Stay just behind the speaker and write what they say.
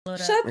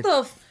Shut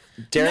the.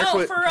 Derek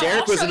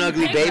was an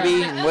ugly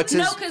baby. What's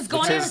his? No, because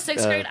going into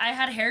 6th grade, I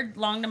had hair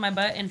long to my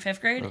butt in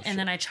 5th grade, and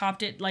then I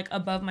chopped it like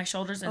above my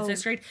shoulders in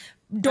 6th grade.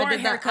 Door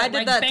haircut,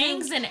 like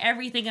bangs too. And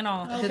everything and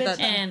all.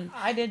 And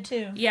I did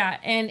too. Yeah,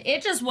 and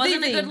it just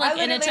wasn't a good look,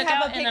 and it took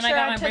out, and then I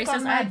got my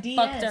braces. I had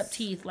fucked up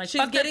teeth, like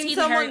she's fucked getting up teeth,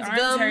 someone's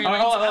gum.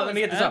 Let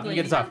me get this off. Let me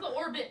get this off.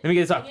 Let me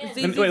get this off.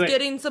 Zizi's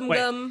getting some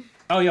gum.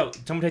 Oh, yo,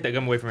 someone take that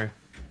gum away from her.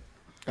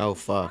 Oh,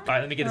 fuck. All right,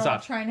 let me get this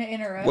off. Trying to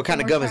interrupt. What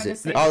kind of gum is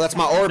it? Oh, that's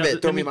my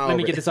orbit. Throw me my orbit. Let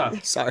me get this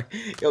off. Sorry.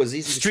 Yo,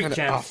 Zizi's Street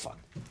Champs. Oh, fuck.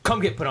 Come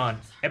get put on.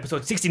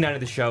 Episode 69 of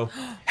the show.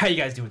 How you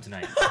guys doing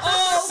tonight?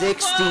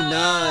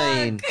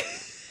 69.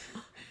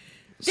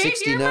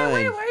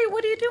 69.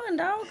 What are you doing,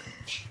 dog?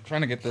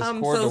 Trying to get this I'm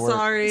cord so to work.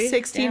 sorry.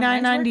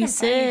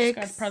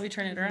 69.96. Probably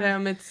turn it around.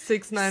 Damn, it's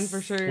 6'9" for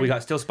sure. We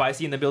got Still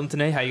Spicy in the building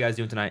tonight. How you guys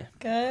doing tonight?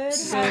 Good.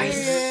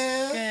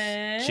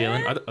 Good.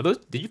 Chilling. Are those?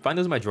 Did you find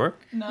those in my drawer?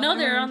 No,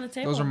 they're on the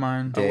table. Those are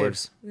mine.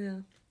 Dave's. Yeah.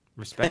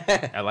 Respect.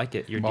 I like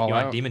it. You're Ball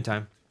on out. demon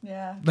time.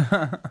 Yeah.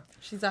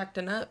 She's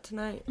acting up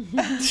tonight.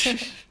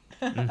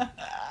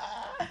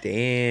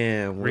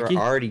 Damn. We're Ricky?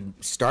 already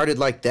started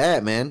like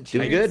that, man.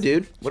 Doing good,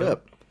 dude. What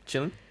up?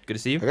 Chilling. Good to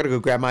see you. I gotta go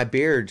grab my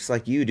beer just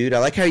like you, dude. I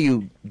like how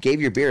you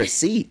gave your beer a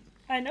seat.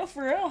 I know,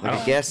 for real.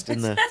 Like a guest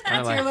in the...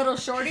 That's your little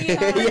shorty. Yeah,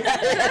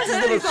 that's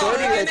his little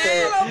shorty right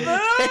there.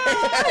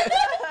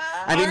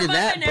 I needed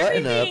that and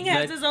button up. everything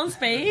has his own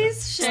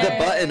space. It's the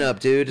button up,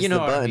 dude. It's You know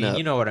the what I button mean. up.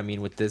 You know what I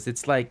mean with this.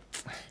 It's like,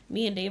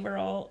 Me and Dave are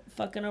all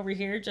fucking over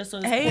here just so.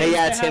 Hey,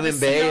 yeah, it's him and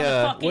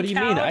Bea. what do you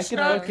mean? I can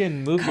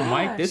fucking move the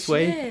mic this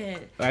way.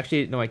 Shit.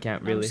 Actually, no, I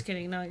can't I'm really. just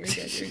kidding. No, you're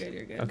good. You're good.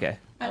 You're good. Okay.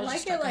 I was like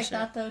just it talking like shit.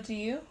 that though. Do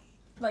you?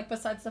 Like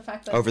besides the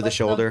fact that Over the like,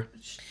 shoulder.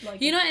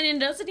 Like, You know, and it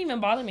doesn't even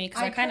bother me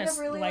because I kind of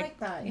really like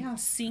that. Yeah.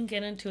 sink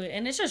it into it,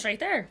 and it's just right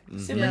there.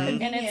 Super Yeah.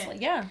 convenient. And it's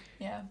like, yeah.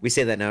 Yeah. We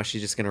say that now.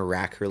 She's just gonna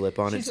rack her lip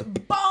on it. She's So,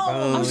 boom.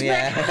 oh,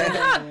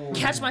 yeah.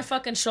 Catch my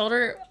fucking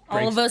shoulder. All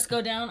Breaks- of us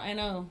go down. I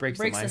know. breaks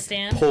the Breaks the mic.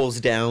 stand. Pulls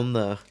down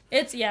the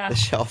It's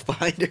shelf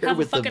behind her Have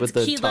with the fucking with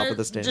the tequila top of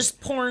the stand. just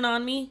pouring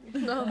on me.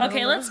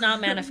 Okay, let's not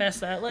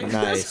manifest that. Like,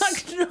 Nice.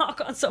 let's like knock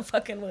on some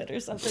fucking wood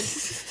or something.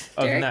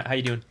 Other Derek? than that, how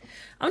you doing?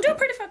 I'm doing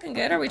pretty fucking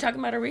good. Are we talking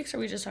about our weeks or are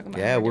we just talking about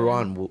Yeah, how we're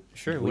doing? on.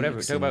 Sure, whatever.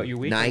 weeks Talk about and your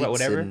week, talk about nights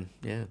whatever. and-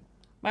 yeah.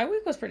 My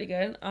week was pretty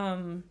good.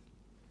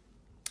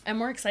 I'm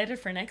more excited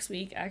for next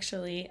week,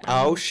 actually.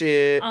 Oh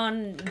shit.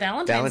 On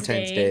Valentine's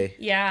Valentine's Day.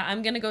 Yeah,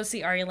 I'm gonna go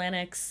see Ari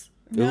Lennox.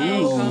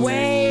 No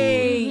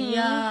way.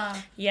 Yeah.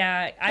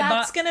 Yeah,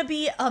 That's gonna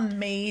be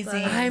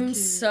amazing. I'm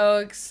so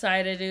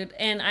excited, dude.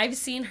 And I've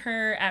seen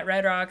her at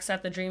Red Rocks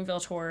at the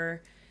Dreamville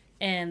tour.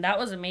 And that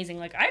was amazing.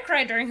 Like, I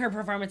cried during her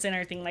performance and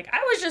everything. Like, I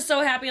was just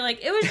so happy.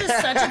 Like, it was just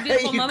such a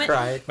beautiful You moment.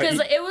 cried. Because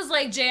it was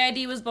like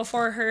JID was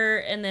before her,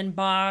 and then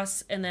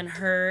Boss, and then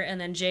her,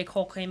 and then J.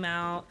 Cole came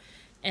out,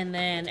 and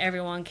then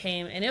everyone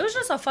came. And it was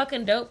just a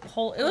fucking dope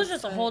whole... It was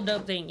just a whole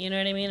dope thing. You know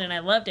what I mean? And I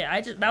loved it.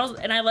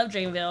 And I love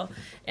Dreamville.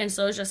 And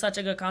so it was just such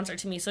a good concert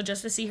to me. So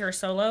just to see her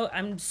solo,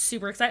 I'm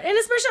super excited. And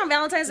especially on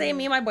Valentine's Day,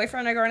 me and my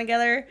boyfriend are going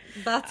together.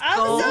 That's I'm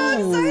cool. so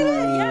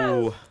excited. Yeah.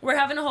 Ooh. We're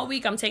having a whole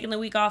week. I'm taking the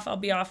week off. I'll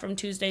be off from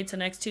Tuesday to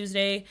next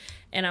Tuesday,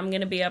 and I'm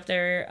gonna be up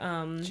there.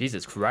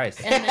 Jesus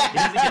Christ. And then, He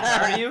doesn't get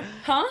tired of you?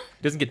 huh?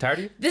 Doesn't get tired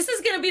of you? This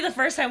is gonna be the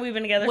first time we've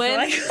been together When? for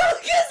like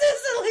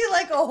consistently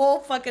like a whole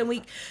fucking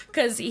week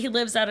because he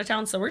lives out of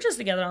town, so we're just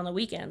together on the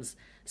weekends.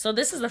 So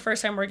this is the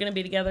first time we're gonna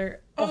be together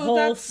a whole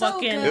that's so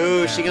fucking. good.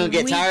 Ooh, she gonna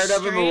get week tired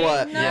of him or straight.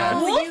 what? No,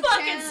 Yeah. We'll you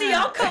fucking can't. see.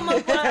 I'll come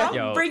up. I'll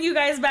Yo. bring you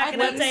guys back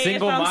in a day if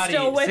Single I'm Marty-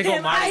 still with single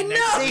him. Marty I next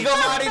know. week. Single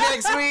Marty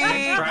next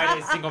week.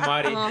 Friday, single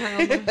Marty. Oh,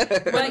 hell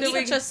no. But do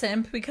we- such a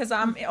simp because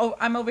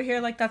I'm over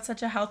here like that's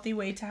such a healthy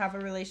way to have a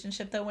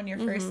relationship though when you're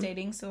first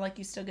dating, so like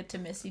you still get to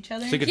miss each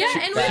other. So you could Yeah,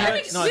 cheat- and we've been- no,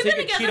 we've so been you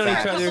could cheat together on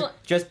for each a other couple-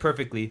 just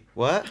perfectly.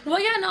 What?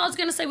 Well, yeah, no, I was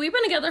gonna say we've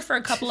been together for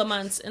a couple of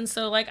months, and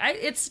so like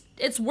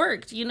it's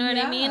worked. You know what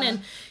I mean? Yeah.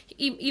 And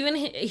even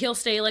he'll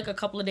stay like a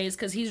couple of days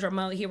because he's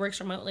remote. He works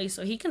remotely,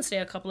 so he can stay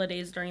a couple of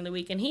days during the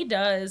week, and he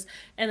does.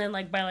 And then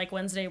like by like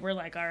Wednesday, we're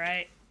like, all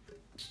right.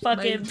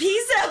 Fucking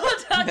peace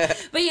out, dog.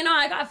 But you know,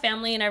 I got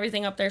family and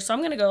everything up there, so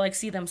I'm gonna go like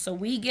see them. So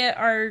we get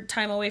our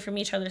time away from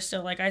each other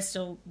still. Like I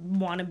still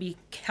want to be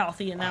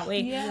healthy in that way.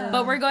 Yeah.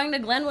 But we're going to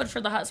Glenwood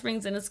for the hot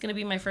springs, and it's gonna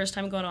be my first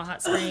time going to a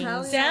hot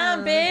springs.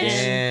 Damn, bitch.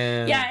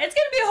 Damn. Yeah, it's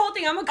gonna be a whole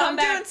thing. I'm gonna come I'm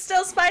back. doing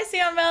still spicy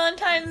on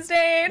Valentine's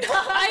Day. I know.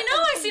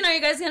 I seen. Are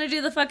you guys gonna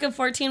do the fucking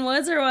 14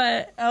 woods or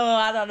what? Oh,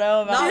 I don't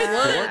know about Not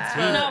that.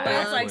 woods. No, but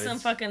it's like Backwoods. some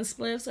fucking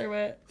spliffs or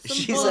what?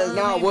 She says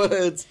not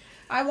woods.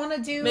 I want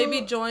to do Maybe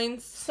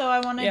joints. So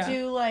I want to Yeah.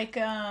 do like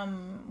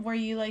where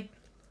you like.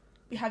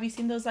 Have you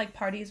seen those like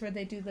parties where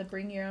they do the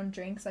bring your own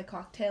drinks like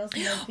cocktails?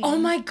 And they're Oh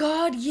themed? my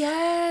god,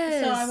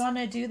 yes. So I want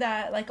to do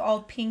that like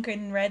all pink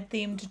and red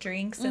themed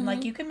drinks and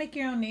like you can make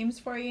your own names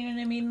for it, you know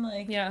what I mean?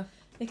 Like Yeah.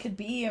 it could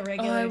be a Oh,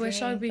 regular. I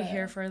wish I drink, would be but-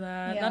 here for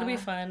that. Yeah. That'd be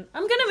fun.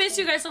 I'm gonna miss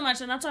you guys so much,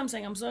 and that's why I'm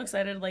saying I'm so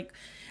excited. Like,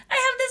 I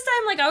have this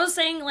time. Like I was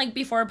saying, like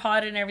before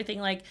pod and everything.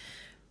 Like,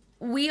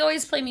 we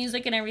always play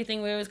music and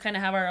everything. We always kind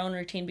of have our own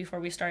routine before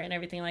we start and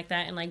everything like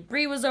that. And like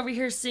Bree was over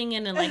here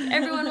singing, and like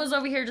everyone was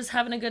over here just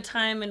having a good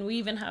time. And we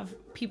even have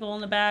people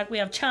in the back. We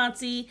have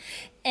Chauncey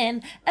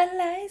and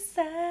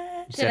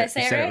Elisa. Did I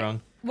say it right?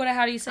 wrong. What?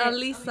 How do you say it?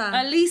 Alisa.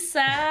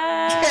 Alisa.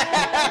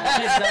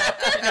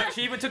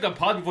 She even took a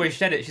pause before you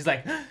said it. She's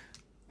like, I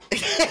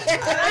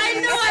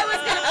knew I was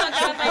gonna fuck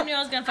it up. I knew I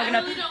was gonna fuck it I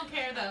up. really don't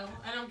care though.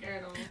 I don't care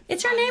at all.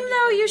 It's your name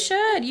though. You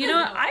should. You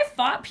know, I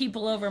fought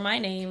people over my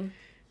name.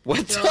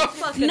 What the?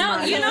 Fucking No,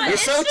 right. you know, You're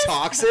it's so just,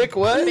 toxic.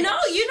 What? No,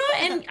 you know,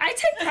 and I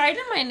take pride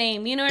in my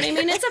name. You know what I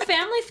mean? It's a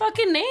family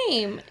fucking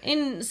name,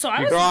 and so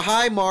I was. Girl,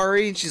 hi,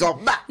 Mari. And she's all.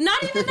 Bah.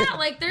 Not even that.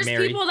 Like, there's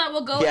Mary. people that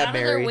will go Yeah, out of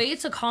their Mary. way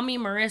to call me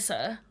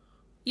Marissa.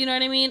 You know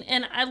what I mean?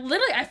 And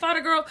I fought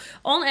a girl,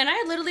 and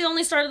I literally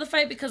only started the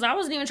fight because I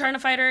wasn't even trying to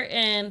fight her,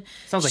 and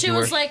Sounds like she you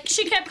was were. like,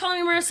 she kept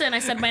calling me Marissa, and I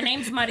said, my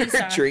name's Her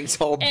Marisa. drinks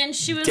all And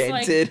she was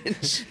dented.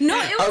 No,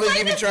 it was I was like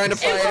even this, trying to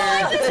it was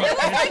fight like her. this, it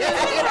was like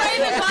this before I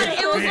even got it.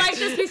 It was like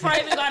this before I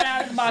even got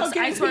out of the box. Okay,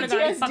 I swear to God,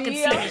 you PTSD, fucking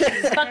seen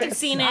it. Fucking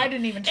seen it. I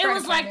didn't even try It to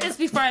was find like it. this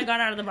before I got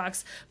out of the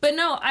box. But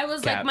no, I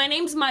was like, Cap. my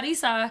name's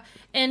Marisa,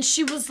 and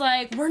she was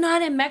like, we're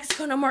not in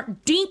Mexico no more.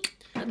 Dink.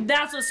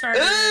 That's what started.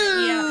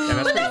 Yeah.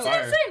 that's But that's what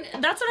I'm fire.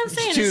 saying. That's what I'm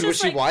saying. Dude, it's was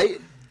just she like,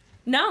 white?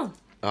 No.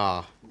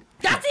 Ah.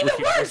 That's even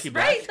was worse, she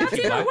black? right? Was That's she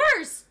even black?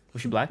 worse.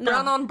 was she black?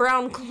 Brown on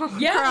brown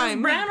Yeah, crime. it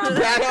was brown on brown.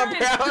 Brown on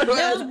crime. brown.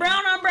 It was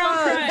brown on brown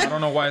I crime.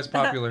 don't know why it's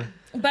popular.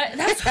 But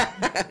that's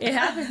it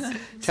happens.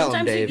 Tell him,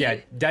 Sometimes Dave.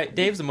 you- Yeah,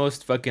 Dave's the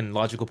most fucking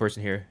logical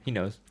person here. He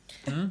knows.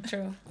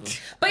 True.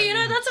 But you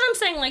know, that's what I'm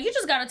saying. Like, you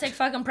just gotta take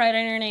fucking pride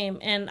in your name.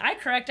 And I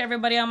correct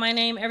everybody on my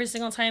name every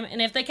single time. And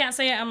if they can't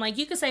say it, I'm like,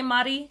 you can say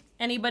Mari.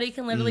 Anybody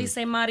can literally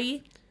say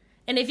Mari.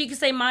 And if you can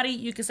say Mari,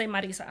 you can say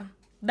Marisa.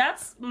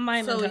 That's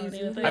my So mentality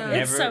easy. with it. Yeah.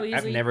 It's so easy.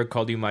 I've never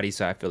called you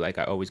Marisa. I feel like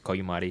I always call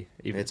you Mari.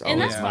 Even- It's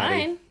and always that's Mari.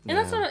 fine. And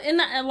that's what, and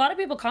that, a lot of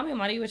people call me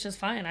Mari, which is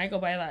fine. I go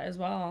by that as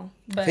well.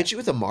 But Hit you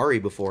with a Mari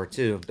before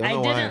too. Don't I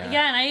know didn't. why.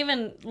 Yeah, and I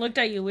even looked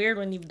at you weird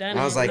when you've done it.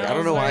 I was like, and I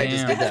don't know why I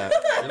just did that.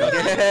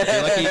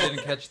 You're lucky you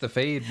didn't catch the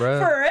fade, bro.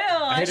 For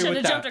real, I hit her should with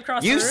have that. jumped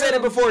across. You the said it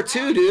room. before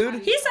too,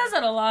 dude. He says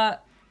it a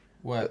lot,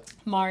 What?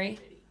 Mari.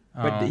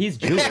 But he's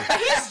Jewish.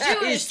 He's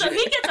Jewish, so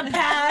he gets a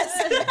pass.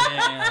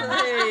 Damn.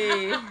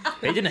 Hey.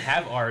 They didn't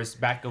have ours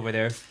back over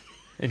there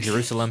in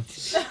Jerusalem.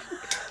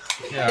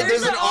 Yeah.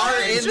 There's an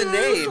R in the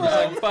name.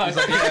 Oh, fuck.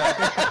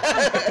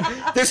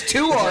 There's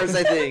two R's,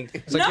 I think.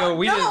 It's like, yo,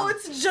 we no,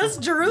 didn't, it's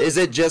just Jerusalem. Is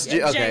it just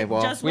okay? Jay,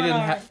 Well, just we one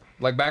didn't R. have,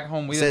 like back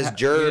home, we Says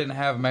didn't, we didn't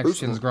have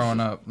Mexicans Jerusalem. growing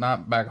up.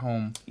 Not back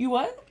home. You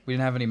what? We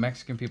didn't have any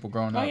Mexican people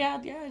growing up. Oh yeah,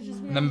 it's just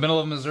In the middle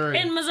of Missouri.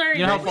 in Missouri.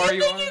 You know how far you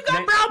think are? you got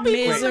Wait, brown people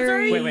in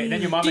Missouri. Missouri? Wait,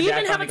 then your mom Do and you dad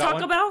even have a finally got Taco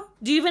one? Bell?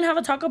 Do you even have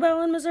a Taco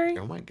Bell in Missouri?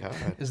 oh my god.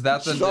 Is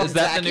that the She's all is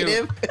that the new?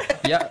 attacking him?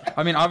 Yeah,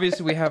 I mean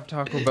obviously we have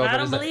Taco Bell. I but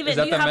don't is that- believe is it.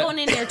 that You the have me- one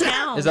in your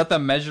town. Is that the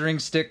measuring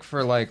stick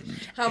for like?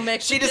 How She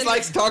Mexican. just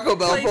likes Taco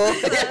Bell. Full.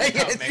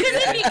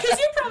 Because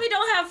you probably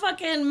don't have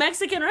fucking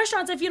Mexican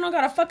restaurants if you don't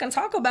got a fucking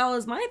Taco Bell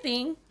is my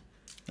thing.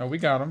 Oh, we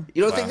got them.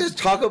 You don't think there's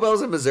Taco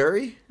Bells in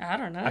Missouri? I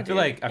don't know. I feel dude.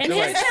 like in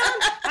his town,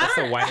 that's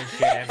the whitest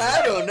shit ever.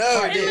 I don't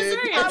know, in dude.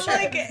 Missouri, I'm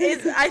like,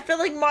 I feel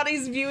like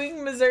Monty's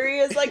viewing Missouri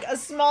as like a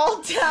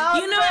small town.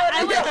 you know,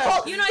 I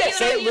would, you know,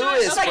 St.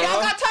 Louis, It's like, bro.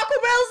 y'all got Taco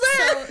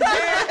Bells there.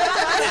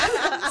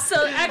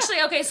 So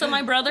actually, okay, so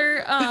my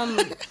brother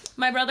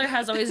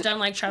has always done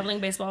like traveling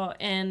baseball,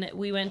 and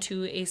we went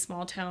to a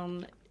small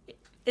town.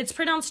 It's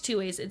pronounced two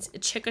ways. It's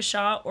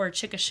Chickasha or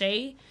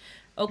Chickasha,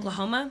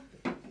 Oklahoma.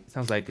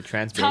 Sounds like a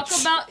trans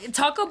bitch.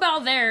 Taco Bell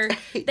there.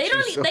 They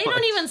don't you so they don't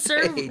much. even I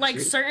serve hate like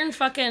you. certain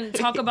fucking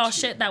Taco Bell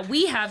shit that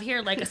we have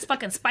here, like a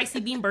fucking spicy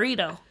bean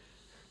burrito.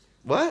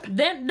 What?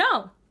 Then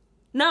no.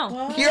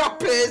 You're all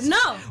pissed. No.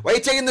 Why are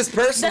you taking this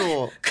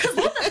personal? Cause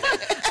what the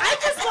fuck? I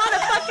just want a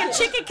fucking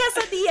chicken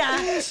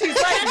quesadilla. She's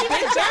like, I didn't even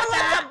get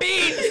that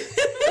bean.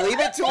 Leave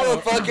it to a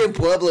fucking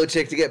Pueblo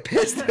chick to get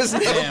pissed. There's no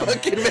Damn.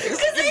 fucking Mexican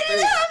They didn't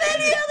food. have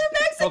any other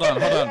Mexican Hold on.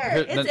 there.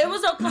 Here, It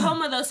was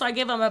Oklahoma though, so I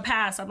gave them a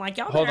pass. I'm like,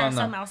 y'all Hold better on, have though.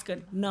 something else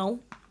good. No,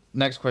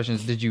 Next question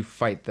is: did you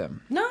fight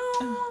them? no,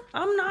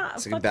 I'm not.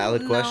 It's a fucking-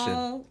 valid question.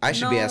 no, I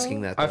should be no.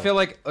 asking that. I though. feel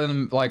like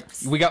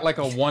we got like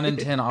a 1 in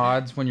 10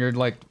 odds when you're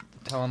like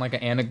telling like an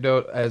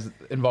anecdote as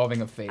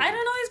involving a fade. I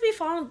don't always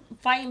be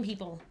fighting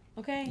people.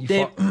 Okay. You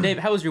Dave, fought- Dave,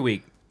 how was your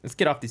week? Let's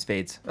get off these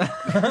fades.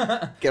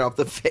 Get off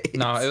the face.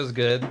 No, it was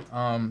good.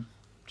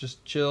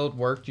 Just chilled,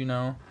 worked,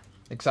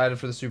 excited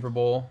for the Super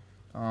Bowl.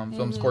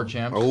 Film Score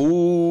Champs.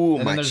 Oh, And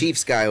then my there's-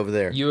 Chiefs guy over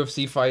there.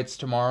 UFC fights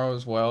tomorrow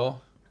as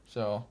well.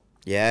 So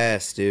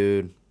Yes,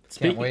 dude.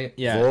 can't wait.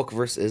 Yeah. Volk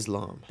versus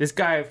Islam. This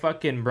guy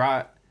fucking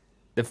brought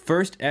the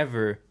first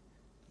ever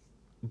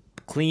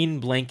clean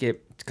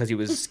blanket because he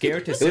was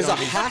scared to It sit was a on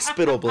these.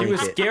 hospital He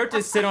was blanket. scared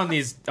to sit on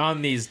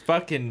these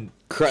fucking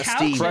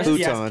Crusty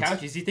crusty ass futons.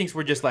 couches. He thinks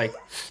we're just like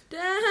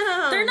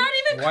Damn. They're not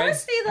even White,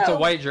 crusty though. it's a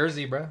white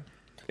jersey, bro.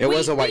 It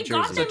was a white we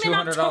got jersey. them in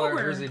 $200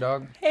 October. jersey,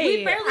 dog. Hey,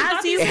 We barely as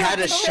got you these It had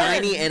a October.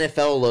 shiny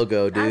NFL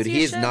logo, dude. As you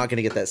He's should. not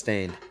gonna get that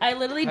stained. I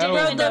literally Hell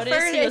didn't even no. The notice.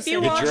 first, He was if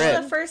you The watch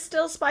drip. the first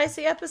Still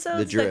Spicy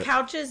episodes, the drip.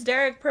 couches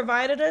Derek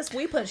provided us,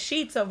 we put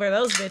sheets over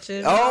those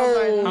bitches.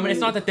 Oh. I mean, it's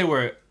not that they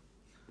were.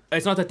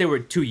 It's not that they were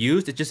too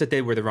used. It's just that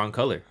they were the wrong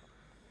color.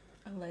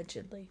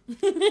 Allegedly.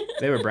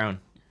 They were brown.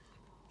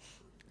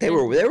 There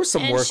was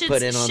some and work shits-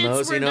 put in on shits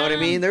those. were You know what I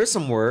done. mean? There was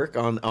some work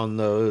on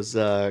those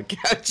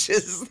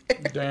couches.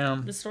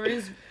 Damn. The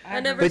stories. I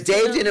never. But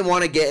Dave seen didn't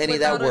want to get any of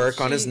that without a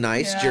work on his sheet.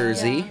 nice Yeah,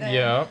 jersey. yeah.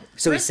 Yeah.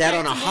 So he sat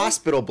on a Respectable.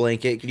 hospital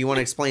blanket. Do you want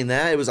to explain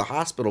that? It was a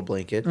hospital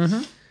blanket. What's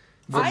too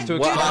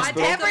What expensive?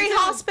 hospital? Every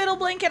hospital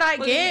blanket I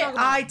What are you get, talking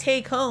about? I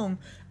take home.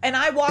 And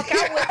I walk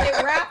out with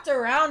it wrapped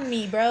around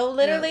me, bro.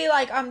 Literally,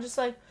 like, I'm just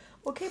like,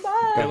 okay,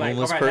 bye. They're like,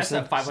 homeless all right, that's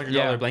person? a $500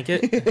 Yeah.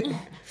 blanket.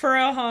 For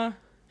real, huh?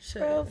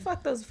 Bro,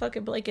 fuck those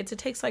fucking blankets. It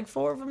takes like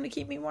 4 of them to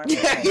keep me warm.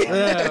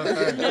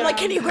 Yeah. I'm like,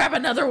 can you grab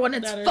another one?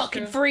 It's That is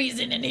fucking true.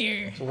 freezing in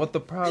here. So what the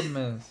problem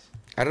is?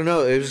 I don't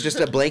know. It was just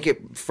a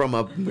blanket from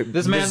a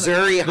This man,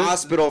 Missouri this-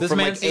 hospital this from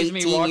man like sees me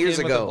 18 walk years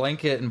in with a ago.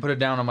 blanket and put it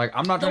down. I'm like,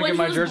 I'm not The trying to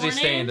one get my he was jersey born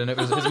stained, in? and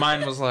his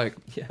mind was like,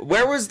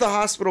 Where was the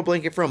hospital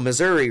blanket from?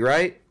 Missouri,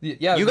 right?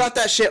 yeah. You got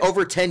that shit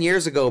over 10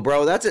 years ago,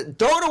 bro. That's it.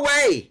 Throw it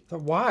away.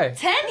 Why?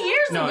 10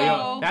 years No, ago.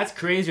 yo, that's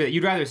crazy.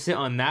 You'd rather sit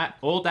on that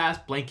old ass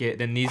blanket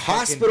than these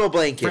Hospital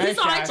blanket. fresh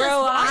So I ass- just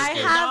Bro, lost I it,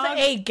 have dog.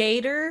 a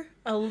gator,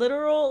 a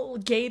literal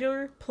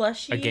gator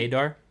plushie. a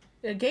gaydar.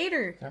 A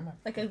gator.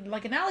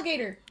 Like an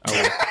alligator.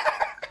 Oh,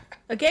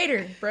 A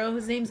gator, bro.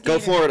 His name's Go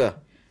Gator. Florida.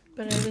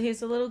 But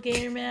he's a little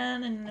gator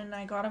man, and then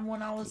I got him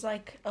when I was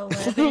like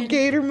 11. Little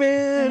Gator And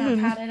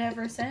man. I've had it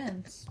ever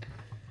since.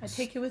 I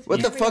take it with me.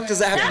 What the fuck does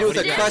that have to do with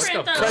a That's crusty,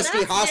 different, though. crusty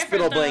That's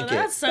hospital different, though. blanket?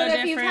 That's so But if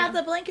different. you've had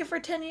the blanket for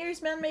 10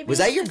 years, man, maybe. Was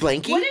that your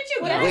blanket? What did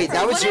you get Wait, it that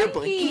from? was What your did-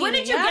 blanket? What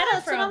did you Yeah, get it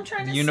that's from? what I'm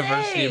trying to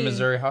University say. of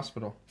Missouri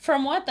Hospital.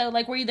 From what though?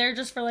 Like, were you there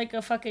just for like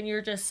a fucking? You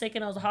were just sick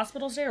and it was a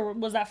hospital stay, or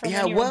was that from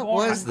Yeah, when you were what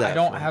born? was that? I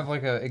don't from? have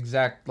like a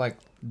exact like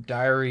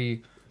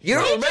diary. You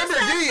don't He remember, just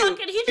do had you?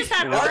 fucking- he just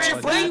had Archie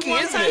RSV Frankie,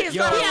 one isn't time. it? He's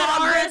Yo. got He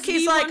had a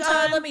He's RSV like, one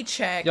time. let me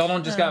check. Y'all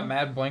don't just got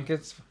mad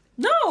blankets?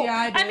 No, Yeah,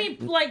 I I do.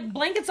 mean like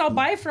blankets I'll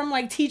buy from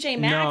like TJ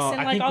Maxx No,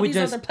 and I like think all we these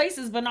just- other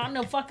places, but not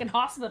no fucking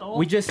hospital.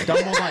 We just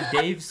stumbled on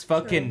Dave's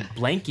fucking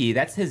blankie.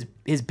 That's his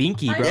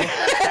binky, bro.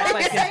 That's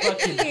like his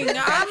fucking. I'm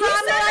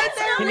right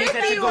there He needs with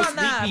that to you go on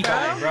that, sneaky bro.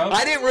 by, bro.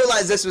 I didn't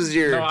realize this was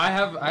your. No,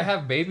 I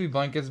have baby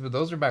blankets, but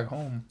those are back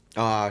home.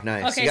 Oh,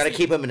 nice. Okay, You got to so-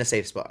 keep them in a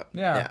safe spot.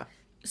 Yeah.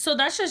 So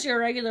that's just your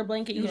regular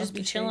blanket you You just love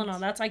be the chilling shades.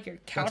 on. That's like your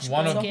couch It's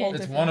one of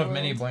blanket. it's one of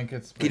many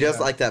blankets. He does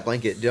like that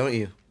blanket, don't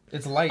you?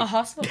 It's light. A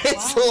hospital.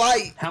 It's Wow.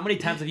 light. How many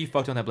times have you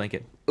fucked on that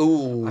blanket?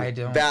 Ooh, I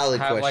don't valid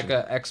have question. like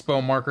a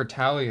expo marker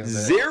tally of it.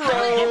 Zero.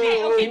 Okay,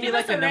 Give me, give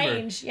like, us a a number.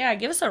 range. Yeah,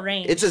 give us a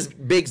range. It's a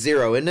big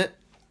zero, isn't it?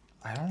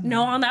 I don't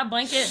no on that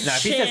blanket. Nah,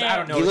 if he Shit. says I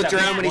don't know, He it's looked at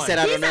around least when he one. said,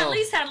 I He's don't know. at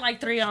least had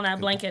like 3 on that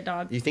blanket,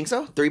 dog. You think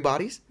so? 3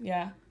 bodies?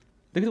 Yeah.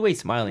 Look at the way he's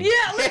smiling. Yeah,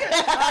 look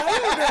at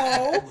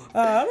I don't know.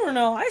 I don't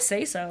know. I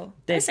say so.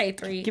 I Dave, say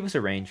 3. Give us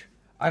a range.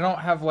 I don't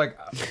have like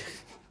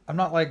I'm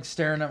not like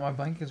staring at my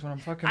blankets when I'm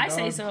fucking I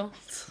say dog.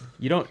 so.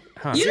 You don't,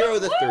 huh? You- 0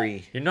 to what?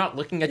 3. You're not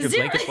looking at your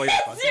 0 blanket while you're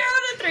fucking.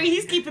 to 3.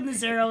 He's keeping the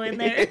 0 in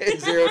there.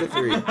 0 to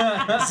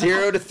 3.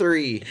 0 to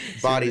 3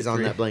 bodies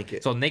on that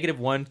blanket. So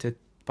 -1 to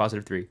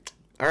 +3.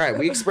 All right,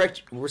 we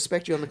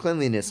respect you on the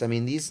cleanliness. I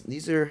mean, these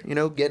are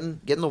getting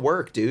the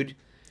work, dude.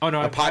 Oh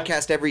no, A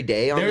podcast every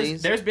day on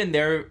these. There's been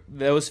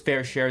those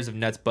fair shares of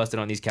nuts busted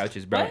on these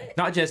couches, bro. What?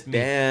 Not just me.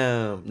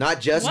 Damn,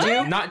 not just What?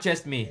 you. Not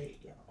just me.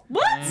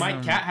 What? My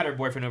cat had her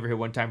boyfriend over here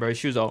one time, bro.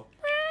 She was all.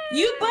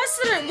 You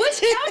busted it.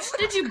 Which couch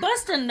did you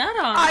bust a nut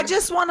on? I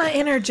just want to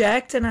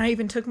interject, and I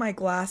even took my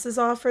glasses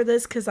off for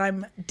this because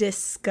I'm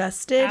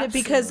disgusted.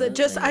 Because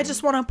I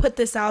just want to put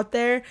this out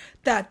there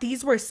that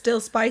these were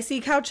still spicy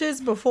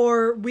couches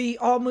before we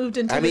all moved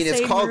into I mean, the it's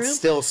same called room.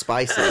 still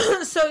spicy.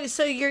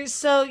 So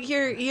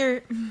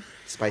you're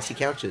Spicy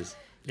couches.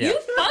 You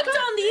fucked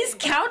on these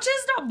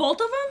couches? Not both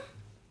of them?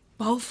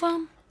 Both of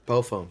them?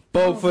 Both of them.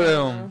 Both of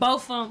them.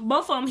 Both of them.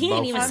 Both of them. He Both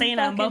ain't even of saying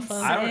that. Both of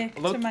them. I don't- sick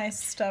look- to my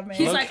stomach.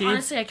 He's Low like, key-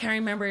 honestly, I can't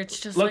remember. It's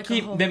just Look,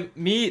 like a whole...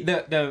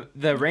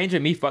 the range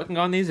of me fucking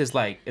on these is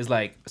like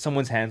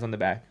someone's hands on the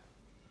back.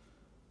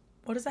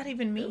 What does that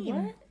even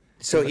mean? What?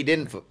 So he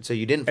didn't. So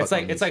you didn't. Fuck It's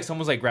like on it's these. like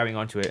someone's like grabbing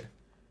onto it.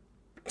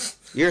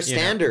 You're a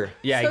stander.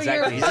 Yeah, So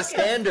exactly. He's a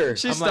stander.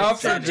 She I'm like, stopped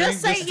so her drink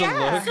just say just to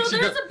yeah. look. So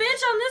there's a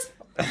bitch on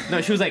this...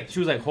 No, she was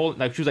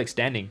like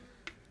standing.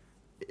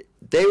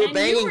 They were And you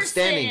banging were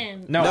standing.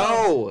 sitting.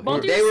 No.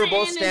 Both they you were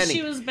both sitting and standing.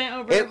 she was bent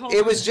over. It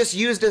holding was just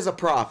used as a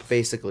prop,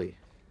 basically.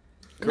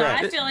 No, I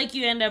Correct. feel like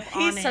you end up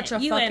on He's it. such a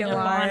you fucking end up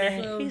liar. on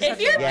it. He's If such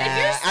a you're liar.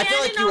 Yeah, I feel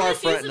like standing you on are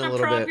this fronting using a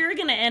little prop, bit. you're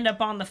gonna end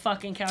up on the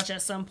fucking couch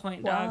at some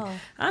point, dog. Wow.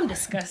 I'm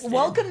disgusted.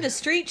 Welcome to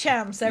Street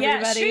Champs, yeah,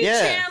 everybody. street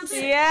Yeah. champs.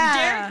 Yeah.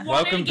 Derek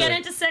wanted Welcome to get to-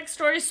 into sex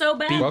stories so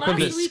bad Welcome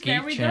last to week. There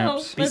Skeet we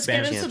Champs. go. Let's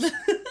get Champs. into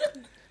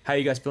the. How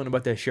you guys feeling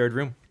about the shared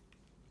room?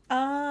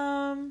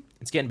 Um,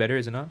 It's getting better,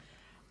 is it not?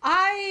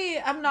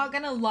 I am not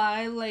gonna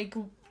lie. Like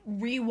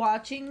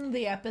rewatching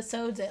the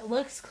episodes, it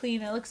looks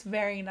clean. It looks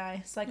very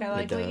nice. Like, I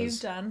like what you've does.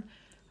 done.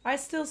 I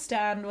still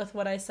stand with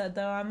what I said,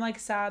 though. I'm, like,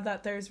 sad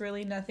that there's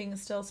really nothing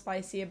still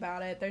spicy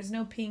about it. There's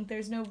no pink.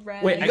 There's no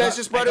red. You guys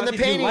just brought in the these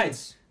new paintings.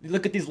 lights.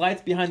 Look at these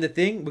lights behind the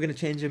thing. We're gonna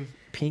change them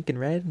pink and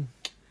red.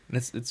 And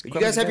it's You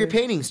guys have your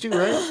paintings too,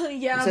 right?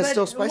 Yeah, It says but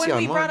still spicy when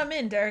we on brought one. them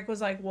in, Derek was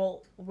like,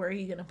 well, where are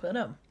you going to put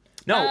them?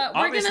 No, we're gonna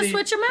obviously,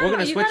 switch 'em We're out.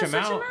 gonna You switch gotta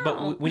them switch 'em out, but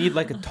out. we need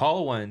like a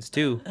tall ones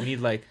too. We need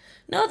like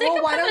No, they Well,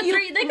 can why put don't the you-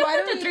 three. They why can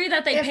put don't the three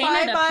that they if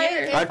painted I up buy,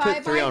 here. if I'd put I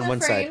three buy on the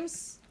one side.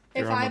 frames,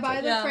 Three if on I one buy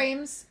side. the Yeah.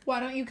 frames, why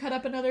don't you cut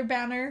up another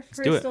banner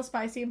for do it. Still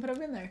Spicy and put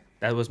them in there?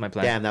 that was my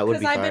plan. Damn, that would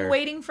Because be I've fire. been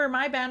waiting for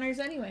my banners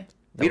anyway.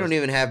 We don't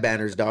even have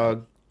banners,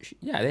 dog.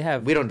 Yeah, they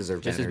have. We don't deserve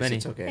Just as banners. many.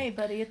 It's okay. Hey,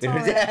 buddy, it's all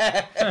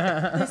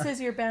right. This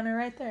is your banner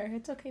right there.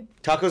 It's okay.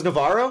 Tacos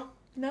Navarro?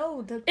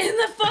 No, the In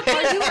the fucking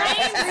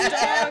frames,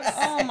 dogs.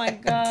 Oh my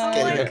god.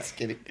 Kidding, just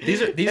kidding. These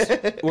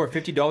were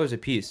 $50 a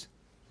piece.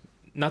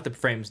 Not the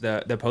frames,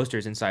 the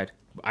posters inside.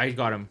 I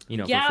got them, for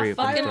Yeah, free.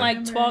 fucking I like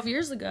remember. 12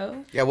 years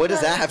ago. Yeah, what does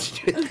that have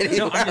to do with anything?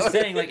 No, I'm just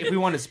saying, like, if we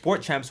wanted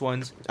Sport Champs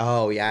ones,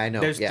 Oh, yeah, I know.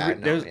 There's Yeah, three- I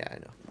know. there's- Yeah, I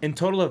know. in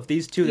total of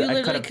these two, You I cut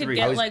literally up could 3.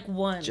 get was like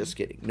one. Just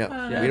kidding. No,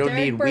 Yeah. we don't Derek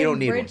need. We burned don't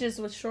need one. bridges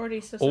with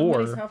Shorty, so Or-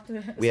 somebody's have to.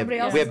 We have- Somebody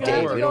else we is have going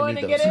Dave, to we go don't in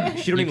need and get those.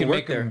 it. She don't You even can work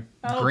make there. them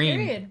Oh, green,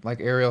 period. like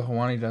Ariel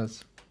Hawani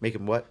does. Make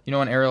him what? You know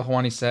when Ariel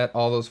Hawani set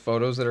all those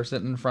photos that are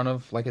sitting in front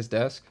of like his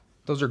desk?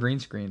 Those are green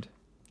screened.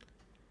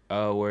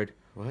 Oh, word.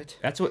 What?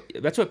 That's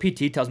what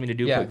PT tells me to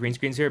do. Yeah. Put green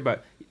screens here,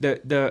 but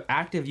the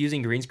act of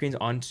using green screens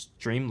on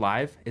stream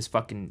live is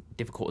fucking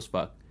difficult as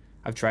fuck.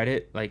 I've tried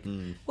it. Like,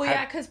 Well,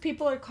 yeah, because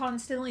people are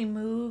constantly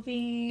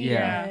moving.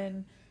 Yeah.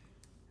 And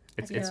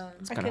it's Yeah.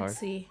 it's I kind could of hard.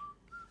 see.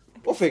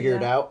 We'll figure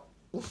it Yeah. out.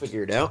 We'll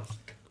figure it out.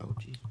 Oh,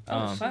 geez.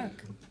 Oh fuck.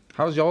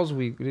 How was y'all's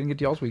week? We didn't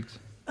get y'all's weeks.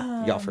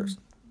 Y'all first.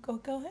 Go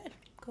ahead.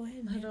 Go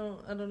ahead. I man.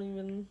 don't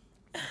even.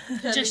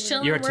 Just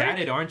chilling. You're work?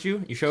 tatted, aren't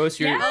you? You show us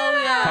your. Yeah.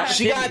 Oh yeah.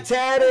 She got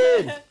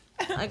tatted.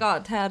 I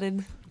got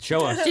tatted.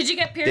 Show us. Did you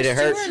get pierced Did it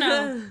hurt? too or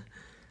no?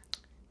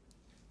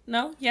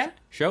 No? Yeah?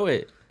 Show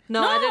it.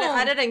 No, No.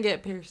 I didn't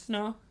get pierced.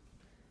 No.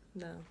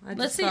 No. I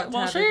Let's just see. got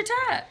Well, show tatted. your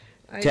tat.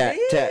 I Tat,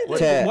 did. tat,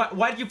 tat.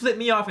 Why did you flip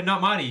me off and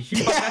not Monty? She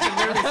fucking asked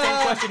literally the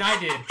same question I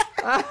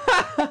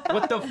did.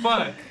 What the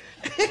fuck?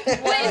 Wait,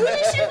 who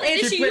did she flip? Did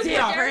She she flipped use me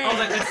off. Derek? I was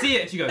like, let's see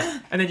it. She goes,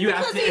 and then you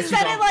asked me. He and she's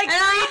said all, it like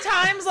 3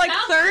 times, like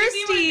How creepy was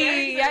thirsty.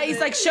 Derek Yeah, he's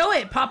like, show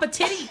it, pop a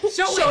titty,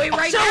 show it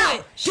right Show now,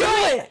 it. show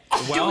it.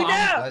 well, it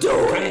now. I'm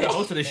kind of the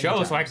host of the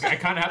show, so I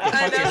kind of have to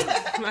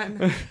fucking. I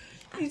know.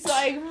 He's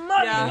like,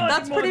 money, Yeah, money,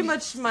 that's pretty money.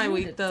 much my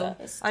week though.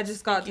 does. I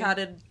just got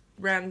tatted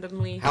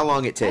randomly. How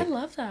long it I take?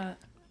 love that.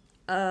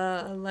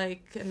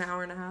 Like an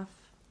hour and a half,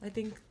 I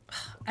think.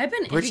 I've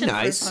been Pretty itching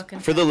nice. fucking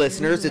For the tat.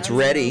 listeners, it's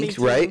red Me ink,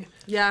 too. right?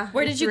 Yeah.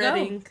 Where did it's you red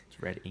go? ink.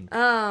 It's red ink.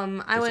 I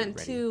Is it went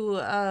ready?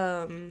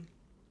 to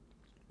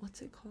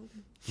what's it called?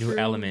 New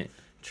element.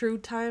 True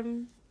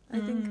Time, I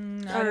think.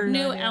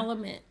 New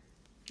element.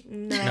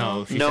 No.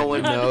 No, she No said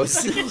one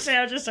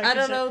knows. I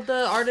don't know.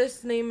 The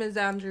artist's name is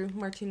Andrew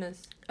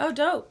Martinez Oh,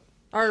 dope.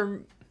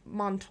 or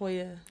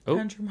Montoya. Oh.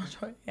 Andrew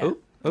Montoya. Yeah. Oh,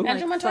 oh.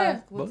 Andrew Montoya.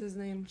 Fuck, what's his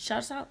name?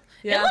 Shouts out.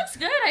 Yeah. It looks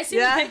good. I see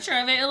Yeah. the picture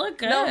of it. It looked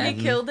good. No, he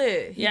killed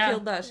it. He Yeah.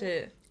 killed that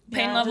shit.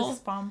 Pain Yeah, level?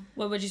 just bomb.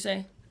 What would you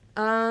say?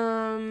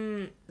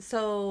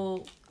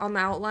 So on the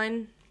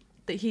outline,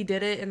 that he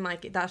did it and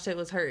like that shit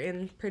was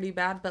hurting pretty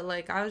bad, but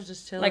like I was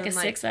just chilling. Like a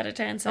like, 6 out of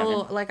 10, 7?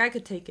 Oh, like I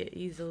could take it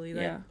easily,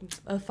 like Yeah.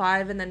 a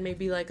 5 and then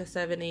maybe like a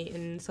 7, 8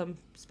 in some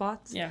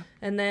spots. Yeah.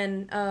 And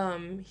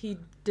then he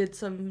did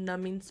some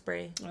numbing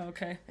spray, Oh,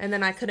 okay. and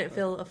then I couldn't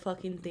feel a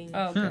fucking thing.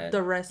 Oh, good.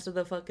 The rest of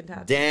the fucking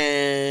tattoo.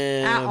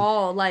 Damn. At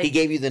all, like He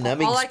gave you the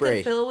numbing all spray.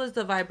 I could feel was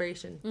the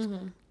vibration,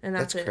 and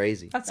that's, That's it.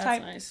 crazy. That's That's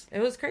tight. nice. It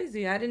was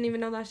crazy. I didn't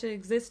even know that shit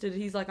existed.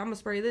 He's like, I'm gonna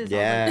spray this. I'm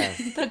Yeah.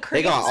 The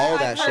They got all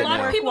that I've shit heard A lot now.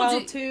 of work people well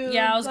do. too.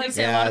 Yeah, I was Like, gonna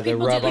say a Yeah, lot of the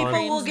people do rub-on. the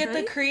People will creams, get the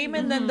right? cream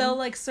and then they'll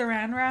like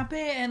saran wrap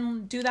it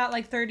and do that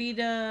like 30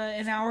 to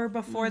an hour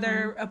before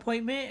their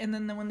appointment, and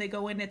then when they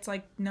go in, it's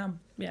like numb.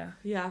 Yeah.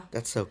 Yeah.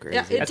 That's so crazy.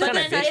 Yeah, it That's took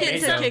kinda a second bitch-made,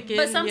 to though. kick in.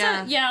 But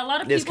sometimes, yeah, a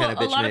lot of It is people,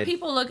 kinda a lot of bitch-made.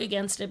 people look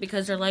against it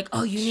because they're like,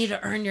 "Oh, you need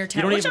to earn your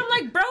tat." don't Which even- I'm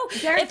like, bro,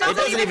 it It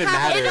doesn't even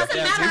matter. It doesn't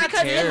matter Who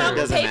because if cares? I'm gonna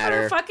Doesn't pay for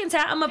matter. a fucking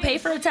tat, I'm gonna pay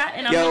for a tat,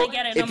 and I'm Yo, gonna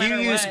get it no if you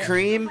matter use what.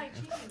 cream,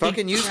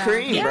 fucking use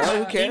cream, Yeah. bro. Who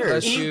Ink-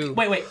 cares? Bless you.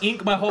 Wait,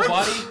 ink my whole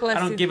body? Bless I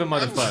don't you. give a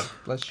motherfucker.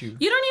 Bless you.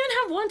 You don't even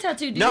have one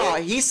tattoo, do No,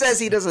 you? he says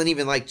he doesn't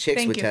even like chicks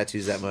Thank with you.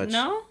 tattoos that much.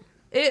 No.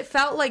 It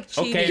felt like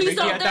cheating. Okay, He's Ricky,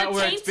 all- I thought we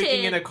were they're speaking in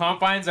the tainted.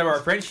 confines of our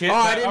friendship. Oh,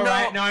 I but didn't all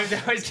right, know. no,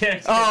 I was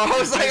kidding. Oh, I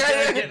was like,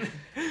 I didn't-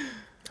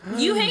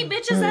 You hate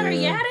bitches that are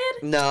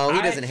yadded? No,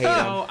 he doesn't hate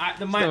No,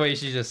 him. The way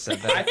she just said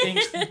I that. think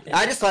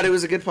I just thought it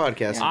was a good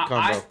podcast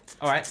combo.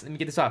 all right, let me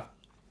get this off.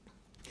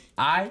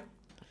 I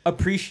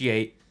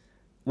appreciate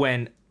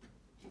when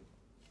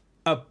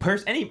a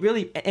person,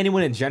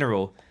 anyone in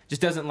general,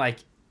 just doesn't like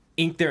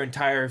ink their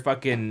entire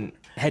fucking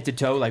head to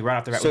toe like right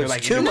off the bat. So They're, it's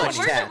like, too in their much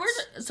 20s. tat.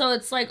 So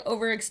it's like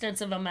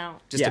overextensive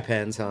amount. Just Yeah.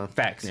 depends, huh?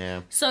 Facts.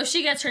 Yeah. So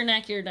she gets her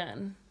neck, you're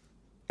done.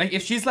 Like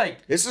if she's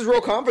like, This is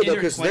real comfort though, In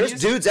her because there's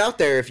 20s? dudes out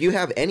there. If you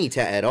have any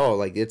tat at all,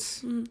 like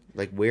it's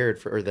like weird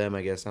for them.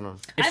 I guess I don't know.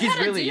 if I've she's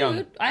had a really young,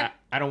 dude-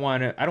 I don't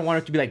want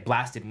her to be like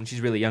blasted when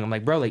she's really young. I'm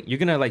like, bro, like you're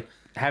gonna like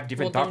have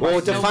different thought Well,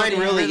 processes. define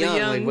really young,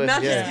 like, what-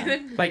 Not yeah. just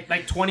kidding.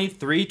 Like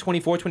 23,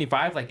 24,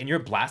 25, like, and you're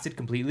blasted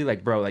completely,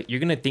 like, bro, like, you're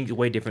gonna think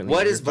way differently.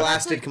 What You're is fucking-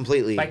 blasted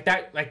completely? Like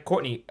that, like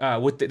Courtney,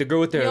 with the girl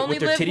with You their only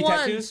live titty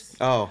once. tattoos.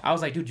 Oh, I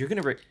was like, dude, you're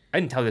gonna. I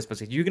didn't tell this,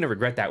 but like, you're gonna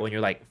regret that when you're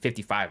like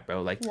 55,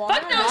 bro. Like,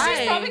 Fuck no, Why?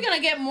 she's probably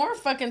gonna get more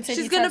fucking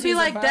titty She's gonna be tattoos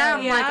like, than damn,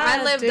 mine. like I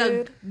Yeah, lived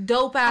dude. a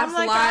dope ass I'm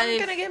like, life. I'm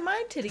gonna get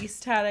my titties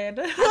tatted.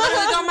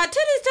 I got my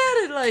titties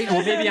tatted. Like,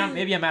 well,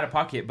 maybe I'm out of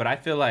pocket, but I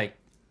feel like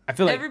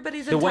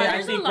Everybody's the way entitled. I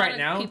There's a think lot right of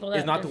now people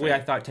is that not the way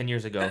different. I thought 10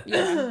 years ago.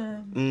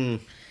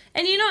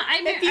 And you know, I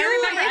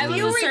remember I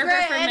was a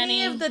server for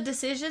many. of the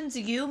decisions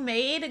you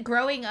made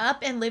growing up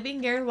and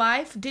living your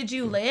life, did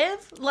you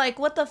live? Like,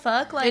 what the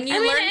fuck? Like, And you I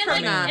mean, learn and from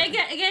like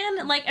that.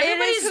 again, like It is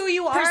everybody's who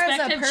you are as a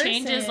perspective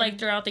changes person. like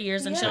throughout the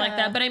years and shit like Yeah.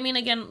 that. But I mean,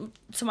 again,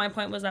 so my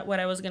point was that what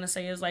I was gonna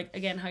say is like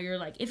again how you're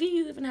like if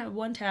you even have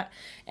one tat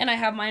and I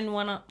have mine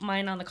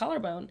on the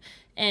collarbone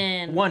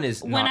and One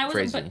is not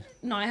crazy. but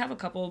no, I have a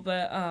couple,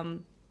 but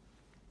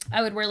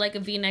I would wear like a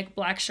V-neck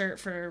black shirt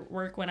for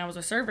work when I was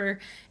a server,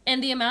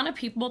 and the amount of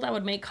people that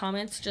would make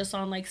comments just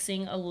on like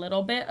seeing a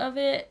little bit of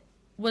it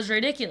was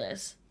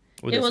ridiculous.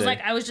 What'd It they was say?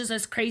 like I was just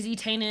this crazy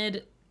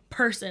tainted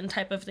person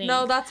type of thing.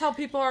 No, that's how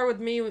people are with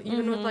me.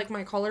 Even with like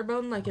my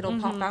collarbone, like it'll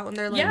pop out, and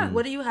they're like, Yeah.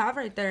 "What do you have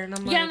right there?" And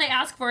I'm like, yeah, and they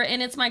ask for it,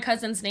 and it's my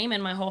cousin's name,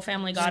 and my whole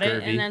family got it,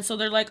 Scurvy. and then so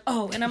they're like,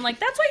 "Oh," and I'm like,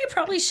 "That's why you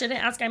probably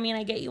shouldn't ask." I mean,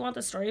 I get you want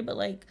the story, but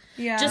like,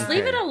 yeah. just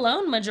leave it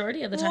alone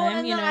majority of the Well, time.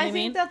 and You know what I think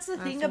mean? that's the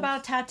thing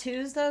about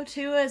tattoos, though,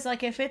 too, is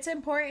like if it's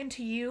important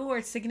to you or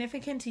it's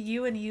significant to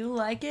you and you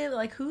like it,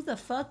 like who the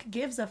fuck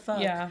gives a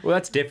fuck? Yeah. Well,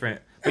 that's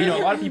different. But you know,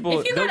 a lot of people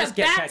If you they'll got a just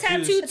get back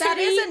tattoos. tattoo, That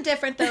titty- isn't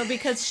different though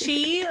because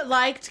she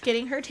liked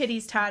getting her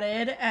titties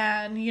tatted,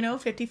 and you know,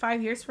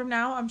 55 years from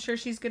now, I'm sure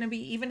she's gonna be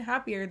even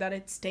happier that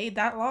it stayed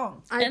that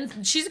long.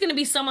 and she's gonna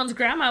be someone's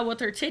grandma with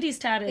her titties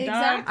tatted,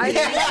 dog. I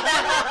think,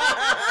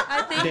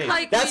 I think Dave.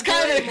 like That's we do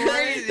kind it of more-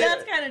 crazy.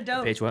 That's kind of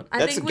dope. Page what? I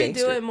That's think a we do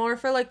gangster. it more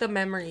for like the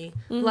memory.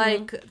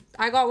 Like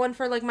I got one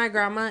for like my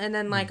grandma, and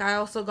then like I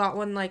also got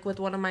one like with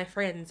one of my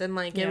friends, and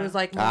like it Yeah. was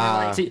like more Ah.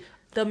 like See,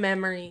 the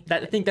memory.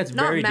 I think that's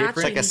Not very matching,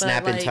 different. Like a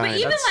snap in but, time. But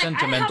even That's like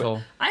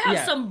sentimental. I have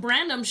Yeah. some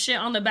random shit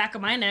on the back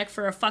of my neck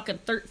for a fucking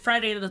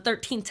Friday the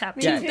 13th tattoo.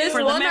 Yeah. This for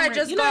the one I memory.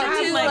 just You know got what I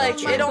mean? too, Like,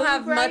 like my it don't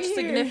have boob right much here.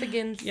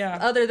 significance Yeah.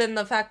 other than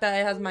the fact that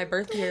it has my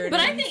birth year. But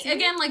I think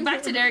again, like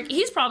back to Derek,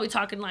 he's probably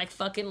talking like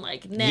fucking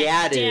like neck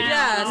Yeah, dude. down,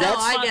 Yeah, no,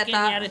 I get fucking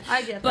that. yadded.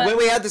 I get But- when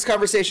we had this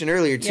conversation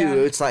earlier too, Yeah.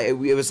 it's like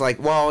it was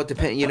like, well, it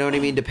depends. You know what I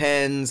mean?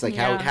 Depends. Like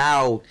Yeah.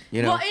 how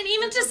you know. Well, and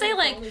even to say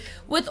like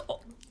with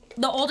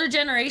the older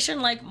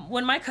generation, like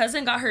when my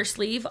cousin got her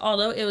sleeve,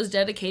 although it was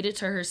dedicated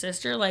to her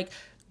sister, like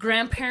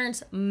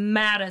grandparents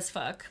mad as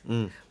fuck.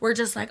 We're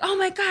just like, oh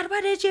my god,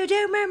 what did you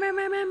do? Meh, meh,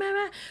 meh, meh, meh,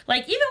 meh.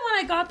 Like even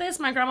when I got this,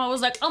 my grandma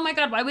was like, oh my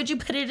god, why would you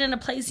put it in a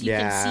place you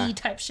Yeah. can see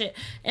type shit.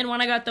 And when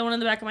I got the one in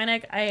the back of my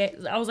neck, I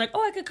was like,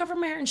 oh, I could cover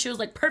my hair, and she was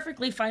like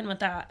perfectly fine with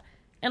that.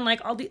 And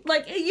like all the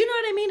like, you know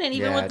what I mean? And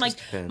even Yeah, it with like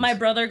just depends. my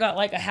brother got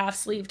like a half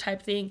sleeve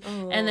type thing,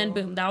 and then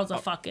boom, that was a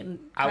fucking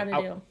kind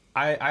of deal.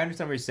 I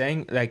understand what you're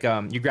saying. Like,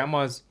 your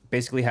grandma's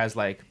basically has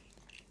like,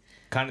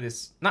 kind of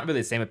this, not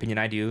really the same opinion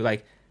I do.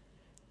 Like,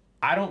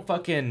 I don't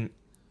want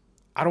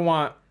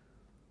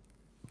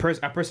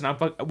a person I'm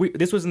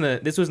this was in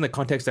the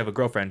context of a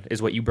girlfriend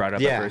is what you brought up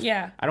Yeah. at first.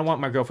 Yeah. I don't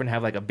want my girlfriend to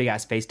have like a big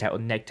ass face tat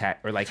with neck tat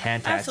or like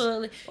hand tats.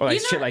 Absolutely. Or like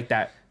You know- shit like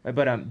that.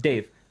 But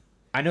Dave,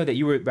 I know that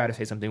you were about to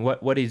say something.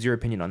 What is your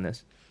opinion on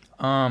this?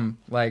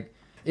 Like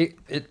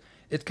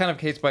it's kind of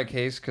case by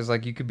case because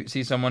like you could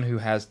see someone who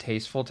has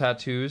tasteful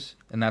tattoos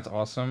and that's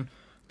awesome,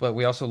 but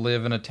we also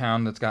live in a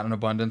town that's got an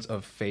abundance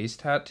of face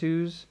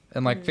tattoos,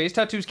 and like face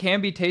tattoos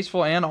can be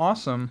tasteful and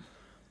awesome,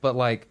 but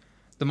like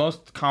the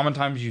most common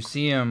times you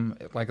see them,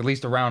 like at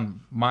least around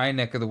my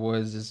neck of the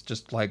woods, is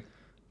just like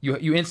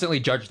you instantly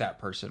judge that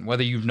person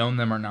whether you've known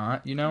them or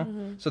not, you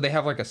know. So they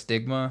have like a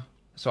stigma.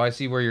 So I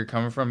see where you're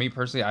coming from. Me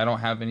personally, I don't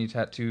have any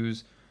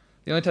tattoos.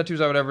 The only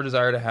tattoos I would ever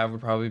desire to have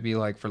would probably be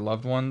like for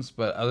loved ones,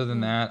 but other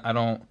than that, I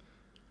don't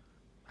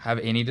have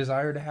any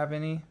desire to have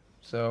any.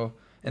 So,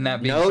 and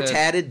that being no said,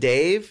 tatted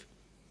Dave.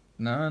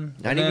 none.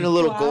 Not And even then- a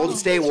little Golden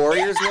State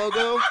Warriors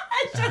logo.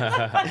 If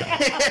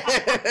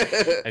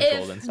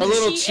A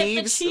little the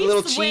Chiefs- a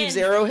little Chiefs Chiefs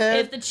win-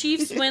 arrowhead? If the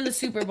Chiefs win the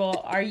Super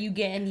Bowl, are you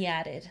getting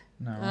yadded?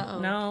 No.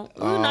 No.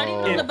 Ooh, not even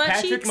on the If butt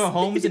Patrick cheeks.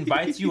 Mahomes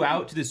invites you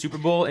out to the Super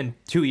Bowl in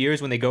 2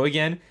 years when they go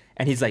again,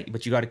 and he's like,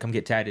 "But you got to come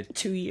get tatted."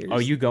 2 years.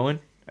 Are you going?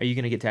 Are you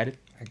gonna get tatted?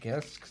 I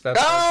guess 'cause that's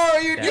Oh,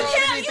 you You don't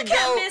can't. need You to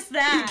can't go. miss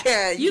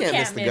that. You can't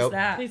miss the goat.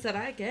 that. He said,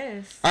 I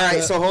guess. All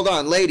right, so hold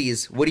on,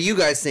 ladies. What do you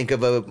guys think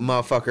of a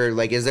motherfucker?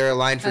 Like, is there a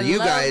line for I you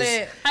love guys?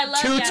 it. I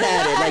love Too yadded.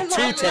 tatted, like I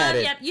too love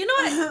tatted. yadded. You know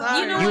what?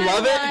 You know You what?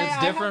 love it?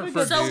 it's different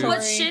for So dudes.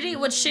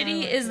 what's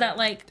shitty is that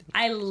like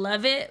I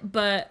love it,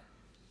 but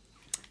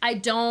I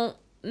don't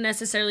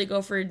necessarily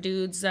go for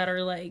dudes that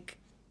are like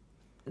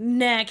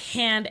neck,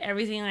 hand,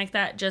 everything like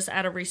that, just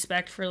out of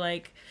respect for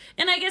like,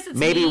 and I guess it's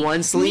maybe me-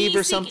 one sleeve me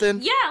or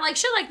something. Yeah, like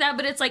shit like that.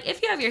 But it's like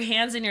if you have your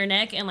hands in your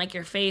neck and like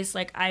your face,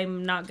 like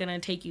I'm not gonna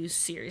take you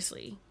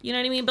seriously. You know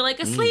what I mean? But like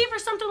a sleeve or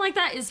something like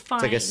that is fine.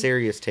 It's like a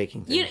serious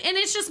taking thing. And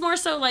it's just more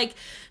so like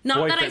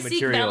not that I Boyfriend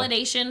seek material.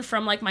 validation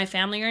from like my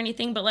family or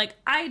anything, but like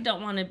I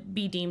don't want to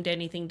be deemed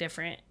anything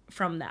different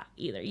from that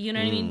either. You know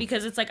what I mean?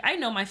 Because it's like I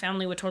know my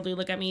family would totally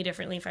look at me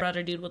differently if I brought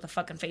a dude with a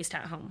fucking face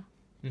tat home.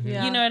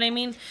 Yeah. You know what I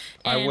mean?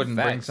 I And- wouldn't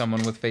bring Facts.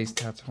 someone with face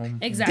tats home.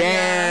 Exactly.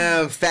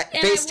 Damn, And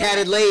face tatted I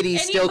would- lady,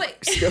 and still you-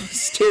 still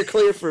steer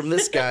clear from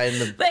this guy in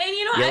the. But and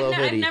you know, Yellow I've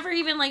hoodie. never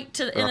even like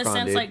to in Rock a on,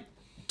 sense dude. like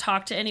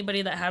talked to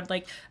anybody that had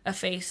like a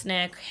face,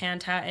 neck,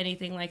 hand tat,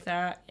 anything like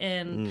that.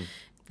 And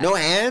No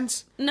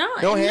hands. no,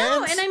 No and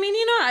hands? and I mean,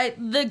 you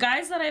know, the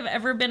guys that I've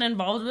ever been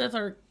involved with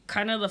are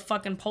kind of the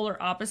fucking polar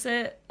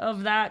opposite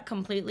of that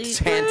completely.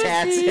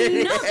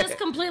 Fantastic. No, just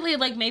completely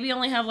like maybe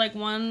only have like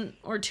one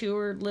or two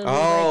or literally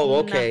Oh,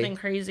 like okay. nothing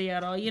crazy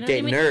at all. You know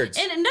Dating what I mean? nerds.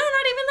 And no,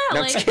 not even that. No,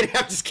 I'm like just kidding.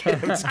 I'm just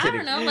kidding. I'm just I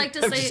kidding. don't know, like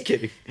to I'm say just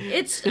kidding.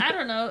 it's I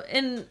don't know,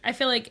 and I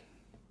feel like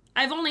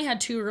I've only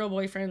had 2 real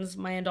boyfriends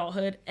my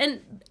adulthood,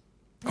 and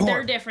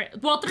they're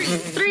different. Well,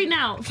 three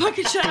now.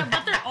 Fucking shut up.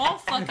 But they're all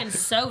fucking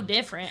so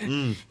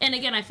different. And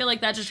again, I feel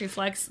like that just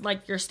reflects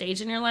like your stage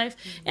in your life.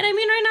 And I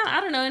mean, right now,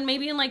 I don't know. And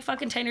maybe in like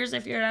fucking 10 years,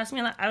 if you were to ask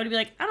me that, I would be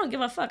like, I don't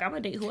give a fuck. I'm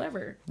gonna date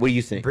whoever. What do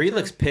you think? Bree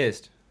looks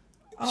pissed.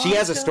 She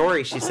has a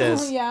story. She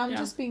says. Oh, yeah, I'm Yeah.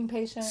 just being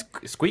patient.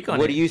 Squeak on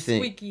What it. do you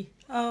think? Squeaky.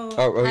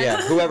 Oh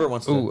yeah. Whoever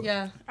wants to. Ooh.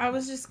 Yeah. I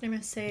was just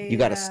gonna say You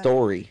got a that,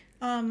 story.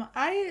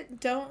 I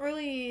don't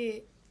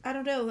really. I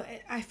don't know.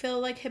 I feel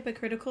like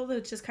hypocritical.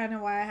 That's just kind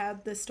of why I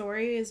had this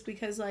story. Is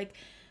because like,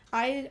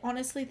 I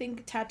honestly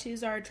think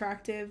tattoos are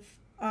attractive.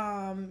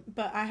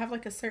 But I have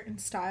like a certain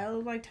style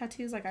of like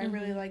tattoos. Like I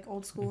really like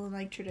old school and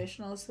like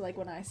traditional. So like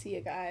when I see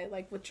a guy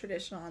like with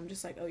traditional, I'm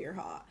just like, oh, you're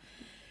hot.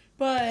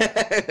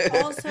 But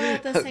also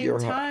at the same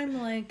You're hot.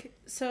 time, like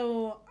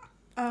so,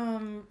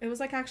 it was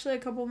like actually a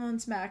couple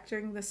months back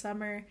during the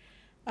summer.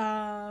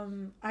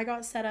 I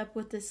got set up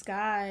with this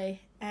guy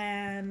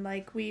and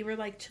like we were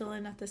like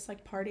chilling at this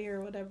like party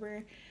or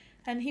whatever,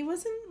 and he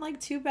wasn't like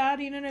too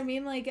bad, you know what I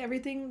mean? Like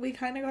everything we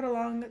kind of got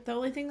along. The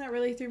only thing that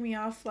really threw me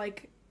off,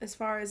 like as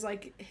far as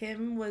like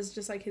him, was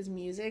just like his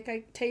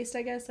music taste,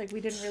 I guess. Like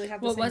we didn't really have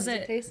the What same was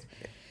music it? taste.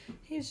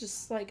 He was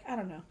just like, I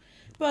don't know.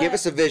 But Give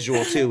us a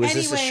visual too. Is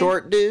this a Anyway,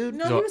 short dude?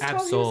 no, So he was tall. He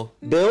was,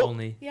 Absol Built?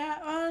 only.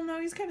 yeah, no,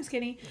 he's kind of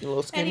skinny. A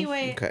little skinny.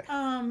 Anyway, Okay.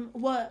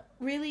 what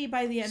really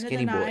by the end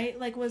Skinny of the boy. night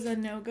like was a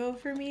no-go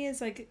for me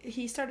is like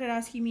he started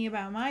asking me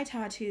about my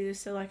tattoos,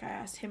 so like I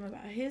asked him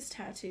about his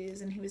tattoos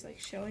and he was like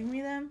showing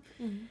me them,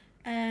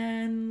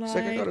 and like, It's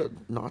like I got a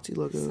Nazi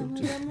logo. some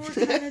of them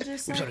were kind of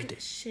just like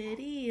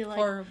shitty, like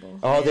Horrible.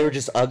 Oh, they were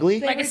just ugly.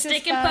 They Like were a just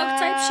stick and poke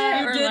type shit?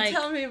 bad. You Or did like-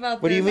 tell me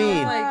about What do you this. I was,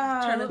 mean?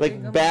 Like, trying to think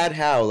Like of bad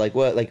how? Like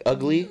what? Like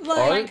ugly? Like,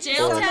 art? Like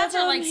jail Or- tats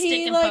or like he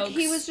stick and like pokes?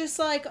 he was just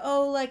like,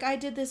 oh, like I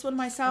did this one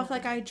myself,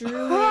 like I drew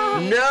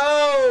it,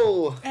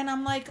 No. and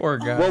I'm like, Poor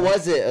oh, guy. What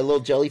was it? A little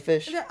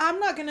jellyfish? I'm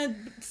not gonna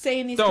say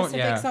any Don't-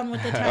 specifics yeah. on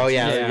what the tattoo Oh,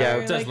 yeah, is, yeah.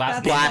 or, Just like, blast-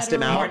 that's blast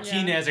him federal. out.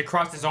 Martinez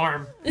across his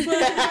arm. But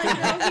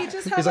like, no, he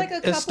just had He's like,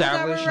 like, a couple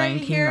that were established right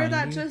here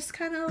that 1990. just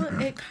kind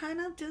of it kind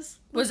of just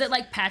Was it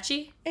like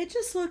patchy? it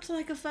just looked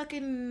like a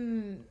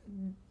fucking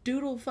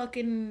doodle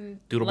fucking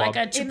Doodle Like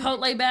Bob. a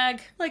Chipotle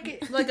bag?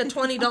 like like a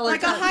 $20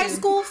 like a high tattoo.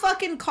 school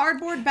fucking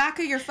cardboard back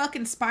of your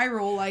fucking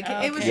spiral. Like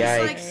it was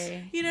just Yikes.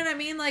 like, you know what I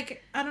mean?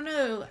 Like I don't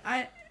know.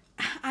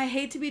 I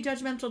hate to be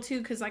judgmental too,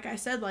 because like I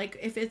said, like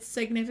if it's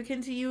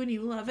significant to you and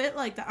you love it,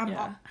 like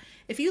Yeah.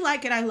 if you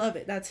like it, I love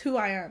it. That's who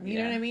I am. You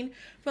know Yeah. what I mean?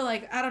 But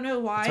like I don't know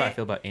why. That's how I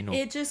feel about anal.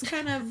 It just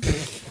kind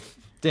of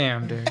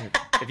Damn, dude.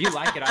 If you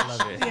like it, I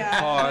love it. yeah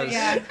Pause.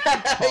 yeah.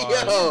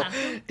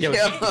 Yo.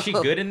 Yo, is she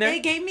good in there?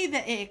 It gave me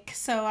the ick.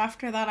 So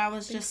after that, I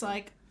was just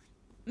like,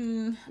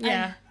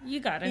 Yeah, you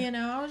got it. you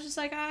know, I was just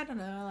like, I don't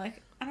know,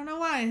 like I don't know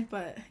why,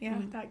 but yeah,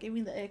 that gave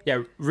me the ick.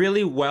 Yeah,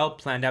 really well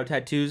planned out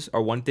tattoos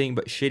are one thing,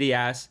 but shitty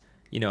ass,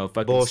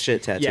 fucking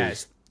Bullshit tattoos. Yeah,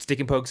 stick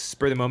and pokes,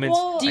 spur the moments.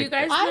 Well, Do you Like,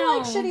 guys know? I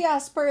like shitty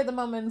ass spur of the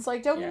moments.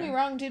 Like, don't get me Yeah.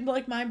 wrong, dude.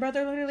 Like, my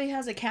brother literally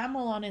has a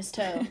camel on his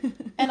toe,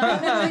 and I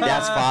literally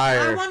That's I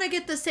fire. want to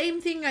get the same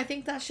thing. I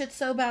think that shit's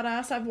so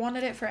badass. I've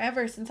wanted it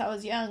forever since I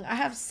was young. I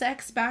have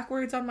sex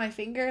backwards on my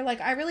finger.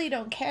 Like, I really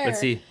don't care. Let's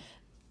see.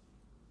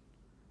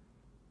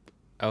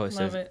 Oh, it Love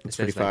says it. It's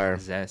says pretty fire.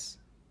 like Zess.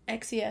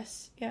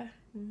 XES, yeah.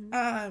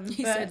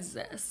 He but-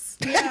 said Zess.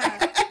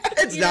 yeah.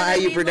 It's You know not what how I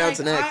you mean? pronounce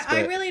Like, an X.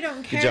 I but really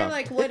don't care job.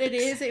 like what it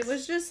is. It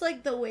was just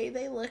like the way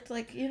they looked.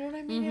 Like, you know what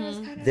I mean? It was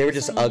kind of they were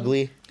just like,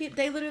 ugly.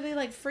 They literally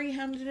like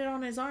free-handed it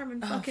on his arm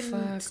and fucking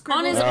On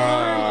scribbled his it.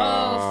 arm.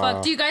 Oh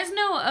fuck. Do you guys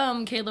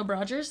know Caleb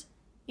Rogers?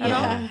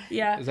 Yeah.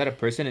 Yeah. Is that a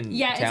person in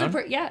Yeah,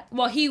 town? yeah.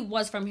 Well, he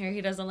was from here. He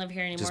doesn't live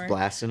here anymore. Just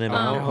blasting him Oh,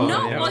 out.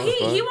 No, yeah, well, what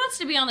the he wants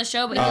to be on the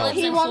show, but he lives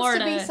He in wants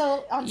Florida. to be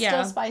so on Yeah.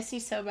 Still Spicy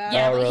so bad.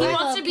 Yeah, Oh, but really? he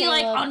wants I to be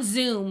like love on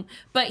Zoom.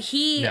 But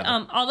he,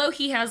 No. although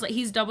he has like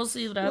he's double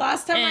sleeved up.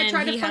 Last time I and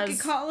tried to he fucking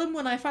has- call him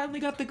when I finally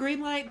got the green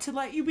light to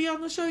let you be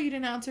on the show, you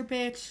didn't answer,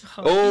 bitch.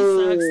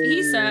 Oh,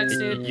 he sucks,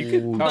 dude. You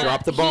could Ooh, probably-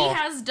 drop the ball. He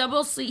has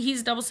double sleeve.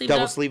 He's double sleeved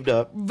Double up. sleeved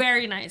up.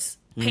 Very nice.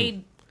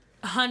 Paid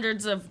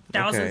hundreds of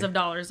thousands Okay. of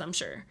dollars, I'm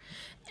sure.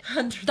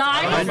 Hundreds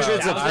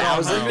of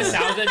thousands.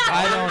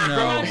 I don't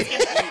know.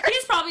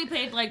 He's probably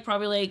paid like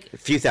A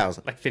few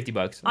thousand. like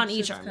 $50. on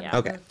each arm. Yeah.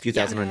 Okay, a few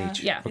thousand on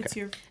each. Yeah. It's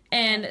your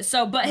And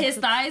so, but his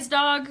thighs,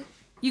 dog,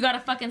 you gotta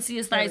fucking see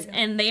his thighs,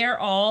 and they are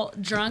all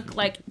drunk,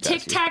 like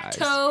tic tac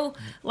toe,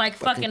 like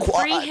fucking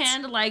quads.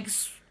 freehand, like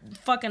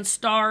fucking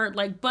star,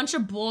 like bunch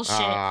of bullshit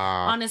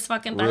on his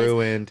fucking thighs.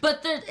 ruined.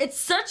 But it's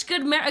such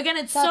good. Again,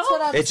 it's That's so.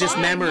 what I'm It's just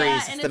saying. memories. Yeah,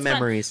 It's and the fun.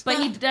 memories. But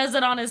he does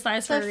it on his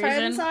thighs for The a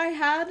friends reason. I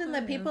had and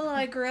the people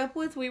I grew up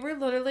with, we were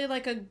literally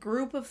like a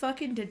group of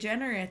fucking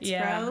degenerates,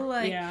 Yeah, bro.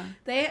 Like yeah.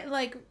 they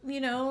like,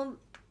 you know,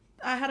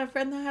 I had a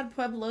friend that had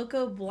Pueb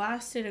Loco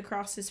blasted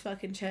across his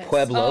fucking chest.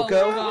 Pueb Loco?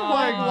 Oh,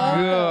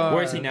 God. Yeah.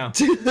 Where is he now?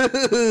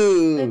 It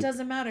Dude.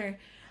 doesn't matter.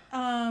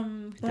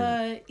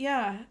 But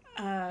yeah,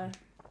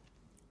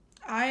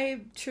 I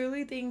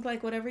truly think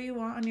like whatever you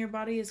want on your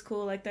body is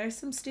cool. Like there's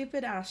some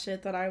stupid ass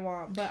shit that I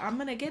want, but I'm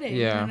gonna get it.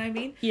 You Yeah. know what I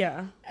mean?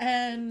 Yeah.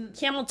 And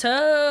Camel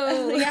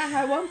toe. yeah,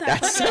 I want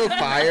that. That's so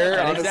fire,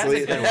 That's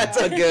honestly. a good one. That's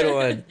a good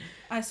one.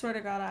 I swear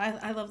to God,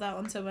 I love that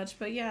one so much.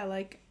 But yeah,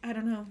 like I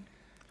don't know.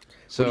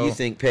 So What do you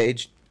think,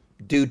 Paige?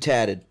 Dude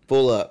tatted,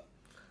 full up.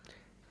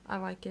 I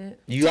like it.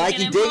 You like,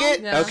 you him dig home?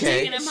 it? Yeah. Okay.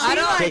 Taking him home. I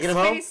don't Taking him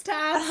home? Face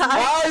tats.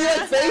 Oh, you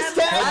like face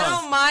I tats?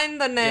 don't mind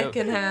the neck Yep.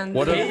 and hands.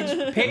 What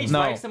Paige, Paige No.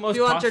 likes the most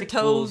you want your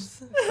toxic fools.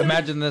 toes?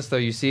 Imagine this though.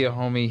 You see a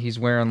homie. He's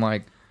wearing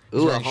like. He's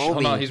Ooh, a wearing hold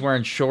on, homie. he's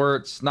wearing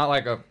shorts. Not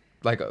like a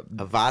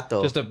A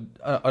vato. just an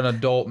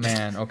adult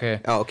man. Okay.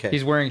 Oh, okay.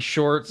 He's wearing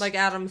shorts. Like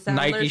Adam Sandler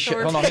Nike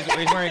shorts. Hold on.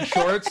 He's wearing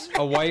shorts,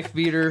 a wife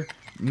beater,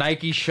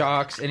 Nike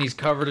Shocks, and he's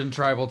covered in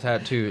tribal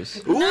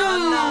tattoos. Ooh,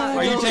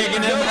 Are you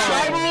taking him no home?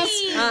 tribals?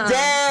 Uh-uh.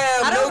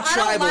 Damn, I no don't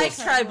tribals. like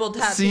tribal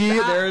tattoos See,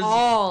 at there's-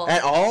 all.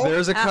 At all?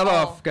 There's a At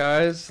cutoff, all.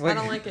 guys. I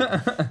don't like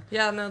it.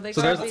 Yeah, no, they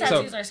So can't there's be.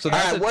 Tattoos are so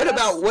scary. that's Alright,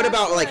 a, what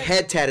about like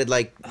head tatted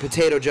like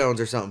Potato Jones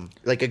or something?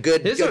 Like a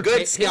good his are good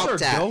his scalp are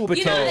tat. dope.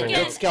 You know, Potato.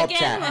 again, Good scalp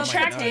again, tat.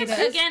 attractive. Oh my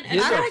God. Again,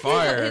 His I are like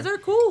fire. His are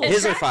cool.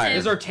 His are attractive, fire.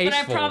 His are But I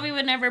tasteful. probably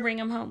would never bring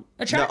him home.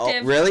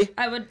 Attractive. really?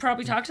 I would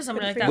probably talk to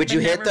somebody like that. Would but you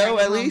hit never though bring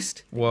at him home.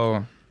 least?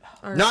 Whoa.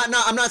 Not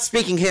I'm not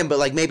speaking him, but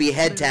like maybe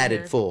head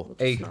tatted full.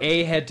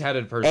 A head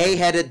tatted person. A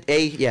headed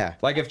yeah.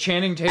 Like if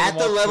Channing Tatum At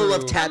the walked level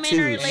of through- I'm in a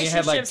tattoos. And he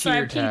had, like, relationship, so I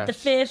tear plead the tats.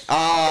 fifth.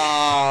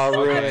 Oh,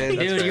 ruined.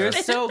 Dude, you're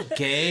so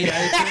gay.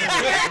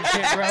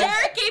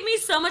 Derek gave me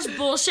so much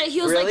bullshit.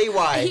 He was Really? like,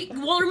 Why?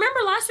 Well, remember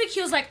last week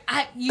he was like,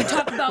 "You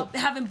talk about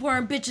having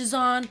boring bitches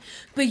on,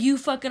 but you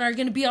fucking are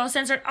gonna be all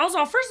censored." I was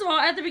all, first of all,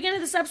 at the beginning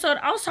of this episode,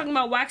 I was talking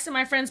about waxing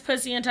my friend's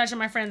pussy and touching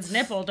my friend's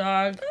nipple,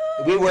 dog.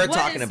 We were What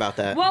talking is- about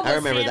that. What was I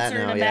remember that censored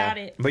now, about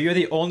yeah. it? But you're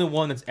the only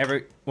one that's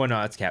ever. Well, no,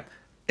 that's Cap.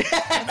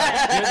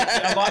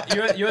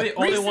 You're the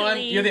only one.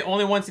 Recently. You're the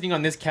only one sitting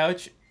on this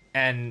couch,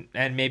 and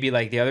maybe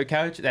like the other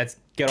couch that's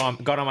got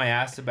on my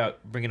ass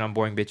about bringing on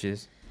boring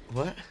bitches.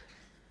 What?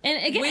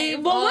 And again, We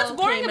well, what's all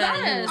boring came about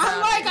at you. us?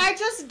 I'm like, I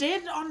just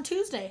did on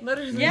Tuesday.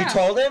 Literally. Yeah. You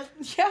told him?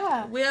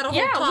 Yeah. We had a whole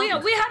Yeah,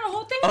 talk. we had a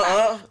whole thing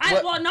about it. I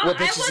What I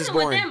bitches is wasn't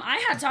with boring? him. I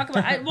had to talk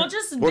about it. Well,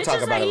 just We'll bitches talk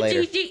about that it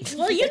later.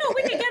 well, you know,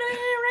 we can get it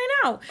right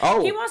now.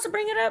 Oh. He wants to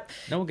bring it up.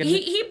 No, we'll get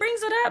He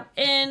brings it up,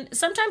 and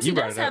sometimes You he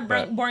brought does it have up,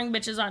 but- boring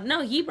bitches on.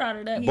 No, he brought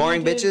it up.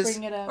 Boring You did bitches?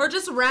 bring it up. Or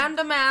just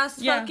random ass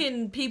Yeah.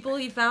 fucking people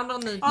he found on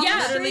the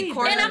Yeah, literally street.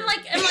 corner. And I'm like,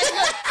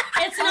 look,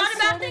 it's not a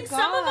swear bad to thing.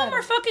 Some of them God.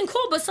 are fucking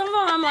cool, but some of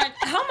them I'm like,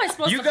 how am I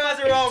supposed You to? guys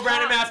are all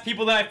random ass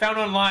people that I found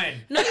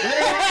online. No, Every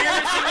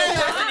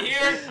single person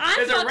here I'm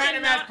is a fucking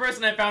random not- ass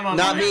person I found online.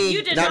 Not me.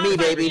 You did Not me, find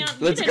baby. on-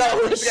 you Let's did go.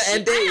 not- Let's go. she-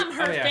 And I date. am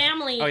her Oh, yeah.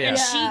 family, Oh, yeah. and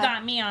Yeah. she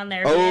got me on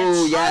there. Oh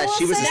bitch. yeah, I will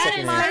she was a say that second in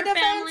in man. my her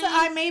defense, family.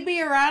 I may be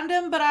a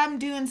random, but I'm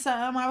doing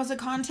some. I was a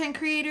content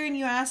creator, and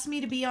you asked me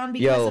to be on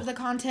because Yo, of the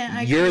content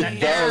I You're the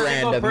create. Every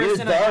random. single You're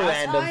person the I asked-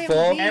 random I am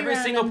fool. the- Every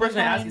single person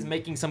I ask Random is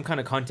making some kind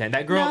of content.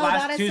 That girl No,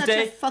 last that is such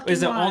Tuesday a fucking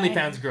is an lie.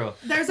 OnlyFans girl.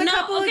 There's a No,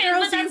 couple okay, of but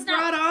girls you that's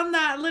not- brought on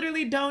that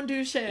literally don't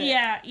do shit.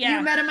 Yeah, yeah.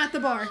 You met them at the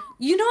bar.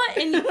 You know what?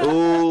 And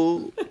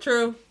Ooh.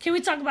 True. can we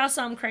talk about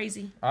something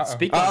crazy?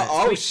 Speak Uh, on it.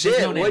 oh, Speak-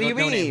 shit, no names, what do you no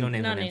names, mean? No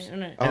names. No No names, names. no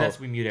names. And that's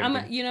we mute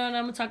everybody. You know what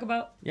I'm gonna talk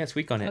about? Yeah,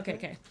 speak on it.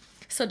 Okay.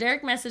 So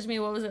Derek messaged me.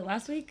 What was it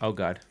last week? Oh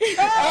God.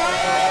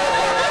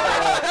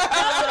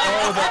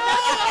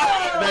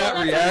 That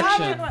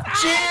reaction.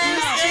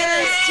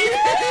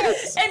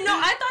 And no,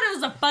 I thought it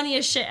was the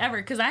funniest shit ever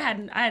because I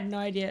had no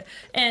idea.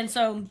 And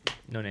so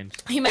No names.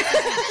 He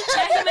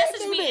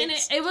messaged me, and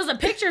it was a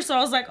picture, so I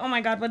was like, oh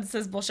my god, what is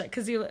this bullshit?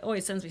 Because he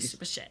always sends me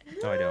stupid shit.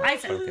 No, I don't. I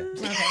said, Okay.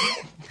 okay.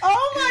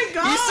 Oh my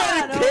god! You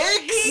sent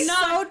pics? He's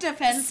so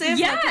defensive.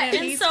 Yeah, Look at him.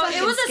 and He's so it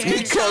fucking was a scared.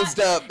 He closed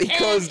up. He And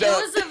closed it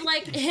up. was of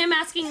like him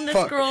asking this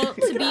Fuck. girl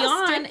to be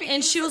on,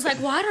 and she was like,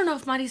 well, I don't know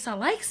if Marisa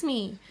likes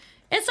me.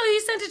 And so he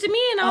sent it to me,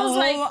 and I was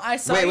like, I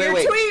saw Wait, your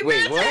wait, tweet,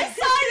 wait, bitch. what? I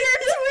saw your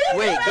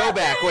tweet. Wait, go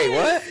back. Wait,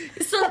 what?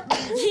 so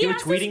You were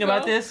tweeting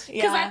about this?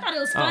 Because I thought it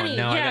was funny. Oh,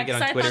 no, I yeah, gotta get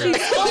on 'cause I Twitter.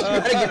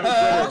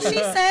 thought All she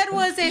said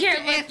was, Here,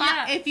 look,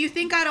 yeah. if you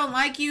think I don't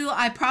like you,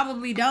 I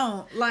probably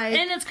don't. Like,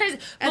 And it's crazy.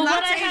 But And what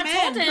that's I had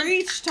amen, told him,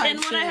 preach type and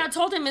what I shit. had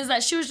told him is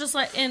that she was just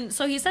like, and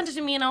so he sent it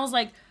to me, and I was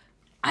like,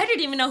 I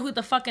didn't even know who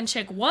the fucking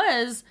chick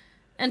was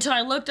until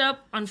I looked her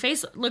up on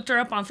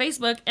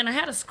Facebook, and I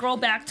had to scroll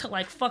back to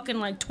like fucking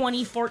like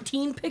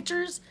 2014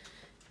 pictures,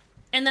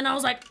 and then I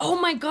was like, oh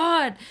my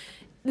god,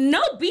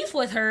 no beef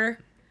with her.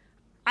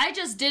 I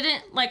just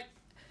didn't like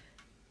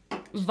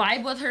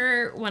vibe with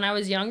her when I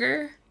was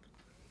younger.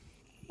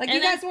 Like, And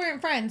you then- guys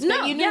weren't friends,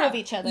 but you knew of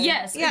each other.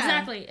 Yes, Yeah.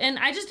 exactly. And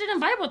I just didn't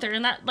vibe with her,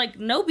 and that like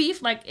no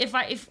beef. Like if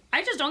I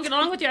just don't get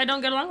along with you, I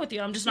don't get along with you.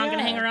 I'm just not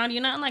gonna Yeah. hang around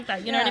you, nothing like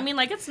that. You know what I Yeah. mean?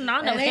 Like it's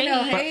not It ain't okay. no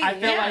But hate. I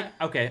feel Yeah.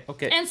 like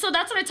okay. And so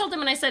that's what I told him,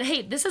 and I said,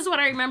 hey, this is what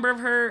I remember of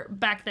her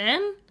back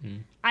then.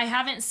 I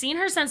haven't seen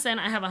her since then.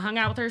 I haven't hung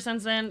out with her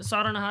since then, so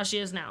I don't know how she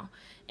is now.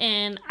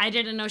 And I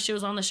didn't know she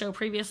was on the show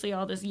previously,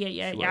 all this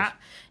yeah.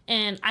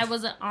 And I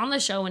wasn't on the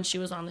show when she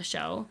was on the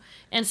show.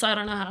 And so I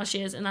don't know how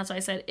she is. And that's why I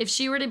said, if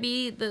she were to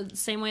be the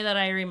same way that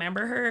I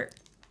remember her,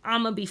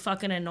 I'm going to be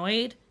fucking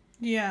annoyed.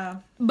 yeah.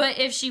 But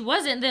if she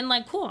wasn't, then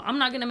like, cool. I'm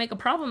not going to make a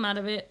problem out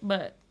of it.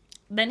 But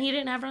then he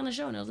didn't have her on the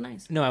show, and it was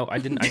nice. No, I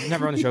didn't have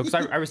her on the show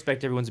because I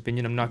respect everyone's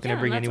opinion. I'm not gonna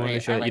bring that's anyone on what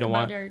the show I that you don't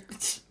want.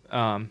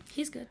 about Derek.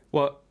 He's good.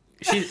 Well,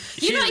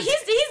 You know,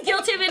 he's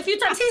guilty of it a few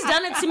times. He's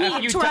done it to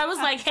me, to where I was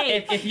like,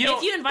 hey, if you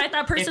don't- invite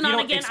that person you on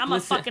don't again, I'm a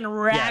explicit- fucking You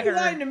ragger.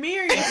 lying to me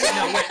or you?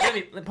 No, wait,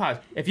 let me pause.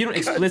 If you don't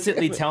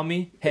explicitly tell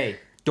me, hey,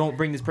 don't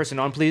bring this person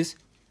on, please.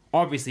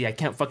 Obviously, I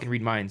can't fucking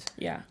read minds.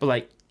 Yeah. But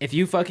like, if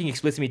you fucking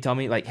explicitly tell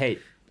me, like, hey,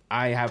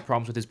 I have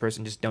problems with this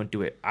person, just don't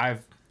do it.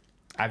 I've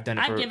done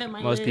it I've for given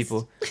my most list.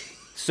 people.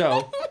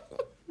 So,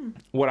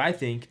 what I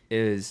think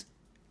is,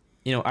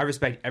 you know, I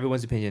respect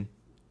everyone's opinion,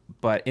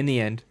 but in the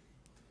end,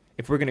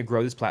 if we're gonna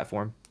grow this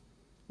platform,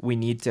 we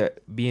need to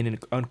be in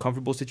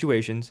uncomfortable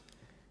situations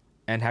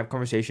and have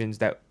conversations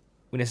that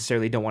we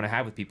necessarily don't want to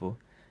have with people.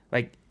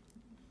 Like,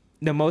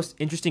 the most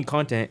interesting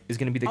content is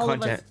going to be the All of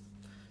content.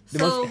 us. The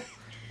So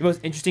most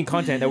interesting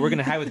content that we're going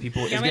to have with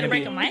people is want me going to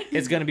to be break a mic?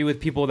 it's going to be with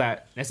people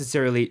that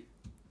necessarily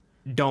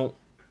don't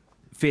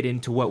fit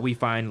into what we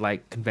find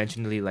like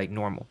conventionally like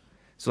normal.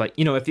 So like,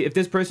 you know, if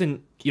this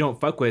person you don't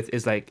fuck with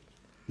is like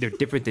they're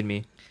different than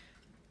me,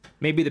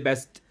 maybe the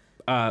best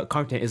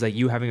content is like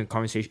you having a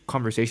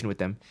conversation with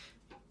them.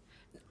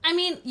 I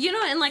mean, you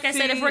know, and like I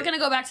said, if See- we're gonna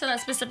go back to that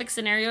specific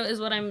scenario, is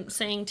what I'm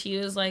saying to you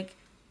is like,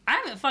 I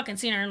haven't fucking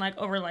seen her in like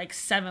over like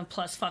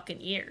 7+ fucking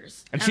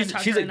years. And I haven't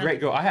talked she's to a her in great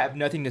girl. I have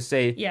nothing to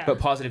say Yeah. but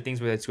positive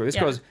things with this girl. This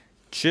Yeah. girl's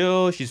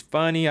chill. She's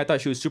funny. I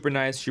thought she was super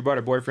nice. She brought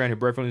her boyfriend. Her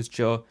boyfriend was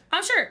chill.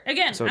 I'm sure.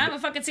 Again, So- I haven't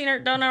fucking seen her.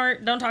 Don't know her.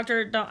 Don't talk to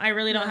her. I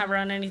really don't have her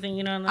on anything.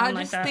 You know, nothing I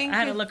like just that. think I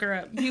had to if look her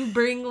up. you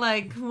bring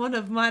like one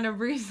of mine or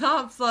Bree's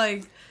ops,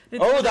 like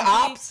it's Oh, gonna the be-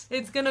 ops?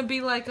 It's gonna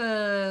be like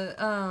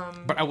a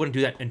But I wouldn't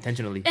do that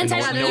intentionally.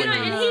 Intentionally, no, you know,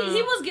 no, and no.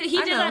 he was good. He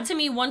I did know. that to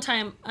me one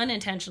time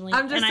unintentionally.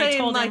 I'm just and saying, I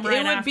told like him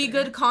right it would be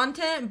after. good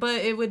content, but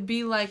it would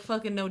be like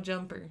fucking no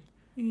jumper.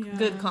 Yeah.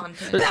 Good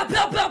content. Pow,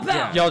 pow, pow, pow.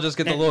 Yeah. Y'all just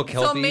get the little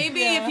kelpie. So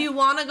maybe if you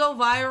want to go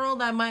viral,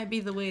 that might be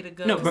the way to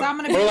go. No, Because I'm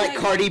gonna be Or like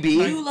Cardi B.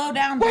 you low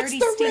down, What's dirty,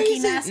 the stinky,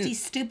 reason? nasty,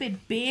 stupid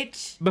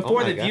bitch. Before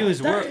Oh my the God.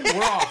 views, we're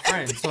all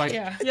friends. So like,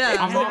 Yeah. yeah.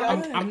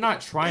 I'm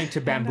not trying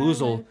to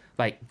bamboozle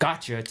like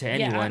gotcha to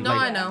anyone. No,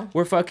 like, I know.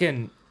 We're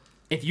fucking.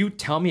 If you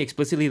tell me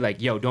explicitly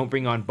like, yo, don't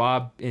bring on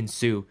Bob and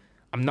Sue,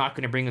 I'm not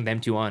gonna bring them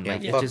two on. Yeah,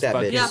 Like, fuck it's just that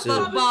fucking. bitch. Yeah, Sue.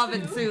 fuck Bob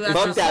and Sue. That's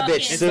Fuck just that fucking-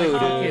 bitch, it's Sue,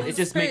 like, dude. It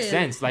just makes Period.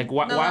 sense. Like,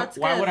 why No, why that's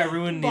why would I good.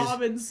 ruin these?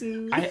 Bob and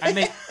Sue. I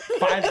make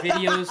 5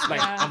 videos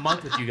like a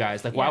month with you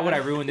guys. Like, why would I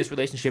ruin this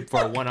relationship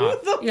for a one-off?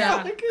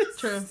 Yeah,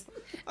 true.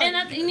 And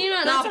that, you know,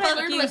 No, that's what I fuck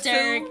learned you, with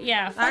Derek. Sue.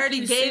 Yeah, fuck I already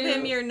you, gave Sue.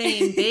 him your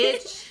name,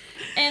 bitch.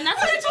 And that's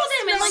what I told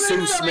him. And like, Sue you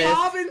know, Smith. like,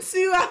 Bob and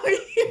Sue out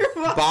here.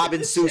 Bob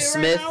and Sue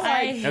Smith.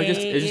 I It was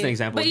just an hate-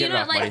 example. But Get you it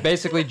know, off, like, buddy.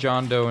 Basically,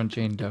 John Doe and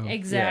Jane Doe.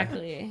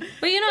 exactly.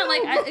 But you know,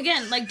 like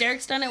again, like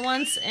Derek's done it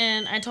once,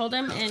 and I told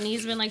him, and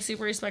he's been like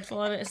super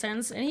respectful of it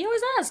since, and he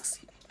always asks.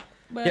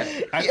 But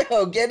Yeah,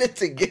 Yo, get it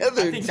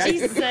together, I think that's- he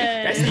dude.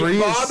 said, Bree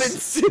Bob is-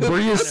 and Sue.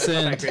 Bree is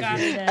sent. got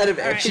it. Out of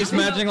All right, She's I'm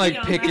gonna imagining go like pee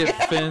on picket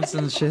that. fence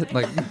and shit.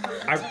 Like,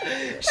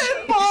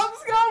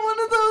 Bob's got one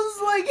of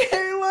those like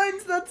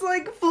hairlines that's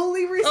like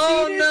fully receded.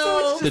 Oh, no.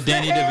 So it's the just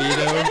Danny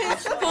DeVito.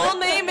 His full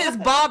name is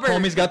Bobber.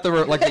 Homie's got the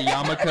like the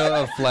yarmulke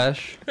of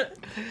flesh.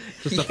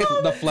 Just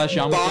the flesh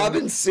yarmulke. Bob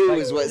and Sue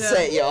is what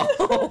set y'all.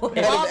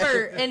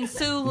 Bobber and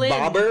Sue Lynn.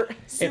 Bobber?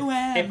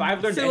 If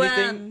I've learned Sue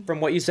anything Ann.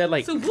 from what you said,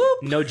 like Sue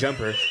Whoop. no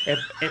jumper.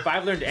 If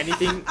I've learned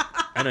anything,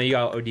 I know you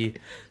all OD.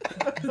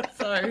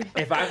 Sorry.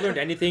 If I've learned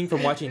anything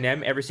from watching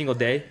them every single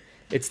day,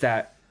 it's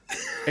that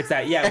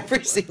yeah.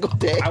 Every single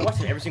day. I watch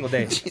them every single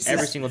day. Jesus.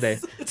 Every single day.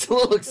 It's a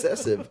little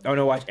excessive. I want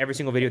to watch every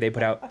single video they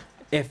put out.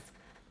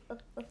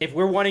 If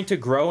we're wanting to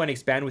grow and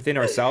expand within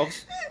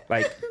ourselves,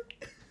 like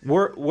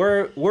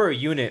we're a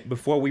unit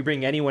before we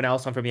bring anyone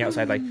else on from the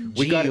outside. Like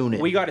we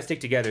got to stick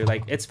together.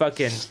 Like it's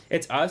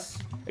us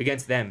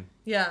against them.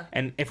 Yeah.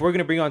 And if we're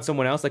gonna bring on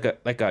someone else, like a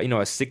 6th,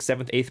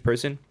 7th, 8th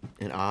person,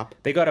 An op.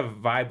 they gotta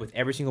vibe with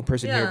every single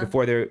person here Yeah.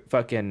 before they're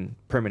fucking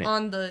permanent.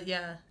 On the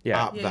yeah.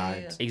 Yeah, Op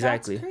vibes.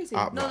 exactly. That's crazy.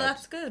 Op No, vibes.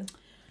 that's good.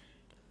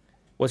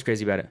 What's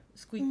crazy about it?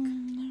 Squeak.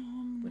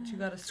 But you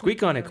gotta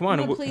Squeak on it. Come I'm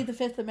on. gonna plead the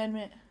Fifth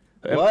Amendment.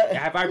 What?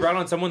 Have I brought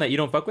on someone that you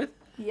don't fuck with?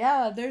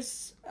 Yeah,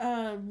 there's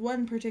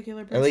one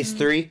particular person At least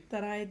 3.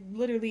 that I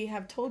literally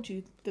have told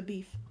you the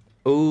beef.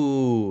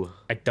 Ooh.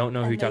 I don't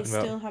know who And you're they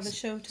talking still about. have a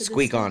show to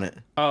Squeak this on day. it.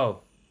 Oh,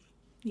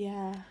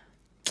 Yeah.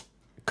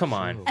 come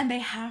on. And they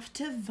have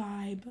to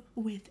vibe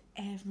with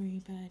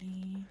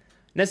everybody.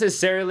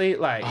 Necessarily,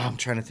 like Oh, I'm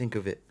trying to think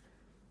of it.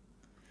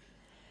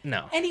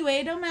 no. Anyway,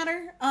 it don't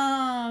matter.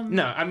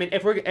 No, I mean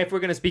if we're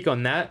gonna speak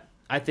on that,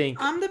 I think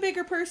I'm the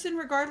bigger person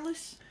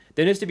regardless.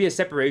 there needs to be a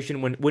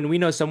separation when we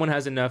know someone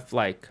has enough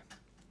like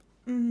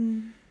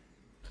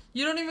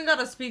You don't even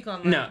gotta speak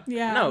on that. no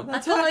Yeah, no. I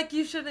that's feel what like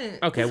you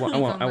shouldn't. Okay, well, I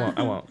speak won't. on I won't.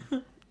 that. I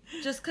won't.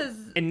 Just because.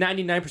 And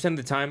 99% of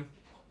the time,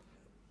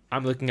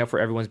 I'm looking out for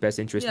everyone's best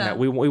interest in Yeah. that.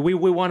 We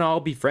want to all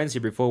be friends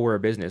here before we're a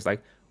business.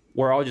 Like,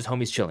 we're all just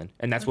homies chilling.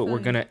 And that's what we're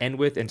going to end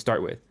with and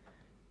start with.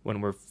 When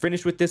we're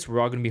finished with this, we're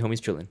all going to be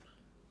homies chilling.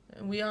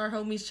 We are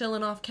homies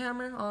chilling off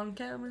camera, on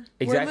camera.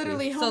 Exactly. We're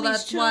literally homies So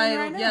that's chilling why,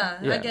 right now. yeah,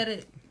 Yeah. I get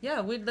it.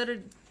 Yeah, we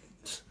literally.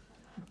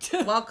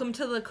 Welcome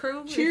to the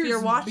crew. Cheers, if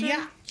you're watching,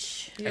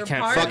 biatch. you're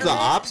can't part Fuck of the it.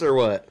 ops or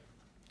what?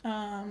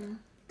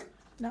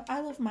 No,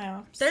 I love my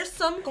ops. There's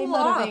some They cool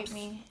motivate ops.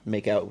 me.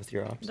 Make out with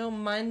your ops. Don't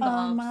mind the I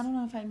ops. don't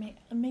know if I may.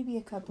 Maybe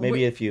a couple.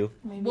 Maybe a few.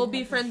 Maybe We'll a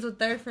be couple. friends with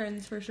their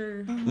friends for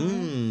sure.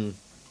 Mmm.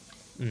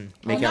 Mm.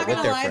 Make I'm out not with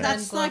gonna their lie, friends.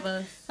 that's like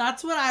Love us.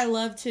 that's what I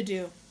love to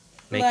do.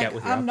 Make like out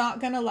with your I'm ops. not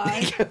gonna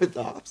lie. Make out with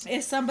the ops.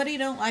 If somebody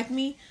don't like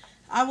me,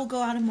 I will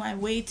go out of my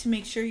way to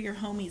make sure your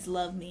homies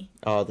love me.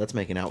 Oh, that's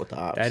making out with the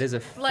ops. That is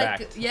a Like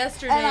fact.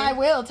 yesterday. And I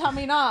will. Tell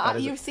me not.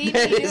 You've seen me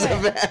That do is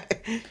a it.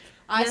 fact.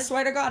 I Yes.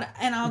 swear to God,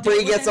 and I'll do Bree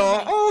it with gets all,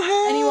 anybody. oh,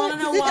 hey. And you wanna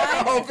know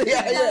why?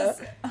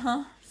 Oh,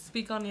 yeah.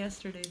 Speak on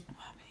yesterday.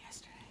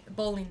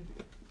 Bowling.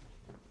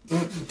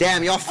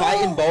 Damn, y'all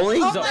fighting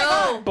bowling? Oh So- my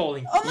God.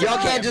 Bowling. Oh my Y'all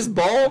God. can't just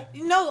bowl?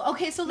 No,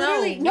 okay, so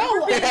literally, No.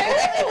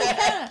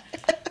 no.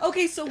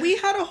 Okay, so we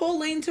had a whole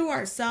lane to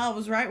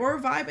ourselves, right? We're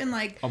vibing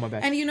like, Oh, my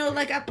bad. and you know,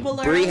 like at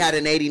Bolero. Bree had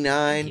an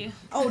 89.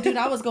 Oh, dude,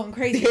 I was going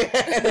crazy.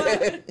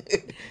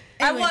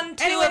 I won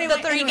two of the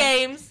three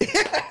games.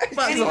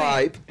 Fuck Anyway.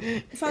 hype.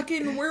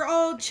 Fucking, we're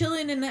all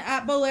chilling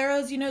at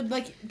Boleros. You know,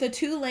 like the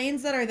 2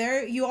 lanes that are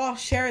there, you all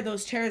share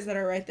those chairs that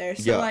are right there.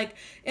 So Yeah. like,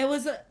 it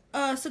was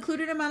a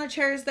secluded amount of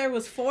chairs. There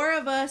was 4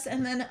 of us,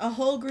 and then a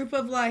whole group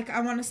of like,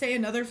 I want to say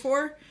another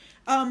 4.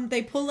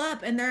 They pull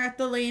up and they're at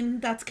the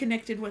lane that's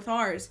connected with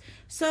ours.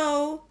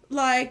 So,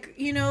 like,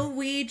 you know,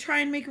 we try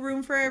and make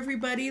room for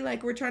everybody.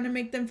 Like, we're trying to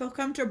make them feel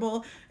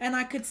comfortable. And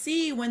I could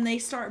see when they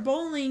start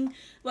bowling,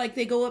 like,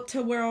 they go up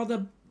to where all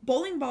the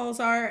bowling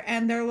balls are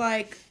and they're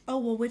like, oh,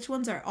 well, which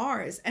ones are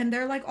ours? And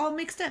they're like all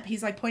mixed up.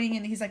 He's like pointing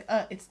and he's like,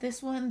 it's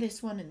this one, and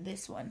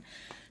this one.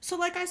 So,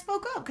 like, I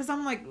spoke up because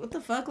I'm like, what the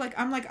fuck? Like,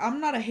 I'm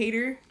not a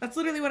hater. That's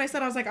literally what I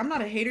said. I was like, I'm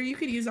not a hater. You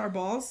could use our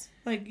balls.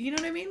 Like, you know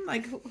what I mean?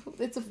 Like,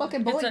 It's a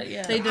fucking It's bowling. a,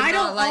 yeah. They did I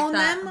not don't like own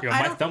that. them. Yo,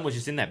 I my don't. thumb was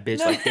just in that bitch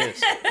like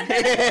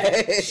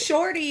this.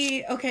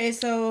 Shorty, okay,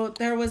 so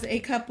there was a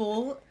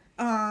couple,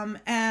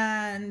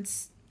 and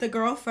the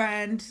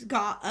girlfriend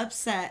got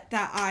upset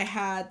that I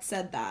had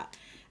said that,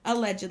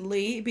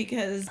 allegedly,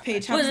 because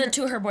Paige had Was her- it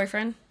to her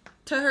boyfriend?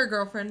 To her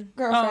girlfriend.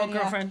 Girlfriend. Oh,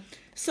 yeah. girlfriend.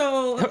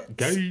 So,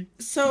 Gay.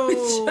 so.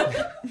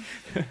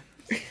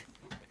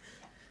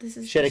 This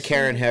is She had a the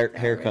Karen shit.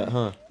 haircut,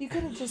 huh? You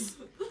could have just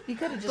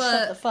But-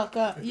 shut the fuck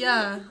up.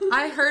 Yeah,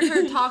 I heard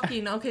her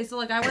talking. Okay, so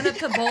like I went up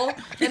to bowl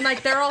and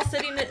like they're all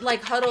sitting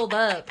like huddled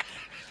up.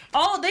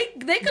 Oh,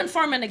 they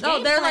conform in a game.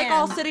 No, they're like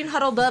all plan. sitting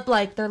huddled up,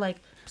 like they're like,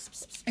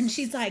 And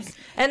she's like,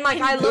 and like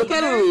I look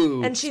at her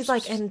Ooh. and she's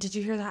like, and did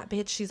you hear that,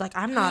 bitch? She's like,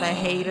 I'm not a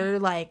hater.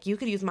 Like you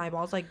could use my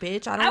balls, like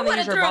bitch. I I don't want to would've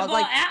use your threw a balls.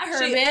 ball Like at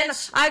her, and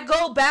bitch. I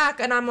go back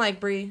and I'm like,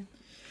 Bree,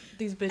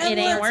 these bitches. and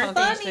It ain't what's worth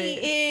funny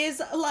shit.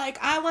 is, like,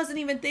 I wasn't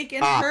even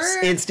thinking Ops.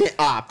 her. Instant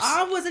ops.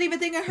 I wasn't even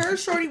thinking her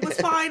shorty was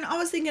fine. I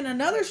was thinking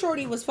another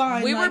shorty was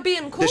fine. We like, were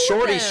being cool. The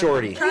shorty with them.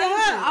 shorty. Trying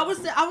Yeah,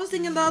 to. I was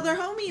thinking the other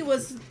homie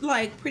was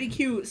like pretty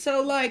cute.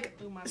 So like,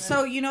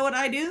 so you know what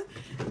I do?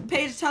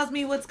 Paige tells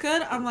me what's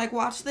good. I'm like,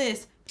 watch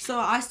this. So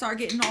I start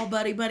getting all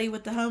buddy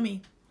with the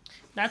homie.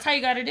 That's how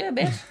you gotta do it,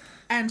 bitch.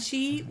 and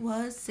she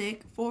was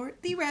sick for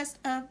the rest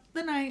of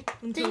the night.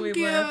 Until Thank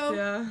we you. left,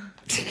 yeah.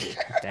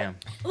 Damn.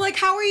 Like,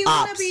 how are you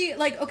gonna Ops. be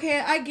like? Okay,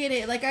 I get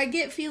it. Like, I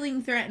get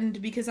feeling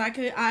threatened because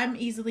I'm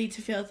easily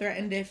to feel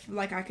threatened if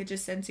like I could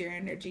just sense your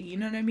energy. You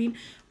know what I mean?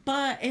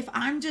 But if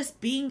I'm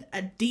just being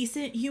a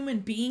decent human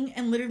being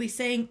and literally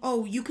saying,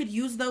 "Oh, you could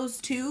use those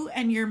too,"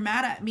 and you're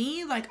mad at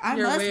me, like I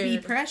You're must be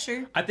weird.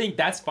 pressured. I think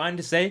that's fine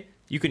to say.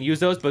 You can use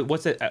those, but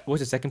what's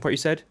the second part you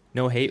said?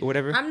 No hate or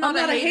whatever. I'm not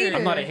a hater.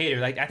 I'm not a hater.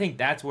 Like I think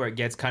that's where it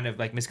gets kind of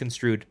like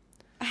misconstrued.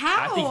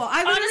 How? think-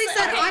 I literally Honestly,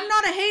 said okay. I'm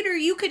not a hater.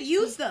 You could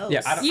use those.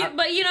 Yeah, I don't.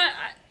 But you know,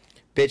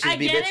 Bitches I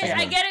be get bitches. it.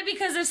 I get it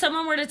because if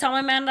someone were to tell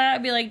my man that,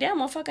 I'd be like, damn,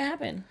 what fucking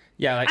happened?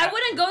 Yeah, like I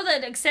wouldn't go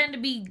the extent to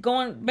be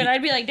going, but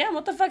I'd be like, damn,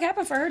 what the fuck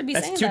happened for her to be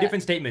that's saying two that?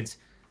 different statements.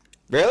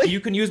 Really? You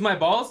can use my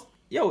balls.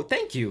 Yo,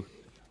 thank you.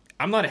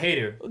 I'm not a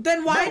hater.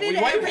 Then why No,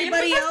 did why you hate in the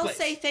everybody first else place?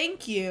 say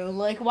thank you?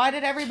 Like, why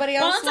did everybody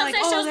Well, else that's what I'm like?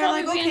 saying, she Oh, was they're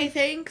like, probably okay, being-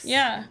 thanks.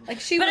 Yeah. Like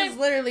she But was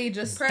literally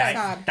just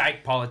sad.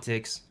 Dyke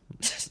politics.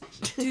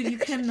 Dude, you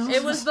cannot.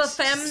 It was the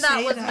femme that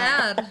say was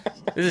that. mad.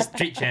 This is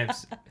street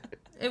champs.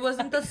 It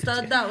wasn't the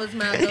stud that was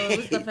mad though. It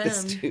was the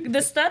This femme. dude.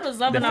 The stud was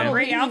loving The on fam-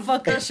 Brie. I'll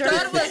fuck her Stud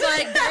shirt. was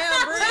like,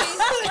 damn,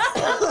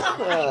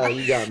 Brie. Oh,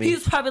 you got He me.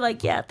 was probably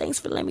like, yeah, thanks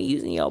for letting me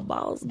using your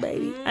balls,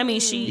 baby. I mean, You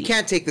she.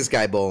 can't take this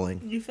guy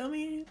bowling. You feel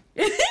me?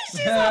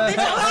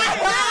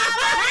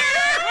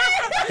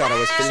 Thought I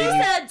was She feeling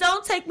you. said,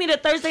 don't take me to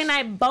Thursday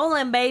night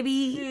bowling,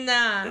 baby.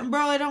 Nah.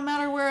 Bro, it don't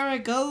matter where I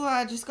go.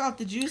 I just got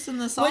the juice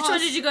and the sauce. Which one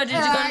did you go? Did you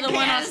go to the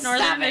one off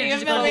Northern? Or did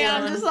you go to the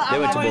I'm other just one? like, They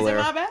I'm went to always in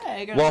Bolero. my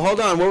bag. Well, hold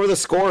on. What were the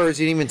scores?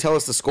 You didn't even tell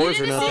us the scores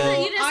or didn't see nothing. the-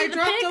 you didn't see I the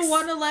dropped pics? a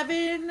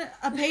 111,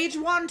 a page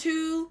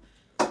 1-2,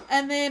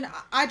 and then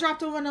I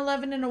dropped a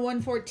 111 and a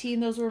 114.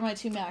 Those were my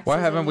two maxes. Why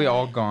haven't we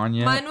all gone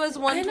yet? Mine was I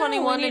know, we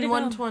 121 need to and go.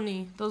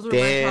 120. Those were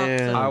Damn.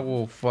 my I tops.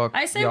 will fuck.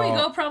 I say we y'all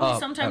go probably up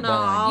sometime at No,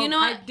 bowling. I'll, You know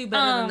I what? do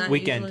better than that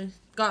Weekend. usually.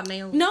 Got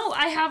nailed. No,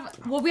 I have.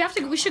 Well,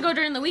 we should go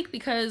during the week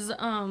because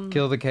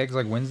Kill the kegs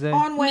like Wednesday.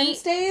 On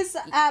Wednesdays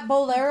at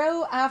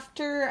Bolero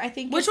after, I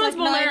think which it's one's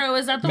like Bolero?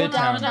 Is that the one that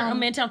I was Midtown. at?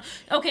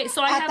 Midtown. Okay,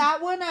 so I At have.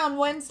 that one on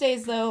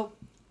Wednesdays, though,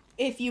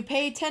 if you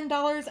pay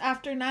 $10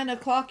 after 9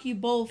 o'clock, you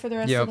bowl for the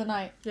rest Yep. of the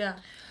night. Yeah.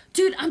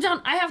 Dude, I'm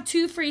down. I have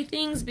 2 free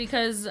things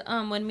because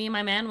when me and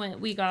my man went,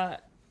 we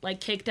got like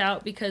kicked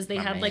out because they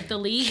had like the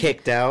league.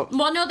 Kicked out.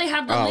 Well, no, they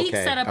had the Oh, league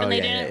okay. set up Oh, and they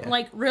yeah, didn't yeah, yeah.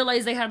 like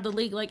realize they had the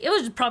league. Like it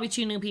was probably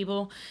 2 new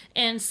people,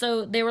 and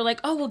so they were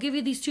like, "Oh, we'll give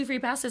you these 2 free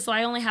passes." So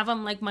I only have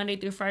them like Monday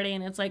through Friday,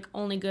 and it's like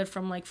only good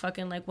from like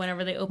fucking like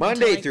whenever they open. till,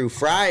 Monday like- through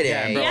Friday.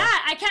 Yeah, bro. Yeah,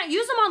 I can't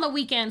use them on the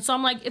weekend, so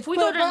I'm like, if we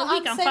go during the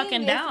week, I'm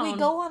fucking down. If we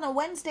go on a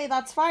Wednesday,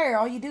 that's fire.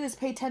 All you do is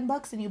pay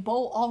 $10 and you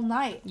bowl all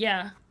night.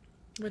 Yeah,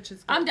 Which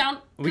is I'm down.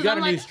 We 'cause got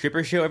I'm a new like,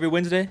 stripper show every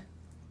Wednesday.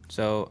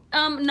 So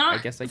not I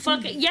guess, like-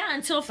 fucking yeah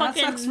until sucks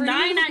fucking for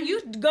 9 you. at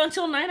you go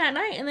until 9 at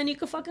night, and then you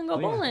can fucking go oh,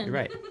 yeah, bowling. you're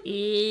right.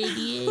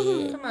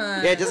 Idiot. Come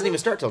on. Yeah, it doesn't even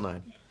start till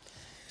 9.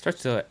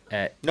 Starts till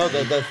at No,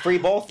 the free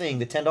ball thing,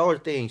 the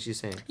 $10 thing.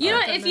 She's saying. You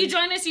know, if you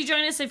join us, you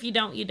join us. If you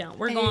don't, you don't.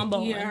 We're going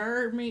bowling. You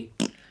heard me.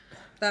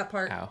 That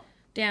part. ow.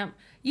 Damn.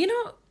 You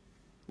know,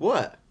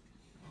 What?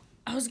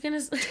 I was gonna.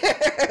 She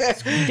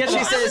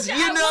says,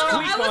 you know.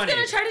 I was on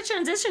gonna it. try to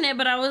transition it,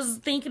 but I was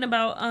thinking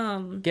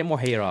about Get more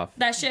hate off.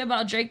 that shit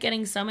about Drake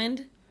getting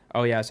summoned.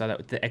 Oh yeah, I saw that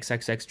with the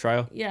XXX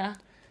trial. Yeah.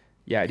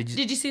 Yeah, did you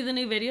Did you see the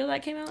new video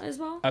that came out as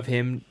well? of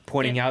him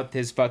pointing out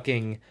his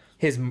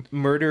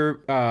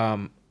murder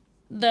The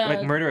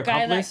like murder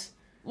guy accomplice?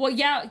 Well,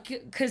 yeah,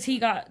 because he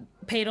got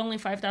paid only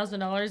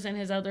 $5,000 and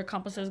his other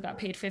accomplices got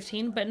paid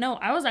 $15,000. But no,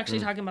 I was actually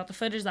Mm. talking about the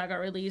footage that got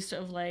released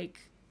of like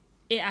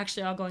it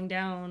actually all going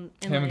down.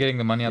 And, Him like, getting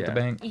the money out Yeah.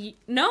 the bank.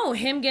 no,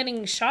 him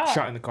getting shot.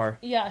 Shot in the car.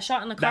 Yeah,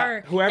 shot in the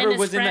car. That, whoever and his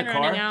was in that friend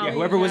car, running out. yeah,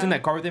 whoever was in Yeah.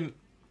 that car with him,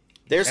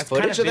 There's that's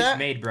kind footage of of that?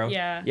 made, bro.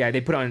 Yeah. Yeah, they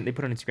put on Instagram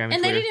and And they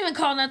Twitter. didn't even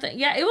call nothing.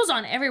 Yeah, it was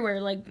on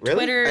everywhere, like Really?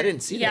 Twitter. I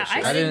didn't see yeah, that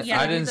shit. I didn't.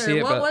 Yeah, I didn't either. see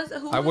it, What but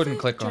was- who I was wouldn't it?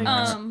 click on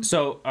that.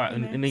 So, let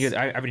me get.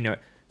 I already know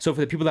it. So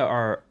for the people that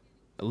are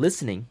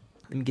listening,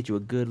 let me get you a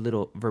good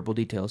little verbal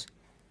details.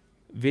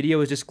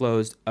 Video is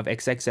disclosed of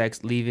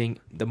XXX leaving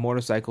the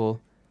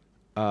motorcycle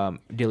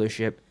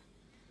dealership.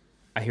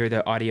 I hear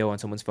the audio on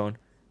someone's phone.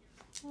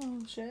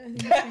 Oh,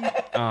 shit.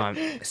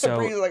 Sabrina's So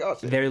like, oh,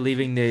 shit. they're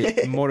leaving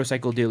the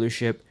motorcycle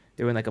dealership.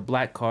 They're in like a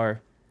black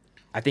car.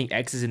 I think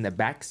X is in the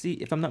back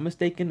seat, if I'm not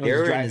mistaken. Or They he's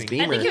were in his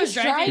driving. I think he was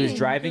driving. He was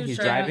driving. He was He's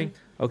driving.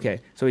 Okay,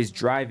 so he's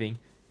driving,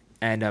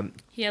 and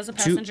He has a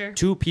passenger.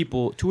 two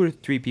or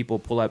three people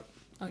pull up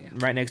Oh yeah.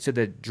 right next to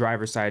the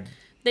driver's side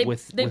They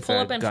with pull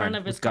a up in gun, front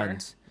of his with car.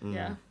 guns,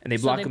 Yeah. and they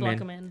So block, they him, block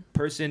in. him in.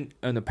 Person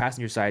on the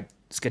passenger side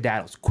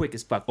skedaddles quick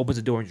as fuck, opens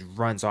the door and just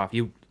runs off.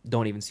 You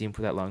don't even see him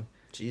for that long.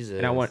 Jesus.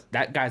 And I want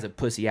that guy's a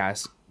pussy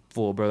ass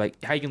fool, bro.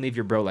 Like how you can leave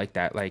your bro like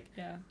that? Like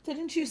Yeah.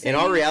 Didn't you say In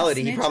all he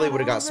reality, he snitched probably on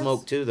would have all got of us?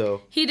 smoked too,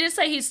 though. He did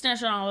say he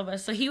snitched on all of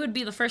us, so he would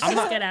be the first I'm to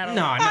not. get out. No,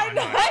 no,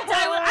 no.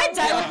 I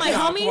die with my No,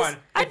 come homies. on.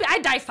 I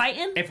die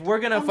fighting. If we're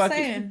gonna I'm fucking,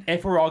 saying.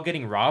 if we're all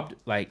getting robbed,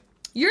 like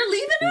You're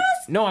leaving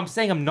us? no, I'm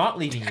saying I'm not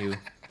leaving you.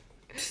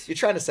 You're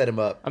trying to set him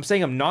up. I'm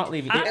saying I'm not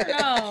leaving. I don't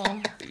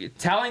know.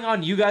 Telling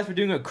on you guys for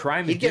doing a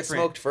crime He'd is get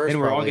different, smoked first, and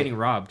we're all probably. getting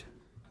robbed.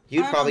 You'd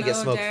I don't probably get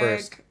know, smoked Derek.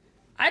 first.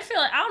 I'd feel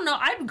like I don't know.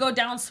 I'd go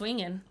down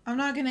swinging. I'm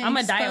not gonna I'm a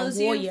expose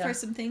die you warrior. for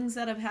some things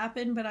that have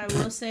happened, but I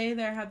will say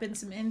there have been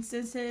some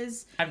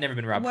instances I've never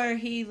been robbed. where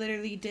he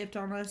literally dipped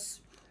on us.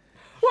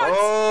 What?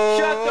 Oh.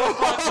 Shut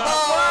the fuck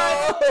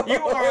up. What?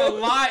 You are a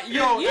lie.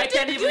 Yo, I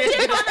can't even you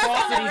listen to dip the on us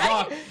falsity already.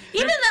 talk.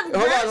 Even the Hold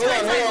on, girls hold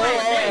on, like, hold on,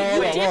 you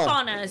hold on, dip hold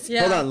on. on us. Yeah.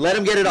 Hold on, let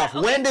him get it off.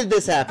 When did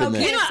this happen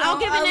then? You know, I'll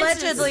give an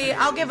allegedly, instance.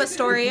 I'll give a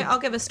story.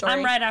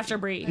 I'm right after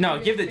Bree. No,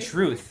 give the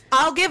truth.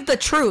 I'll give the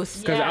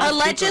truth. 'Cause I'm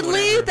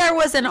Allegedly, stupid, there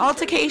was an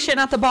altercation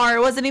at the bar.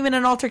 It wasn't even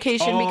an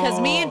altercation because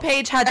me and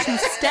Paige had to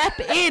step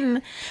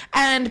in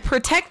and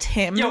protect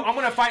him. Yo, I'm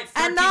gonna fight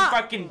 13 And not-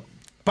 fucking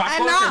and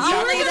Bacos not and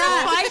only South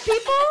that, Fight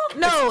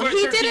people? no, It's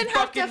he 13 didn't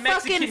have to fucking fucking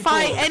Mexican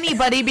fight fools.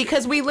 anybody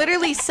because we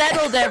literally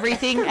settled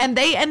everything and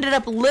they ended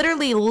up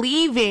literally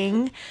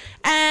leaving.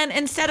 And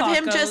instead of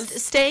him Tacos. just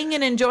staying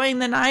and enjoying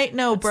the night,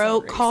 no, bro,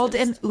 so called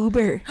an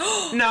Uber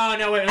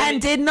No, wait. and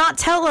did not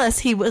tell us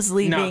he was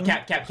leaving. No,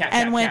 cap.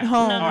 and went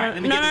home. All right,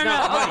 let me No, get no, this no.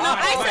 out. Oh, no,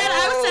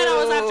 I said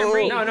I was after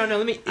Bree. No,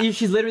 let me.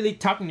 She's literally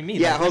talking to me.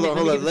 Yeah, hold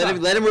on.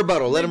 Let him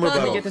rebuttal. Let him Let me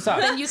rebuttal. get this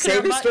off. Then you can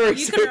Save your story, you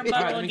sir. can All All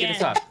rebuttal right, let me get this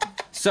again. off.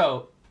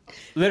 So,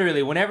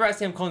 literally, whenever I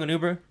say I'm calling an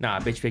Uber, nah,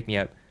 bitch, pick me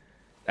up.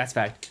 That's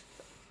fact.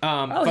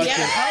 Oh, fucking- yeah.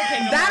 I'll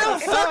pick 'em That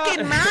up. don't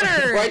fucking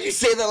matter. Why'd you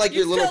say that like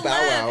your little still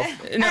bow wow?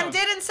 left. No. And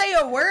didn't say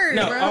a word,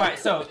 No, bro. all right.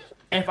 So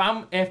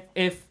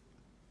if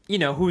you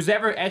know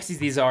whoever exes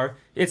these are,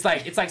 it's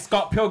like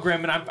Scott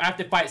Pilgrim, and I have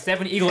to fight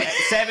seven evil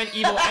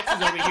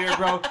exes over here,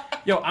 bro.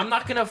 Yo, I'm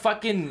not gonna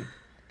fucking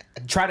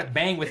try to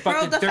bang with Bro,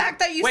 fucking. the fact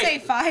that you Wait, say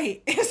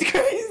fight is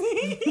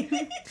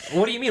crazy.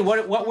 What do you mean?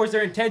 What was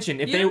their intention?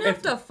 If You they didn't if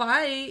have to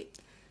fight.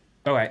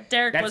 all right,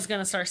 Derek that's- was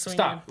gonna start swinging.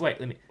 stop. Wait,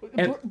 let me.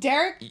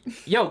 Derek,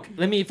 Yo,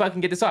 let me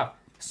fucking get this off.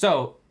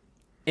 So,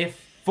 if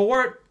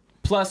 4+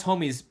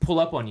 homies pull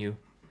up on you,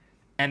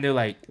 and they're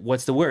like,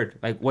 "What's the word?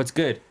 Like, what's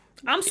good?"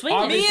 I'm swinging.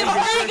 Obviously,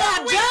 We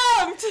got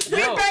jumped. We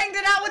No. banged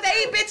it out with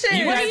 8 bitches.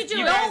 You What are guys- you doing?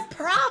 you guys- No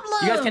problem.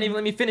 You guys can't even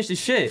let me finish this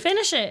shit.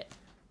 Finish it.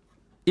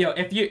 Yo,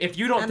 if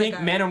you don't And a think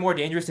guy. men are more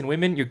dangerous than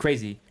women, you're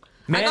crazy.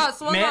 I got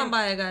swung on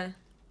by a guy.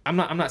 I'm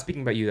not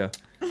speaking about you though.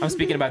 I'm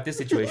speaking about this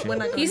situation.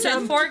 When I got He said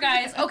jumped. 4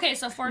 guys. Okay,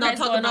 so 4 Not guys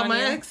talking going about on my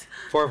you. ex.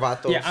 For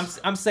vatos. Yeah,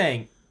 I'm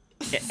saying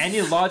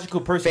any logical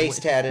person Face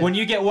tatted. when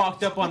you get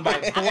walked up on by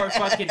 4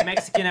 fucking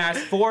Mexican ass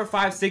 4,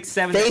 5, 6,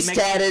 7 Face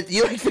Mexican- tatted.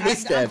 You like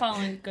face I'm tatted.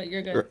 following. Good,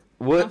 you're good.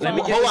 What? Let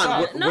me get Hold this on.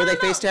 off. Were they No.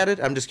 face tatted?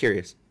 I'm just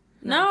curious.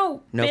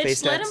 No, No bitch,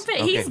 face let him tats?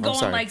 finish. Okay, He's I'm going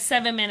sorry. like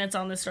 7 minutes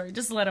on this story.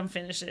 Just let him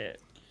finish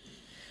it.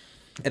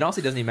 It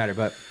honestly doesn't even matter.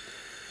 But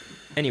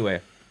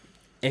anyway,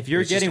 if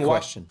you're It's just getting a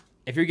walked, question.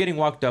 if you're getting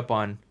walked up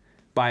on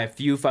by a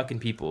few fucking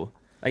people,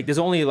 like there's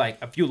only like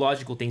a few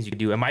logical things you can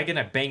do. Am I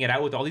gonna bang it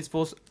out with all these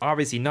fools?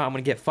 Obviously not. I'm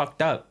gonna get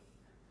fucked up.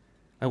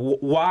 Like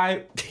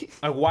why?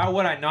 Like why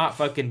would I not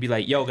fucking be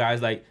like, yo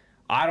guys, like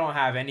I don't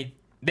have any.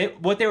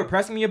 What they were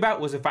pressing me about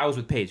was if I was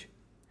with Paige.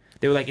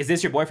 They were like, is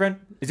this your boyfriend?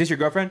 Is this your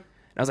girlfriend?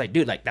 And I was like,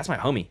 dude, like that's my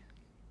homie.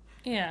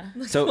 Yeah,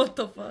 So What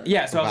the fuck?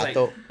 yeah, so I was like,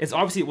 Vato. it's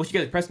obviously what you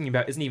guys are pressing me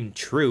about isn't even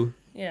true.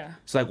 yeah.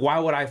 So like, why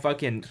would I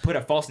fucking put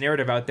a false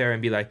narrative out there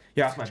and be like,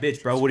 yeah, that's my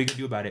bitch, bro. What are you gonna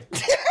do about it?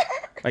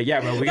 Like,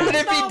 yeah, bro, What if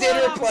he not did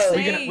what I'm reply?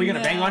 saying. we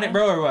gonna bang on it,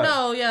 bro, or what?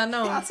 No, yeah,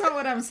 no. that's not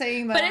what I'm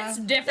saying. Though. But it's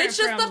different. It's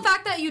just from, the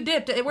fact that you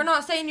dipped. We're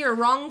not saying you're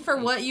wrong for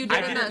what you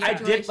did in that I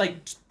situation. dipped like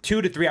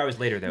 2 to 3 hours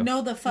later though.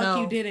 no, the fuck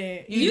No. you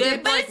didn't. You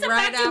dipped But like it's the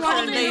right fact you called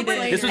after an they Uber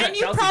did. This was at and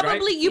you Chelsea's, probably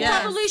right? you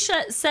Yes. probably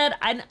said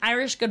an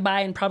Irish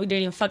goodbye and probably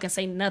didn't even fucking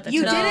say nothing.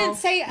 You to them. didn't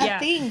say a Yeah.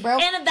 thing, bro.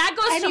 And that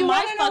goes And to you my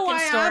want to know fucking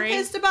why I'm story.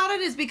 pissed about it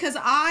is because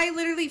I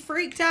literally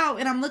freaked out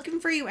and I'm looking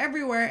for you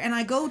everywhere and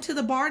I go to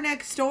the bar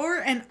next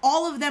door and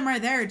all of them are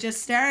there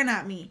just staring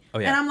at me. Oh,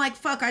 yeah. And I'm like,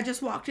 fuck, I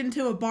just walked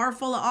into a bar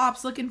full of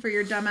ops looking for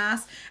your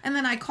dumbass. And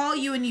then I call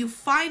you and you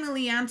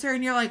finally answer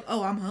and you're like,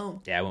 oh, I'm home.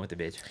 Yeah, I went with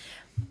the bitch.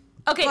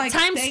 Okay, Like,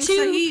 times thanks two.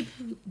 a heap,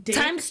 dick.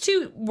 Times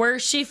 2 where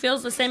she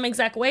feels the same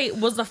exact way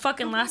was the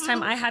fucking last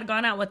time I had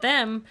gone out with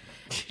them.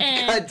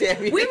 And God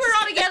damn it. we were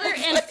all together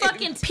and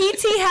fucking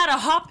PT had to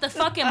hop the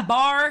fucking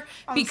bar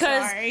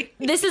because sorry.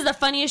 this is the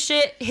funniest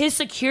shit. His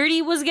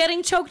security was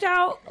getting choked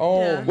out. Oh,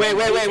 Yeah.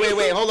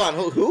 Wait. Hold on.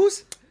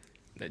 Who's?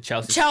 The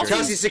Chelsea.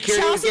 Chelsea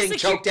security was getting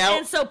choked out?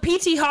 And so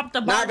PT hopped the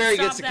bar. Not very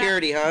to good stop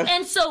security, that. huh?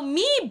 And so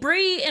me,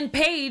 Bree, and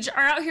Paige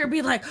are out here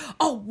being like,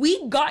 oh,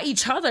 we got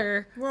each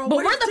other. But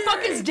where where's the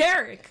fuck is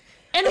Derek?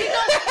 And we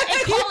go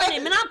and calling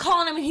him, and I'm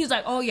calling him, and he's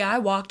like, oh yeah, I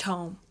walked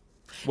home.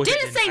 Which I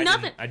Didn't say I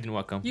nothing. I didn't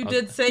welcome. You I was-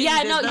 did say Yeah,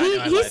 you did no, that. he,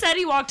 I he lied. said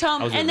he walked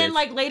home, I was and a then bitch.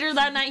 like later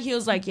that night, he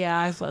was like, yeah,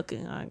 I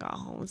got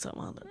home with some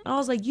other. I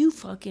was like, you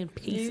fucking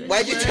piece of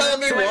Why'd you tell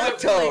him you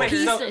walked home?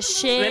 Piece of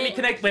shit. Let me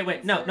connect.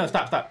 Wait. No,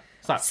 stop.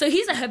 So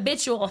he's a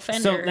habitual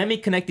offender. So let me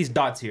connect these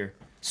dots here.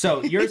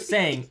 So you're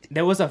saying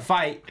there was a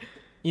fight,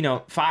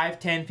 5,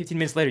 10, 15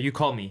 minutes later, you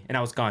called me and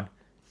I was gone.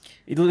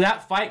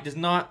 That fight does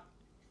not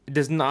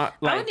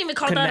like, I wouldn't even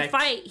call that a connect.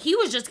 fight. He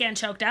was just getting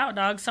choked out,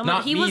 dog. Someone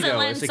Not he me, wasn't though,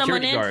 letting a someone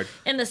security in, guard.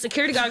 and the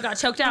security guard got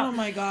choked out. Oh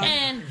my God.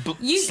 And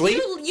you Sleep?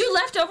 you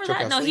left over Choke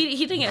that? out No, sleep?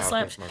 he didn't get Oh, okay,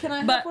 slept. smoke. Can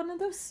I But- have one of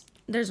those?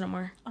 There's no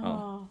more.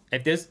 Oh.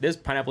 If there's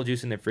pineapple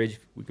juice in the fridge,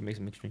 we can make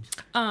some mixed drinks.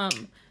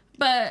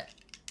 but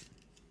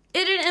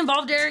it didn't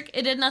involve Derek.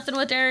 It did nothing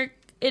with Derek.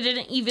 It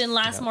didn't even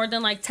last more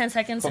than like 10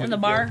 seconds in the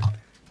bar.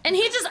 And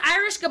he just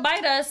Irish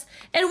goodbye'd us.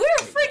 And we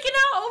were freaking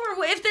out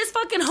over if this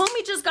fucking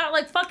homie just got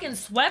like fucking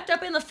swept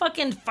up in the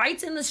fucking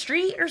fights in the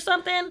street or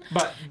something.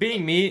 But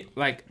being me,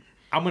 like,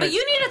 I'm gonna. But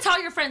you need to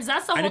tell your friends.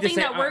 That's the whole thing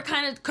that we're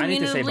kind of I need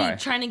to say bye. communally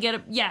trying to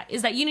get. Yeah,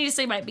 is that you need to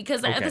say bye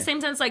because at the same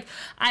sense, like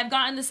I've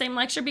gotten the same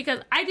lecture because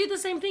I do the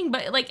same thing.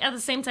 But like at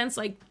the same sense,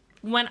 like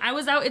when I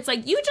was out, it's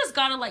like you just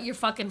gotta let your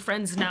fucking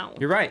friends know.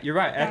 You're right.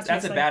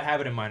 That's a bad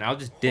habit of mine. I'll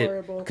just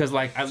dip because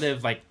like I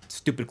live like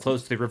stupid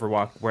close to the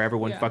Riverwalk where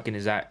everyone fucking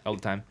is at all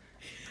the time.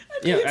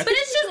 Yeah, but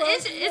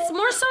it's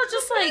more so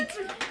just like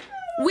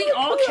we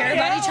all care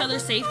about each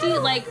other's safety.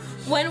 Like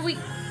when we.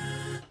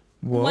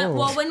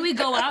 When we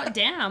go out,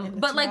 damn.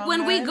 But like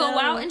when we go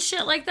out and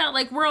shit like that,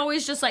 like we're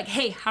always just like,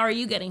 hey, how are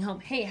you getting home?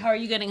 Hey, how are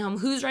you getting home?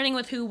 Who's riding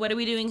with who? What are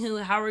we doing? Who?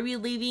 How are we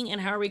leaving?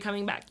 And how are we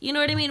coming back? You know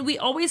what I mean? We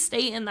always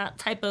stay in that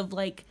type of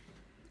like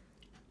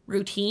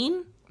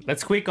routine.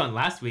 Let's squeak on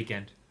last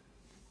weekend.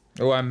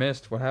 Oh, I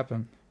missed. What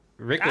happened?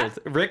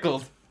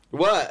 Rickled.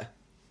 What?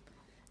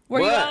 Were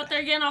you out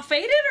there getting all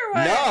faded or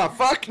what? No,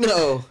 fuck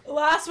no.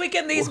 Last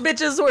weekend, these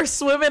bitches were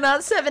swimming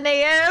at 7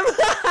 a.m.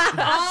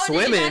 Oh,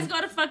 Swimming? did you guys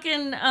go to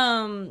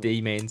fucking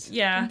D-mains.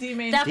 Yeah.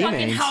 D-mains. That fucking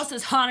D-mains. house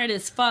is haunted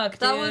as fuck, dude.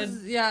 That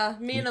was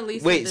me and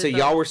Elisa. Wait, did so that.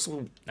 y'all were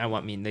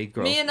They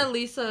girls. Me and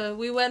Elisa,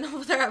 we went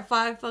over there at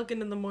 5 fucking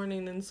in the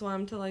morning and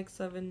swam till like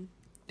 7.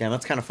 Damn,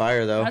 that's kind of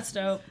fire though. That's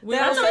dope. We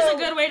That's also- always a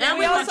good way to And do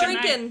we a also fucking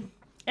night. drinking.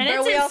 And But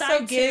it's we also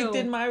inside gigged too.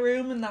 in my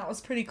room, and that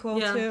was pretty cool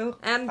Yeah. too.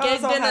 And I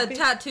was gigged all in a happy.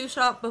 tattoo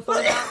shop before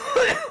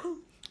that.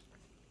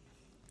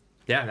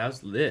 Yeah, that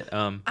was lit. It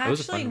I was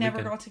a actually fun never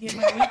weekend. got to get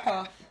my week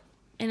off.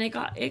 And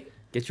it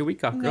Get your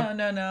week off, girl.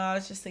 No. I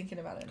was just thinking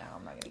about it now.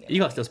 I'm not gonna get. You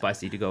my got still week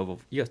spicy to go over.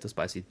 You got still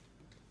spicy.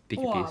 Pick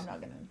off. your Well, piece. I'm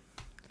not gonna.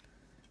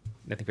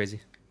 Nothing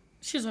crazy.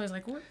 she's always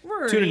like,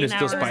 we're Tune into 8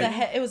 Still hours.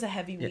 Spicy. It was a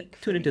heavy Yeah. week.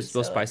 Tune for into me,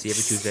 Spill so Spicy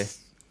every Tuesday.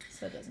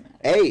 So it doesn't matter.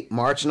 Hey,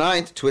 March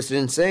 9th, Twisted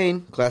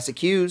Insane, Classic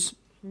Q's.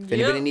 If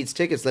anybody Yep. needs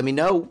tickets, let me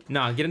know.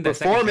 No, get in that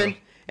second Performing. show.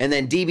 And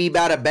then DB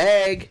Bout a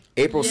Bag,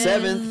 April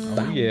 7th.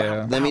 Oh,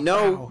 yeah. Let me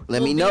know. Let me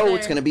We'll be know. there.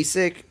 It's going to be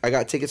sick. I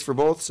got tickets for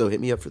both, so hit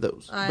me up for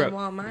those. I Bro,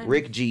 want mine.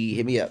 Rick G,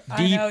 hit me up.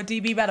 I know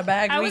DB about a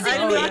bag. I We was did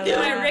even do rocking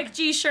that. my Rick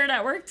G shirt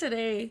at work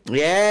today.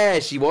 Yeah,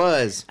 she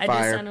was. I did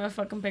Fire. send him a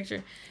fucking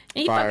picture.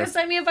 And he Fire. fucking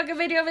sent me a fucking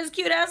video of his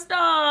cute ass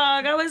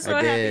dog. I was so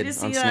I happy did to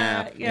see on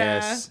that. Snap. Yeah.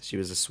 Yes, she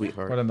was a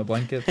sweetheart. What in the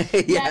blankets?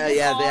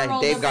 yeah.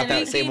 all Dave rolled got up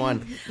that in same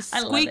one.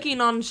 I love it.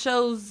 Squeaking on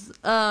shows,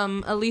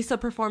 Elisa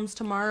performs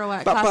tomorrow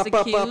at Ba, ba, Classic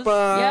ba, Q's. ba,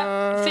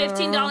 ba. Yep.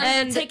 $15 a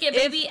And ticket,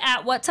 if- baby.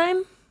 At what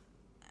time?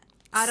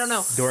 I don't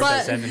know. Doors at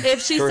But 7.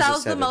 if she Doors at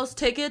sells the 7. most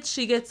tickets,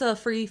 she gets a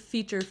free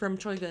feature from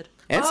Troy Good.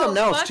 And something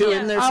else, fuck too. yeah.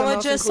 Isn't there I something would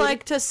else just included?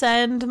 like to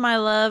send my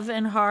love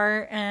and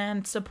heart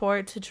and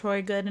support to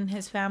Troy Good and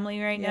his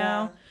family right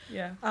now.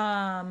 Yeah.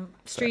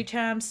 Street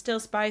Champs, Still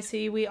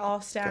Spicy. We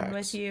all stand Facts.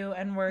 with you,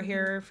 and we're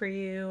here for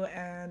you.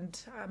 And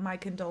my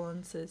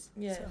condolences.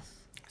 Yes. So.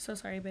 So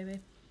sorry, baby.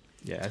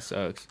 Yeah, that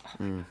sucks.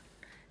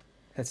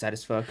 That's sad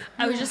as fuck.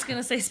 I was just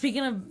gonna say,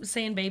 speaking of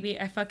saying baby,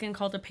 I fucking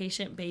called a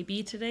patient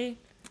baby today.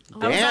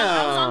 Damn.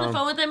 I was on the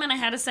phone with him and I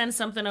had to send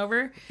something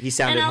over. He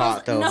sounded and I was,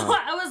 hot, though. No, huh?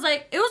 I was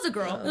like, it was a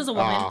girl. It was a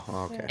woman.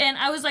 Oh, okay. And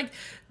I was like,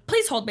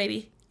 please hold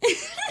baby.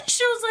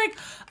 She was like,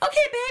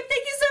 okay, babe,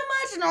 thank you so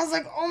much. And I was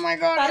like, oh my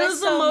God. That it is was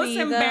the so most me,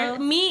 though.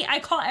 embarrassing. Me, I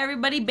call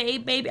everybody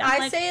babe, baby. I'm I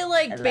like, say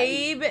love you.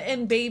 babe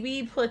and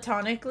baby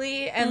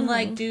platonically, and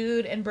like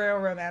dude and bro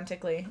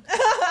romantically.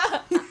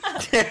 I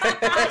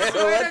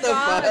swear What to the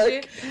God, fuck?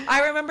 dude.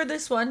 I remember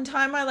this one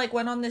time I like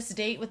went on this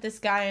date with this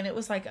guy, and it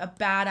was like a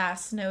badass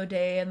snow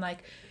day, and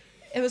like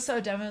it was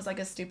so dumb. It was like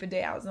a stupid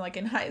day. I was like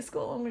in high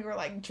school, and we were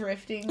like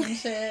drifting and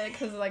shit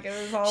because like it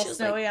was all She was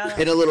snowy out.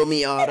 Hit a little And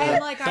Miata.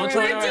 like Don't I try we to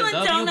were remember, doing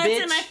love you, donuts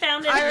bitch. and I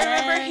found it. I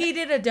remember he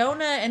did a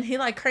donut and he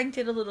like cranked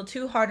it a little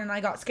too hard, and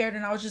I got scared,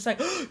 and I was just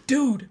like,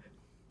 dude.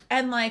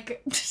 And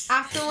like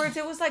afterwards,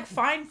 it was like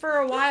fine for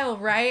a while,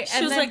 right? She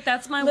and was then like,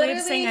 that's my way of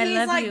literally saying I he's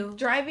love like you.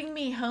 driving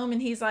me home, and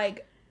he's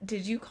like,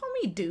 "Did you call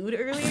me dude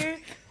earlier?"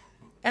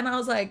 And I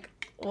was like,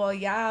 "Well,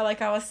 yeah."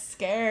 Like I was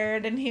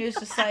scared, and he was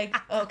just like,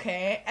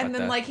 "Okay." And What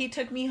then the- like he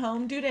took me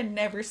home, dude, and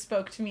never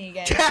spoke to me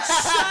again. The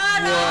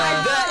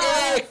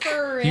ick.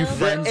 For real. You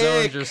friend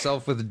zoned ick.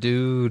 yourself with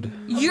dude.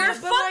 You're But,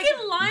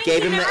 fucking like, lying.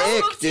 gave He him the never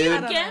ick, spoke to you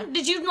dude. again?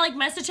 Did you like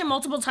message him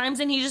multiple times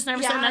and he just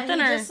never said nothing?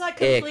 he Or just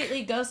like Ick.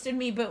 completely ghosted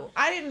me, but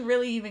I didn't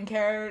really even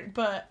care.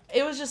 But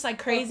it was just like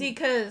crazy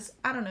because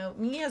I don't know,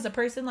 me as a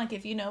person, like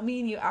if you know me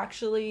and you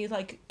actually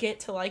like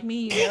get to like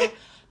me, you know,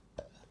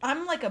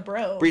 I'm like a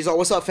bro. Breezel,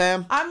 what's up,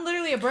 fam? I'm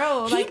literally a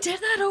bro. he Like did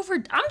that over.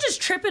 I'm just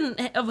tripping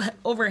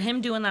over him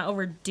doing that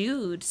over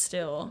dude.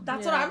 Still,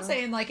 that's what I'm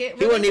saying. Like it.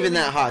 He wasn't even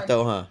that hot,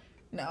 though, huh?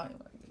 No. He wasn't.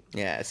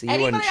 Yeah, see, he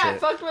Anybody wasn't I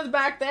shit. fucked with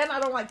back then, I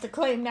don't like to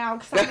claim now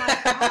because I'm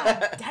like,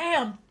 God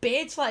damn,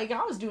 bitch. Like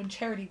I was doing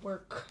charity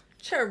work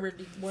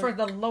Charity for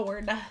the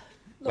Lord,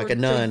 Like a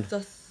nun.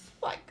 Jesus.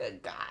 like a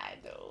guy,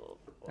 dude.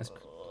 That's-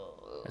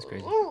 That's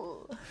crazy.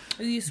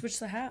 You switch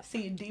the hat.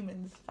 Seeing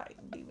demons,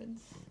 fighting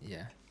demons.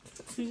 Yeah.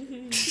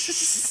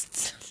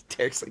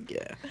 Derek's like,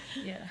 yeah.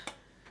 Yeah.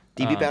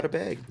 DB Bada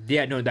Bag.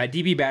 Yeah, no, that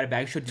DB Bada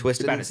Bag should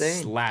Twisted about Insane.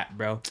 a slap,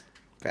 bro.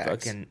 Facts.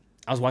 Fucking,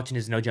 I was watching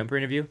his No Jumper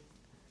interview.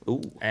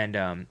 Ooh. And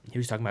he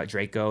was talking about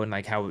Draco and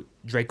like how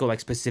Draco like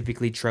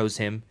specifically chose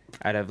him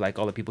out of like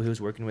all the people he was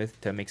working with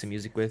to make some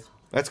music with.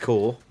 That's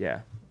cool.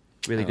 Yeah,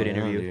 really good Oh,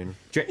 interview.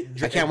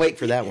 I can't wait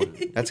for that one.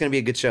 That's gonna be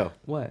a good show.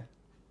 What?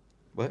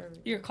 What?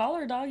 Your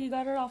collar, dog, you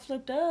got it all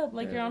flipped up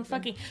like you're on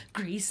fucking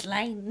Grease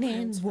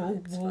Lightning. Whoa,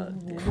 whoa,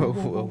 whoa,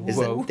 whoa, whoa. Is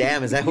that,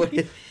 damn, is that what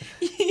it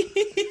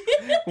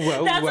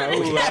Whoa, That's what it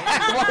is.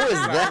 what was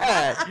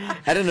that?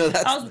 I didn't know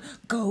that. I was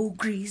go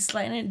Grease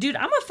Lightning. Dude,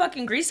 I'm a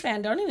fucking Grease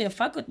fan. Don't even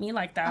fuck with me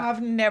like that.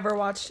 I've never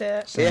watched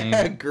it.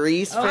 Yeah,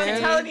 Grease I'm fan.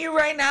 telling you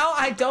right now,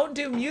 I don't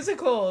do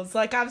musicals.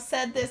 Like I've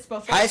said this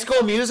before. High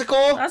School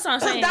Musical? That's what I'm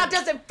saying. That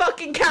doesn't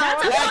fucking count.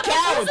 That's a That fucking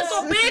counts.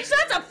 musical, bitch.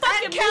 That's a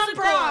fucking Camp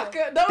musical. Rock.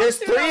 Those There's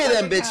two 3 don't of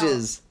them fucking count.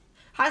 bitches.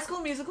 High School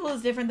Musical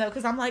is different though,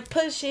 because I'm like,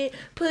 push it,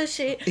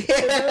 baby,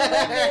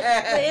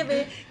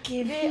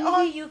 give it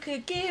all you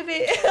could give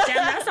it. Damn,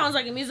 that sounds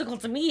like a musical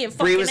to me. It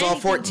Bree fucking was all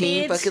anything,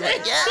 14, bitch. fucking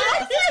like, yeah.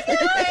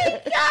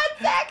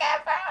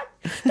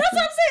 That's what I'm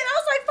saying. I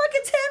was like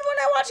fucking 10 when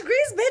I watched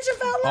Grease, bitch, and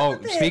fell in love Oh,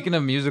 with it. speaking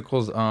of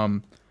musicals,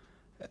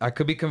 I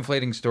could be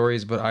conflating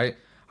stories, but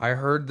I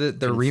heard that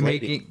they're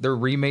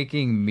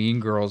remaking Mean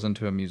Girls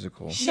into a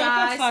musical. Shut Yeah, the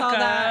I fuck saw up.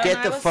 that. Get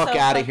and the I was fuck so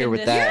outta here fucking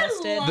with that.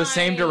 disgusted. The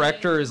same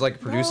director is like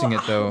producing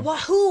it though.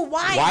 Who?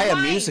 Why? Why a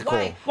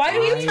musical? Why do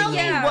you Tell me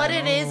yeah. what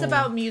it is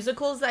about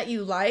musicals that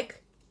you like.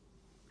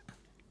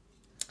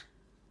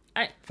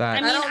 I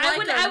Facts. mean, don't I like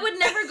would them. I would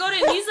never go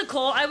to a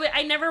musical.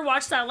 I never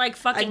watched that like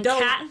fucking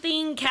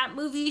don't. cat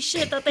movie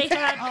shit that they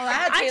had.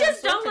 that I Taylor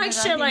just don't Swift in like it,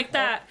 I shit think. like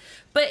that.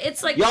 But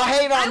it's like Y'all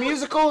hate I on would-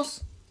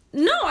 musicals?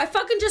 No, I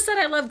fucking just said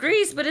I love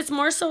Grease, but it's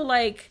more so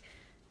like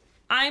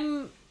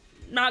I'm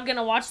not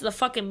gonna watch the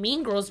fucking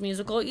Mean Girls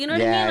musical. You know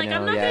what Yeah, I I mean? Like know.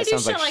 I'm not Yeah, gonna it do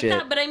sounds shit like like shit.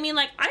 that. But I mean,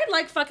 like I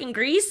like fucking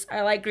Grease.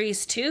 I like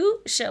Grease 2,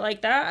 shit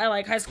like that. I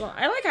like High School.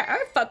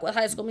 I fuck with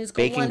High School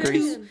Musical. Bacon 1,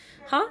 Grease? 2.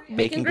 Huh?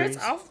 Bacon Grits?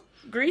 Grease?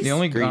 Grease. The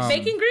only Grease.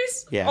 Bacon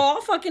grease? Yeah. Oh,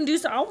 I'll fucking do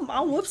so.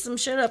 I'll whoop some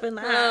shit up in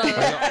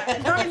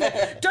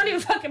that. don't even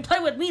fucking play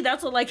with me.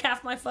 That's what like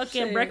half my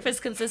fucking Shit.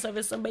 breakfast consists of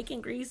is some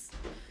bacon grease.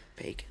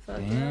 Bacon.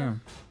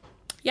 Damn.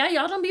 Yeah,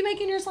 y'all don't be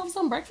making yourself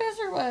some breakfast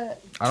or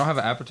what? I don't have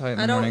an appetite in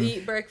the I don't morning.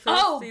 eat breakfast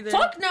Oh either.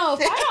 fuck no!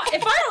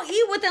 If I don't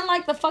eat within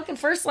like the fucking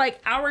first like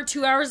hour,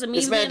 2 hours of me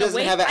This man being doesn't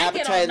awake, have an I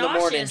get all appetite in the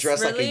morning nauseous.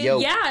 dressed like a Really?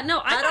 yolk. Yeah,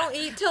 no, I don't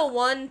eat till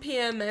 1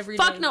 p.m. every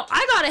day. Fuck no!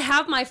 I gotta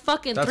have my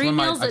fucking That's 3 when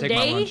meals I a take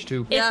my day. lunch,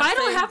 too. If Yeah, I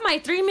don't same. have my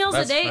 3 meals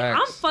That's a day, I'm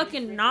facts.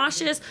 fucking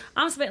nauseous.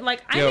 I'm spent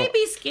like I Yo. may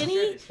be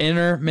skinny.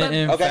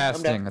 Intermittent Okay, I'm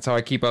fasting. down. That's how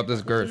I keep up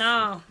this girth.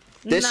 No,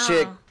 This no.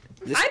 chick-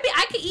 this-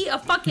 I could eat a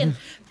fucking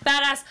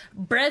badass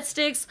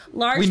breadsticks,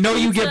 large. We know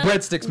you pizza, get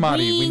breadsticks,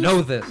 Marty. We wings.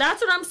 know this.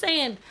 That's what I'm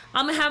saying.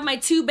 I'm gonna have my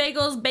 2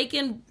 bagels,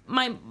 bacon,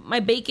 my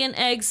bacon,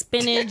 egg,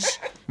 spinach,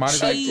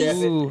 Marty's like,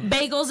 cheese, ooh.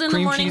 bagels in the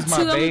Cream morning. cheese, my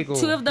 2 bagel.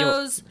 of 2 of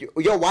those.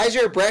 Yo, why is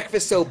your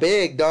breakfast so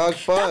big, dog?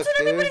 Fuck, That's what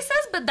dude. everybody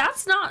says, but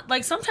that's not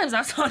like sometimes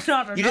that's not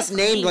enough. You just for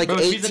named me. like Bro,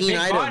 she's a 18 big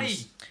items. body.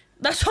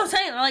 That's what I'm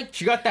saying. Like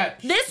She got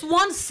that. this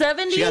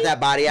 170. She got that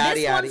body, This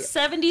yaddy, yaddy.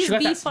 170s She got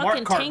be that smart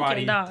fucking cart tanking,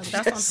 body. dog.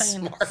 That's what I'm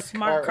saying. Smart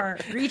Smart cart.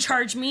 cart.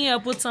 Recharge me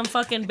up with some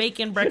fucking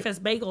bacon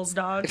breakfast bagels,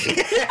 dog.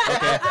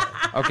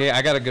 Okay,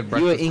 I got a good You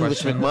breakfast an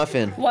English question.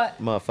 McMuffin.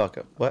 What?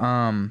 Motherfucker. What?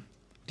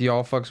 Do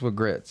y'all fucks with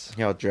grits?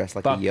 Y'all dressed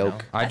like Fuck a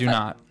yolk. no. I do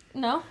not.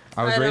 No.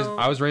 I was I raised. don't.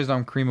 I was raised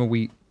on cream of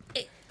wheat.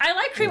 I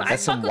like cream. That's I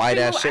some fuck with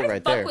white-ass cream shit I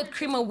right fuck there. with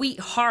cream of wheat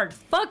hard.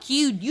 Fuck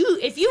you.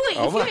 If you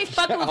Oh my ain't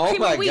fucking with God.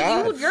 cream Oh my of wheat,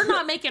 God. you're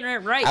not making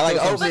it right. I like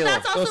But oatmeal.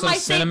 that's Throw also some my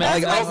same. cinnamon. I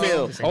like that's my-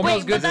 oatmeal. Oatmeal's Wait,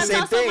 good. but the that's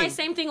same also my thing.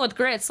 same thing with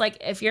grits. Like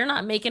if you're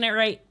not making it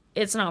right,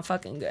 it's not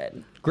fucking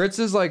good. Grits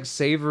is like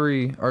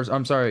savory, or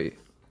I'm sorry,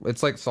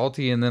 it's like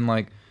salty and then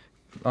like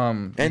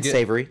And you get-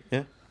 savory.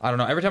 Yeah. I don't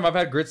know. Every time I've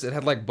had grits, it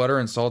had like butter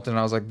and salt, and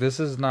I was like,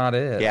 "This is not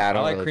it." Yeah, I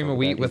don't like really cream fuck of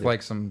with wheat that with either.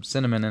 like some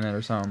cinnamon in it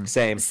or something.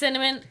 Same.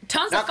 Cinnamon,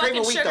 tons Not of cream fucking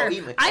of wheat, sugar. though,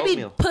 even I be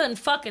oatmeal. putting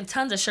fucking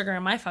tons of sugar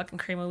in my fucking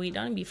cream of wheat.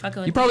 Don't even be fucking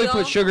with You probably me.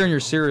 put sugar in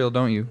your cereal,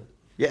 don't you?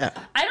 Yeah.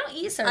 I don't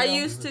eat cereal. I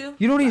used to.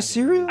 You don't eat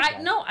cereal?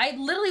 I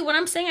literally when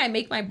I'm saying I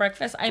make my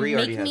breakfast, I Bree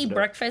already make has me it up.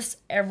 breakfast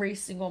every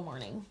single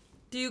morning.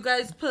 Do you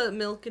guys put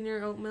milk in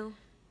your oatmeal?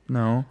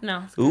 No.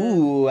 No.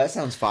 Ooh, that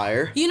sounds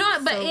fire. You know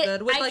what? But So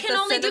good. With, I like, can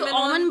the only do cinnamon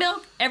almond one?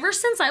 milk. Ever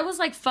since I was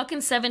like fucking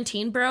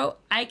 17, bro,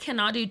 I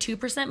cannot do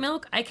 2%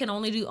 milk. I can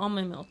only do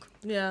almond milk.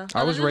 Yeah.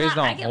 I was Other than raised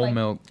that, I on get, whole like-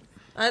 milk.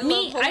 I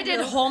Me, love I did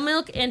milk. whole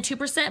milk and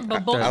 2%,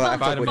 but both I of them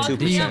fuck with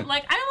fucked me 2%. up.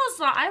 Like I almost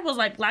thought I was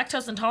like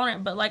lactose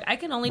intolerant, but like I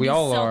can only We do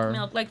all silk are.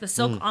 milk, like the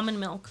silk almond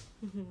milk.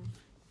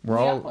 We're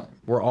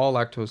all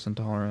lactose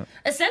intolerant.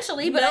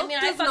 Essentially, but I Milk mean,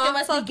 I does fucking not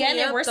must be fuck getting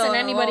me it up, worse than though,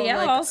 anybody at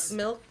all. Like, else.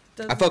 milk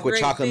does I fuck with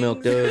great chocolate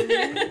milk, things.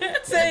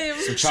 dude. Same.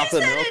 Some She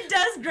chocolate said milk. it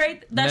does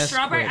great. The Nesquik.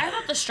 strawberry. I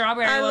thought the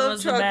strawberry I one love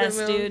was the chocolate best,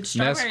 milk. dude.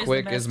 Strawberry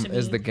Nesquik is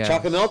is the gas.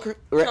 Chocolate milk?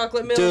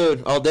 Chocolate milk.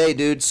 Dude, all day,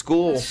 dude.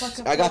 School.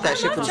 I got that I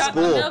shit love from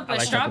chocolate school. milk, but I like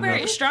chocolate strawberry,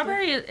 milk.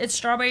 strawberry, it's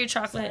strawberry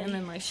chocolate and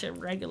then like shit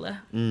regular.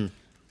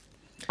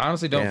 I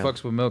honestly don't Yeah.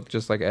 fucks with milk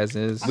just like as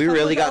is. We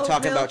really got oat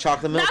talking milk. about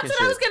chocolate milk That's and what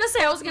shit. I was gonna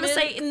say. I was gonna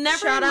say never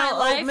Shout in my out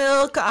life. oat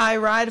milk. I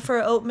ride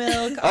for oat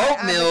milk. Oat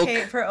I milk.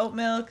 advocate for oat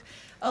milk.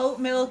 Oat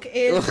milk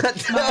is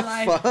What my the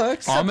life.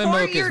 fuck? Almond Support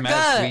milk is your mad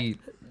gut. sweet.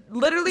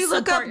 Literally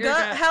look Support up your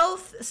gut gut.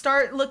 health.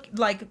 Start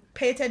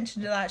pay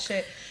attention to that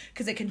shit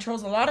because it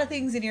controls a lot of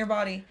things in your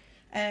body.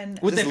 And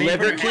With This the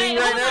Liver favorite- King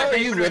Wait, right hold now? on. Are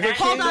you Liver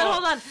King?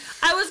 Hold on.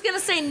 I was gonna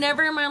say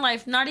never in my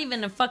life, not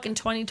even in fucking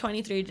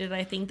 2023, did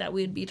I think that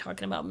we'd be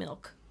talking about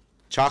milk.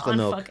 Chocolate On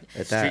milk fucking-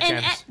 at that. Street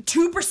And Champs. at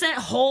 2%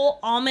 whole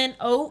almond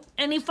oat,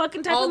 any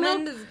fucking type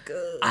Almond of milk. is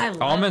good. I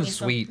love Almond's me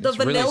some- sweet. The It's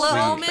really vanilla sweet.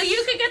 almond? But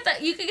you could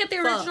get the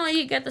Fuck. original, you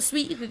could get the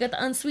sweet, you could get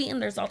the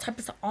unsweetened. There's all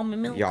types of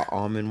almond milk. Y'all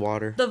almond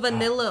water. The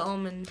vanilla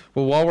almond.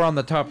 Well, while we're on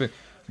the topic,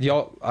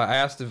 y'all, I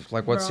asked if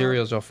like what Bro.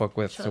 cereals y'all fuck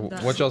with. So Shut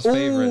up. what's y'all's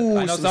favorite? Ooh,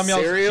 I know some some y'all.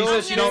 She cereals?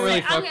 says she don't really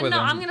fuck with them.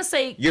 I'm gonna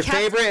say Your Cat-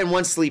 favorite and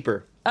one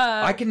sleeper.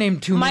 I can name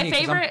too my many. 'Cause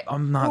favorite-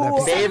 I'm not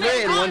that. picky.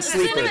 Favorite and one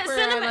sleeper. Cinnamon,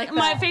 I like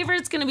my that.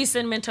 favorite's gonna be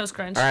Cinnamon Toast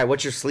Crunch. All right,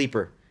 what's your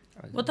sleeper?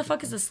 What the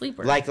fuck is a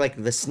sleeper? Like the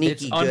It's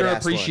sneaky good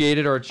ass one.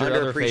 underappreciated or it's your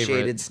other Underappreciated,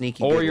 favorite,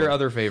 sneaky or good your one.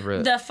 other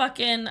favorite. the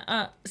fucking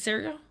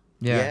cereal.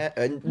 Yeah.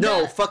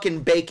 No,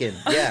 fucking bacon.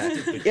 Yeah.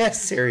 Yes,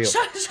 cereal.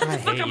 Shut the fuck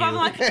hate up! you. I'm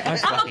like, I'm a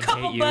fucking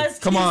couple hate you. buzz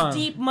Come on.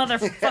 deep,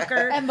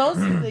 motherfucker. and those,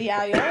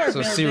 yeah, y'all are So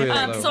building.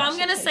 cereal. So I'm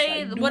gonna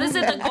say, what is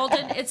it? The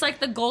golden? It's like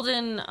the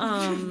golden.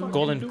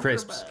 Golden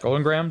crisps.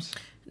 Golden Grams.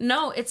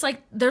 No, it's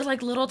like they're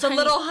like little The tiny.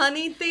 little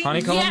honey thing.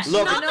 Honeycombs? Yeah,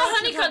 Look- not I the know what you're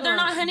honeycomb. talking They're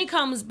not about.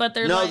 honeycombs, but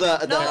they're No, like.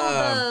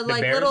 No, the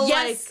like bears? little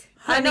Yes. like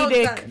I know Honey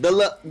dick. that.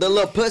 the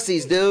little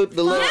pussies, dude.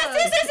 The little.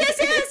 Yes.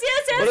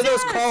 What are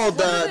those called?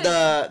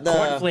 The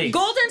Cornflakes.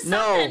 Golden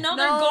something. No,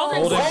 they're No. golden.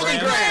 Golden Golden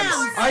Grams.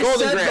 Grams. I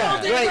Golden said Grams.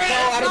 that. Wait,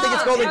 no, I don't think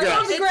it's Golden It's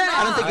Grams. not.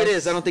 I don't think it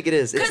is. I don't think it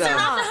is. It's Because they're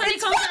not the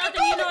honeycombs. They're not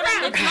the, you know what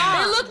I mean?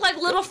 They look like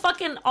little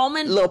fucking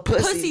almond little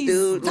pussies,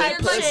 dude. type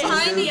Little shit.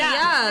 pussies, Tiny, dude.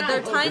 yeah,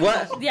 they're tiny.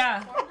 What?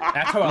 Yeah.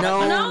 That's how I No,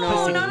 like no,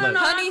 pussy no, look.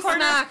 Honey Corn-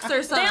 smacks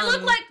or something. They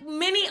look like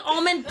mini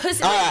almond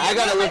pussy. All right, I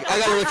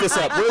gotta look this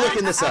up. We're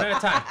looking this One at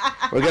up. a time.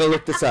 We're gonna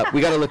look this up.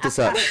 We gotta look this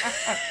up.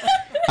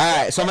 All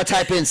right, so I'm gonna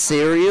type in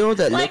cereal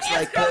that looks it's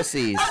like gross.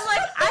 pussies. I'm like,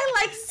 I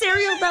like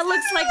cereal that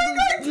looks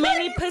like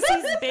mini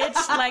pussies,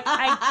 bitch. Like,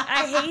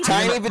 I hate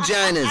Tiny it.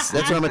 vaginas.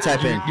 That's what I'm gonna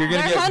type in. You're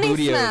gonna They're get honey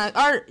bootios. smack.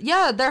 Or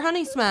yeah, they're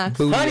honey smacks.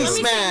 Honey Let me see,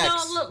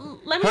 smacks.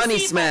 let me Honey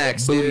see if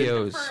smacks, dude.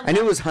 Bootios. I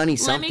knew it was honey Let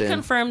something. me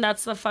confirm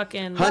that's the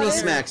fucking. Honey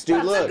smacks, dude.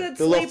 That's a Look, good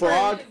the little sleeper.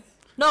 frog.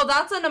 No,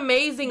 that's an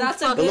amazing.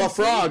 That's a fucking The little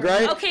frog,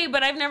 right? Okay,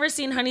 but I've never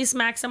seen honey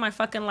smacks in my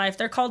fucking life.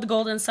 They're called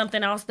golden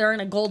something else. They're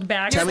in a gold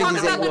bag. Tell me Talking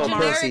these about ain't the little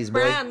generic pussies, boy.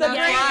 brand. The That's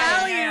great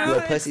why. value.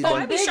 Little pussies, Oh, boy.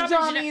 I be Big shopping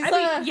Johnny's,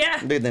 yeah,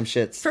 Look at them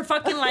shits. for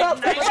fucking like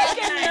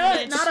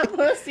 $9.99. Not a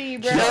pussy,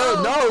 bro.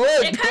 No,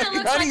 look. It kinda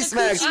looks Honey like a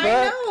smacks, coochie.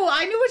 bro.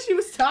 I knew what she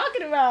was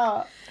talking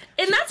about.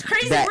 And that's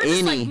crazy. That We're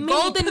just like innie. mini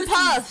Golden pussies.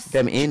 puffs.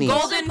 Them innies.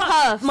 Golden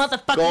puffs.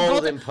 Motherfucking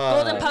Golden golden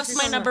Golden Puffs.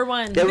 puffs my number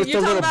one. That was the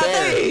You're little talking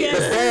about bear. these. The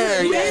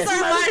bear, These yes. are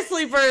my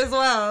sleeper as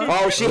well.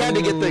 Oh, she had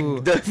to get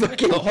Ooh. the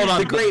fucking Hold on.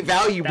 the great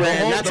value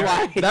brand. That's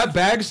why. That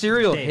bag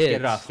cereal Hey, hits.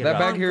 get it off, get that it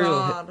bag off. cereal. Oh,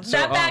 God. hits.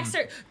 That bag,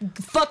 sir.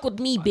 Fuck with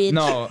me, bitch.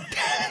 No.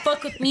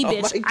 Fuck with me,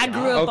 bitch. my I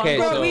grew up Okay,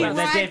 on so- Golden We Dave,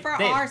 Puffs. ride for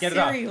Dave, our get it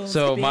off. cereals.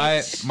 So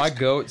bitch. my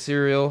goat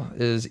cereal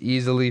is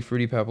easily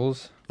Fruity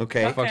Pebbles.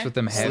 Okay. I fucks with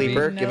them heavy.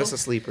 Sleeper. No. Give us a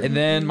sleeper. And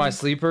then my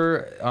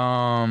sleeper,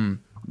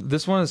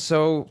 this one is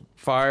so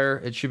fire.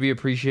 It should be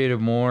appreciated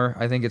more.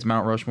 I think it's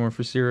Mount Rushmore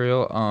for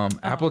cereal.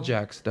 Apple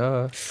Jacks, duh.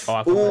 Oh, I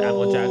fuck with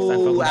Apple Jacks. I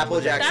fuck with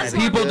Apple Jacks. That's I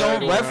think People more don't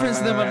good. reference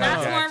them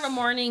That's enough. more of a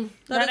morning.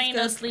 That is ain't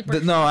no good. sleeper.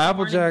 No, Apple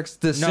Morning. Jacks,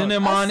 the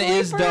cinnamon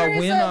is the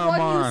winner,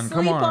 man.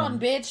 Come on.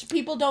 bitch.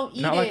 People don't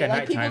eat Not like it. at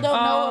Like people nighttime.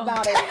 don't know Oh.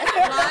 about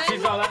it.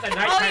 She's all that's a Oh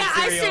nighttime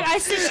yeah, I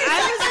cereal.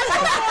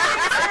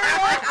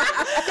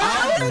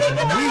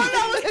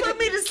 That was put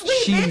me to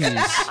sleep. Jeez.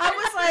 I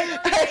was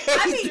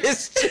like,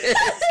 This shit.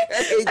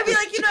 I'd be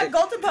like, you know,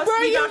 Golden Puffs. Bro,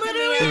 you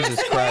literally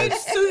Jesus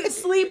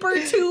Christ. sleeper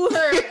to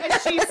her, and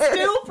she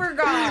still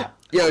forgot.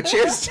 Yo,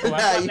 cheers to Well,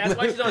 that. that's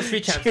why she's on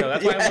Street Champs though.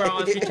 That's why we're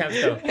on Street Champs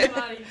though.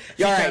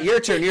 All right, your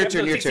turn.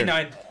 Episode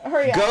 69.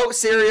 Hurry up. Goat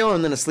cereal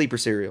and then a sleeper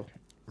cereal.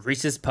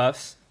 Reese's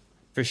Puffs,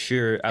 for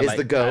sure. I Is like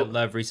the goat. I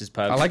love Reese's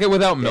Puffs. I like it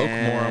without milk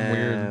more. I'm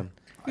weird.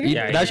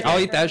 Yeah, That I'll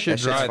eat that That shit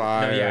shit's dry.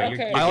 fire. No, yeah, you're,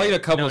 Okay. you're I'll gay. eat a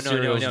couple no,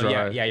 cereals Yeah,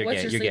 dry. yeah, you're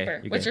What's gay. your You're gay. sleeper?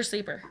 You're What's gay. your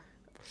sleeper?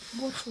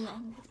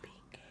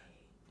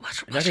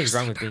 Nothing's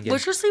wrong with being gay.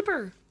 What's your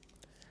sleeper?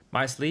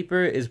 My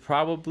sleeper is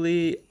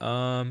probably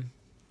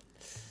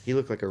He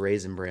looked like a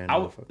Raisin Bran.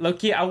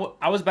 low-key, I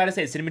was about to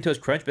say Cinnamon Toast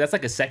Crunch, but that's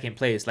like a second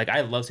place. Like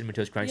I love Cinnamon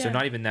Toast Crunch, so Yeah.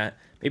 not even that.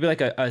 Maybe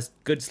like a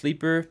good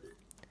sleeper.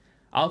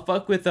 I'll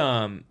fuck with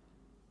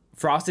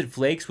Frosted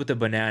Flakes with a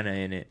banana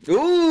in it.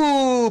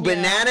 Ooh,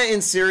 banana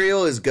in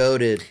cereal is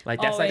goated. Like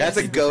that's Oh, like yeah. That's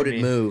a sleeper for goated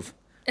me. move.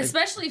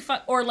 Especially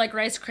or like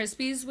Rice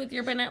Krispies with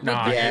your banana.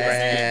 Nah, with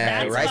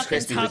yeah, that's Rice fucking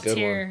Krispies is a top good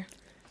tier.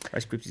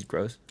 Rice Krispies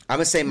gross. I'm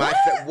gonna say my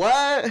what?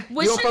 Well, You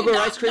don't sure, fuck with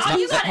no, Rice no, Krispies?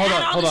 you gotta Hold add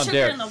on, all hold the on, sugar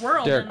Derek. in the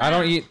world Derek, in I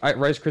don't that. eat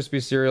Rice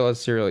Krispies cereal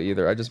as cereal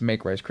either. I just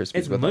make Rice Krispies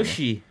It's with them.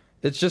 mushy.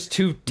 It's just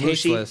too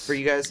Mushy tasteless. for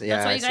you guys? Yeah,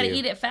 That's why I you gotta see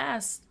eat it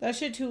fast. That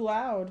shit too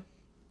loud.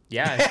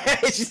 Yeah.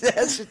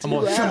 That's too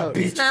loud.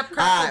 Snap, crackle,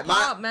 Alright,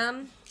 pop,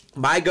 man.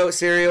 My goat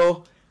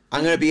cereal.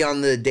 I'm gonna be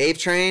on the Dave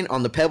train,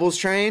 on the Pebbles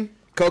train.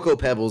 Cocoa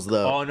Pebbles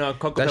though. Oh no,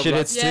 Cocoa That shit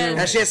Pebbles. hits Yeah. too.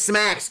 That shit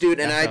smacks, dude,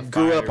 and I That's a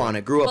grew up fire. on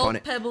it. Grew up Both on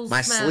it. Pebbles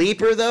My smack.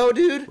 sleeper though,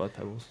 dude. Blood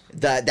Pebbles.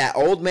 That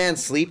old man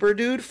sleeper,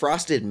 dude.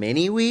 Frosted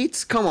mini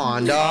wheats. Come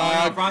on,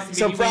 dog. Frosted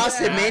Some Mini Wheats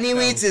frosted gas, mini though.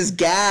 wheats is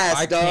gas,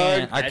 I dog.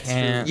 can't. I That's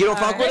can't. You don't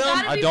fuck They with them?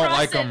 gotta I be don't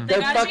like frosted. 'em. They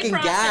They're gotta be fucking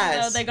frosted,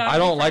 gas. though. They gotta I be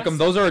don't like them.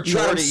 frosted. Those are a You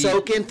chore got to them eat.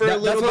 soaking for a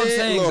That's little what I'm bit, a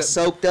saying. little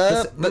soaked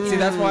up. But see,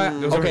 that's why.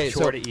 Those are Okay, a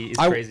chore so to eat. It's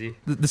I- crazy.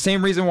 the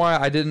same reason why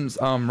I didn't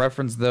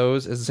reference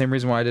those is the same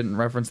reason why I didn't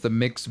reference the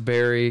mixed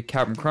berry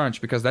Captain Crunch,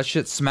 because that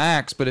shit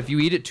smacks. But if you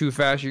eat it too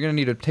fast, you're gonna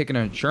need to take an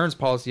insurance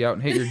policy out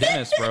and hit your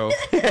dentist, bro.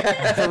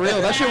 For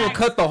real, that shit will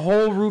cut the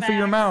whole roof of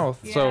your Facts. mouth.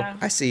 So Yeah.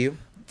 I see you.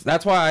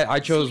 that's why I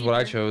chose what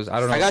I chose. I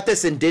don't know. I got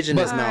this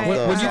indigenous But mouth when-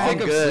 though. when you so think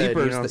I'm of good,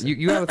 sleepers, you know what I'm saying?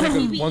 you gotta think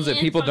of We ones that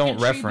eat people don't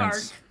fucking tree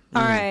reference.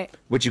 All right.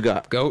 What you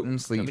got? Goat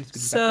and sleep.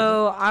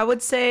 So I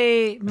would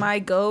say my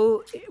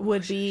goat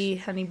would be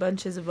Honey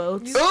Bunches of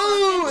Oats.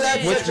 Ooh,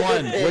 that's Which such a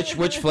one? good pick.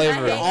 Which The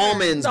flavor?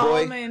 almonds, The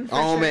boy. almond, for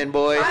Almond,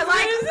 boy. I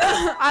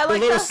The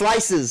like little the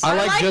slices. I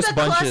like like just the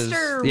bunches.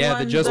 cluster Yeah, the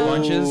one, just though.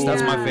 bunches.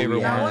 That's my Yeah. favorite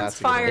Yeah, That one. one's that's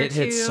a good fire one. It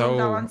hits too. so-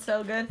 That one's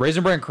so good.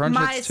 Raisin Bran Crunch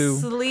My hits too.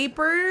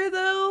 sleeper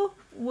though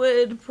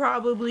would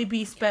probably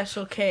be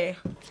Special K.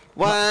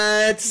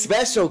 What?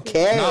 Special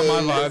K. Not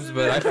my vibes,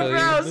 but I feel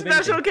Bro, you.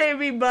 Special K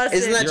be busted.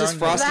 Isn't that You're just on-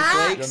 Frosted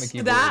that, Flakes?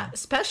 that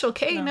Special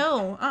K?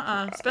 No.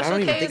 Special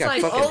even K think is I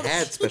like fucking old.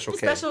 had Special K.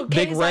 Special K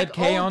Big is red like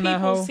K old on that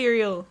people's hoe?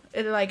 cereal.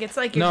 It's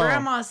like your No.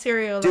 grandma's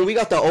cereal. Dude, like, we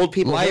got the old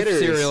people Life hitters.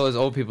 cereal is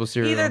old people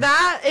cereal. either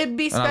that, it'd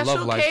be And I love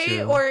Special Life K,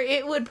 cereal. or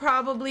it would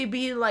probably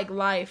be like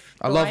Life.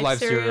 I The love Life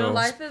cereal.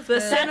 Life is The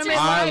good. cinnamon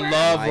I Life.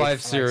 love Life.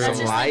 Life cereal. That's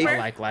just Life. I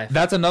like life.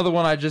 That's another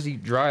one I just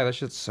eat dry. That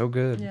shit's so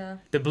good. Yeah.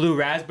 The blue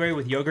raspberry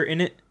with yogurt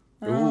in it.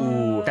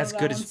 Ooh, that's that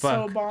good as one's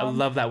so fuck. bomb. I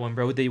love that one,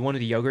 bro. With the one of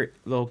the yogurt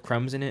little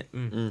crumbs in it.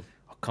 Oh,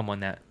 come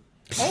on, that.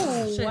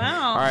 Oh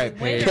wow! All right,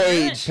 Way to Paige.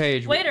 ruin it.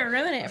 Paige. Way to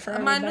ruin it for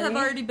Mine everybody. have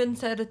already been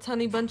said. It's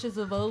Honey Bunches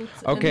of Oats.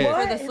 Okay. And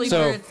for the sleeper,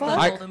 So it's the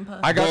I, Golden Puff.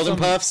 I got Golden some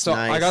Puffs? So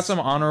I Nice. got some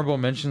honorable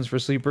mentions for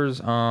sleepers.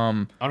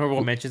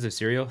 Honorable mentions of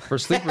cereal. For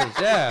sleepers,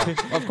 yeah.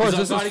 Of course,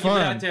 this is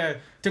fun.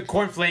 To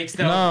cornflakes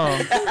though. No,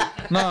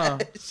 no,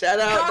 Shout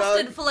out,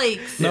 Frosted dog.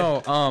 Flakes.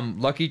 no.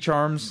 Lucky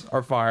Charms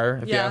are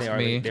fire. If Yeah. you They ask are-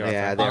 me. they are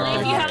Yeah, fun. they Only are.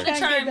 if you have the Can't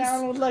get down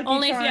charms. with Lucky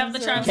Only if you have the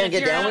Charms, charms. Can't If get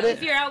you're down out- with it?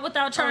 If you're out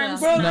without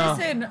charms, Bro, No.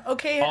 listen.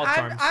 Okay, All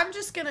I'm charms.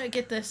 just gonna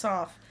get this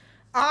off.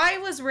 I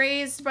was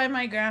raised by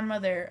my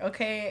grandmother.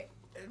 Okay,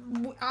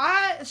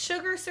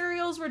 sugar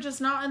cereals were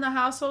just not in the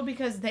household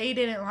because they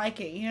didn't like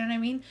it. You know what I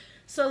mean?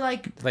 So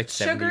like 70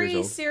 sugary years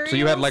old. cereals. So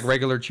you had like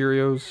regular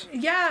Cheerios.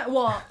 Yeah,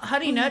 well,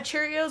 Honey Nut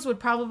Cheerios would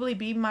probably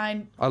be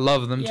mine. I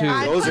love them too.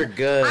 I Those put- are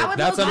good. I would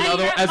That's look-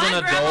 another. My As an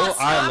grandma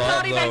adult, I I'm love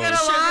not even gonna those.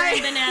 sugar lie.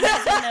 and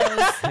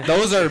bananas in those.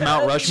 Those are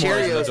Mount Rushmore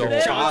as an Cheerios are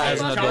adult. fire. As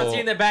an Chauncey in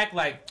adult. the back,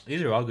 like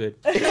these are all good.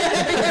 These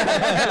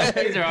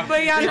are all.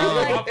 But yeah, these no, are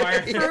like all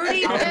fire.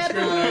 Fruity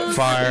Pebbles.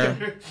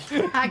 Fire.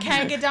 I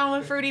can't get down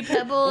with Fruity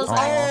Pebbles.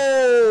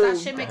 Oh, That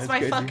shit makes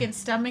my fucking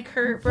stomach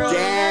hurt, bro.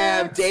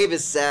 damn. Dave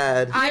is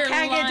sad. I You're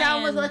can't get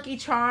down with lying. Lucky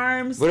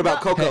Charms. What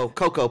about Well,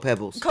 Cocoa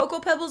Pebbles? Cocoa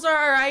Pebbles are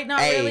alright, not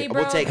Hey, really,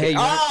 bro. we'll take Hey, it. you-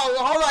 Oh,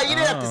 hold on. You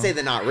didn't have to Oh. say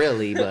the not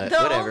really, but The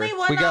whatever. only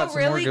one We got I'll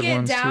some more really good get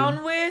ones, down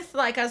too. with,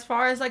 like as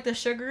far as like the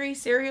sugary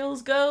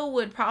cereals go,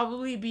 would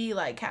probably be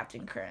like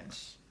Captain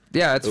Crunch.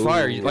 Yeah, it's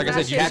fire. Ooh. Like I That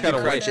said, you shit just gotta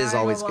Captain wait. Crunch is I ain't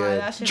always gonna lie,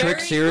 good. that shit- Trick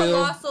Very cereal.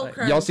 colossal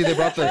crunch. Y'all see they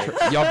brought the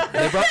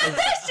they brought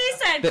She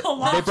said They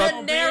colossal. brought-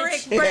 Generic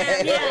bitch.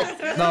 brand.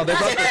 Yeah. no they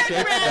brought the Generic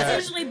shit brand's back.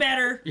 usually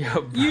better. Yeah,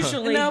 bro.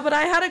 Usually. No, but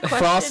I had a question.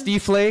 Frosty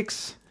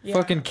Flakes. Yeah.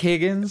 Fucking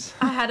Kiggins.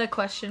 I had a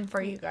question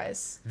for you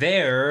guys.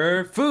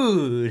 Their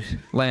food.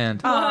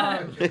 Land.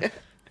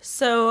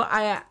 So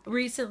I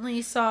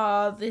recently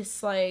saw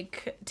this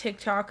like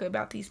TikTok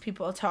about these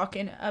people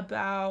talking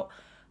about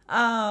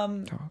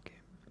Okay.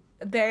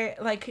 they're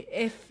like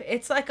if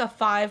it's like a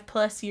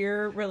 5+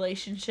 year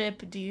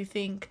relationship, do you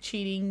think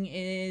cheating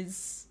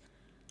is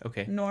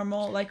Okay.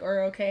 normal, like,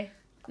 or okay?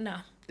 No.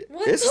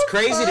 This is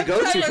crazy to go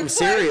to from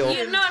cereal.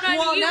 You, no,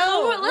 Well, you,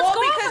 no. let's Well,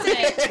 go because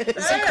off of it.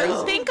 This is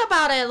crazy. Think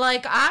about it.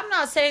 Like, I'm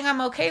not saying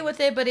I'm okay with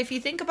it, but if you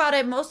think about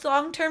it, most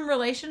long-term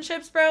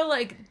relationships, bro,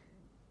 like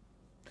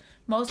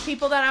most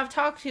people that I've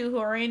talked to who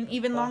are in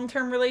even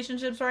long-term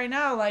relationships right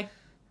now, like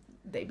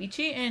they be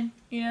cheating.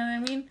 You know what I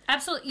mean?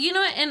 Absolutely. You know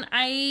what? And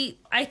I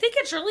think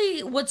it's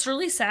really, what's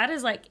really sad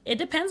is like, it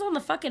depends on the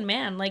fucking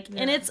man. Like,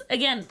 and it's,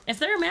 again, if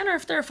they're a man or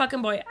if they're a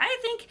fucking boy, I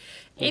think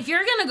if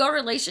you're going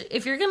to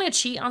if you're going to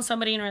cheat on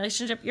somebody in a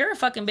relationship, you're a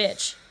fucking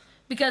bitch.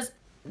 Because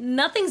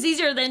nothing's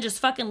easier than just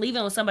fucking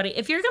leaving with somebody.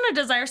 If you're going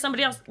to desire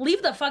somebody else,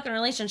 leave the fucking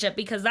relationship,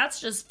 because that's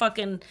just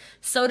fucking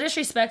so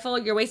disrespectful.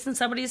 You're wasting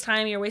somebody's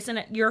time. You're wasting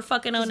your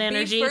fucking own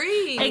Just be energy.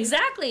 free.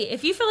 Exactly.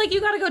 If you feel like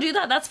you got to go do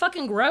that, that's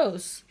fucking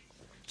gross.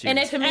 And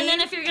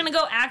then if you're gonna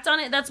go act on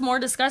it, that's more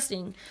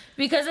disgusting,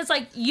 because it's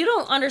like you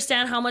don't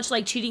understand how much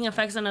like cheating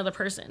affects another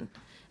person.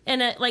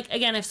 And like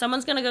again, if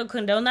someone's gonna go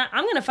condone that,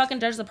 I'm gonna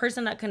fucking judge the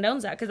person that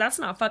condones that, because that's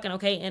not fucking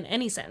okay in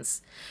any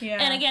sense. Yeah.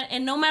 And again,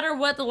 and no matter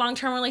what the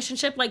long-term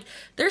relationship, like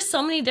there's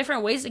so many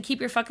different ways to keep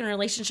your fucking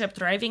relationship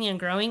thriving and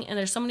growing, and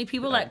there's so many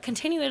people that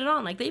continue it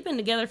on. Like they've been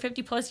together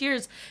 50 plus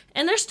years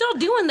and they're still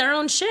doing their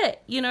own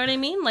shit. You know what I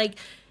mean? Like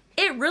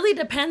it really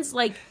depends.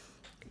 Like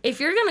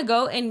if you're gonna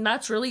go and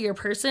that's really your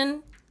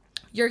person,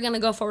 you're gonna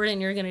go forward and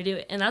you're gonna do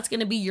it, and that's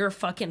gonna be your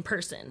fucking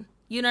person.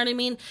 You know what I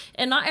mean?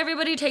 And not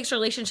everybody takes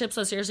relationships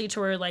so seriously to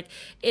where, like,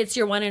 it's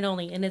your one and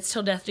only, and it's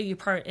till death do you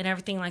part, and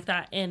everything like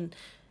that. And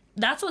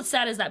that's what's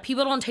sad, is that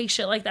people don't take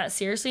shit like that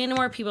seriously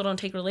anymore. People don't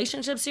take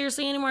relationships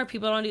seriously anymore.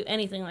 People don't do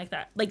anything like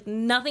that. Like,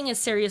 nothing is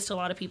serious to a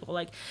lot of people.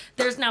 Like,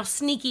 there's now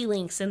sneaky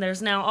links, and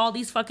there's now all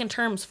these fucking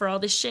terms for all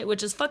this shit,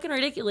 which is fucking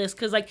ridiculous.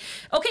 Because, like,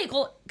 okay,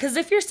 cool. Because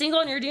if you're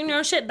single and you're doing your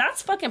own shit,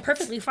 that's fucking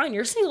perfectly fine.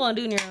 You're single and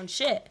doing your own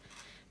shit.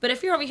 But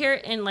if you're over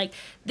here and, like,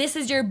 this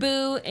is your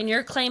boo and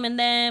you're claiming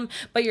them,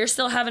 but you're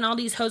still having all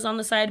these hoes on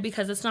the side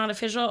because it's not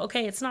official,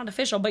 okay, it's not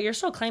official, but you're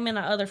still claiming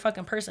that other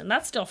fucking person.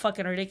 That's still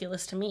fucking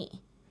ridiculous to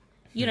me.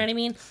 You know what I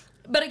mean?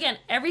 But, again,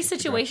 every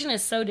situation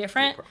is so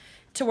different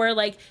to where,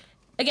 like,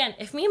 again,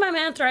 if me and my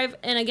man thrive,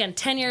 and, again,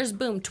 10 years,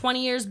 boom,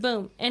 20 years,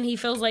 boom, and he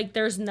feels like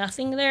there's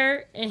nothing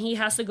there and he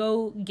has to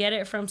go get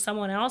it from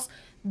someone else,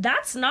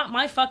 that's not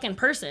my fucking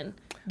person.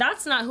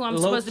 That's not who I'm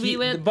supposed to be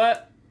with.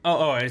 But...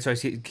 Oh, sorry.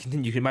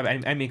 Continue.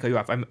 I may cut you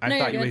off. I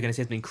thought you were gonna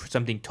say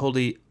something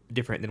totally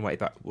different than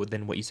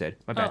what you said.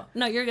 My bad. Oh,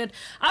 no, you're good.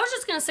 I was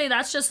just gonna say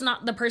that's just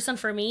not the person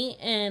for me,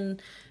 and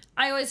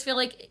I always feel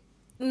like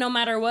no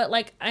matter what,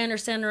 like I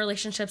understand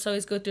relationships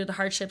always go through the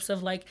hardships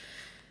of like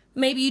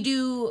maybe you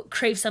do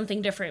crave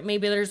something different.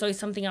 Maybe there's always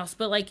something else,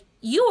 but like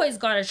you always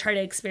gotta try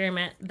to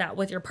experiment that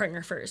with your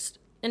partner first.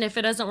 And if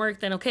it doesn't work,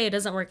 then okay, it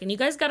doesn't work. And you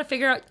guys got to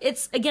figure out,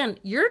 it's, again,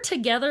 you're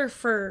together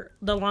for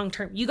the long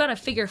term. You got to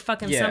figure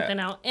fucking something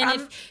out. And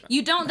if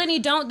you don't, then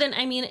you don't. Then,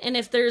 I mean, and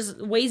if there's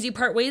ways you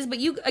part ways, but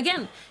you,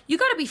 again, you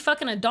got to be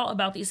fucking adult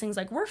about these things.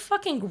 Like, we're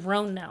fucking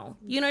grown now.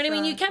 You know what I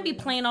mean? You can't be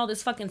playing all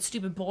this fucking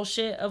stupid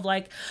bullshit of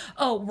like,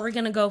 oh, we're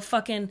going to go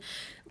fucking...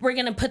 we're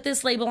going to put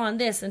this label on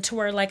this, and to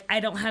where, like, I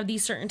don't have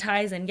these certain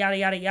ties and yada,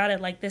 yada, yada,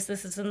 like this,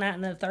 and that,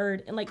 and the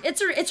third. And, like,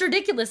 it's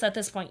ridiculous at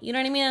this point. You know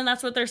what I mean? And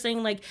that's what they're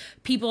saying, like,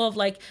 people of,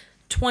 like,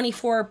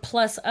 24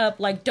 plus up,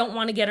 like, don't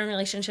want to get in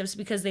relationships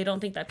because they don't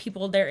think that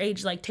people their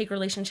age, like, take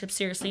relationships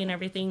seriously and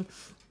everything.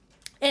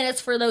 And it's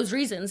for those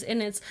reasons.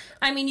 And it's,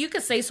 I mean, you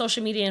could say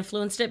social media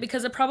influenced it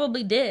because it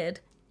probably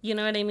did. You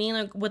know what I mean?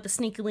 Like, with the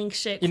sneaky link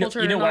shit,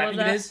 culture, and all of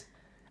that. It is?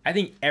 I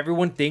think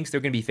everyone thinks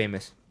they're going to be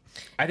famous.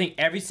 I think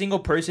every single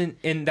person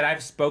that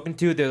I've spoken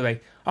to, they're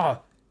like, oh,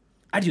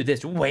 I do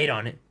this. Wait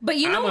on it. But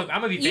you know, I'm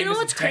gonna be famous you know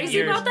what's crazy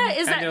years. about that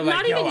is that not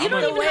like, even you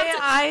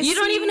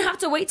don't even have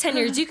to wait 10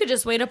 years. You could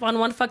just wait up on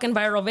one fucking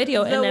viral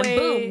video and then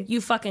boom,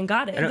 you fucking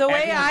got it. The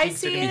way I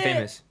see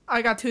it,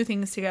 I got two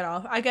things to get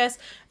off. I guess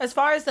as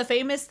far as the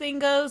famous thing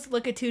goes,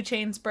 look at 2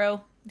 Chainz,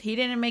 bro. He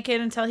didn't make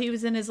it until he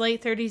was in his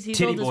late 30s.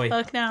 He's old as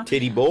fuck now.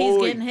 Titty boy. He's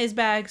getting his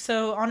bag.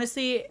 So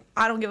honestly,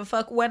 I don't give a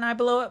fuck when I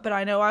blow it, but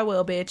I know I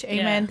will, bitch.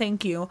 Amen. Yeah.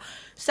 Thank you.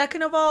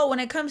 Second of all, when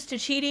it comes to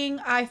cheating,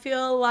 I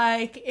feel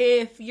like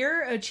if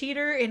you're a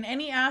cheater in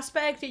any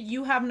aspect,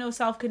 you have no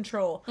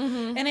self-control.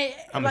 Mm-hmm. And it,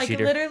 I'm like,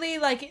 literally,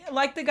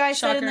 like the guy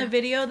said in the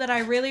video that I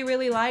really,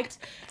 really liked,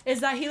 is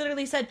that he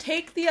literally said,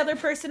 take the other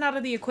person out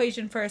of the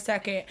equation for a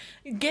second.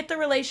 Get the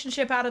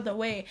relationship out of the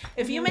way.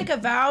 If you make a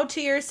vow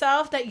to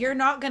yourself that you're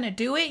not going to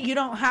do it, you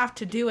don't have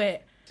to do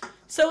it.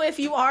 So if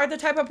you are the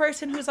type of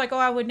person who's like, oh,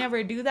 I would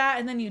never do that,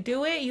 and then you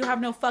do it, you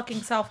have no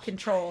fucking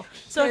self-control.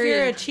 So if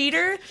you're a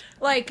cheater,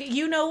 like,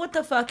 you know what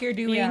the fuck you're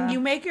doing. Yeah. You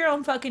make your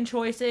own fucking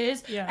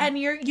choices, and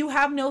you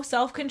have no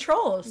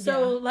self-control.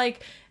 So,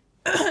 like,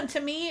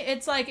 to me,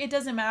 it's like, it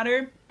doesn't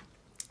matter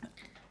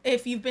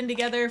if you've been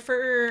together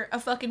for a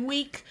fucking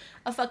week,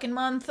 a fucking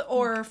month,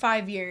 or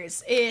 5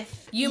 years.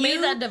 If you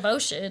made that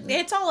devotion,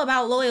 it's all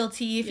about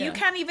loyalty. If you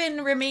can't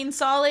even remain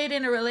solid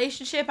in a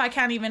relationship, I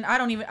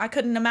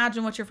couldn't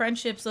imagine what your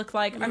friendships look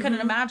like. Mm-hmm. I couldn't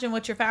imagine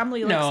what your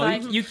family looks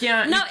like. You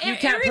can't. No, you it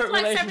can't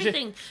reflects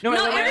everything. Let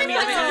me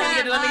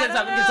get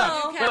this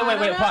up.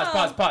 Wait,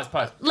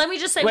 pause. Let me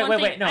just say one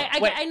thing.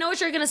 I know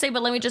what you're gonna say,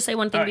 but let me just say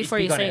one thing before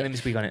you say it. Let me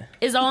speak on it.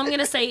 Is all I'm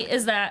gonna say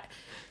is that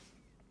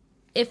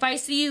if I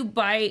see you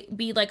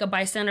be like a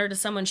bystander to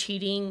someone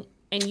cheating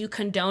and you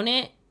condone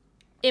it,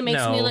 it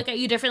makes me look at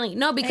you differently.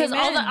 No, because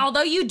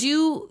although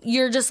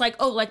you're just like,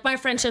 oh, like my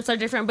friendships are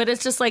different, but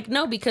it's just like,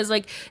 no, because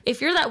like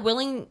if you're that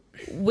willing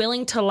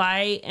to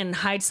lie and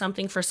hide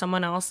something for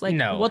someone else, like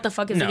what the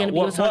fuck is it going to be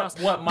with someone else?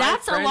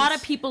 That's a lot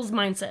of people's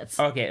mindsets.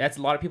 Okay, that's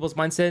a lot of people's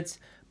mindsets,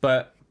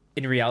 but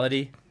in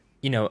reality,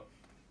 you know,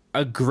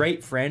 a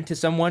great friend to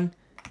someone,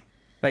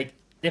 like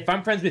if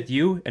I'm friends with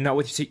you and not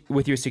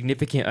with your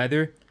significant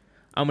other,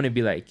 I'm gonna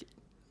be like,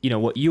 you know,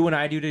 what you and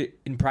I do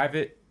in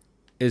private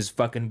is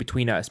fucking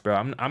between us, bro.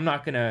 I'm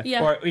not gonna,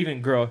 or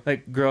even girl,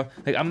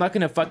 I'm not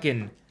gonna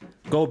fucking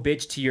go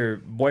bitch to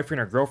your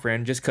boyfriend or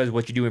girlfriend just because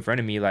what you do in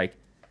front of me. Like,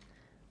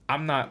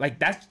 I'm not like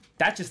that's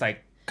just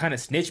like kind of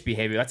snitch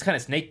behavior. That's kind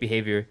of snake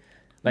behavior.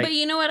 Like, but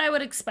you know what I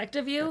would expect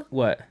of you?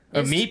 what?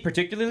 Of Is me to-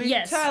 particularly?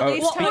 Yes. To at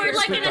least Well, take or your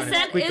like in Squeak a on it.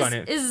 sense Squeak on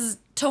it. is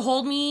to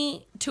hold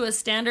me to a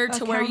standard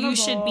to where you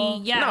should be.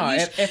 Accountable. Yeah. No, you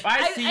if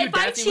I see you if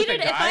I dancing with a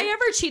cheated, if guy- I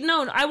ever cheat,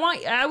 no,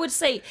 I would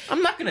say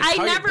I'm not gonna I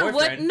tell your never would.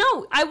 boyfriend.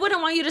 No, I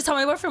wouldn't want you to tell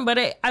my boyfriend,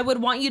 but I would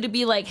want you to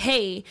be like,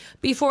 hey,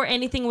 before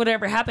anything would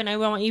ever happen, I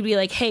want you to be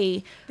like,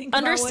 hey, Think about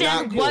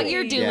understand Not what cool.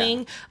 you're Yeah.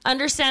 doing,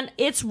 understand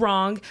it's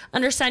wrong,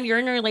 understand you're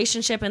in a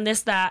relationship and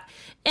this, that.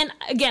 And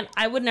again,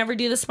 I would never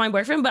do this to my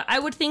boyfriend, but I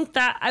would think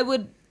that I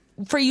would,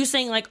 for you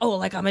saying like, oh,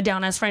 like I'm a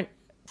down ass friend.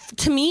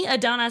 To me, a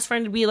down ass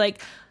friend would be like,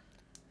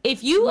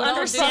 if you What the fuck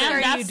understand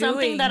are that's you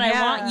something doing? that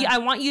Yeah. I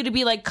want you to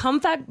be like,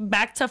 come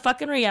back to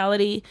fucking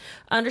reality,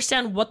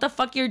 understand what the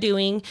fuck you're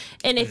doing,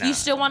 and if you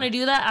still want to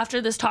do that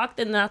after this talk,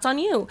 then that's on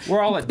you.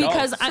 We're all adults.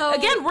 Because So-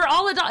 again, we're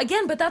all adults.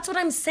 Again, but that's what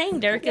I'm saying,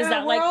 Derek, is Yeah,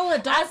 that we're like all as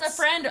adults. a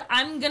friend,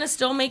 I'm gonna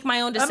still make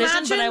my own decision,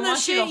 Imagine but I the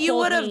want you to shit you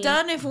hold would have me.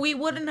 done if we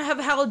wouldn't have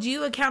held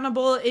you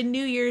accountable in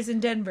New Year's in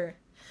Denver.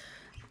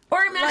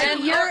 Or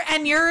imagine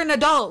Like you're an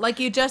adult, like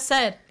you just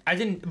said. I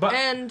didn't. But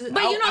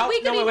But you know, we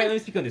could no, wait, even- let me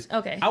speak on this.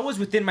 Okay. I was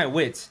within my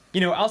wits.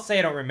 You know, I'll say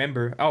I don't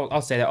remember.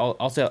 I'll say that.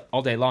 I'll say it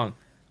all day long.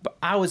 But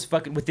I was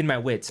fucking within my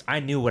wits. I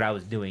knew what I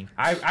was doing.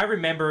 I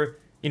remember.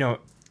 You know,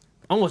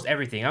 almost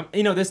everything.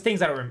 There's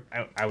things I don't.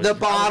 I was The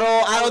bottle.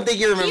 I don't think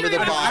you remember the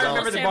remember- I bottle.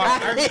 remember the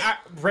Sarah.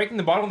 bottle. Breaking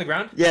the bottle on the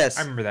ground. Yes.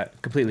 I remember that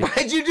completely.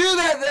 Why'd you do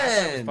that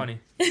then? Funny.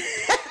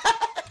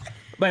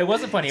 But it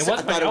wasn't funny. It So I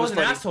wasn't thought funny. it I was was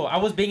an funny. asshole. I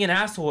was being an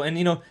asshole. And,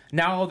 you know,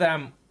 now that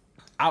I'm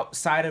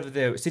outside of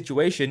the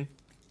situation,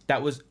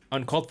 that was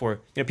uncalled for.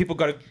 You know, people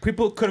could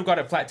have got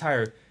a flat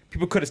tire.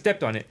 People could have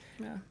stepped on it.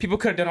 Yeah. People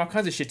could have done all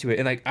kinds of shit to it.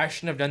 And, like, I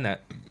shouldn't have done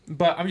that.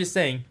 But I'm just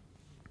saying,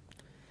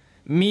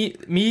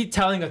 me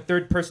telling a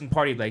third person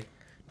party, like,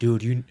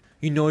 dude, you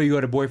know you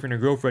got a boyfriend or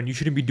girlfriend. You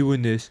shouldn't be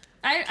doing this.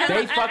 I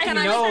They fucking can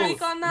I know.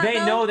 speak on that, They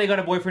though? know they got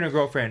a boyfriend or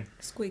girlfriend.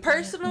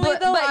 Personally, But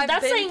though, I've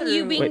that's been saying through,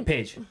 you being- Wait,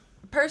 Paige.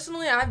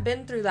 Personally, I've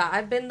been through that.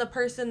 I've been the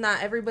person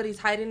that everybody's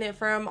hiding it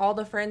from. All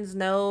the friends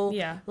know.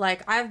 Yeah.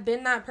 Like, I've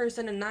been that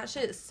person, and that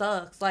shit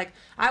sucks. Like,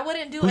 I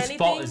wouldn't do Whose anything.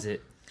 fault is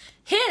it?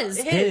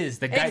 his.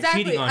 The guy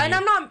Exactly. cheating on And you.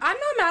 I'm not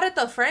mad at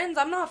the friends.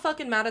 I'm not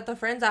fucking mad at the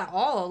friends at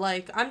all.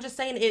 Like, I'm just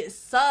saying it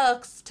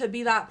sucks to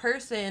be that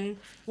person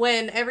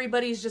when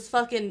everybody's just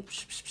fucking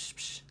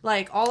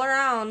like all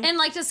around. And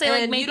like to say,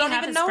 like And maybe you don't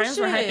half even his know friends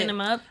were shit. hyping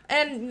him up.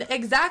 And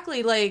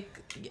exactly, like,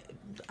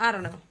 I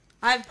don't know.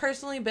 I've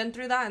personally been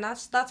through that, and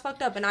that's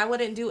fucked up. And I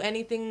wouldn't do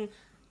anything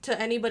to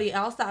anybody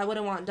else that I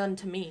wouldn't want done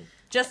to me.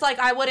 Just like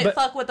I wouldn't But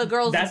fuck with a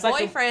girl's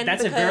boyfriend.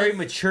 That's because a very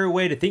mature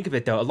way to think of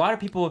it, though. A lot of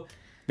people,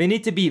 they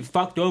need to be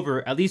fucked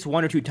over at least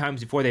one or two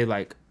times before they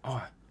like,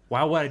 oh,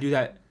 why would I do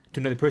that to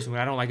another person when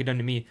I don't like it done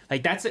to me?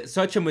 Like, that's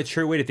such a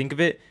mature way to think of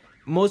it.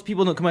 Most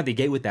people don't come out the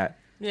gate with that.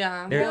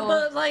 Yeah. They're- well,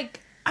 But like,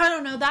 I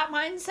don't know, that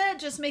mindset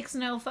just makes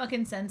no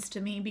fucking sense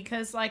to me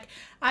because like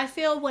I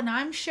feel when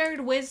I'm shared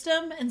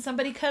wisdom and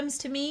somebody comes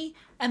to me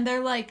and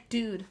they're like,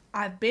 dude,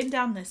 I've been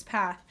down this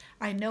path.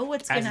 I know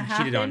what's As gonna in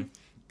cheated happen. on.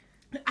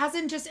 As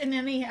in just in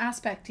any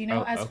aspect, you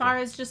know, Oh, as okay. far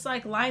as just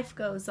like life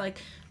goes,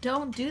 like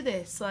don't do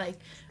this. Like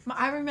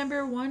I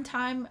remember one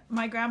time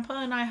my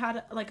grandpa and I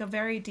had like a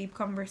very deep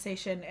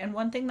conversation, and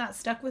one thing that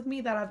stuck with me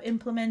that I've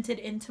implemented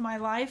into my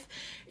life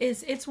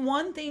is it's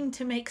one thing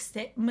to make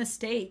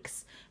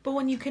mistakes, but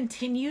when you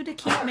continue to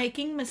keep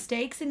making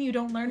mistakes and you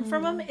don't learn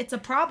from them, it's a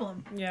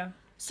problem. Yeah.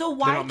 So They're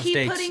why not keep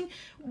mistakes.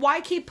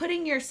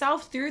 putting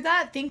yourself through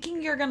that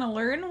thinking you're gonna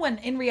learn when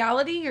in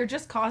reality you're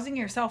just causing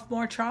yourself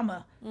more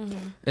trauma.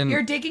 And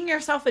You're digging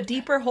yourself a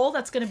deeper hole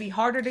that's gonna be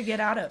harder to get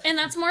out of. And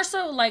that's more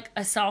so like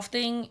a self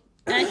thing.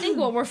 And I think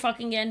what we're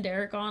fucking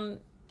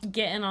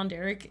getting on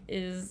Derek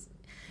is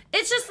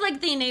it's just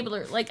like the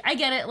enabler. Like I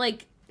get it,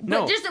 like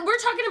but No. just we're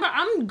talking about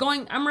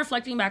I'm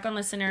reflecting back on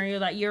the scenario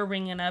that you're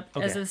bringing up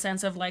as Okay. a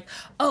sense of like,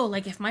 oh,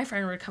 like if my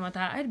friend would come with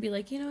that, I'd be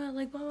like, you know what,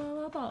 like blah blah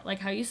blah blah, like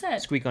how you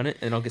said. Squeak on it,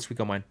 and I'll get squeak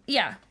on mine.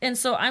 Yeah. And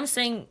so I'm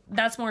saying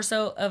that's more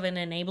so of an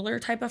enabler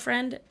type of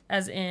friend,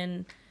 as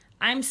in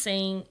I'm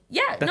saying,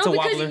 yeah, That's no, a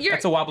because wobbler. you're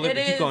That's a wobbler. it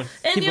But keep is. going.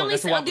 and Keep the going. only,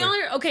 That's a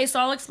wobbler. okay, so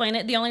I'll explain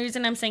it. The only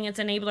reason I'm saying it's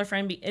enabler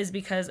friend is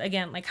because,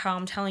 again, like how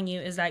I'm telling you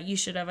is that you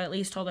should have at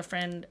least told a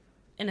friend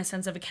in a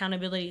sense of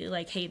accountability,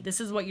 like, hey, this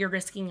is what you're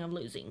risking of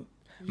losing.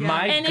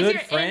 My And good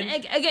if you're, friend.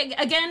 and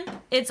again,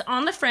 it's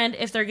on the friend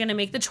if they're going to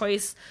make the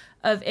choice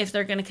of if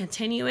they're going to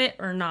continue it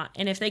or not.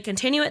 And if they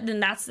continue it, then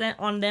that's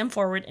on them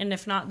forward. And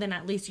if not, then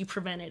at least you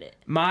prevented it.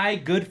 My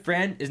good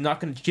friend is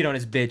not going to cheat on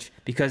his bitch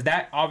because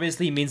that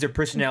obviously means their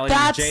personality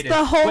That's is jaded.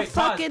 the whole Wait,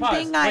 pause, fucking pause.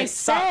 thing I Wait,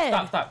 stop,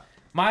 said. Stop.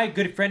 My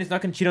good friend is not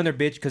going to cheat on their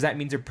bitch because that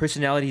means their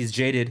personality is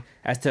jaded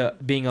as to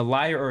being a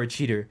liar or a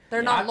cheater.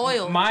 They're not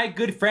loyal. My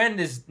good friend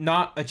is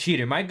not a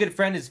cheater. My good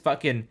friend is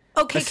fucking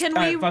Okay, can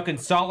we- fucking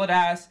solid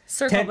ass,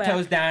 Circle 10 back.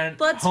 toes down,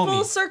 Let's homie.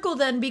 full circle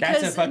then, That's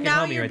because a fucking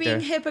now homie you're right being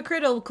there.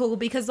 hypocritical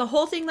because the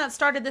whole thing that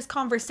started this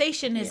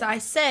conversation is I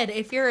said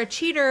if you're a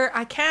cheater,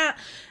 I can't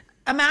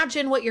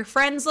imagine what your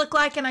friends look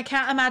like, and I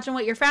can't imagine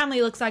what your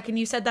family looks like. And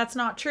you said that's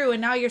not true,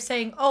 and now you're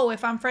saying, oh,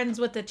 if I'm friends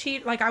with a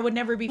cheat, like I would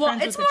never be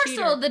friends with a cheater. Well, it's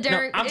more so the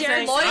Derek. I'm Derek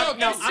saying, loyal.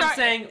 I'm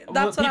saying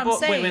That's what I'm people,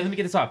 saying. Wait, let me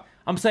get this off.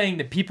 I'm saying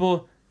the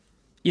people,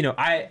 you know,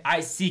 I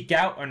seek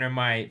out under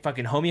my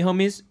fucking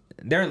homies.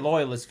 They're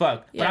loyal as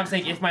fuck. But I'm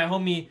saying if my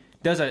homie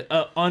does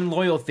a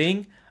unloyal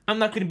thing, I'm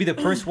not going to be the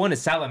first one to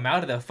sell him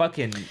out of the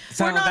fucking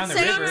We're not down the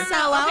saying river.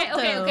 sell out,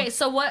 Okay.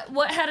 So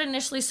what had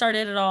initially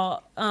started it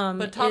all?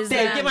 But top is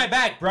Dave, that get my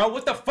back, bro.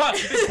 What the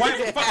fuck? You've been quiet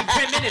for fucking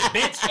 10 minutes,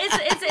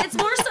 bitch. it's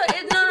more so.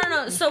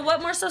 No. So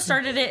what more so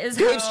started it is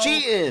Dave's how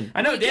cheating.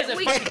 I know Dave's a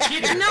fucking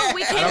cheater. No,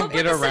 we came don't up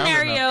with get a around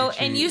scenario, enough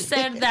to and cheat. you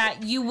said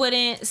that you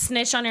wouldn't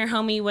snitch on your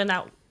homie when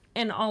that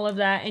and all of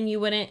that, and you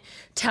wouldn't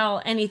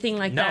tell anything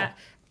like No. that.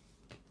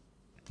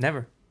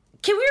 Never.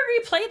 Can we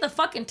replay the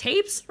fucking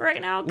tapes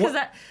right now? Because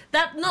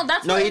that's No,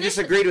 what he initially-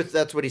 disagreed with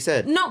that's what he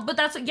said. No, but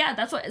that's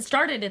what it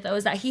started it though,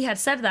 is that he had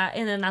said that,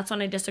 and then that's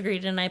when I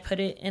disagreed, and I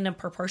put it in a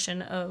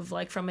proportion of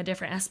like from a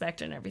different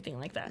aspect and everything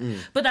like that.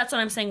 But that's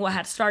what I'm saying. What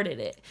had started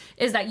it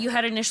is that you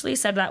had initially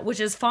said that, which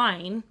is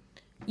fine.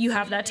 You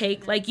have that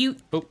take, like you.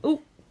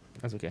 Ooh.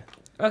 That's okay.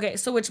 Okay,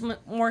 so which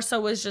more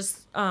so was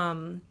just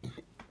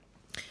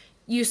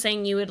you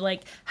saying you would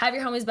like have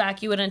your homies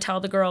back, you wouldn't tell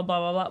the girl, blah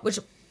blah blah. Which,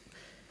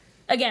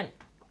 again,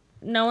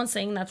 no one's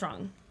saying that's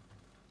wrong,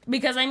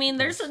 because I mean,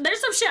 there's some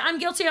shit I'm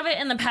guilty of it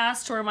in the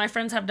past where my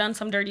friends have done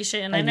some dirty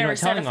shit, and I And you're never not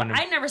said telling on them.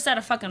 I never said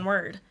a fucking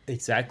word.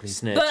 Exactly.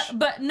 Snitch.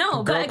 But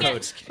no, Girl but again,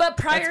 code. but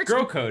prior That's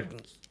girl to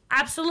code.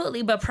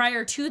 absolutely, but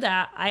prior to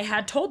that, I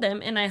had told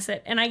them, and I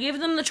said, and I gave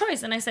them the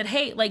choice, and I said,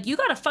 hey, like you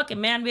got a fucking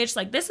man, bitch,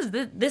 like this is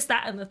this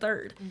that and the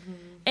third,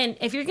 and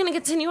if you're gonna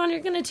continue on, you're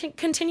gonna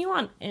continue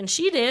on, and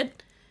she did.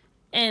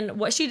 And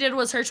what she did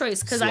was her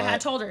choice, because I Slut.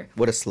 had told her.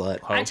 What a slut.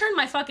 I turned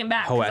my fucking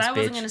back Hoe because ass I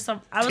wasn't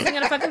bitch. I wasn't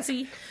gonna fucking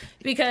see,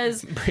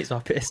 because Brace all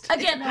pissed.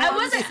 again I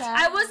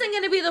wasn't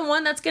gonna be the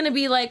one that's gonna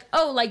be like,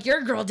 oh, like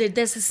your girl did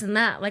this and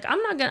that. Like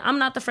I'm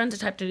not the friend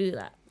type to do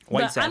that.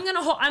 White But side.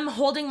 I'm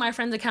holding my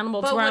friends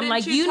accountable But to where I'm wouldn't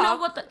like, you you know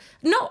talk what the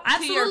no to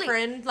absolutely. your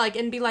friend, like,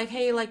 and be like,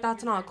 hey, like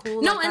that's not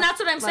cool. No, like, and that's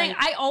what I'm saying.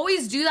 I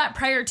always do that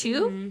prior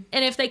to,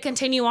 and if they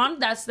continue on,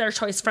 that's their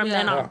choice from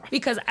then Yeah. on.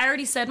 Because I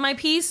already said my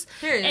piece,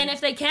 Period. and if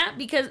they can't,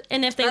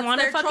 and if they That's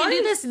want to their fucking do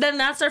choice. this, then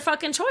that's their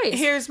fucking choice.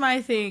 Here's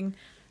my thing.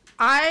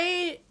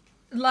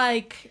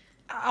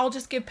 I'll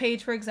just give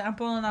Paige for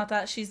example, and not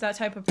that she's that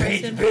type of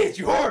person. Bitch,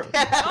 you whore.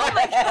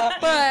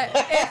 But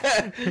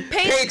if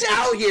Paige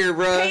out here,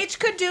 bro. Paige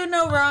could do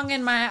no wrong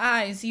in my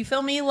eyes. You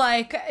feel me?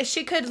 Like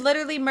she could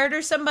literally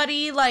murder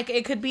somebody. Like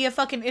it could be a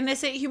fucking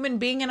innocent human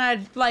being, and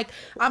I'm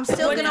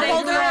still What did gonna they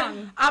hold do her.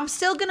 wrong? I'm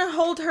still gonna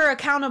hold her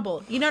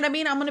accountable. You know what I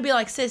mean? I'm gonna be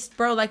like, sis,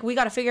 bro. Like we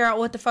gotta figure out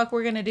what the fuck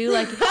we're gonna do.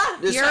 Like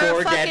There's you're a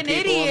 4 dead fucking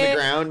people on the idiot.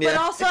 ground, But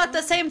yeah. also at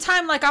the same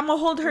time, like I'm gonna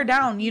hold her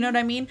down. You know what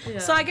I mean?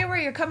 So I get where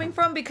you're coming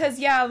from, because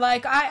yeah,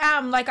 like I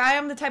am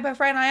the type of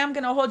friend, I am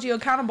gonna hold you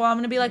accountable. I'm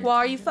gonna be like, well,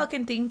 are you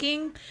fucking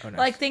thinking? nice.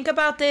 Like think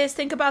about this,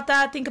 think about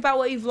that, think about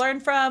what you've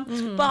learned from.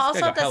 But also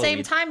got at the hella same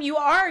weed. time, you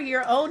are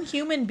your own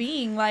human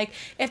being. Like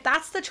if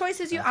that's the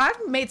choices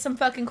I've made some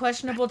fucking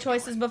questionable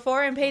choices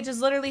before, and Paige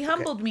has literally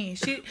humbled me.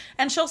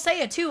 She'll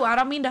say it too. I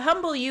don't mean to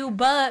humble you,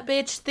 but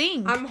bitch,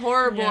 think. I'm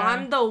horrible. Yeah.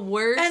 I'm the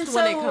worst and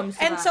when it comes to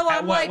that. so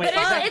I'm Wait, like, wait,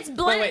 But fuck. it's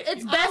blunt. wait.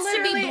 It's best to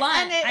be Literally,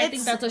 blunt. and I think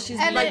it's- that's what she's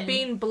and doing. like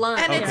being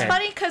blunt. And it's Okay.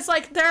 funny because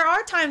like there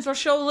are times where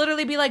she'll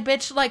literally be like,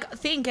 "Bitch, like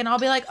think," and I'll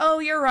be like, "Oh,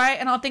 you're right,"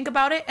 and I'll think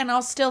about it, and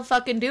I'll still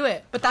fucking do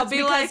it. But that's be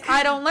because like-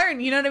 I don't learn.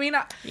 You know what I mean?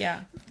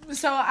 Yeah.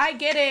 So I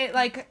get it.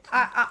 Like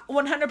I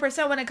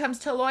 100% when it comes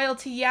to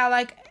loyalty, yeah,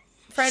 like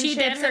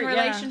friendships her, and yeah.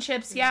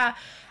 relationships, yeah.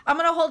 I'm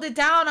gonna hold it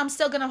down. I'm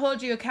still gonna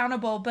hold you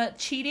accountable. But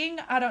cheating,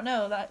 I don't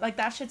know.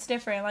 That shit's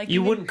different. Like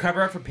You wouldn't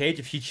cover up for Paige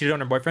if she cheated on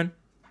her boyfriend?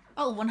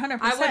 Oh, 100%.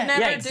 I would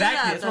never Yeah, do exactly.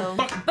 that That's what I'm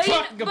though. fucking But,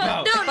 talking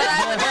about. no, But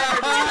I would never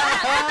do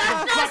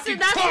that. that's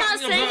not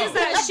talking saying about? is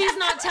that she's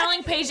not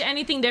telling Paige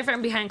anything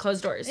different behind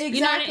closed doors. Exactly.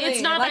 You know what I mean?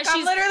 It's not like that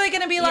she's I'm literally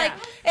gonna be like,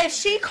 Yeah. if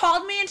she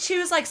called me and she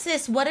was like,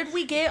 "Sis, what did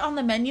we get on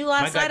the menu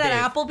last My night God,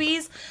 at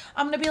Applebee's?"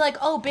 I'm gonna be like,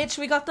 "Oh, bitch,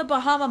 we got the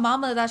Bahama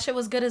Mama. That shit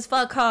was good as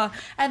fuck, huh?"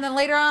 And then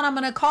later on, I'm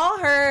gonna call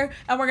her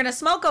and we're gonna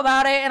smoke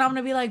about it, and I'm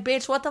gonna be like,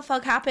 "Bitch, what the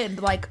fuck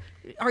happened? Like,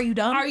 are you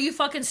dumb? Are you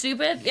fucking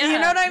stupid? Yeah. You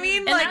know what I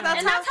mean? And, Like,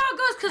 that's how it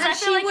goes. Because And I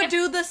feel she like would if-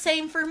 do the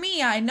same for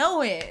me. I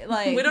know it.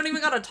 Like We don't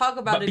even gotta talk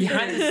about But it.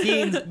 behind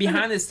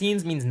either. the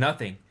scenes means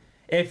nothing.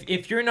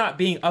 If you're not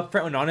being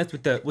upfront and honest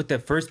with the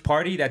first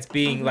party that's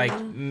being like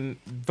fucking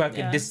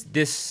Yeah.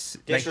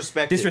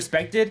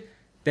 disrespected,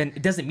 then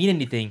it doesn't mean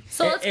anything.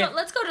 So If-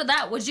 let's go to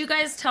that. Would you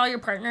guys tell your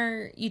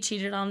partner you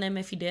cheated on them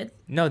if you did?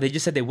 No, they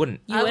just said they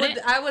wouldn't. You I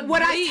wouldn't.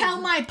 would I leave. tell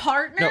my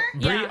partner?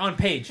 No, Bree Yeah. on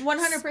Paige.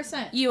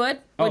 100%. You would?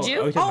 Would Oh, you?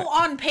 oh, you're talking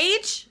Oh, on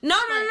Paige? No.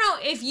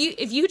 If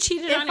you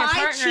cheated on If your I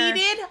partner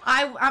cheated,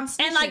 I'm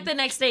snitching. and like the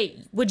next day,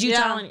 would you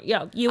Yeah. tell him?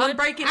 Yo, you I'm would.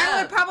 breaking I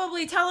would up.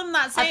 probably tell him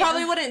that I same.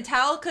 probably wouldn't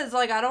tell because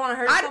like I don't want to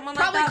hurt I'd someone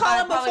probably like that. call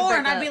but him I'd probably before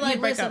and break I'd be up. like,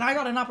 You'd break listen, up. I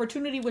got an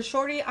opportunity with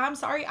Shorty. I'm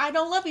sorry. I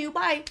don't love you.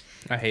 Bye.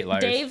 I hate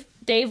liars.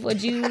 Dave,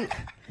 would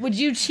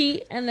you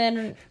cheat and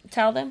then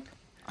tell them?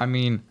 I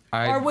mean,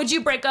 Or would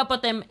you break up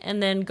with them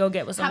and then go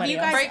get with somebody you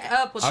else? guys- Break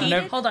up with I've me.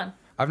 never- Hold on.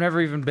 I've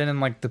never even been in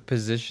like the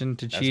position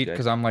to cheat good.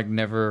 because I'm like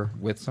never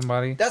with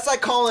somebody. That's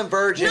like calling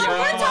virgin. No,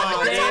 we're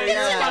talking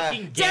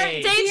fucking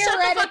gay. Dave, shut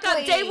the fuck up.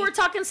 Theoretically. Dave, we're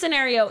talking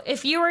scenario.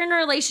 If you were in a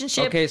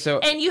relationship Okay, so-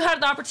 and you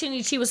had the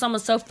opportunity to cheat with someone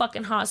so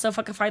fucking hot, so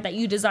fucking fine that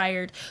you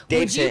desired,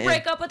 Dave's would you hitting.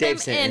 break up with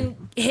Dave's them hitting.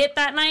 and hit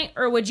that night?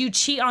 Or would you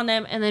cheat on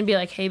them and then be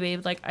like, hey,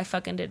 babe, like, I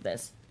fucking did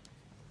this?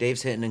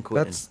 Dave's hitting and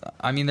quitting. That's.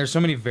 I mean, there's so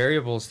many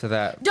variables to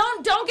that.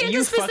 Don't get You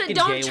into specific. fucking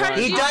Don't gay try to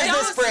one. He do does don't-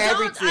 this for don't-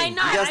 everything. I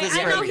know, He does this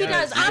I for know he everything.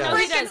 does. He I know does.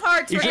 he does.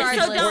 hearts And so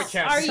regardless.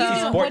 don't. Are you?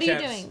 Sport What are you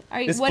champs. doing?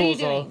 Are you? This What are you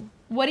fool's all- doing?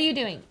 What are you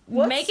doing?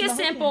 Make it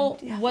simple.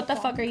 What the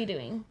fuck are you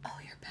doing?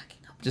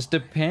 Just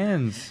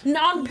depends.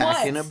 Non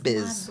Packing a what?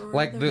 biz.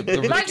 Like the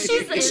Like she's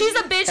a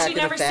bitch Packing you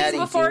never a seen fatty,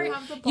 before. too.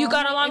 You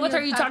got along with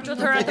her. You talked with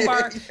her at the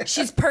bar.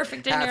 She's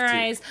perfect in Have your to.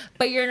 eyes,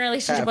 but you're in a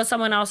relationship Have with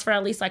someone else for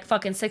at least like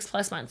fucking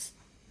 6+ months.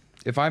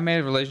 If I made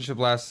a relationship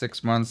last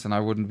 6 months, then I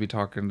wouldn't be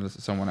talking to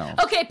someone else.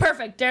 Okay,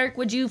 perfect. Derek,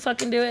 would you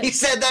fucking do He it?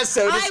 said that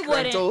so I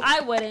wouldn't. disgruntled. I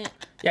wouldn't.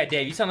 Yeah,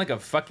 Dave, you sound like a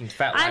fucking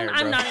fat liar,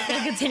 I'm bro. not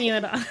gonna continue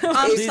it on.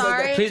 I'm Please,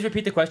 sorry. please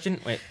repeat the question.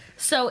 Wait.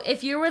 So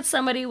if you're with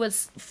somebody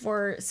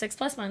for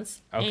 6+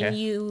 months Okay. and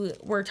you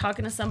were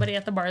talking to somebody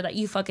at the bar that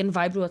you fucking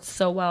vibed with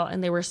so well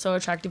and they were so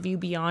attractive to you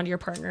beyond your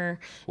partner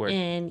Word.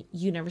 and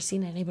you never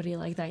seen anybody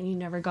like that and you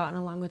never gotten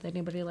along with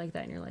anybody like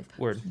that in your life.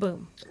 Word.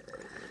 Boom.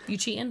 You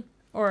cheating?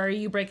 Or are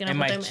you breaking up Am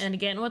with I them ch- and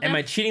getting with Am them?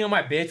 I cheating on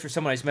my bitch for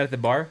someone I just met at the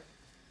bar?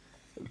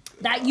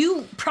 That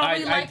you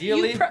probably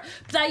ideally-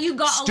 that you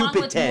got along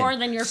Stupid with 10. more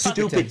than your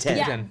fucking Stupid 10.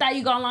 Yeah, 10. that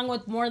you got along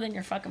with more than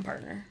your fucking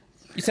partner.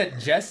 You said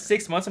just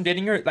 6 months I'm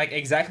dating her? Like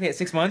exactly at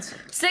 6 months?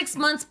 6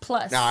 months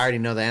plus. No, I already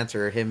know the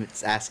answer. Him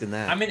asking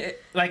that. I mean,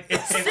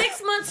 it's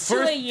 6 months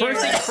to a year.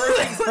 First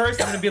things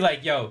first, I'm gonna be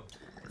like, yo,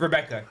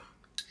 Rebecca,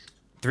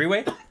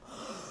 3-way?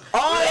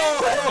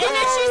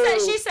 oh! And then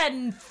she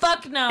said,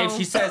 fuck no. If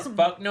she says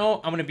fuck no,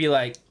 I'm gonna be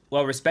like,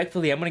 well,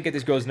 respectfully, I'm gonna get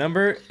this girl's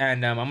number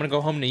and I'm gonna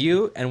go home to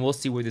you and we'll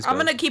see where this goes. I'm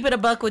gonna keep it a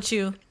buck with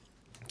you.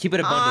 keep it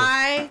a bundle.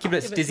 I- Keep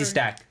it a stizzy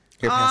stack.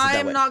 Here, pass it that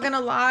I'm way. not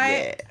gonna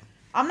lie. Yeah.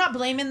 I'm not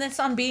blaming this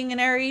on being an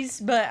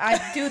Aries, but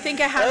I do think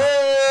it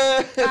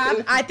has.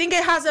 I think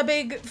it has a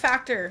big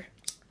factor.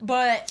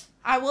 But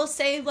I will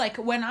say, like,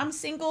 when I'm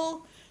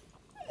single,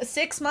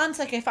 6 months,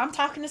 like, if I'm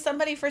talking to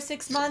somebody for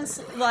 6 months,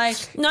 like,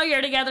 No,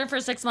 you're together for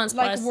 6 months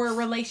like plus. we're a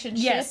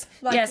relationship. yes,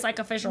 Like, yes, like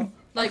official.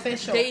 Like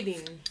official.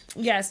 dating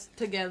Yes.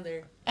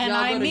 together. And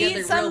Y'all I go meet together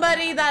real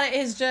somebody bad. that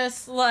is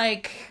just,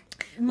 like,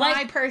 my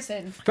Like-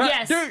 person.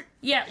 Yes. Dude.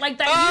 Yeah, like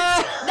that.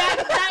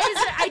 That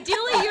is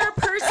ideally your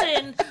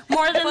person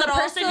more than But the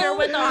person also, you're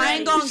with already. I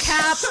ain't gonna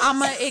cap. I'm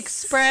gonna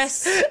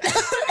express.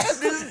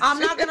 I'm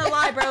not gonna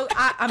lie, bro.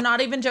 I'm not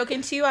even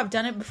joking to you. I've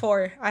done it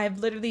before. I have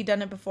literally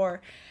done it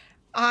before.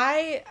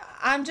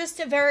 I'm just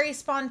a very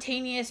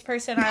spontaneous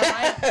person. I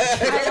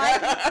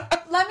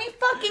like. Let me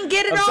fucking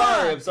get it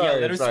on. Yeah,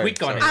 let her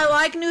squeak on it. I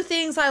like new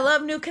things. I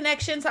love new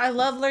connections. I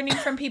love learning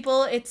from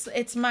people.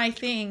 It's my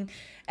thing.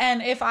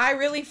 And if I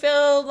really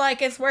feel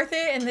like it's worth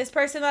it and this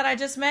person that I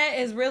just met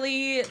is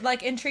really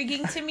like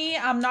intriguing to me,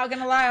 I'm not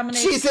gonna lie. I'm gonna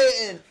She's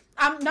hitting.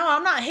 I'm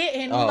not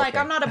hitting. Oh, like okay.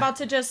 I'm not about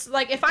to just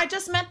like if I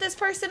just met this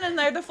person and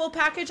they're the full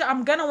package,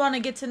 I'm gonna want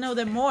to get to know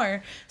them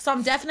more. So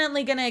I'm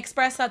definitely gonna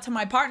express that to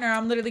my partner.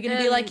 I'm literally gonna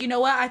be like, you know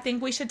what? I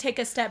think we should take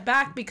a step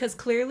back because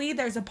clearly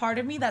there's a part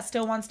of me that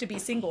still wants to be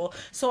single.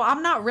 So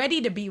I'm not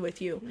ready to be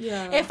with you.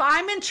 Yeah. If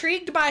I'm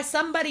intrigued by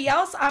somebody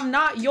else, I'm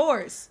not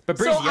yours. But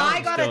so Bree's young I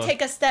gotta still.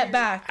 take a step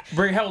back.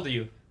 Brie, how old are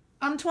you?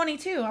 I'm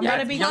 22. I'm Yeah,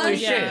 gonna be young as 30.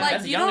 shit. Like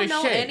That's you young don't as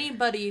know shit.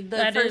 anybody the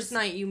That first is-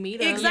 night you meet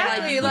them.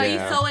 Exactly, you could like-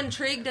 be so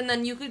intrigued, and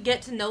then you could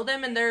get to know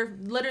them, and they're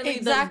literally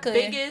Exactly. the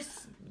biggest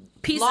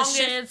Piece longest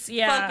of shits.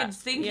 Yeah. fucking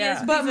stinkiest.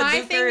 Yeah. But piece of my duper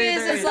thing there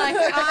is like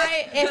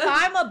if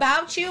I'm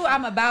about you,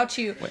 I'm about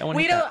you. Wait, I wanna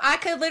We eat don't. that. I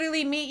could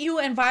literally meet you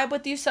and vibe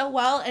with you so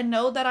well and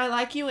know that I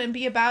like you and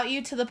be about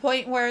you to the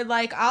point where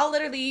like I'll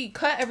literally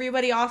cut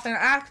everybody off and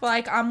act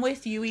like I'm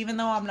with you even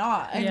though I'm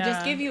not, and Yeah.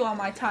 just give you all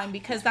my time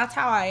because that's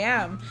how I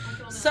am.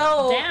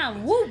 So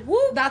Damn. Whoop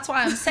whoop. that's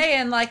why I'm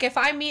saying like if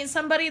I meet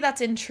somebody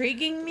that's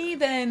intriguing me,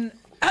 then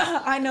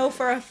I know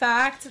for a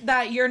fact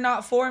that you're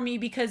not for me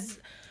because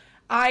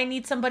I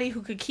need somebody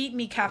who could keep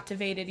me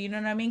captivated. You know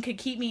what I mean? Could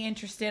keep me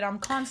interested. I'm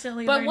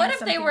constantly. But learning what if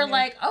they something were new.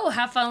 like, "Oh,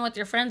 have fun with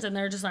your friends," and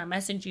they're just not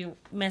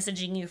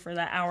messaging you for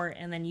that hour,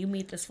 and then you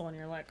meet this fool, and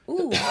you're like,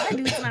 "Ooh, why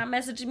dude's not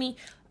messaging me?"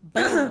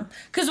 Boom.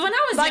 Because when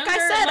I was Like I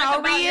younger, said, like I'll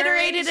about your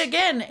reiterate age- it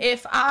again.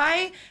 If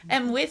I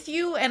am with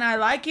you and I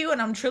like you and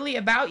I'm truly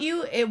about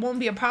you, it won't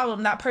be a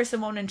problem. That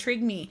person won't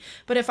intrigue me.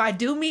 But if I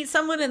do meet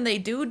someone and they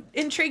do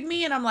intrigue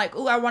me and I'm like,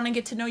 ooh, I want to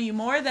get to know you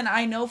more, then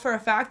I know for a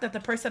fact that the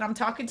person I'm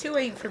talking to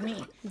ain't for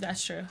me.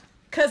 That's true.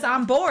 Because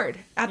I'm bored.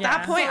 At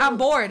that Yeah. point, I'm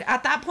bored.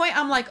 At that point,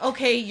 I'm like,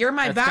 okay, you're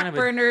my That's back kind of a-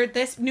 burner.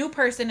 This new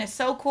person is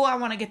so cool. I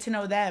want to get to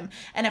know them.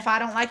 And if I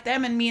don't like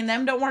them and me and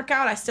them don't work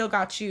out, I still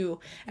got you.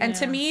 And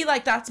to Yeah. me,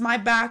 like, that's my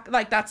back.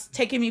 Like, that's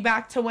taking me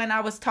back to when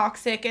I was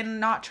toxic and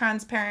not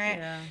transparent.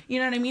 Yeah. You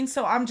know what I mean?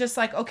 So I'm just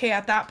like, okay,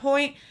 at that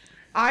point,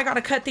 I got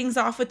to cut things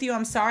off with you.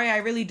 I'm sorry. I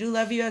really do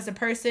love you as a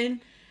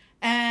person.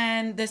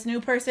 and this new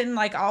person,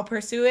 like, I'll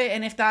pursue it,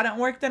 and if that don't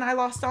work, then I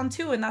lost on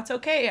 2, and that's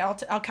okay. I'll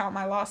count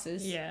my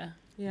losses. Yeah.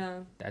 Yeah.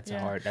 That's Yeah. a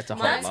hard That's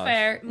loss.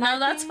 fair. My No,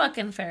 that's thing-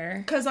 fucking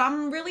fair. Because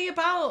I'm really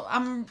about,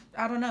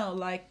 I don't know,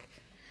 like,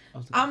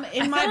 I'm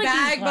in I my feel like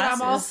bag, these but I'm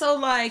glasses- also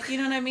like, you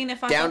know what I mean?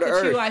 If I Down fuck to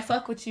with you, earth. I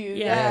fuck with you.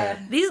 Yeah. Yeah.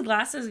 These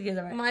glasses give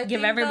My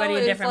give thing, everybody though,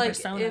 a is, different like,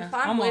 persona. If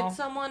I'm all- with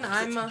someone,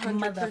 I'm 100%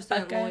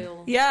 Motherfucker.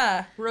 loyal.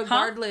 Yeah.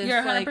 Regardless,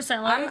 You're like,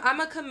 100% loyal?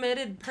 I'm a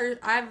committed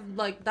I've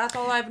like that's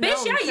all I've known.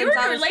 Bitch, yeah, you since were in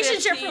I a was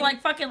relationship 15. for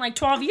like fucking like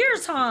 12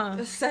 years,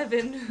 huh?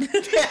 7.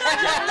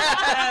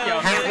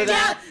 Half of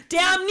that.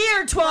 Damn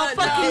near 12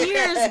 But, fucking no.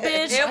 years,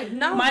 bitch.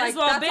 No, Might like as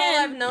well that's all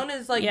I've been. known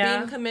is like Yeah.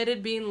 being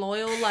committed, being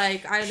loyal.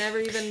 Like I never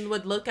even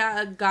would look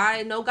at a guy.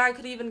 No guy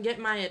could even get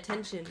my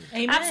attention.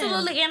 Amen.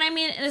 Absolutely, and I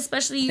mean, and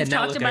especially you've And now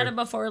talked look about at it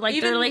before, like the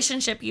Even-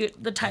 relationship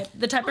the type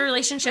of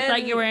relationship that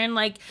And- you were in,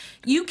 like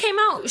you came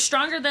out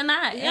stronger than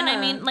that. And I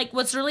Yeah. mean, like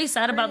what's really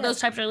sad about Yeah. those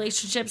types of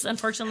relationships,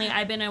 unfortunately,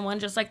 I've been in one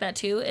just like that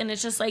too, and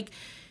it's just like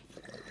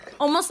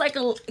almost like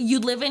you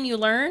live and you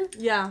learn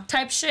Yeah.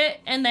 type shit,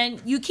 and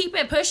then you keep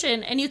it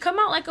pushing, and you come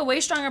out like a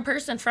way stronger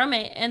person from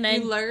it, and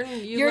then You learn.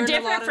 you're learn a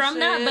different lot of from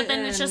that, but shit,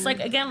 then it's just and-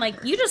 like again,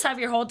 like you just have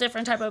your whole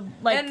different type of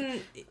like.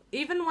 And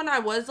even when I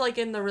was like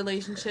in the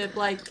relationship,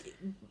 like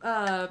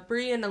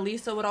Brie and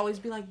Elisa would always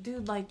be like,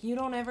 "Dude, like you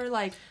don't ever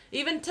like."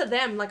 Even to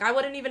them, like I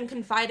wouldn't even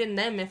confide in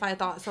them if I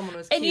thought someone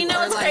was. And cute you know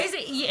or, what's like,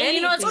 crazy? And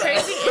you know what's anything.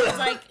 crazy? It's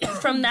like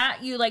from that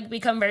you like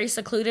become very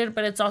secluded,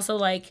 but it's also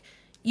like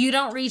you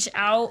don't reach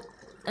out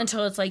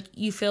until it's like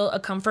you feel a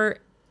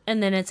comfort,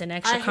 and then it's an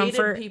extra I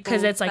comfort hated people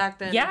because it's like back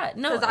then. yeah,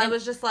 no, because I and-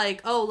 was just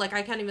like, oh, like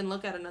I can't even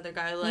look at another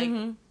guy, like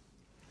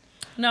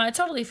no, I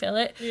totally feel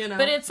it. you know,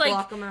 but it's like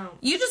block 'em out.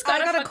 you just I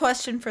gotta got a fuck-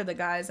 question for the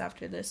guys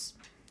after this.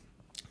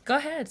 Go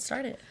ahead,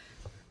 start it.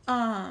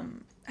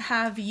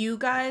 Have you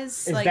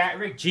guys Is like that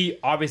Rick G?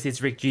 Obviously,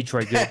 it's Rick G.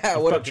 Troy. Good. You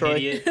What up, fucking Troy?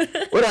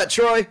 Idiot. What up,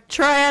 Troy?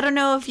 Troy? I don't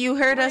know if you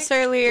heard us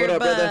earlier, What up,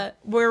 but brother?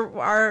 we're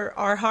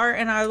our heart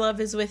and our love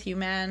is with you,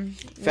 man.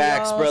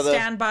 Facts, we all brother.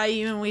 Stand by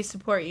you and we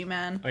support you,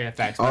 man. Oh yeah,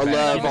 facts. All my bad.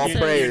 love, You're all not-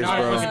 prayers, you're not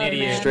a bro. fucking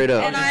idiot. Straight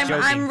up. And I'm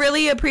I'm joking.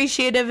 really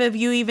appreciative of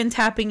you even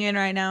tapping in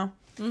right now.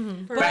 For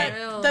Right.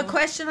 real. The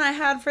question I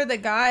had for the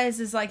guys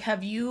is like,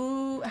 have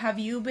you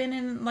been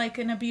in like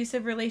an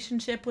abusive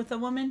relationship with a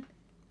woman?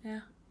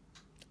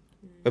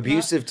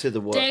 Abusive to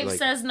the what? Dave like,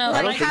 says no.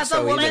 I don't Like, think has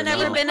so a woman either,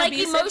 ever no. been like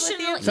abusive with you?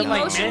 emotionally, Some,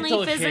 like, emotionally,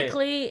 mental shit.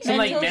 physically, Some,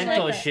 like, and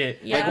mental that. shit.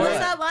 Yeah. Like, What's what?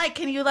 that like?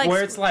 Can you like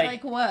Where it's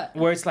like what?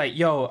 where it's like,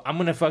 yo, I'm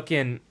gonna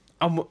fucking,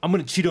 I'm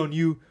gonna cheat on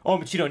you. Oh, I'm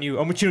gonna cheat on you.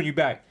 I'm gonna cheat on you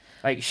back.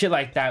 Like shit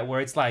like that, where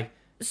it's like,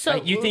 So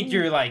like you think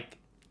you're like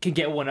can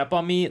get one up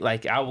on me,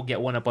 like I will get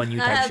one up on you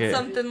I type had shit.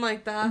 something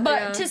like that. But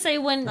yeah. to say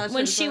when That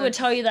when shit she sucks. would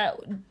tell you that,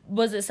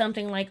 was it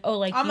something like, oh,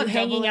 like I'ma you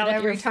hanging double out it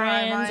with your every time,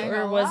 I friends, ain't or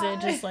gonna was lie. it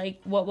just like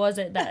what was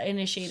it that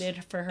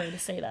initiated for her to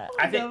say that?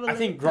 I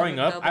think growing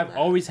up, double I've that.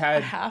 always I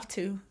had. have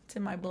to. It's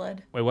in my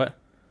blood. Wait, what?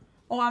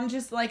 Oh, I'm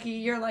just like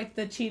you're like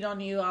the cheat on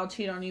you, I'll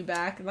cheat on you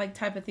back, like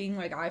type of thing,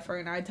 like eye for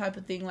an eye type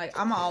of thing. Like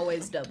I'm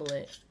always double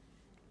it,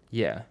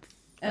 Yeah.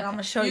 and I'm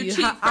gonna show You you.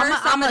 cheat How,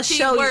 first, I'm I'ma gonna cheat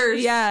show worse.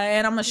 you. Yeah,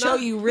 and I'm gonna show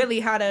No. you really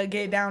how to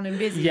get down and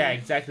busy. Yeah,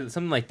 exactly.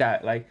 Something like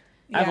that. Like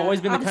I've Yeah, always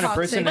been the I'm kind of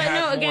person toxic. to But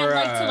no, have again, more.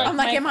 like, to, like, I'm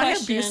like, My am I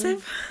question-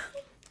 abusive?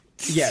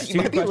 yeah, You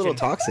might be a little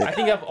toxic. I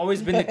think I've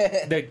always been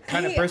the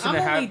kind of person I'm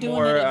to only have doing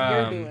more. it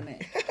if you're doing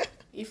it.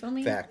 You feel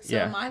me? Facts. So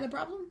Yeah. am I the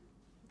problem?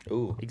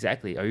 Ooh.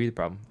 Exactly. Are you the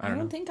problem? I don't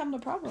know. think I'm the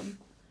problem.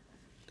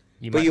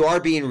 But might- you are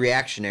being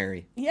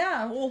reactionary.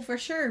 Yeah, well, for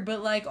sure.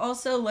 But like,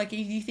 also, like, if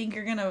you think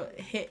you're gonna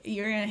hit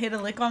a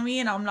lick on me,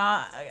 and I'm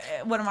not,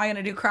 what am I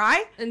gonna do?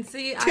 Cry? And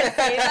see, I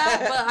say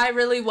that, but I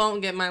really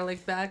won't get my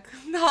lick back.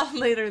 No, I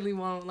literally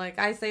won't. Like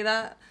I say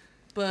that,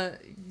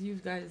 but you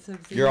guys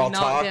have seen You're me all not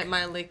talk? get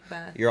my lick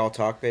back You're all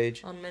talk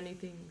page. on many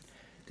things.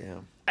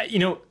 Damn. You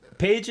know,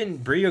 Paige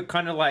and Brie are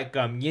kind of like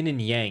yin and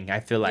yang.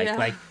 I feel like, Yeah.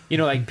 like you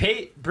know, like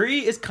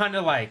Brie is kind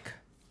of like,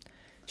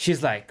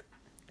 she's like,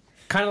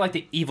 kind of like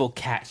the evil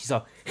cat. She's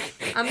all,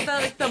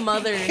 Like the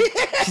mother.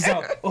 she's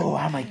all, oh,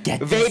 I'm gonna get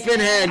this Vape in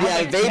hand.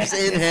 Yeah, vapes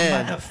in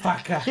hand.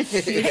 motherfucker.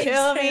 You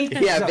feel me?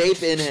 Yeah,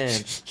 vape in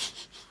hand.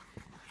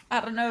 I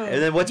don't know.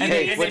 And then what's And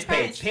Paige? then What's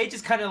Paige? Paige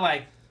is kind of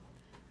like,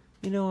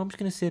 you know, I'm just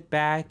gonna sit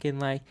back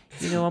and like,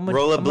 you know, I'm gonna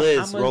Roll a I'm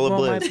blizz, I'm gonna roll a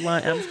my blizz.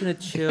 blunt, I'm just gonna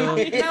chill. No,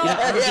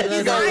 Yeah,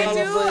 you got I all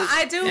do. of those.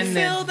 I do And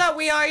feel then- that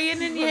we are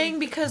yin and yang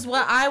because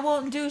what I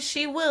won't do,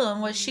 she will,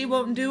 and what she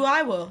won't do,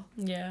 I will.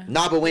 Yeah.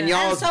 Nah, but when y'all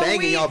And is so banging,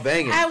 we- y'all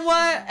banging.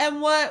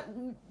 And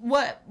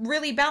what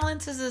really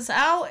balances us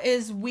out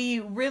is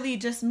we really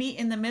just meet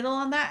in the middle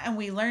on that, and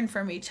we learn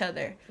from each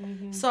other.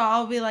 So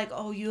I'll be like,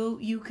 oh,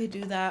 you could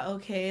do that,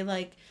 okay,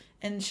 like.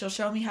 And she'll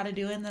show me how to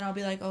do it, and then I'll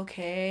be like,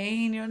 okay,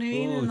 you know what I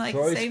mean? Ooh, And like,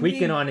 Troy's same squeaking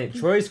thing. on it.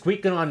 Troy's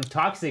squeaking on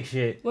toxic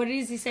shit. What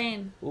is he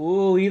saying?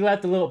 Ooh, he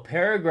left a little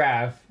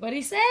paragraph. What did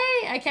he say?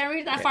 I can't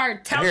read that far.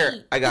 Tell Here,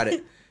 me. I got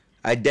it.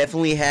 I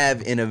definitely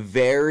have, in a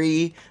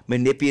very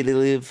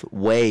manipulative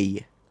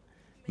way,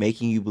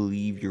 making you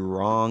believe you're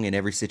wrong in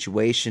every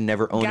situation,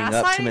 never owning up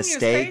Gaslighting to is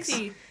mistakes,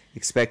 crazy.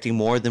 expecting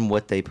more than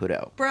what they put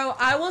out. Bro,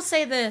 I will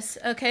say this,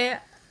 okay?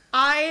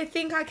 I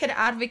think I could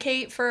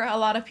advocate for a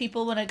lot of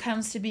people when it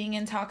comes to being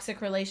in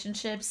toxic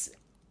relationships.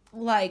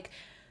 Like,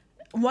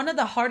 one of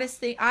the hardest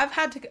things, I've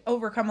had to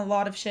overcome a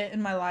lot of shit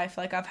in my life.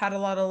 Like, I've had a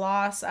lot of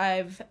loss.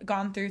 I've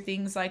gone through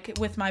things like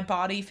with my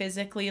body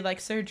physically, like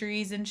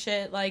surgeries and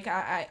shit. Like,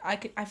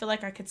 I feel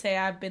like I could say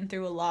I've been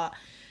through a lot.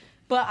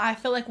 But I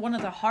feel like one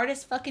of the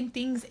hardest fucking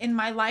things in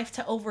my life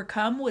to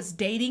overcome was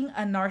dating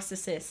a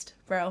narcissist,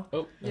 bro.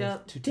 Oh, Yeah.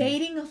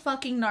 Dating a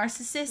fucking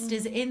narcissist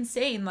is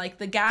insane. Like,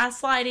 the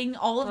gaslighting,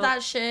 all of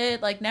that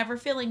shit, like, never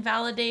feeling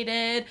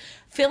validated,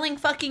 feeling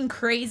fucking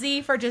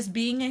crazy for just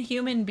being a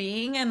human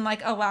being and, like,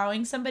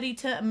 allowing somebody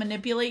to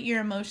manipulate your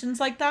emotions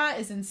like that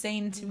is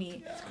insane to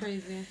me. It's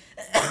crazy.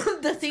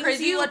 The things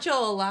Crazy what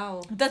you'll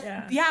allow.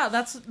 yeah,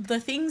 that's the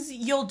things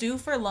you'll do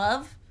for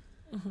love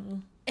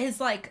is,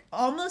 like,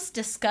 almost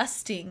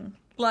disgusting.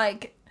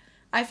 Like,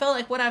 I feel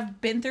like what I've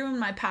been through in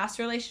my past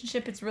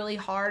relationship, it's really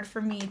hard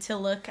for me to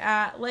look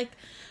at. Like,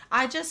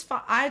 I just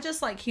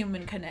like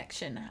human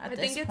connection at this point.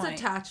 I think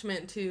it's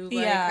attachment too.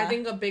 Like, Yeah. I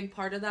think a big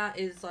part of that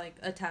is like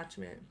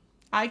attachment.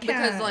 I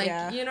can't, Because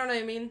like you know what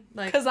I mean?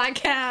 Like, because I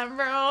can't,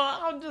 bro.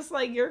 I'm just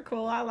like, you're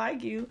cool. I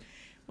like you.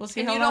 We'll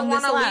see and how you long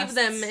don't this want to lasts.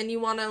 leave them, and you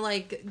want to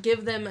like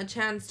give them a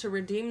chance to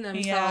redeem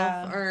themselves,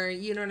 Yeah. or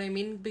you know what I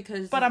mean?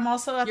 Because But I'm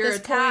also at you're this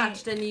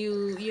attached, point. and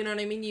you know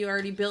what I mean. You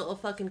already built a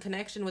fucking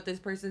connection with this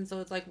person, so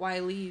it's like why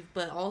leave?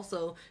 But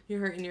also you're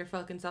hurting your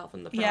fucking self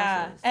in the process.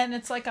 Yeah, and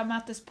it's like I'm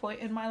at this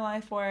point in my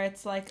life where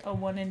it's like a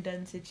one and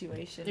done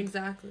situation.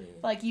 Exactly.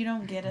 Like, you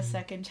don't get a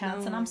second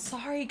chance, and No. I'm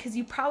sorry because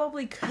you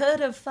probably could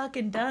have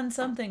fucking done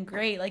something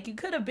great. Like, you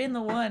could have been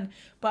the one,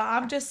 but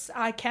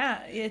I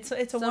can't. It's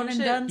a Some one and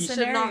shit done should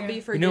scenario. not be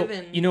forgiven.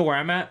 You know where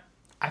I'm at?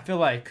 I feel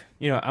like,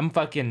 I'm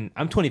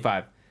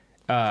 25.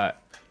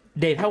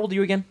 Dave, how old are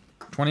you again?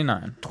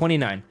 29.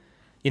 29.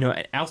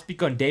 And I'll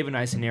speak on Dave and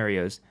I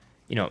scenarios.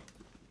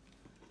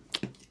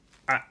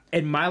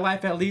 In my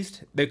life at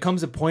least, there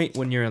comes a point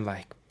when you're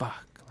like,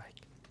 fuck, like,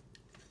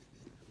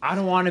 I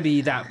don't want to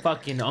be that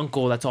fucking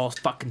uncle that's all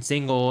fucking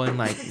single and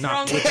like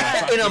not with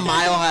that In a fucking-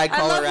 Mile High,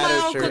 I love my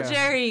Colorado Uncle shirt.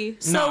 Jerry.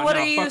 So No, what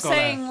no, are you fuck all that.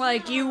 saying?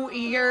 Like,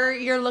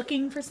 you're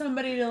looking for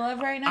somebody to love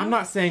right now? I'm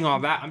not saying all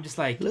that. I'm just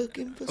like,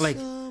 Looking for Like-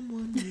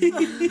 someone.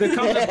 there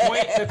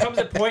comes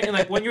a point, and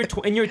like when you're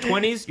in your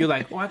 20s, you're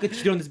like, oh, I could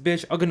cheat on this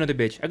bitch, I'll get another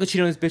bitch. I could cheat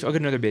on this bitch, I'll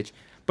get another bitch.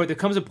 But there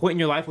comes a point in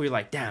your life where you're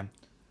like, damn,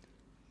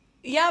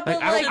 Yeah, but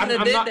like,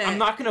 like, I'm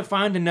not gonna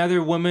find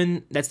another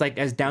woman that's like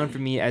as down for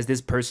me as this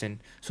person.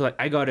 So like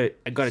I gotta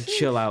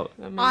chill out.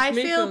 That makes I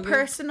me feel good.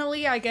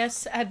 personally, I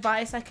guess,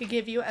 advice I could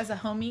give you as a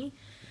homie,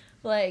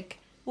 like,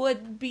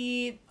 would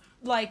be,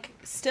 like,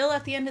 still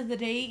at the end of the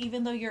day,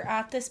 even though you're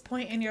at this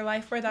point in your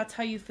life where that's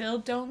how you feel,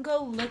 don't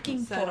go looking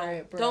for Settle.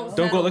 it, bro. Don't Don't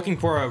go Settle. looking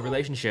for a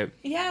relationship.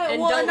 Yeah,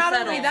 And well, don't not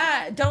only settle.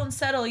 that, don't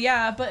settle,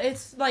 yeah, but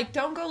it's, like,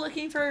 don't go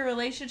looking for a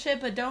relationship,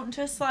 but don't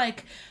just,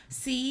 like,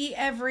 see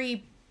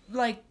every,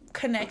 like,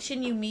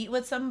 connection you meet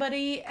with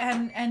somebody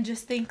and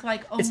just think,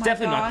 like, oh It's my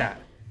definitely God. not that.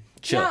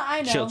 Chill. Yeah,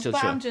 I know, Chill.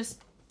 but I'm just...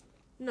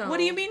 No. What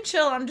do you mean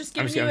chill? I'm just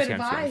giving just you kidding, I'm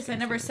just advice. kidding, I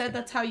never I'm just said kidding.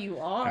 that's how you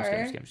are. I'm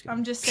just kidding.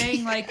 I'm just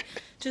saying, like,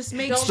 just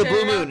make Don't It's the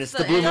sure. blue moon. It's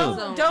the blue end moon.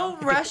 zone.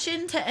 Don't rush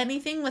into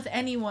anything with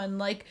anyone.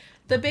 Like,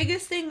 the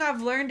biggest thing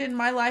I've learned in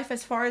my life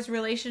as far as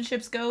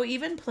relationships go,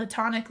 even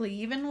platonically,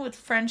 even with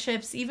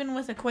friendships, even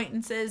with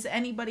acquaintances,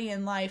 anybody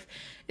in life,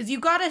 is you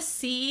gotta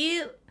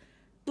see,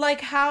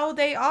 like, how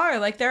they are,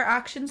 like, their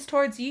actions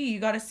towards you. You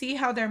gotta see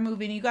how they're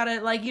moving. You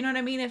gotta, like, you know what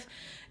I mean?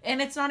 And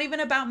it's not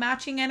even about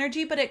matching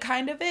energy, but it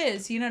kind of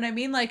is. You know what I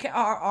mean? Like,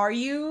 are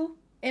you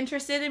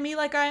interested in me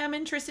like I am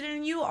interested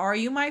in you? Are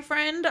you my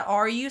friend?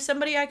 Are you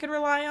somebody I could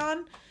rely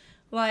on?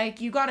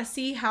 Like, you gotta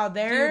see how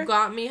they're You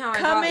got me how I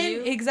got coming.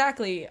 you.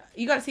 Exactly.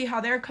 You gotta see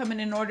how they're coming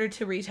in order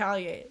to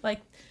retaliate.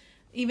 Like,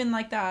 even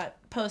like that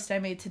post I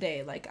made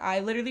today. Like, I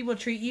literally will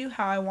treat you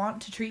how I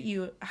want to treat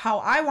you, how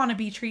I want to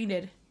be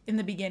treated in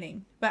the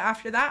beginning. But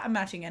after that, I'm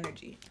matching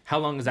energy. How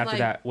long is after Like-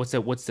 that? What's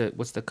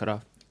the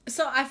cutoff?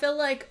 So I feel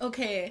like,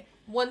 okay,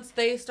 Once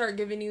they start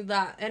giving you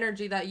that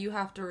energy that you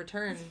have to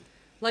return.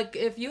 Like,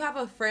 if you have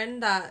a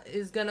friend that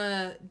is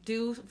gonna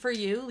do for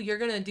you, you're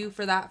gonna do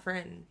for that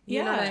friend.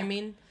 You know what I Yeah.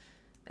 mean?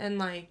 And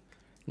like,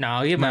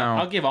 No, No.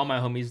 I'll give all my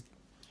homies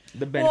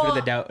the benefit of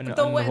the doubt on the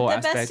whole the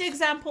aspect. best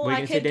example What were you I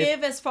gonna say, could Dave?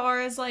 give as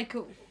far as like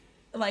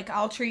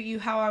I'll treat you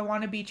how I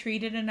want to be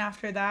treated, and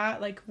after that,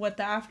 like, what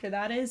the after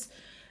that is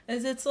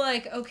it's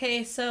like,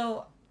 okay,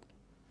 so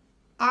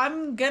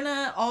I'm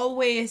gonna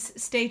always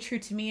stay true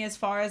to me as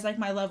far as like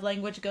my love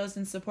language goes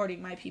and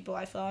supporting my people.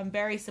 I feel I'm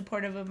very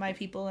supportive of my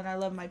people and I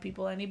love my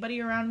people.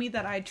 Anybody around me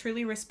that I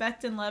truly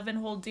respect and love and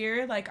hold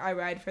dear, like, I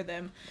ride for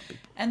them.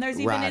 And there's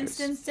even Riders.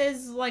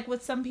 instances like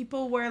with some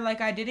people where like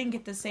I didn't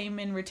get the same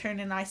in return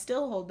and I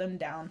still hold them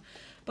down.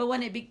 But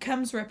when it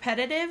becomes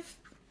repetitive,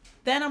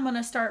 then I'm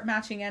gonna start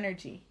matching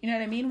energy. You know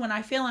what I mean? When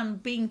I feel I'm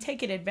being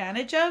taken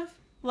advantage of,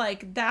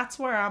 like, that's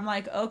where I'm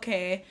like,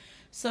 okay,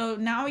 so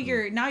now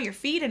you're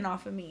feeding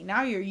off of me.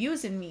 Now you're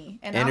using me,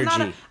 and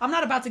Energy. I'm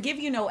not about to give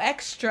you no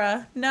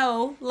extra.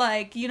 No,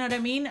 like, you know what I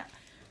mean?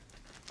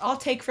 I'll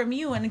take from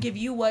you and give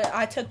you what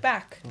I took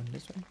back.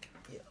 This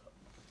way?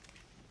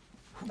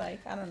 Like,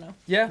 I don't know.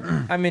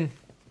 Yeah, I mean,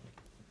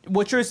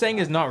 what you're saying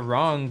is not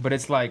wrong, but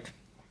it's like,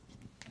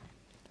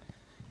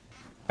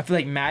 I feel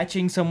like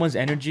matching someone's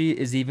energy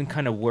is even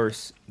kind of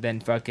worse than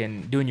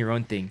fucking doing your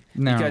own thing.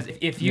 No. Because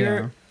if you're,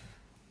 Yeah.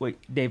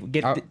 wait, Dave,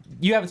 get, I'll-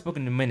 you haven't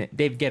spoken in a minute.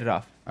 Dave, get it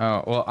off.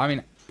 Oh, well, I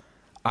mean,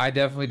 I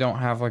definitely don't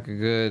have like a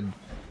good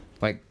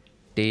like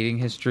dating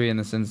history in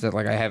the sense that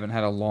like I haven't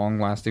had a long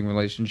lasting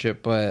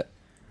relationship, but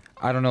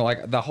I don't know,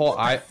 like the whole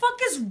What the fuck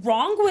is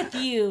wrong with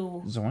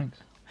you? Zoinks.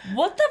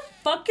 What the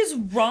fuck is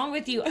wrong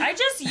with you? I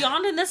just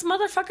yawned and this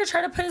motherfucker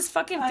tried to put his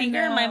fucking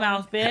finger in my know.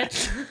 mouth,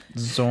 bitch.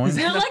 Zoinks.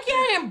 You're lucky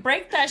I didn't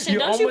break that shit.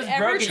 Don't you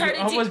ever try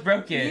to almost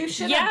broke it. You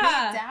should Yeah.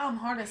 have beat down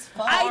hard as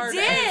fuck. I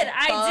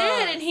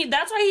did, and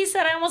that's why he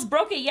said I almost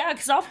broke it. Yeah,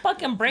 because I'll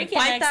fucking break it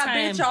Bite next that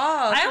time. bitch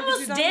off. I What almost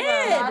you talking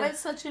did. about? That is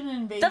such an The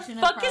invasion of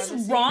fuck is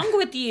privacy. wrong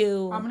with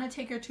you? I'm gonna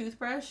take your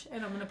toothbrush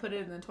and I'm gonna put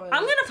it in the toilet.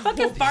 I'm gonna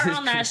fucking fart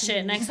on that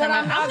shit next But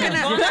time. I'm not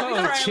gonna- go there before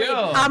I leave. Chill.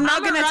 I'm not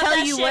I'ma gonna rub tell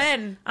that you shit.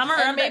 when. I'ma Or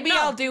rub maybe that-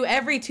 no. I'll do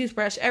every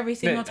toothbrush every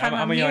single Wait, time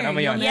I'm I'm, a here. yawn, I'm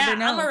a You'll yawn. Yeah, never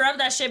know. I'm gonna rub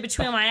that shit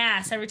between my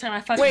ass every time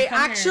I fucking Wait, come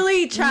actually,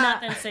 here.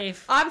 chat. Nothing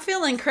safe. I'm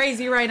feeling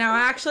crazy right now.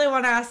 I actually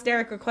want to ask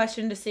Derek a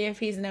question to see if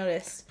he's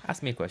noticed.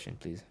 Ask me a question,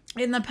 please.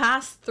 In the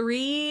past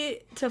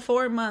 3 to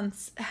 4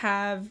 months,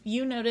 have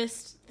you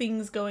noticed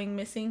things going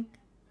missing?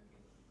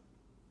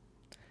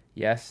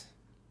 Yes,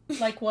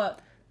 Like what?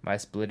 my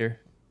splitter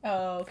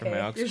Oh, from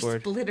my okay. Your aux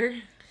cord. splitter.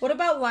 What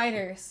about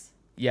lighters?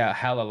 Yeah,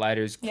 hella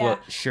lighters,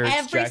 shirts,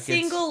 Every jackets.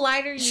 single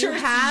lighter you Shirts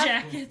and have,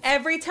 jackets.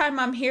 every time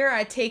I'm here,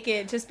 I take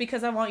it just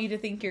because I want you to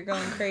think you're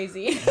going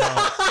crazy.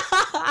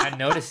 I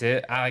notice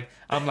it.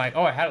 I'm like,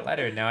 oh, I had a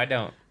lighter. Now I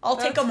don't. I'll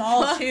take them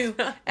all too.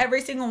 Every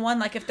single one.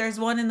 Like if there's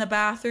one in the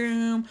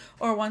bathroom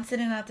or one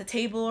sitting at the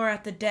table or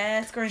at the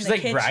desk or in She's the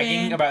like kitchen.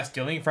 bragging about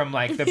stealing from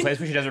like the place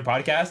where she does her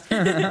podcast.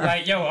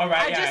 Like, yo, all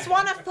right, I yeah. just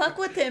want to fuck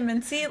with him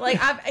and see.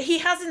 Like he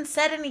hasn't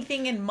said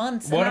anything in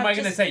months. What and am I've I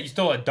gonna just- say? You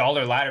stole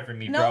 $1 lighter from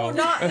me, No, bro.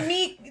 not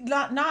me.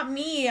 Not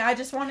me. I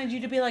just wanted you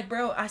to be like,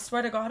 bro. I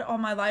swear to God, all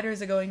my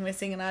lighters are going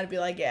missing, and I'd be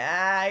like,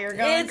 yeah, you're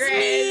going It's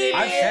crazy. me.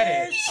 I've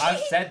said it. I've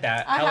said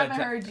that. I hella haven't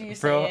ti- heard you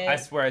say Bro, it. I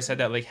swear I said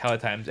that like hella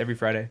times every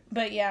Friday.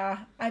 But yeah,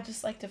 I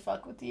just like to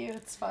fuck with you.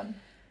 It's fun.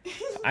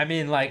 I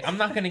mean, like, I'm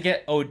not gonna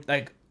get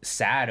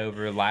sad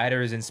over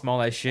lighters and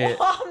small ass shit.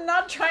 I'm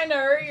not trying to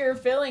hurt your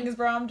feelings,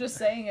 bro. I'm just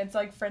saying it's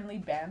like friendly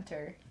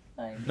banter.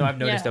 Like, No, I've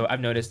noticed Yeah. though. I've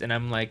noticed, and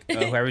I'm like,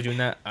 whoever's doing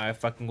that, I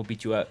fucking will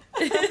beat you up.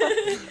 He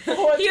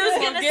was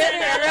gonna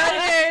send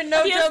that.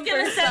 No He was jumper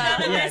gonna send out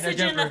a Yeah, no message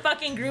in the jumper.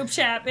 fucking group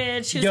chat,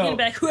 bitch. He was Yo. gonna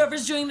be like,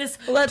 whoever's doing this,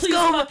 Let's please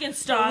go. fucking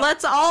stop.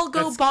 Let's all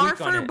go Let's bar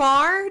click on for it.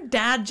 bar.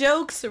 Dad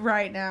jokes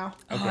right now.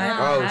 Okay. I don't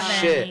Oh,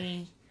 have shit.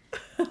 any.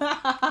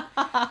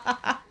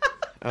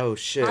 Oh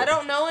shit. I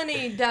don't know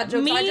any dad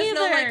jokes. Me I just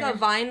know like either. a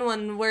Vine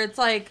one where it's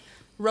like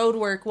road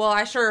work. Well,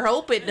 I sure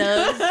hope it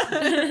does.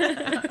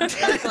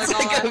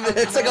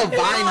 It's like a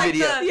Vine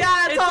video.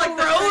 Yeah, it's, all like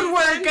the road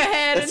work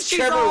ahead. That's and she's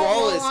Trevor all,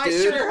 Wallace, well, I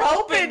dude. sure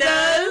hope it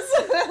does.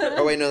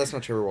 Oh wait, no, that's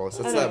not Trevor Wallace.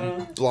 That's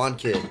that blonde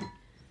kid.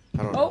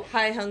 I don't know.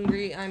 Hi,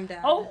 hungry. I'm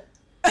dad. Oh,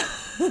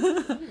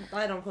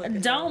 I don't fucking know.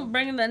 don't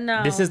bring the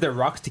no. This is the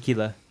Rocks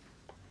tequila.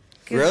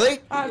 Really?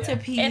 To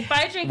pee. If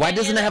I drink Why any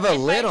doesn't of it have the- a if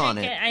I lid drink on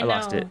it? I I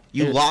lost know. it.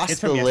 You lost It's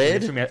from the yesterday. lid?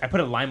 It's from I put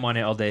a lime on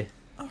it all day.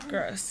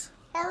 Gross.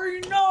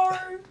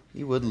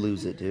 You would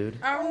lose it, dude.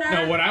 Oh no.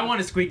 No, what I want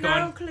to squeak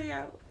on.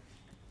 Cleo.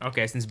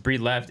 Okay, since Bree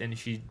left and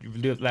she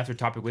left her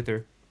topic with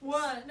her.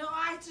 What? No,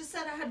 I just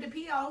said I had to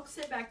pee. I'll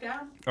sit back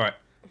down. All right.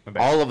 My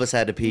bad. All of us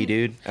had to pee,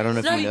 dude. I don't know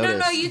if No, you no,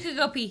 noticed. no, you could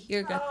go pee.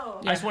 You're good. Oh.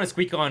 I just want to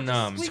squeak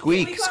on.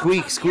 Squeak,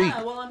 squeak, squeak.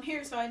 Yeah, well, I'm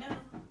here, so I know.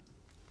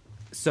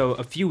 So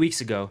a few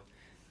weeks ago,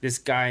 this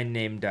guy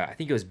named I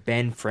think it was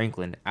Ben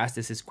Franklin asked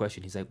us this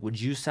question. He's like, "Would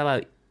you sell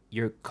out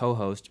your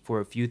co-host for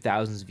a few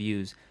thousands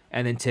views?"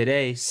 And then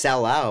today,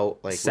 Sell out,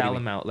 like sell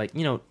him out, like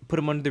put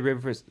him under the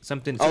river for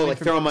something. Oh, some like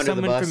throw him under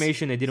some the bus?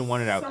 information they didn't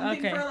want it out. Something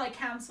Okay. for like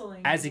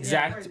counseling. As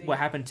exact what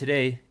happened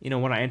today.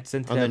 When I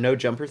sent on the them, no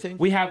jumper thing.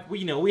 we have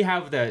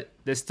the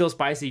still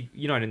spicy.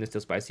 You're not in the still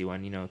spicy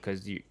one,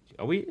 because you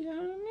are we.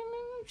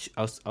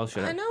 I'll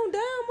shut I up. know,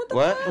 damn. What the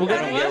What? fuck? We'll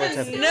get- I we'll get don't what's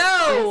even happening.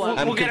 know.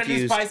 I'm we'll get into the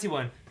confused. spicy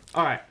one.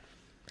 All right.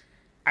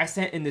 I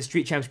sent in the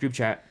Street Champs group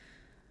chat.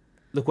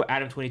 Look what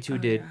Adam22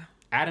 did.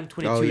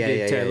 Adam22 Oh, yeah, did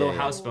yeah, to yeah, a little yeah.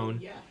 house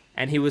phone,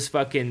 and he was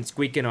fucking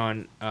squeaking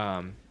on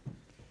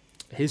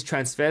his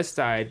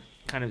transvestite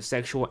kind of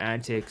sexual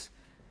antics,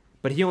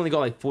 but he only got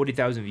like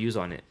 40,000 views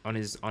on it on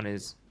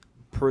his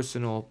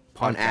personal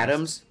podcast. On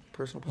Adam's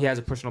personal. He has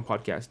a personal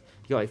podcast.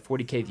 He got like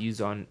 40K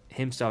views on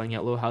him selling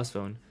out little house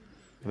phone.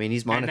 I mean,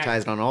 he's And that-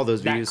 monetized on all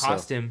those That views.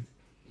 cost So. him.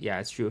 Yeah,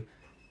 it's true.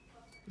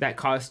 That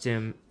cost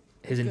him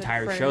his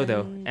entire show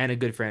though, friend. and a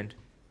good friend.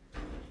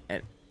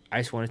 And I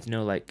just wanted to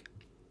know, like,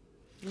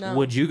 No.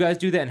 would you guys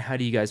do that, and how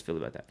do you guys feel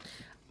about that?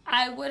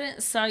 I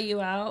wouldn't sell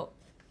you out,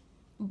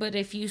 but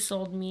if you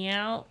sold me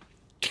out,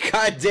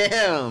 God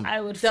damn.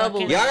 I would Double.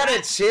 fucking. Y'all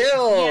gotta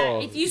chill.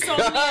 Yeah, if you sold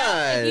me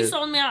out, if you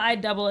sold me out,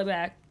 I'd double it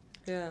back.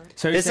 Yeah.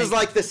 So you're This saying- is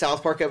like the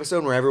South Park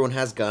episode where everyone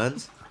has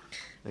guns.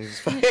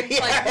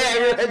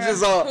 Everyone's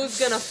just all. Who's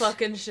gonna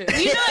fucking shoot?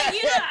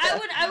 I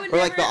would Or never,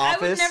 like The I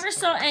would Office? never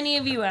sell any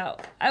of you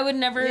out. I would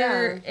never,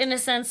 Yeah. in a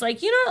sense, like,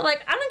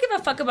 like, I don't give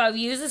a fuck about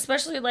views,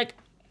 especially, like,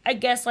 I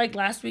guess, like,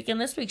 last week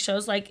and this week's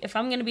shows, like, if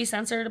I'm gonna be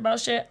censored about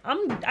shit,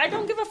 I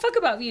don't give a fuck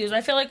about views.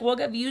 I feel like we'll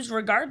get views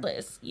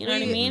regardless. You know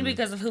what I mean?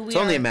 Because of who we It's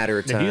are. only a matter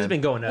of The time. views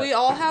been going up. We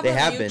all have They a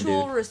have been,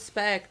 mutual dude.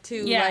 respect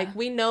too. Yeah. Like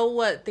we know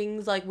what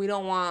things like we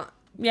don't want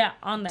Yeah,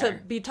 on there. to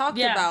be talked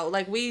Yeah. about.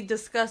 Like we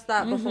discussed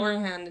that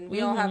beforehand, and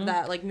we all have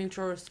that like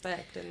mutual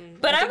respect. And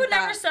But I think would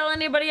never that- sell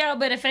anybody out.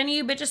 But if any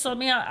of you bitches sold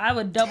me out, I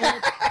would double it.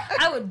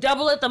 I would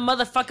double it the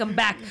motherfucking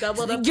back.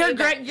 Double the Your payback.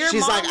 great. Your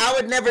She's mom. like, I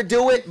would never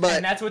do it, but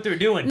And that's what they're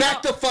doing.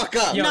 back the fuck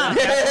up. Yo, No.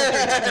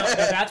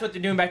 that's what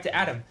they're doing back to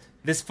Adam.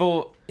 This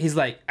fool, he's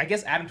like, I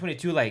guess Adam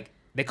 22, like,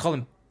 they call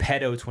him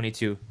Pedo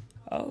 22.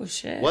 Oh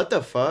shit. What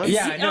the fuck?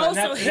 Yeah, I know. Oh, and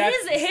so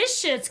that's- his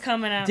shit's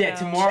coming out. Yeah, now.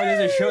 tomorrow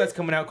there's a show that's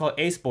coming out called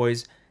Ace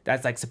Boys.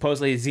 That's like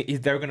supposedly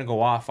they're gonna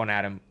go off on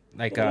Adam.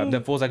 Like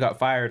the fools that got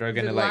fired are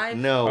gonna it like. live?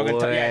 No I'm gonna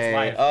way. tell- yeah, it's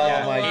live. Oh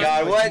Yeah, my Ace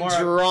god, Boys what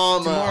tomorrow-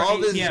 drama. tomorrow, All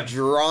 8 this p.m.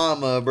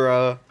 drama,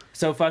 bro.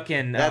 So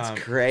fucking. That's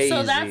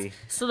crazy.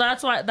 So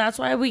that's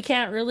why we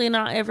can't really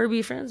not ever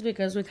be friends,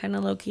 because we kind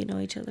of low key know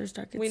each other's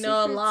darkest We know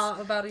a secrets.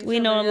 lot about each other. We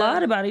know a yeah.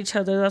 lot about each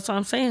other. That's what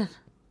I'm saying.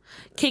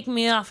 Kick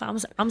me off.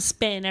 I'm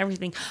spitting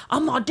everything.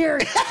 I'm all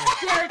Derek.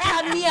 Derek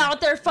had me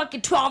out there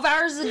fucking 12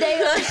 hours a day.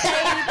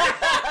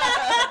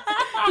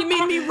 He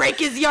made me rake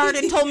his yard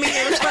and told me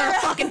it was for a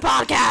fucking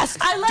podcast.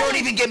 I let Don't him-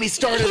 even get me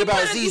started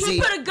about He ZZ.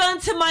 put a gun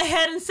to my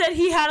head and said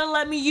he had to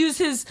let me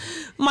use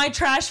my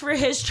trash for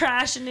his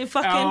trash, and it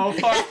fucking. Oh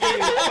fuck you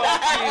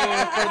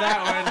for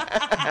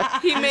that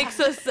one. He makes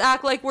us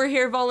act like we're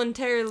here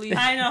voluntarily.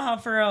 I know how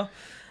for real.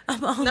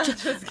 I'm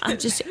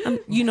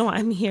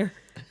here.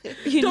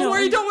 Don't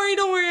worry.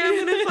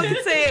 I'm gonna fucking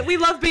say it. We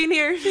love being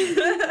here.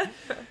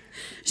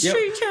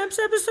 Street Champs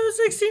episode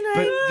 69.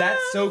 But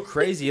that's so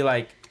crazy.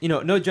 Like,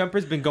 No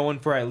Jumper's been going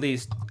for at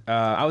least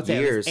I would say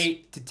at Years. least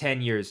 8 to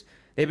 10 years.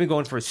 They've been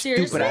going for a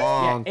Seriously? stupid ass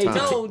Long 8 to time.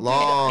 10 No, dude,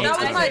 Long that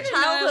was time. my I didn't know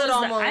it childhood was that-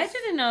 almost. I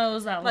didn't know it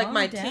was that Like long.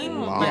 my Damn.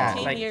 teen, Long. my Yeah,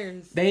 teen like,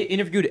 years. They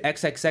interviewed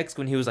XXX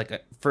when he was like a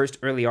first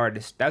early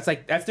artist. That's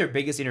their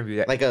biggest interview.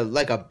 That Like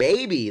a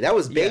baby. That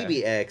was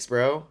baby X,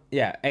 bro.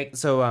 yeah.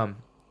 So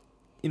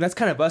that's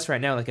kind of us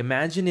right now. Like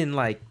imagine in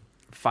like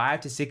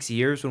 5 to 6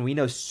 years when we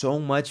know so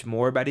much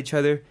more about each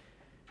other.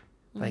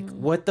 Like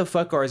what the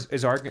fuck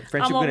is our friendship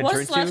Well, gonna turn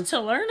what's left to? to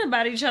learn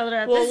about each other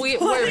at Well, this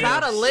point? we're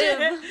about to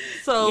live,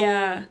 so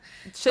Yeah.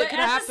 shit But could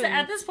at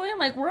happen. this point,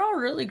 like, we're all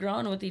really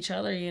growing with each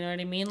other, you know what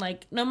I mean?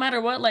 Like, no matter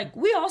what, like,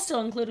 we all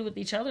still included with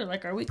each other.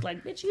 Like, our week,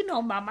 like, bitch, you know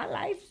about my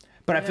life.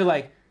 But I feel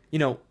like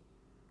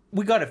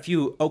we got a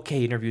few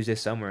okay interviews this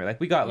summer. Like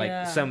we got like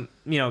Yeah. some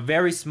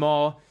very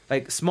small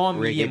medium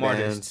Reggae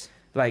artists. bands.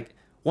 Like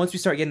once we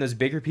start getting those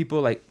bigger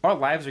people, like our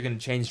lives are gonna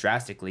change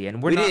drastically,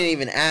 and we're We not. didn't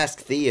even ask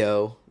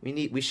Theo.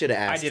 We should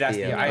have I asked did ask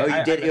Theo. you. Oh,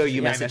 you did? Oh,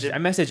 you I messaged him? I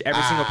message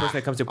every single person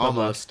that comes to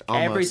Pueblo. almost.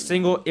 Every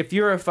single. If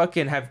you're a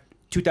fucking have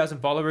 2,000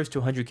 followers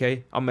to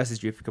 100K, I'll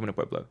message you if you're coming to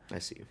Pueblo. I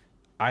see you.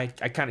 I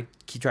kind of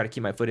try to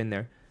keep my foot in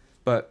there,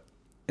 but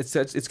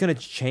it's gonna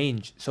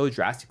change so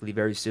drastically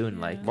very soon.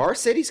 Like, Our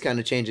city's kind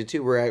of changing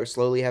too. We're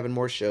slowly having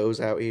more shows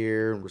out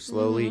here, and we're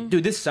slowly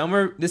dude, this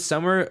summer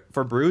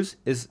for Brews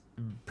is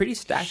pretty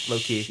stacked, low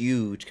key.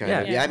 huge. Kind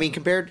of. Yeah. Yeah, I mean,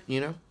 compared,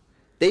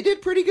 they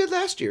did pretty good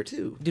last year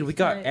too. Dude, we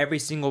got Right. every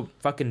single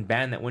fucking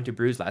band that went to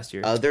Brews last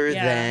year. Other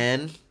Yeah.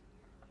 than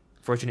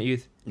Fortunate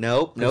Youth.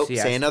 nope. Pussy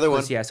Say ass- another one.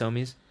 Pussy ass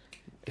homies.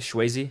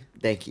 Shwazy.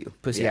 Thank you.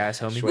 Pussy ass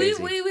homie. We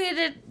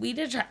Swayze.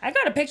 did try. I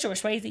got a picture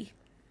with Swayze.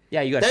 Yeah,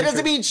 you got. That a doesn't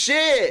picture. mean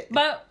shit.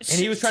 But And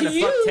he was trying to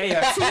you, fuck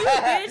Taya. To you,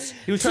 bitch.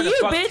 He was trying to you,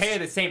 fuck bitch. Taya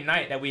the same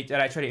night that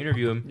I tried to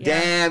interview him.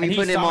 Damn, And you he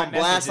putting him saw on my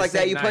blast message like the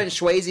that? same You putting night.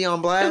 Swayze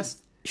on blast?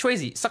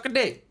 Shwazy, suck a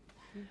dick.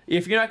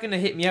 If you're not gonna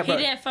hit me up, He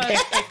bro, didn't fuck.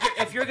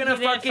 if you're gonna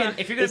He didn't fucking fuck.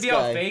 if you're gonna This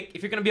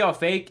be all guy.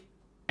 fake,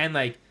 and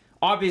like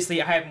obviously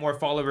I have more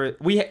followers.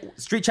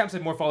 Street Champs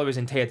had more followers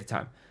than Tay at the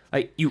time.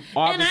 Like you And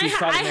obviously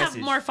saw the I have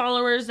message. more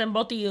followers than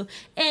both of you.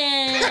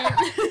 And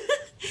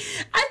he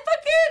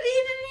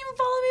didn't even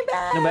follow me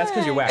back. No, but that's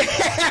because you're whack.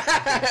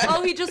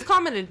 Oh, he just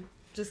commented.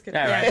 Just kidding.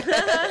 Yeah,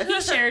 right.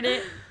 He shared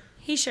it.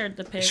 He shared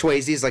the pic.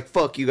 Swayze's like,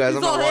 fuck you guys, I'm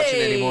He's not all, watching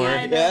hey, anymore.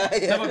 I know.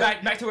 Yeah, No, but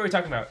back to what we were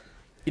talking about.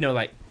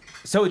 Like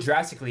so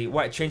drastically,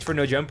 what changed for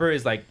No Jumper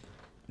is like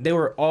they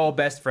were all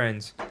best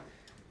friends,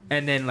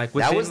 and then like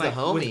within, That was the like,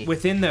 homie.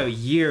 within the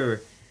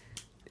year,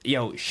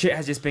 shit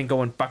has just been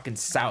going fucking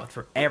south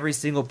for every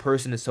single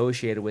person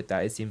associated with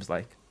that. It seems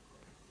like.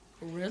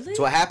 Really? That's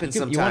what happens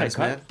You want sometimes, to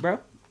cut, man. bro?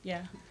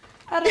 Yeah.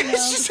 I don't know.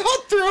 She's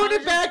all throwing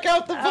it back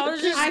out the I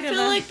was fucking... just I gonna-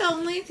 feel like the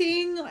only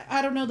thing,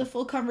 I don't know the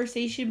full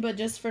conversation, but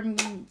just from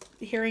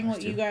hearing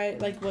what you guys,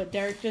 like what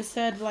Derek just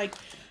said, like,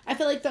 I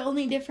feel like the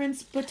only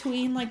difference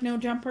between, like, No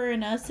Jumper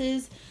and us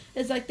is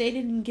like, they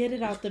didn't get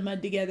it out the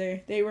mud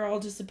together. They were all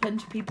just a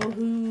bunch of people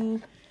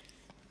who,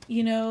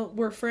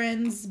 were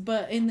friends,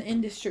 but in the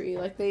industry.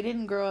 Like, they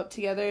didn't grow up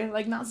together.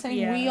 Like, not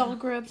saying we Yeah. all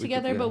grew up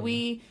together, but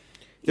we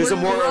There's a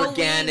more growing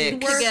organic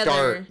together.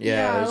 start.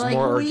 Yeah, there's like,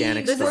 more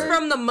organic This start. is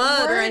from the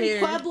mud we're right in here.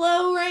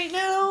 Pueblo right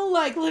now,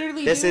 like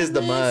literally. This doing is the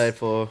this. mud,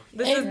 fool.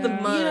 This is the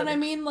And, mud. You know what I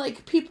mean?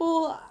 Like,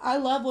 people, I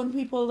love when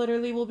people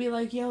literally will be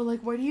like, yo, like,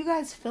 where do you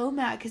guys film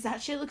at? Because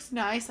that shit looks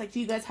nice. Like, do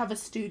you guys have a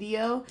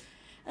studio?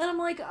 And I'm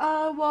like,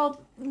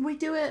 well, we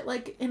do it,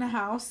 like, in a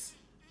house.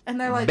 And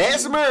they're like...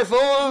 Bessemer, fool.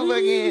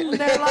 Fucking.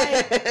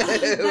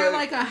 they're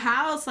like, a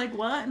house? Like,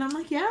 what? And I'm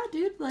like, yeah,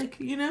 dude. Like,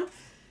 you know?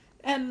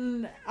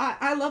 And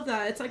I love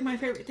that. It's, like, my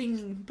favorite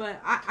thing. But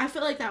I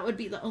feel like that would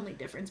be the only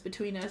difference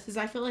between us. Is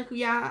I feel like,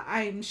 yeah,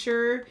 I'm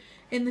sure...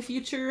 in the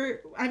future,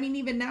 I mean,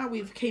 even now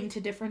we've came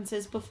to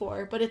differences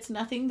before, but it's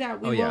nothing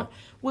that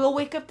we'll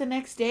wake up the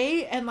next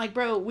day and like,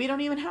 bro, we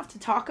don't even have to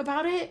talk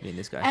about it. Me and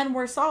this guy. And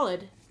we're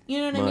solid. You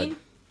know what I mean?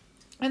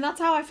 And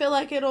that's how I feel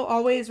like it'll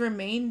always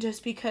remain,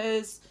 just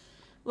because,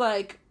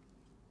 like,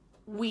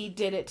 we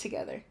did it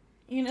together.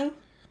 You know?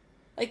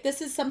 Like,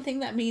 this is something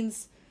that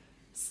means,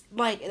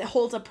 like, it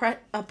holds a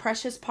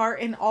precious part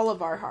in all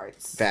of our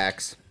hearts.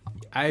 Facts.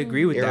 I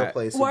agree with that.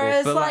 Irreplaceable.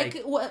 Whereas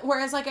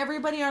But, like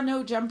everybody on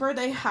No Jumper,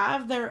 they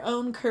have their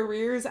own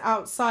careers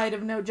outside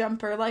of No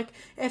Jumper. Like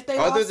if they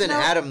Other lost than No-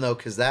 Adam though,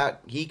 because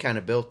he kind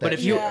of built that. But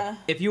if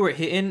shit. you were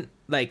hitting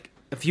like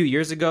a few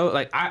years ago,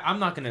 like I'm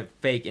not gonna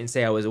fake and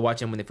say I was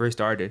watching when they first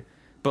started,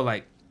 but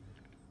like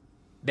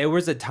there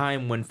was a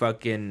time when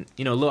fucking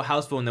Lil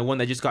Houseful and the one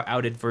that just got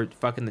outed for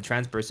fucking the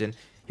trans person,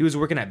 he was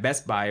working at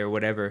Best Buy or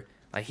whatever.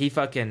 Like he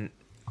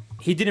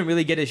didn't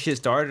really get his shit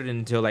started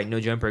until like No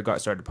Jumper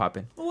got started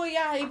popping. Well,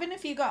 yeah, even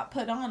if you got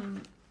put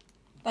on,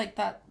 like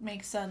that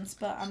makes sense.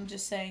 But I'm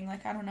just saying,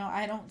 like, I don't know,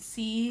 I don't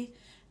see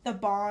the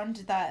bond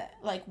that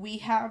like we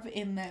have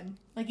in them.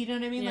 Like, you know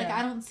what I mean? Yeah. Like,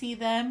 I don't see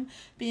them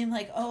being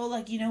like, oh,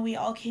 like, we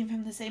all came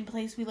from the same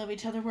place, we love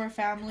each other, we're a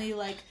family.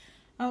 Like,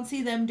 I don't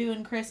see them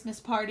doing Christmas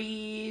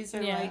parties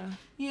or like,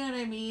 you know what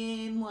I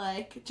mean?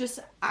 Like, just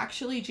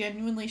actually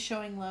genuinely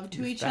showing love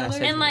to each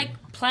other. And like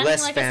planning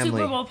Less like family. a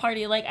Super Bowl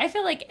party. Like I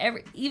feel like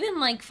even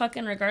like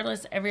fucking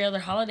regardless, every other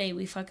holiday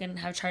we fucking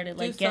have tried to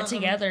like get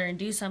something. together and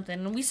do something.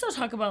 And we still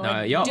talk about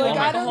like Y'all doing all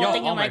like my, a whole y'all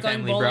thing all and my like going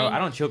family, bowling. bro. I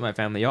don't chill with my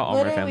family. Y'all all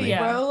my family. Literally,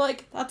 Yeah. bro.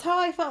 Like, that's how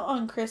I felt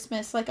on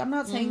Christmas. Like, I'm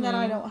not saying that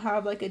I don't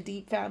have, like, a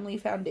deep family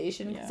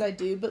foundation, because I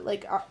do, but,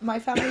 like, my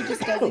family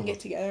just doesn't get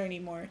together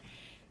anymore.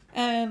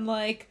 And,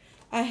 like,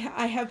 I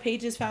have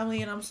Paige's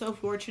family, and I'm so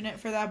fortunate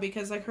for that,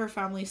 because, like, her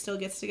family still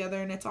gets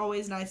together, and it's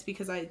always nice,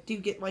 because I do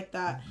get, like,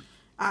 that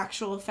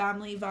actual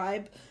family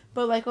vibe.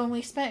 But, like, when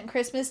we spent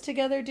Christmas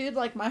together, dude,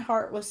 like, my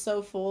heart was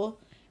so full.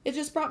 It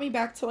just brought me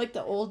back to, like,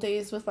 the old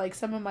days with, like,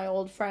 some of my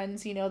old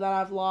friends, that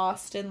I've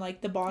lost, and,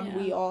 like, the bond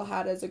we all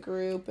had as a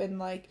group, and,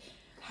 like,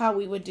 how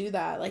we would do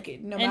that. Like,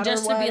 no matter and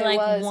just what to be it like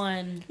was.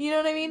 one. You know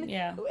what I mean?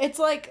 Yeah. It's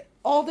like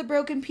all the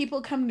broken people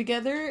come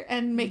together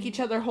and make each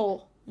other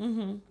whole.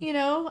 Mm-hmm.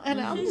 And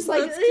I'm just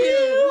like, That's ew,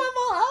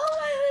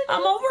 cute.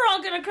 I'm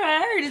overall gonna cry.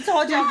 I already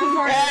told y'all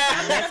before.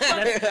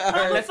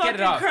 I'm Let's get fucking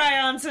it off.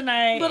 cry on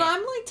tonight. But I'm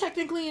like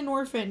technically an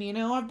orphan,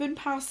 I've been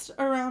passed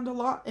around a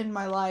lot in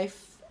my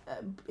life,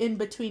 in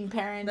between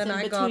parents, Then in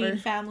I got between her.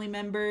 family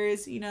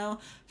members,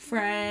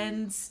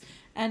 friends,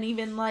 and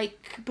even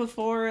like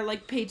before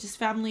like Paige's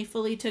family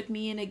fully took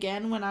me in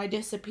again when I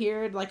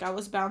disappeared, like I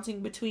was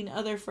bouncing between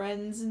other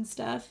friends and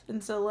stuff,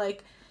 and so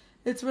like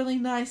it's really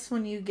nice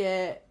when you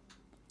get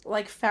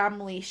like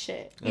family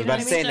shit. I was about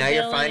to say, now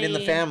you're finding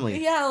the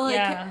family. Yeah, like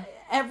Yeah.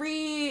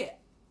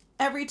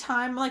 every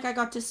time like I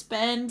got to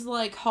spend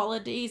like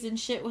holidays and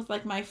shit with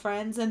like my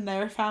friends and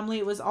their family,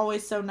 it was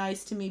always so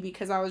nice to me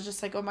because I was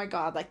just like, oh my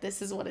god, like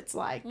this is what it's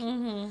like.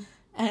 Mm-hmm.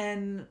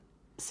 And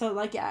so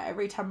like yeah,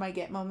 every time I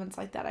get moments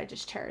like that, I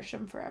just cherish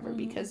them forever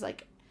because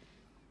like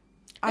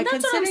And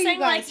that's what I'm saying.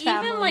 Like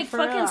even like for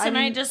fucking real. tonight,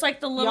 I mean, just like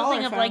the little y'all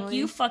thing are of like family.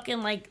 you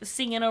fucking like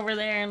singing over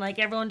there and like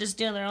everyone just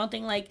doing their own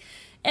thing, like,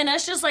 and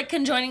us just like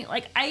conjoining.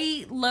 Like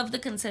I love the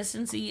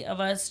consistency of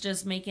us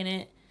just making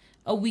it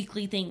a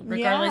weekly thing,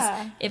 regardless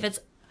Yeah. if it's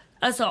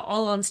us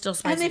all on Still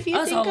Spicy, And if you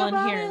us think all about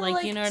on here, it,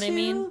 like you know what I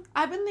mean. too,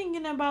 I've been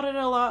thinking about it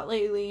a lot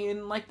lately,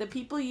 and like the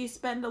people you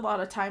spend a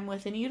lot of time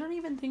with, and you don't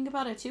even think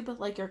about it too,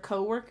 but like your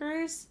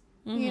coworkers,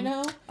 you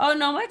know. Oh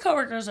no, my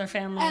coworkers are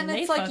family, And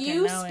they it's like fucking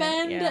you know it.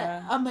 spend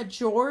Yeah. a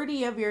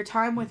majority of your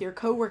time with your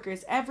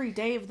coworkers every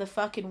day of the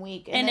fucking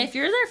week. And then- if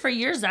you're there for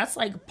years, that's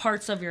like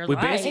parts of your We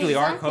life. basically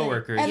are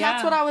coworkers. And that's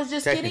Yeah. what I was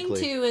just getting to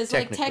Technically. is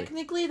like Technically.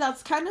 technically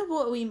that's kind of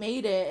what we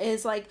made it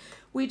is like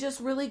we just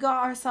really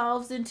got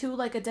ourselves into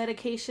like a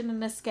dedication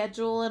and a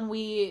schedule, and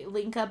we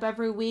link up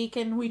every week,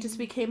 and we just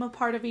became a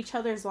part of each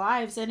other's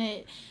lives,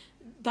 and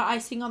the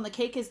icing on the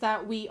cake is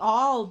that we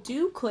all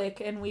do click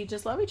and we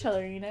just love each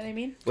other, you know what I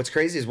mean? What's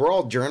crazy is we're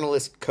all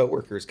journalist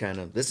coworkers, kind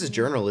of. This is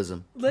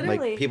journalism.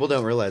 Literally. Like, people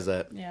don't realize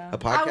that. Yeah. A I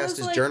podcast was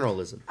is like-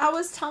 journalism. I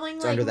was telling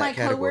like under that my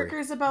category.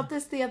 coworkers about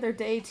this the other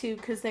day too,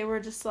 because they were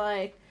just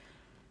like,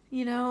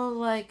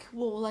 like,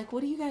 well, like,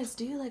 what do you guys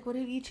do? Like, what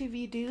did each of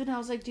you do? And I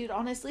was like, dude,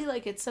 honestly,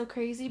 like, it's so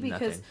crazy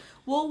because Nothing.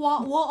 we'll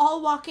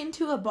all walk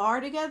into a bar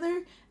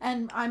together,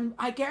 and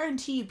I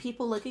guarantee you,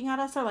 people looking at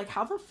us are like,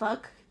 how the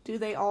fuck do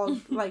they all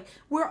like?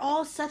 We're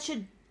all such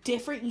a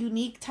different,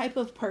 unique type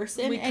of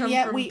person, We and come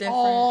yet from we different-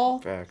 all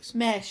Facts.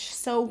 mesh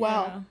so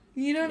well.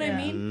 You know what I Yeah.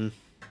 mean?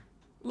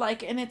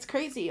 Like, and it's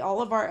crazy.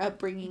 All of our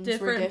upbringings were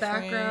different different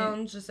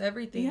backgrounds, just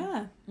everything.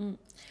 Yeah,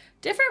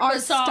 Different, our but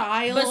so,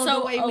 style, but so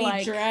the way we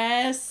alike.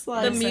 dress,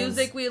 like The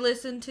music we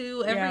listen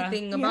to,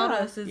 everything about Yeah.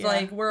 us is Yeah.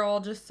 like we're all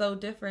just so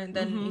different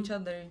than each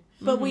other.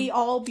 but we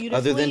all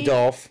beautifully. Other than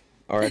Dolph.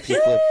 R.I.P.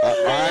 Flip.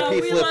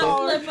 R.I.P. We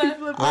love Flipper.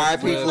 Flipper.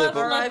 R.I.P. Flipper.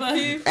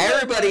 R.I.P.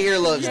 Everybody here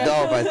loves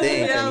Dolph, I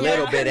think. Yeah, a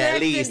little we're bit at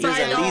connected least. There's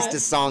by at least Dolph. a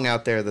song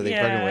out there that they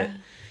Yeah. partner with.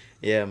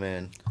 Yeah,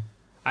 man.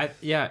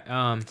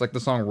 It's like the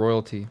song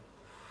Royalty.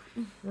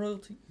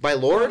 Royalty. By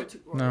Lord?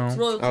 No.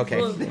 Royalty. Okay.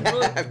 Royalty,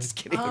 royalty. I'm just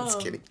kidding. I'm just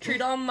kidding.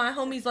 Treat all my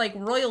homies like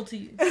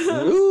royalty.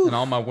 Ooh. And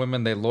all my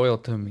women, they loyal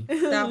to me.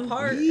 That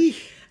part.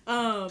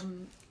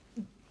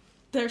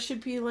 There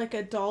should be like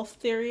a Dolph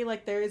theory,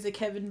 like there is a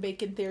Kevin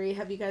Bacon theory.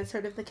 Have you guys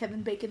heard of the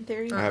Kevin Bacon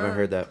theory? I haven't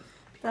heard that.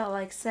 About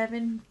like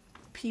 7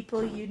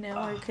 people you know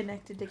are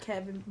connected to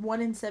Kevin.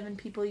 1 in 7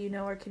 people you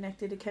know are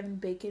connected to Kevin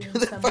Bacon in Who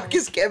the some fuck way.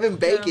 is Kevin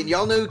Bacon?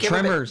 Y'all know who Kevin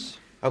Bacon? Tremors.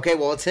 Okay,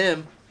 well it's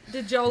him.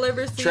 Did y'all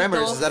ever see Tremors,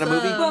 Dolph's, is that a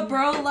movie? But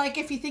bro, like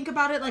if you think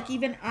about it, like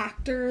even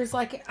actors,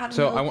 like I don't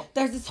So know,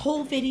 there's this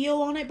whole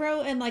video on it,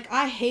 bro, and like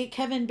I hate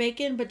Kevin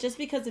Bacon, but just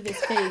because of his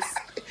face.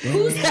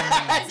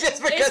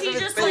 Just because Is he of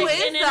his just face. like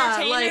Who an is that?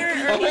 entertainer? Like-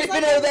 I or don't he's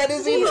even know who that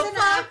is He's either. an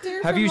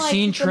actor Have from, you like,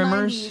 seen the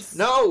Tremors? 90s.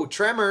 No,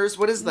 Tremors.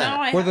 What is no, that? I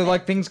Where the haven't.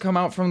 like things come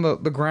out from the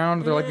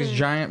ground. They're like these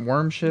giant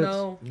worm shits.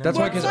 No. That's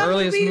like his What's that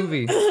earliest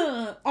movie.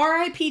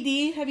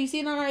 R.I.P.D. Have you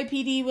seen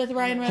R.I.P.D. with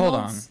Ryan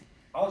Reynolds?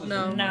 Hold on.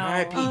 No. No.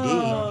 R.I.P.D.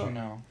 Oh. You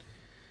know.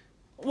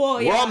 Well,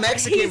 We're yeah. all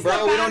Mexican, He's bro.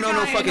 the We bad don't know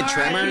no guy in fucking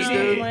Tremors,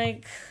 R.I.P.D. dude.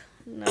 Like,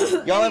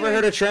 no. Y'all ever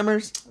heard of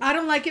Tremors? I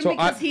don't like him So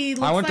because he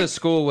looks I went to like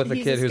school with a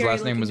he's kid whose scary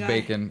last name was looking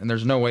guy. Bacon, and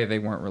there's no way they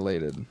weren't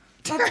related.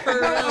 That's for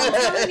real. I'm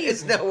telling you.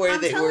 There's no way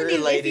I'm they were telling you,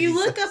 related. if you he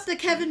look says. up the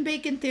Kevin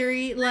Bacon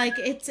theory, like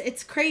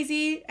it's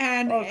crazy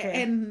and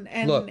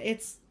Look.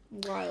 it's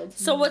wild.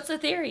 So what's the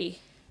theory?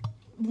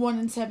 1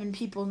 in 7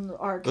 people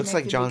are connected Looks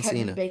like John to Kevin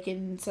Cena. Bacon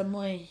in some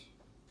way.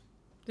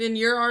 Then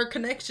you're our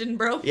connection,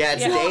 bro. Yeah,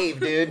 it's Yeah. Dave,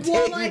 dude.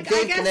 Well, Dave, like I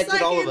Dave guess connected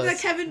like all in of the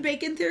us. Kevin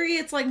Bacon theory,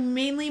 it's like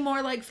mainly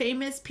more like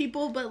famous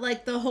people, but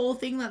like the whole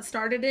thing that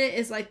started it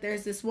is like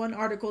there's this one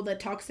article that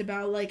talks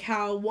about like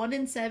how 1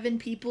 in 7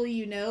 people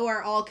you know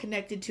are all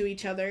connected to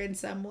each other in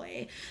some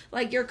way.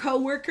 Like your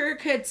coworker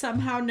could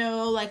somehow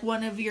know like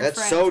one of your That's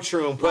friends. so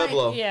true in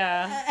Pueblo.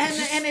 Yeah.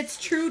 And it's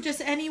true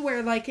just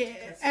anywhere. Like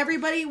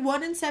everybody,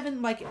 1 in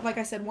 7, like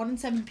I said, 1 in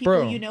 7 people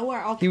Bro, you know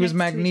are all. He was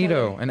connected to each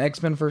Magneto other. in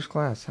X-Men First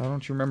Class. How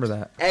don't you remember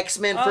that?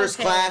 X-Men First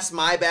Okay. Class.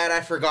 My bad.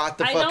 I forgot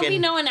the I don't be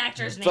fucking knowing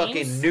actors' fucking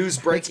names. news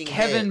It's breaking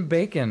Kevin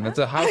Bacon. That's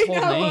a I household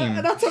know,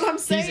 name. that's what I'm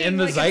saying. in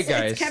the Like,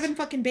 zeitgeist. It's Kevin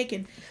fucking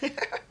Bacon.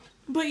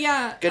 But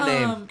yeah, Good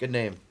name. Good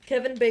name.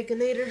 Kevin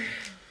Baconator.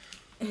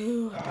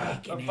 Oh,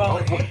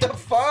 what the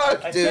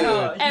fuck, dude?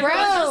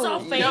 Everyone's just all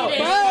faded.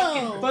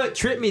 bro. But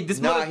trip me. This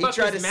Nah, he motherfucker's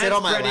tried to sit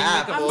on my man-spreading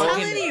lap, like a boy. I'm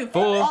fucking telling you,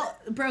 fool.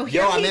 bro.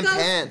 Here Yo, he I'm in goes.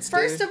 pants,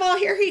 First dude. of all,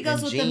 here he goes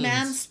In with jeans. the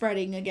man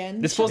spreading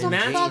again. This Shut fool's the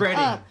man fuck spreading.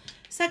 up.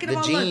 Second The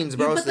of all, jeans, look,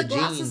 bro, you it's put the the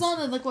glasses jeans.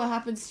 on and look what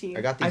happens to you.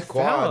 I got these I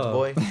quads, fell.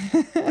 boy.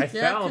 I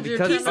fell 'cause you're because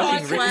trying So to I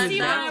fucking swag couldn't Ricky see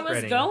down. where man I was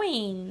spreading.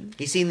 going.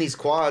 He's seen these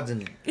quads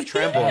and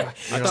tremble. You know what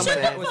I'm thought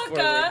saying? that was Fuck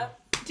forward. up.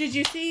 Did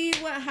you see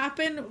what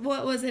happened?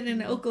 What was it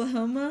in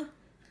Oklahoma?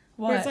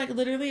 Where it's What? like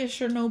literally a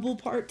Chernobyl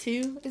part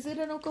 2. Is it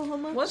in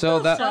Oklahoma? What So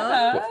the that-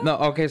 fuck? No,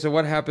 okay. So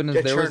what happened is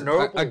The there was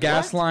Chernobyl a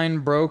gas what? line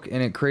broke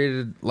and it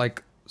created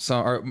like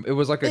some. Or it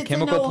was like a It's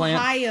chemical in plant.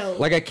 Ohio.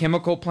 Like a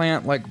chemical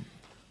plant, like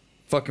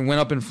fucking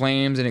went up in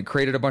flames and it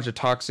created a bunch of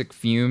toxic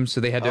fumes, so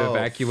they had to Oh,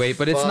 evacuate.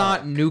 But it's fuck.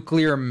 not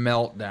nuclear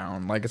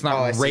meltdown. Like it's Oh, I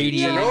not see.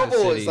 radiating. the Chernobyl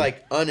city. is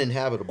like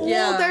uninhabitable.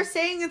 Yeah. Well, they're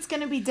saying it's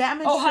going to be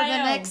damaged for the Ohio.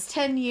 next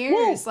 10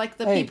 years. Like,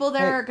 the Hey, people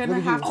there hey, are going to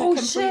what are have you- to Oh,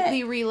 completely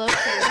shit. relocate.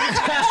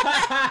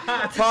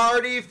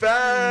 Party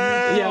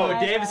foul. Yo,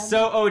 Dave's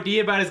so OD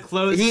about his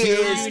clothes. He too.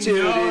 is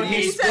too, No, dude.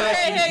 he's He said,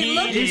 fucking "Hey,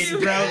 look at heated, you."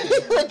 bro.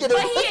 Look at But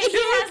him. he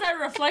has that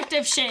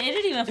reflective shit. It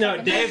didn't even No,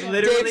 fucking Dave matter.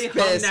 literally Dave's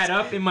hung pissed. that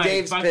up in my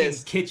Dave's fucking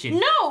pissed. kitchen.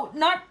 No,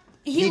 not.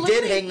 He did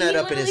literally- hang that he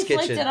up in his literally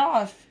flicked kitchen. it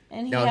off,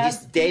 and he No,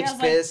 has, Dave's he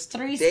has pissed.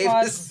 Like 3 Dave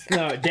spots. is-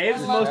 No,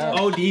 Dave's the most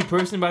OD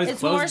person about his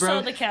It's more clothes, bro.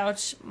 so the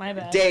couch. My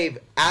bad. Dave,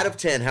 out of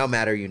 10, how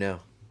mad are you now?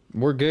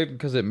 We're good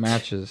because it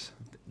matches.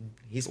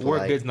 He's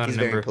polite. We're good's not He's a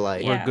number. very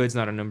polite. Yeah. We're good's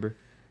not a number.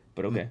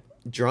 But okay.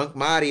 Drunk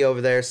Marty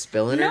over there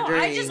spilling No, her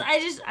drink.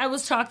 I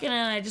was talking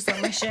and I just let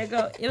my shit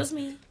go. It was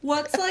me.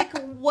 What's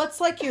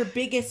like your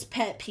biggest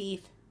pet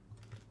peeve?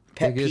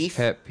 Pet Biggest peeve?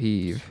 pet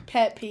peeve.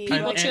 Pet peeve.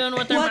 People Like, chewing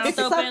with their what's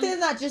mouth something open.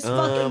 that just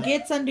fucking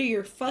gets under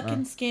your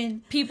fucking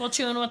skin? People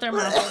chewing with their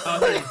mouth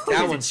open.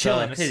 That one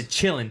chilling. I sucks. said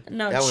chilling.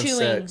 No, That one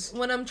chewing. sucks.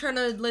 When I'm trying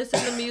to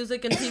listen to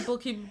music and people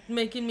keep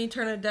making me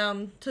turn it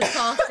down to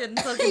talk and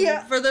fucking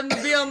Yeah. for them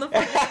to be on the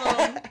fucking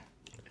phone.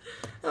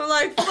 I'm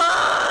like,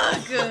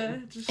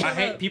 fuck. Just I shut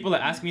hate up. people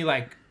that ask me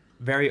like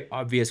very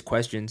obvious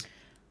questions.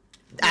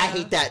 I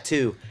hate that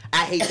too.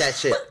 I hate that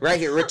shit. Right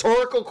here.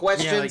 Rhetorical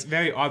questions. Yeah, like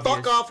very obvious.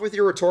 Fuck off with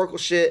your rhetorical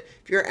shit.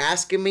 If you're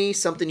asking me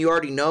something you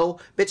already know,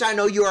 bitch, I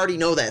know you already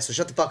know that, so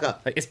shut the fuck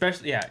up. Like,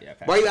 especially, yeah.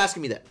 Why are you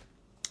asking me that?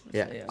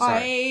 Yeah.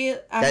 Sorry.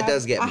 That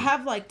does get me. I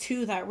have like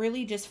two that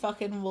really just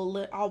fucking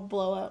I'll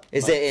blow up.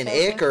 Is like, it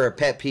an ick or a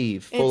pet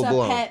peeve? Full it's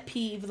blown. a pet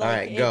peeve. Like,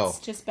 Alright, go. It's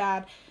just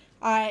bad.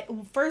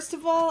 First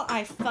of all,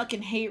 I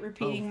fucking hate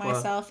repeating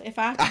myself. If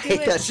I have I to do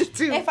hate that shit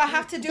too. if I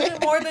have to do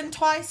it more than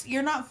twice,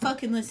 you're not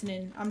fucking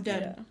listening. I'm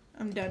done. Yeah.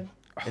 I'm done.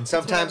 And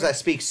sometimes I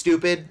speak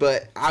stupid,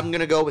 but I'm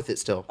gonna go with it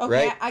still. Okay,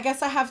 Right? I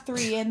guess I have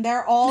three, and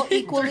they're all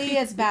equally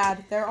as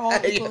bad. They're all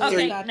equally as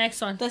Okay, bad.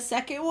 next one. The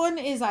second one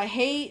is I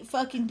hate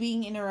fucking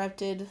being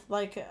interrupted.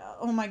 Like,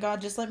 oh my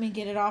god, just let me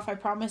get it off. I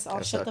promise I'll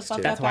That shut the sucks, fuck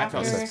too. That's up why I after.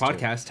 felt this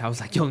podcast. I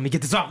was like, yo, let me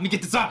get this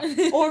off.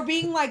 Or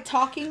being like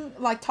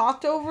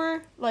talked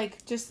over.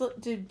 Like, just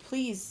dude,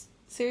 please.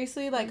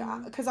 Seriously, like,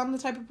 because I'm the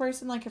type of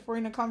person, like, if we're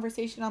in a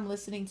conversation, I'm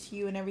listening to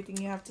you and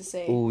everything you have to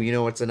say. Ooh, you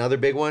know what's another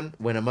big one?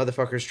 When a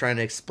motherfucker's trying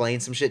to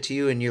explain some shit to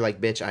you and you're like,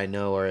 bitch, I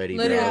know already,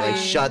 bro. Literally. Like,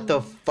 shut the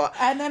fuck.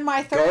 And then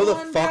my third Go the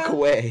one, fuck bro,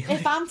 away.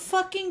 If I'm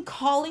fucking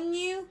calling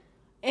you,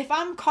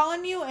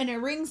 and it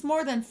rings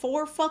more than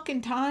 4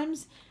 fucking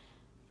times,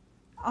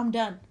 I'm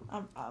done.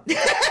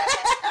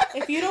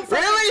 If you don't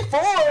fucking... Really? 4?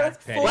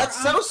 petty.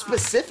 That's so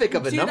specific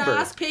of a Dude, number.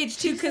 ask Paige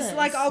too, because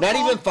like I'll Not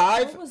call, even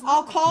 5?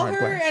 I'll call My her,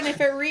 question. and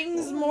if it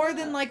rings more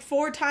than like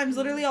 4 times,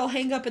 literally I'll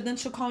hang up, and then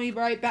she'll call me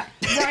right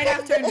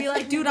after and be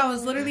like, "Dude, I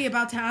was literally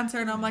about to answer,"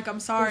 and I'm like, "I'm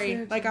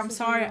sorry, like I'm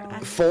sorry."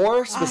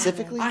 4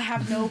 specifically? I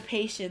have no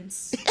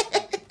patience.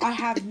 I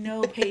have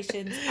no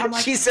patience. I'm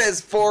like, She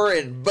says 4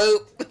 and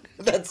boop.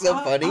 That's so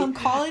funny. I'm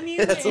calling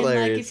you, That's and like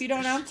hilarious. if you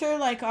don't answer,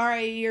 like, all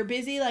right, you're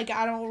busy. Like,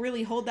 I don't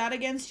really hold that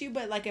against you,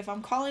 but like if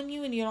I'm calling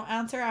you and you don't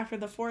answer after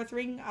the 4th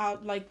ring,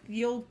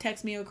 you'll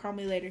text me or call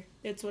me later.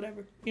 It's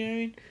whatever. You know what I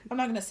mean? I'm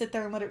not gonna sit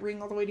there and let it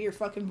ring all the way to your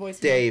fucking voice.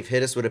 Dave,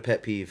 hit us with a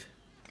pet peeve.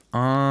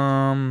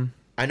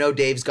 I know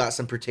Dave's got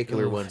some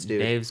particular ones,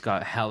 dude. Dave's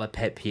got hella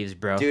pet peeves,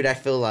 bro. Dude, I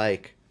feel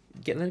like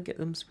Get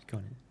them speak on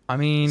it. I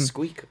mean,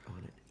 squeak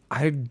on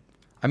it.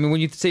 I mean,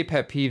 when you say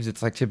pet peeves,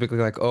 it's like typically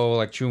like, oh,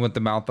 like chewing with the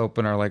mouth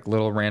open or like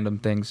little random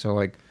things. So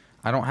like,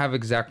 I don't have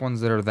exact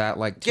ones that are that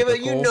like Yeah,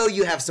 typical. but you know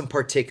you have some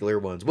particular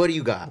ones. What do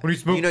you got?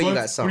 You know you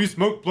got some.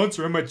 smoke blunts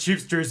are in my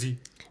Chiefs jersey.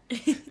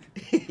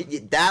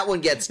 That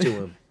one gets to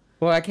him.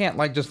 Well, I can't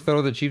like just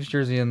throw the Chiefs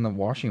jersey in the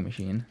washing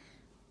machine.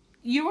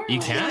 You You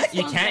can't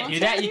do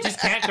that. You just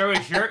can't throw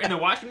a shirt in the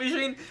washing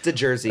machine. It's a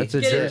jersey. That's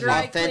a Get it jersey.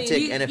 dry Authentic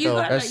clean. NFL. You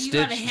gotta, A you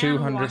gotta stitch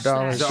hand wash that.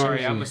 $200. Sorry,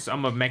 Jersey.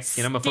 I'm a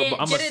Mexican. I'm a football.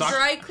 I'm a Get it soccer.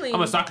 dry clean.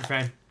 I'm a soccer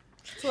fan.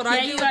 That's what I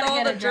Yeah, do you with gotta all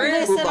get the it dry.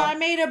 dress. Listen, I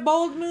made a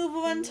bold move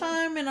one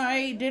time, and I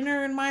ate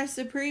dinner in my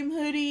Supreme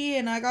hoodie,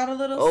 and I got a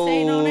little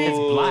stain on it. It's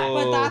black.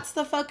 But that's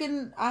the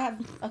fucking. I have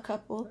a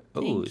couple.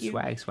 Oh, Thank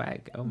you.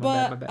 swag. Oh,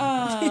 my But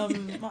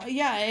bad.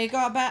 yeah, it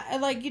got bad.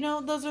 Like, you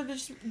know, those are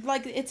just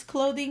like it's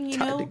clothing. You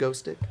Time to know, go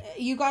stick.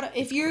 you gotta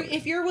if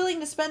you're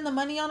willing to spend the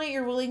money on it,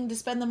 you're willing to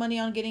spend the money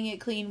on getting it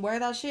clean. Wear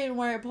that shit and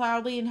wear it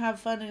proudly and have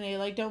fun in it.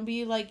 Like, don't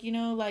be like, you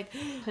know, like,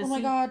 oh my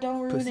Pussy. god,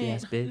 don't ruin Pussy it.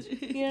 ass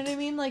bitch. You know what I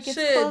mean? Like, it's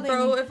Shit, clothing.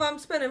 bro. If I'm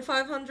spending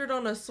 $500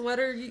 on a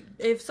sweater,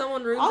 if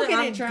someone ruins I'll it, get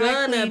I'm it dry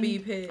gonna clean. be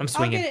pissed. I'm I'll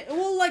swinging. get it.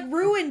 Well, like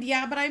ruined,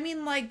 yeah, but I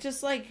mean, like,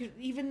 just like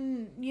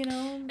even, you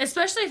know.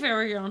 Especially if it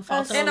were your own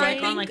fault. And though, I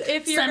like, on, think like,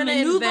 if you're gonna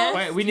Semenudo, invest-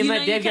 Wait, we need you to know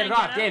let you Dave get it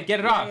can't off. Dave, get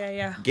it off.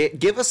 Yeah.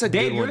 Give us a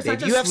Dave, good you're one, such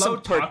Dave. a You have slow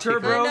some talker, particular.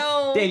 bro. I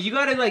know. Dave, you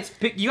gotta like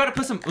you gotta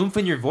put some oomph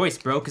in your voice,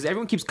 bro, because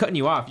everyone keeps cutting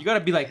you off. You gotta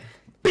be like,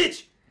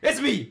 bitch, it's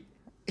me.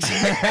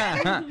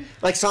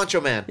 Like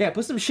Sancho Man. Yeah,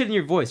 put some shit in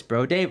your voice,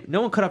 bro. Dave,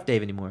 no one cut off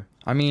Dave anymore.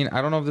 I mean,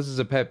 I don't know if this is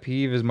a pet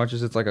peeve as much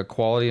as it's like a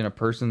quality in a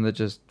person that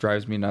just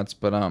drives me nuts.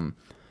 But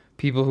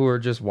people who are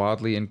just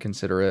wildly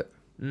inconsiderate.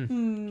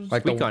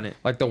 Like Squeak on it.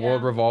 Like the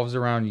world Yeah. revolves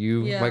around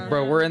you. Yeah. Like,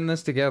 bro, we're in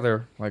this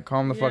together. Like,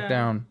 calm the fuck Yeah.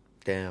 down.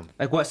 Damn.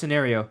 Like what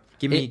scenario?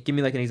 Give me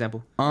like an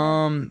example.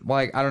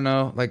 Like I don't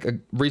know. Like a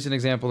recent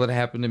example that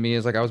happened to me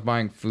is like I was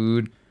buying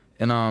food,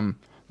 and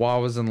while I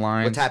was in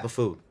line, What type of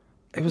food?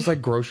 it was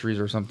like groceries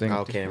or something.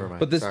 Okay, never mind.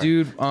 But this Sorry.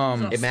 dude,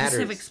 It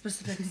matters.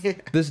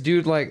 Specifics. this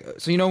dude, like,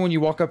 so you know when you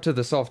walk up to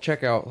the self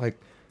checkout, like,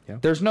 Yeah.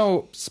 there's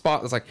no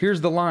spot. It's like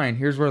here's the line.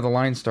 Here's where the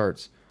line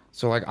starts.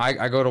 So like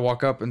I go to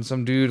walk up, and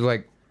some dude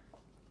like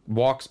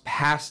walks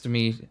past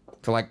me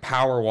to like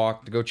power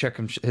walk to go check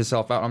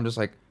himself out. I'm just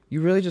like,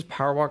 you really just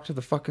power walk to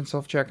the fucking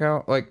self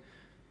checkout? Like,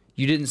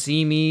 you didn't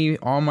see me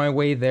on my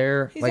way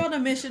there? He's Like, on a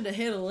mission to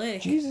hit a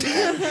lick.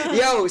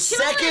 Yo,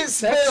 second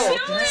spill.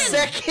 chillin'.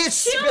 Second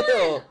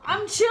spill.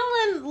 I'm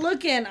chilling,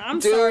 looking. I'm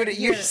Dude, sorry.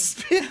 you're Here.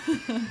 spit.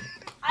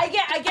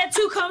 I get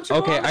too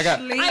comfortable. Okay, I got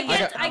I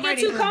I'm get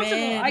ready too for comfortable.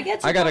 bed. I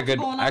get too I got a good,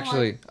 comfortable, and I'm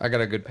actually, like, I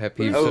got a good pet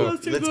peeve. Oh,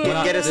 So, let's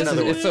get us this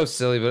another is, one. it's so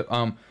silly, but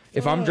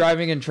if I'm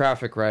driving in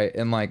traffic, right,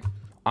 and like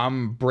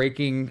I'm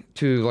braking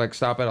to like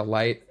stop at a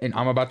light, and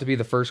I'm about to be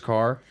the first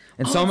car,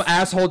 and some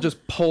asshole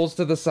just pulls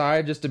to the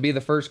side just to be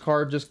the first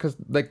car, just because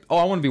like, oh,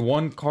 I want to be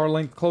one car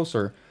length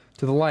closer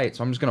to the light,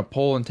 so I'm just gonna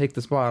pull and take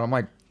the spot. I'm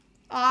like,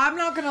 I'm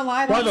not gonna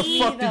lie. why that's the me,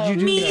 fuck though.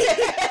 did you do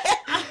that?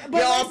 but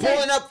Yo, I'm listen,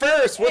 pulling up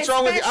first. What's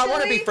wrong with you? I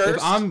want to be especially-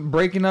 first. If I'm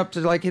breaking up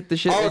to like hit the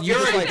shit, Oh, and you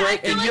you're just already like,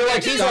 breaking. and I you're feel like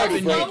like he's stopping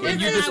already me, breaking.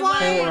 and you This just is pull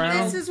why.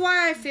 around. This is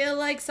why I feel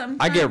like sometimes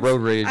I get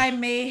road rage. I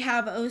may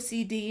have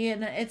OCD,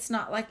 and it's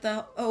not like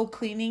the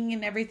cleaning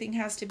and everything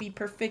has to be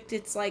perfect.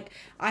 It's like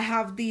I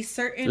have these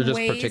They're certain just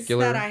ways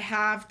particular. that I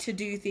have to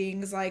do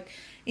things. Like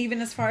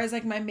even as far as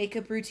like my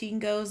makeup routine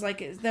goes,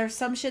 like there's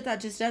some shit that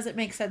just doesn't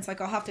make sense.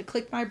 Like I'll have to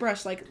click my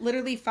brush like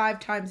literally 5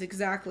 times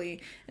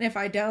exactly, and if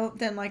I don't,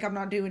 then like I'm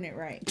not doing it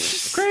right.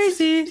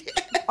 Crazy.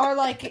 Or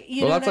like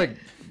you Well, know that's what I- like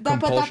but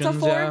that's a compulsions,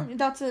 form. yeah.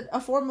 That's a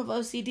form of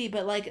OCD.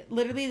 But like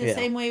literally the Yeah.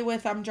 same way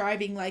with I'm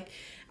driving. Like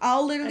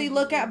I'll literally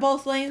look at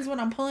both lanes when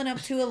I'm pulling up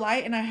to a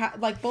light,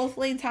 and like both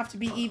lanes have to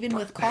be even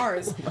with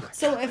cars.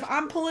 So if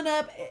I'm pulling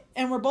up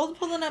and we're both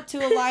pulling up to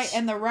a light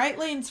and the right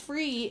lane's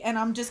free, and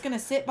I'm just gonna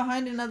sit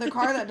behind another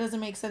car, that doesn't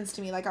make sense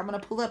to me. Like I'm gonna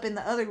pull up in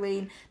the other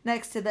lane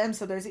next to them,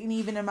 so there's an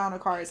even amount of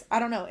cars. I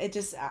don't know. It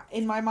just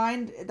in my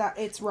mind that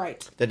it's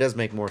right. That does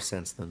make more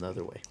sense than the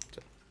other way.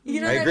 You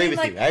know I what agree I mean? with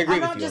Like, you. I agree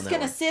I'm with not you on just that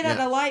gonna one. sit at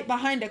Yeah. a light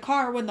behind a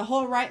car when the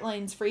whole right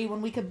lane's free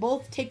when we could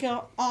both take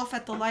off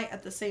at the light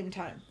at the same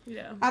time.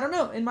 Yeah. I don't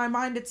know. In my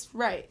mind, it's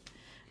right.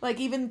 Like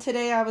even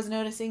today, I was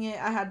noticing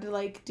it. I had to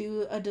like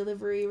do a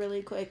delivery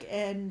really quick,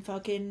 and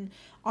fucking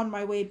on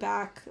my way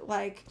back,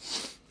 like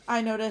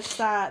I noticed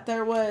that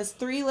there was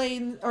 3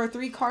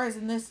 cars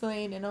in this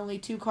lane and only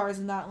 2 cars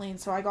in that lane.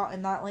 So I got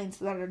in that lane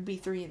so that it'd be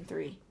 3 and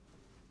 3.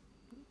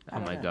 I Oh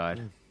don't my know.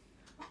 god.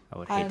 I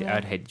would I hate. don't To, know.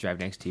 I'd hate to drive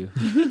next to you.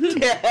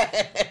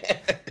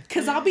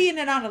 Cause I'll be in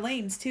and out of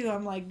lanes too.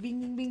 I'm like bing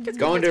bing bing. bing.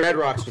 Going to Red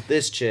Rocks with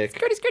this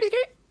chick.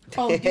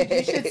 Oh, dude,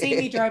 you should see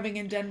me driving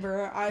in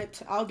Denver.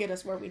 I'll get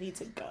us where we need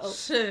to go.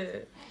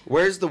 Shit.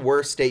 Where's the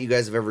worst state you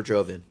guys have ever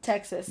drove in?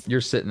 Texas.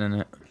 You're sitting in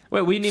it.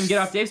 Wait, we didn't even get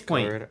off Dave's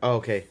point. Colorado? Oh,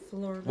 okay.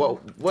 Florida.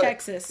 What?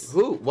 Texas.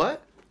 Who?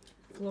 What?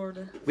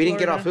 Florida. We didn't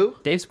get off who?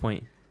 Dave's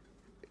point.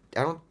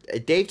 I don't.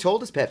 Dave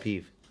told us pet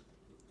peeve.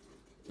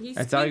 He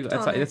That's how you. speaked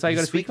That's on how, it. that's how you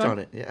got to speak Speaked on on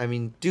it. Yeah, I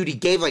mean, dude, he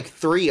gave like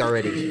 3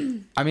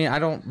 already. I mean, I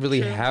don't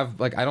really have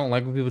like I don't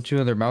like when people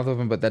chew their mouth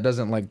open, but that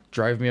doesn't like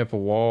drive me up a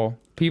wall.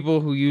 People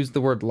who use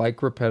the word like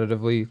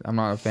repetitively, I'm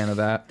not a fan of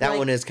that. That Like-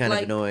 one is kind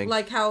like- of annoying.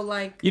 Like how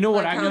like You know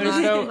what like I've how noticed,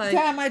 that- though? Like,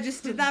 Damn, I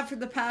just did that for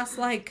the past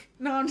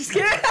no, I'm just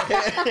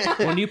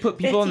kidding. when you put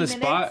people on the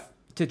 15 spot minutes?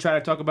 to try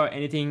to talk about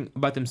anything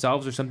about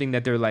themselves or something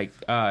that they're like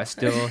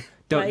still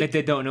don't Like- that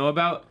they don't know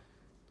about.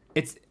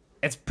 It's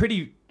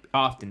pretty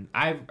often.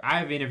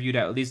 I've interviewed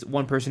at least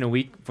one person a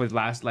week for the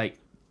last like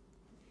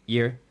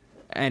year,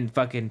 and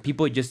fucking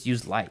people just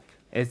use like.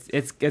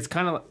 It's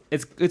kind of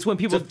it's when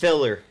people it's a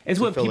filler. it's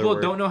a when filler people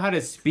word. don't know how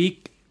to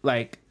speak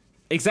like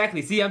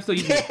exactly. See, I'm still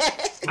using.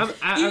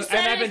 You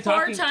said it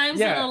 4 times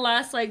in the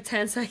last like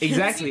 10 seconds.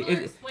 Exactly. People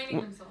are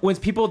explaining themselves. When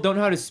people don't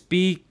know how to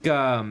speak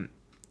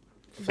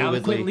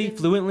eloquently,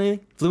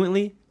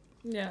 fluently,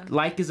 Yeah.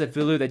 like is a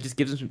filler that just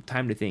gives them some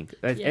time to think.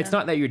 It's Yeah.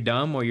 not that you're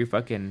dumb or you're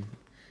fucking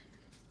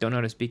don't know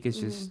how to speak. It's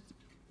just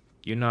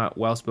you're not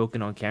well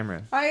spoken on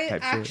camera. I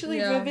type shit. actually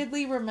Yeah.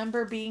 vividly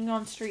remember being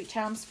on Street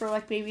Champs for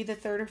like maybe the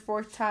 3rd or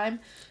 4th time,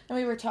 and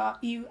we were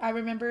I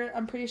remember,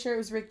 I'm pretty sure it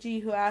was Rick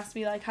G who asked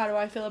me like, how do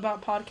I feel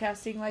about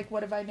podcasting? Like,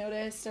 what have I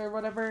noticed or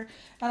whatever?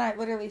 And I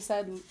literally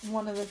said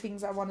one of the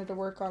things I wanted to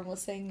work on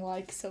was saying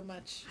like so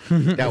much.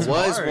 That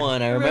was hard.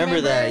 one. I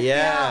remember that.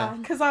 Yeah.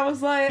 Because I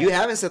was like, You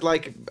haven't said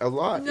like a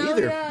lot No,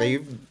 either. yeah. That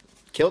you've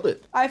killed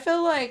it. I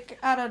feel like,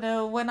 I don't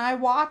know, when I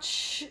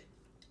watch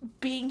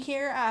being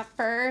here at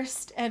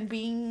first and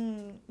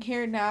being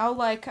here now,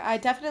 like I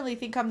definitely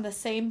think I'm the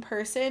same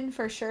person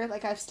for sure.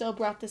 Like I've still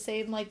brought the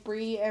same like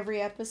Brie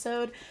every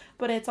episode,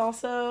 but it's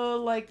also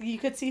like you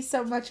could see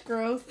so much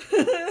growth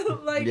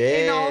like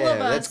in all of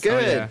Yeah, us. that's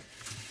good. Oh, yeah.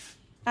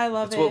 I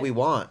love That's it. what we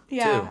want.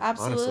 Yeah, too,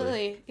 absolutely.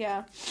 Honestly.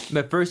 Yeah.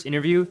 The first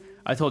interview,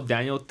 I told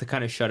Daniel to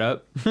kind of shut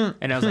up,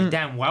 and I was like,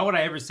 "Damn, why would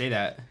I ever say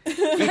that?" You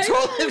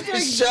told him to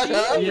shut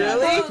up. Yeah.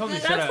 Really? He told me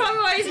to That's shut up. probably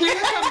why he's never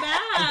come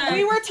back.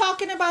 We were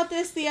talking about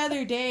this the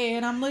other day,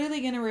 and I'm literally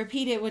gonna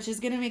repeat it, which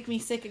is gonna make me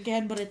sick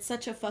again. But it's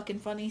such a fucking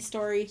funny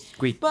story.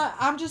 Squeak. But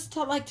I'm just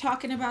like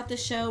talking about the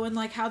show and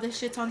like how this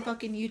shit's on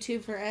fucking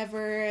YouTube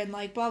forever, and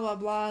like blah blah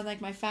blah, and like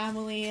my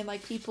family and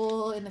like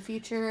people in the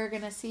future are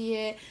gonna see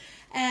it.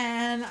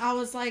 And I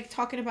was like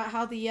talking about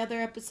how the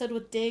other episode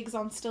with Diggs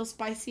on Still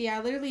Spicy, I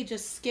literally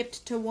just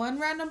skipped to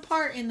one random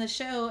part in the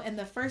show, and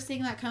the first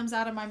thing that comes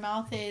out of my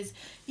mouth is,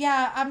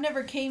 "Yeah, I've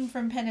never came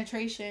from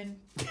penetration."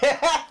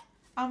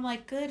 I'm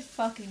like, good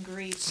fucking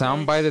grief.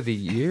 Soundbite of the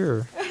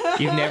year.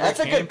 You've never That's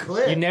a came, good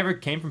clip. You never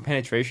came from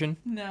penetration.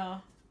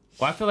 No.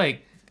 Well, I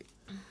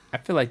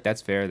feel like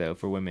that's fair though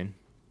for women.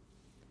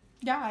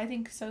 Yeah, I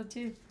think so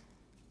too.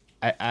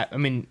 I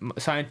mean,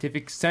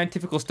 scientific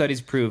studies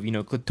prove,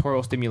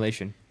 clitoral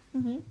stimulation.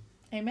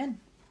 Amen.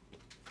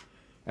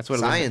 That's what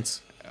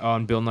Science. it was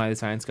on Bill Nye the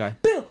Science Guy.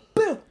 Bill.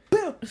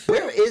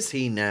 Where is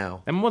he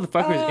now? That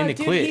motherfucker's in the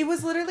Dude, clit. he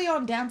was literally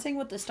on Dancing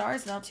with the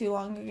Stars not too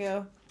long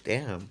ago.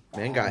 Damn,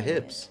 man got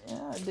hips.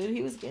 Yeah, dude,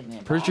 he was getting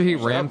it. Pretty sure he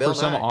Shout ran out Bill for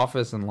some Nye.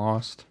 office and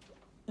lost.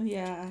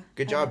 Yeah.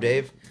 Good job,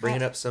 Dave.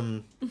 Bringing up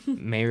some.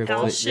 Mayor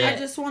Oh, of shit. I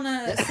just want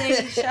to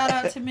say shout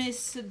out to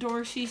Miss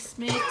Dorothy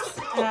Spitz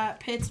at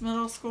Pitts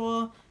Middle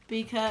School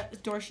because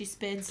Dorothy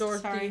Spitz.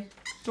 Dorothy. Sorry,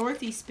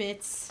 Dorothy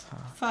Spitz.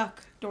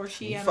 Fuck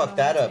Dorothy. You I don't know fucked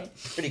that what to up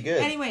say. pretty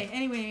good.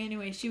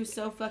 Anyway, she was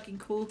so fucking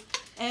cool.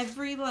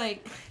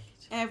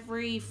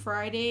 Every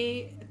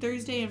Friday,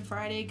 Thursday and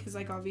Friday, because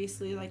like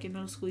obviously like in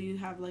middle school you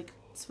have like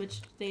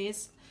switched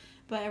days,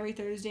 but every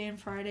Thursday and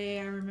Friday,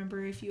 I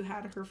remember if you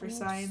had her for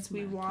science,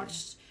 we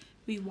watched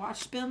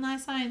Bill Nye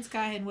Science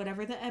Guy, and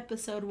whatever the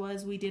episode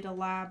was, we did a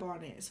lab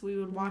on it. So we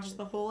would watch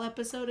the whole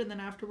episode, and then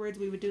afterwards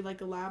we would do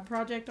like a lab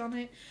project on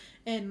it.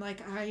 And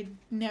like I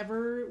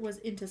never was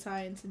into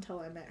science until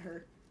I met her.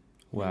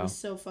 It Wow. was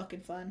so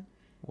fucking fun.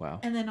 Wow.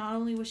 And then not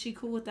only was she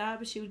cool with that,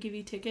 but she would give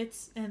you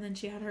tickets, and then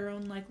she had her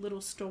own like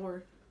little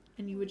store,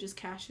 and you would just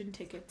cash in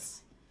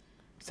tickets.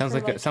 Sounds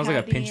for, like a candy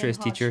and Pinterest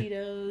hot teacher.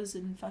 Cheetos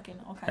and fucking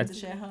all kinds of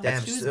shit. Huh?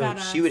 Damn, she was so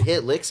badass. she would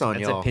hit licks on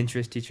That's y'all. a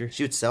Pinterest teacher.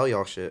 She would sell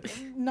y'all shit.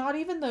 Not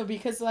even though,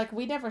 because like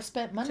we never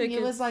spent money. It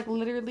Tickets. was like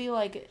literally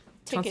like tickets.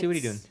 Chauncey, what are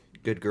you doing?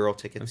 Good girl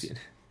tickets.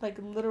 Like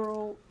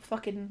literal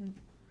fucking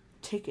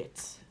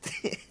tickets.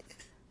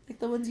 Like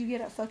the ones you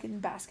get at fucking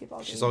basketball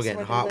games. She's all getting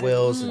where they're Hot literally-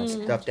 Wheels and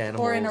stuffed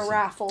animals. Or in a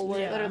raffle where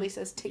it Yeah. literally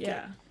says ticket.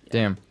 Yeah.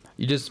 Damn.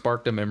 You just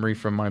sparked a memory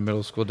from my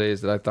middle school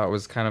days that I thought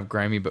was kind of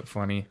grimy but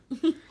funny.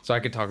 So I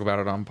could talk about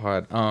it on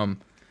pod.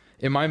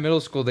 In my middle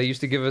school, they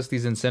used to give us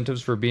these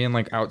incentives for being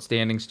like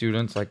outstanding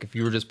students. Like if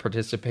you were just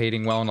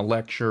participating well in a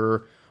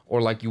lecture,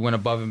 or like you went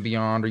above and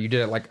beyond, or you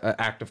did it like an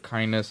act of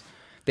kindness,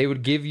 they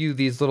would give you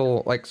these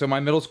little like. So my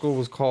middle school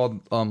was called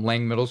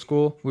Lang Middle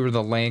School. We were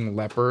the Lang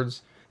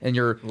Leopards. And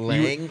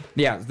Lang?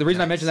 yeah. The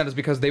reason I mentioned that is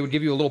because they would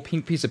give you a little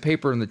pink piece of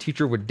paper, and the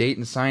teacher would date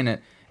and sign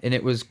it, and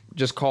it was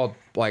just called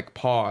like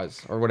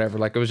paws or whatever.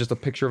 Like it was just a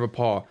picture of a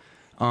paw.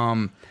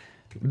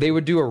 They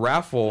would do a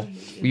raffle.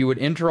 You would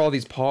enter all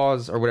these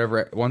paws or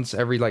whatever once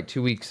every like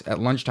 2 weeks at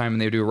lunchtime, and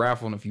they would do a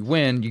raffle. And if you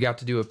win, you got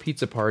to do a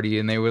pizza party,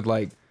 and they would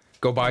like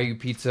go buy you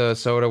pizza,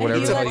 soda, whatever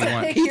you the had hell you to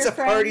want. pick your Pizza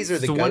parties are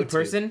the So go-to. one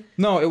person?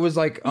 No, it was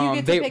like You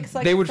get to pick,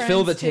 like, they would fill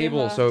the friends too,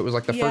 table, huh? so it was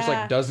like the first Yeah.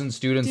 like dozen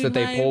students Dude, that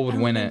they my pulled would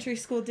win it. elementary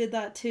school did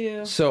that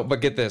too. So,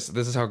 but get this.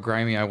 This is how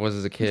grimy I was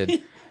as a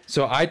kid.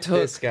 So I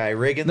took This guy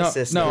rigging the No,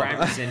 system. no.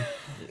 Grimerson.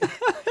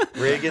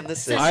 Rigging the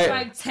Since system.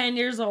 like 10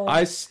 years old.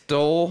 I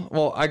stole.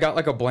 Well, I got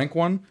like a blank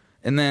one,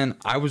 and then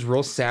I was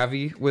real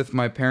savvy with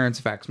my parents'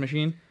 fax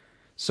machine,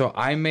 so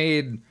I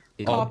made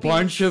a Copies.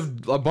 bunch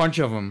of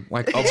them,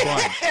 like a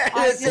bunch.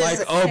 This is-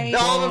 Like,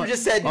 all of them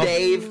just said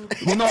Dave.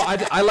 Well, no,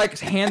 I like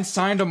hand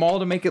signed them all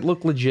to make it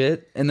look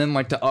legit, and then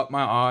like to up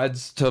my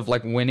odds to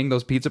like winning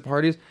those pizza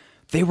parties.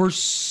 They were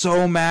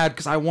so mad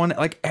because I won it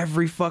like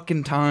every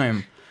fucking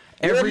time.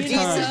 Every Piece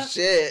time. of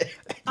shit.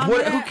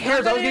 What- who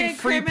cares? I was getting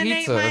free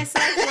pizza.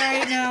 Myself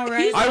right now,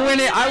 right? I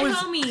went in. My I was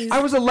homies. I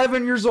was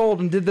 11 years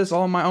old and did this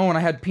all on my own. I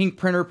had pink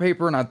printer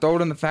paper and I throw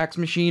it in the fax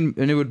machine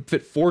and it would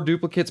fit 4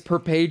 duplicates per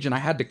page and I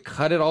had to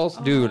cut it all.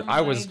 Dude, I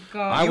was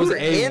God. I You was were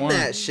in A1.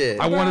 that shit.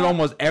 I won it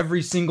almost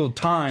every single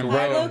time,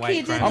 Bro. bro.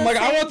 low-key did I'm like,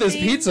 I want this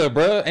thing. pizza,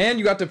 bro. And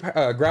you got to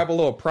grab a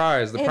little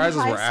prize. The In prizes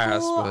high were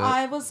ass. school, But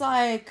I was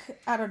like,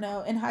 I don't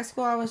know. In high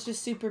school, I was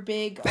just super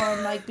big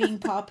on like being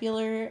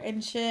popular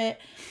and shit,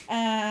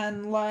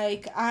 and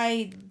like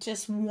I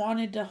just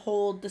wanted to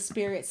hold the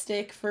spirit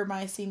stick for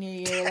my senior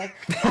year. Like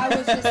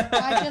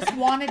I just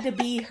wanted to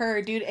be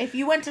her, dude. If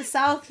you went to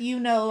South, you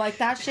know, like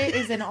that shit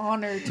is an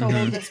honor to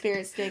hold the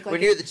spirit stick. Like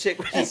When you're the chick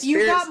with the if you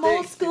spirit got stick.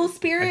 more school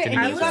spirit can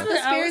and do you that. got the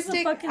I spirit was the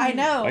stick, fucking- I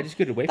know. I just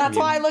get away That's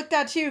from why I you. looked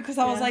at you because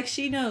I was Yeah. like,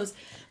 she knows.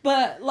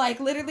 But like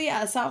literally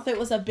at South, it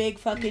was a big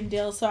fucking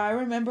deal. So I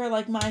remember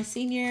like my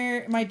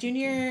junior,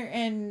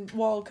 and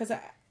well, because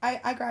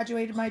I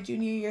graduated my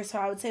junior year, so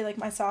I would say like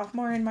my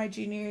sophomore and my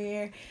junior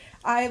year.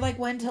 I like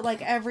went to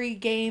like every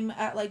game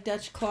at like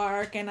Dutch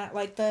Clark and at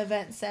like the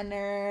event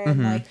center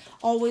and like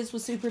always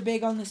was super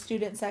big on the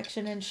student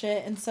section and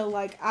shit. And so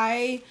like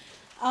I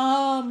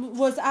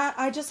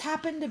just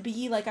happened to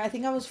be like, I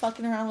think I was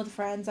fucking around with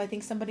friends. I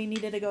think somebody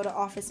needed to go to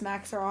Office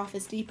Max or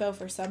Office Depot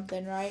for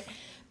something, right?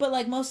 But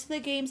like most of the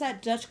games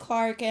at Dutch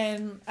Clark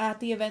and at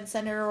the event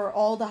center or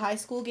all the high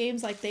school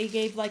games, like they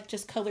gave like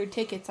just colored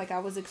tickets, like I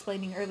was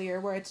explaining earlier,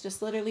 where it's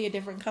just literally a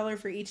different color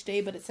for each day,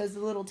 but it says the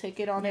little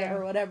ticket on it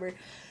or whatever.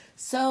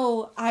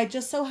 So I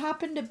just so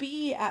happened to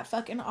be at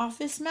fucking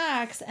Office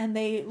Max, and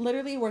they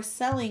literally were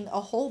selling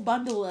a whole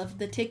bundle of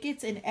the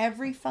tickets in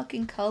every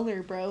fucking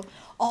color, bro.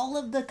 All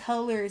of the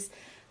colors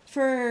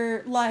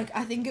for like,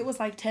 I think it was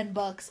like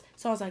 $10.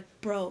 So I was like,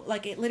 bro,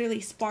 like it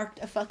literally sparked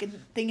a fucking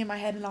thing in my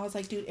head, and I was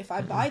like, dude, if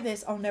I buy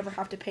this, I'll never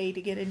have to pay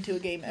to get into a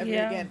game ever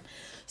again.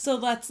 So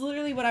that's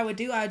literally what I would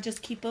do. I would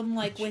just keep them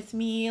like with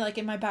me, like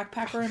in my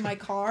backpack or in my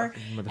car,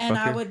 and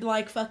I would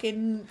like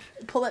fucking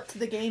pull up to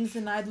the games,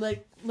 and I'd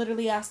like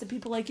literally ask the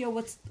people like, yo,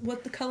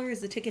 what the color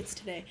is the tickets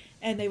today?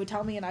 And they would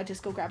tell me, and I'd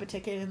just go grab a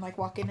ticket and like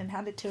walk in and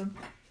hand it to them.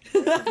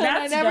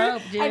 That's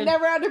dope, dude. I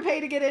never had to pay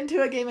to get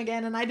into a game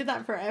again, and I did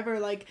that forever.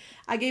 Like,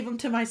 I gave them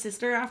to my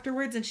sister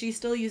afterwards, and she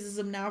still uses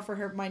them now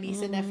for my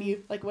niece and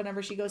nephew. Like,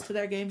 whenever she goes to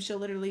their games, she'll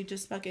literally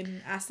just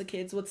fucking ask the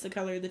kids what's the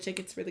color of the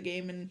tickets for the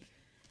game, and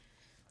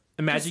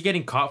Imagine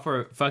getting caught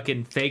for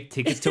fucking fake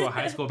tickets to a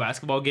high school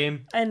basketball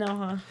game. I know,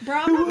 huh? bro,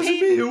 I'm not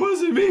paying. It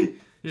wasn't me.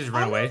 You just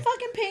run I'm away. not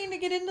fucking paying to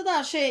get into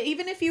that shit.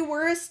 Even if you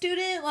were a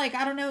student, like,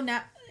 I don't know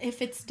now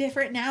if it's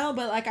different now,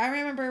 but like I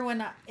remember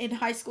when in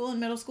high school and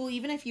middle school,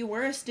 even if you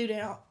were a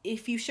student,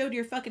 if you showed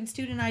your fucking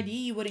student ID,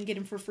 you wouldn't get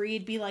them for free.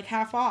 It'd be like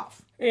half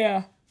off.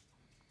 Yeah.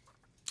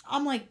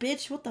 I'm like,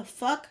 bitch, what the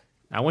fuck?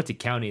 I went to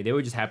county. They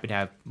would just happen to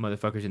have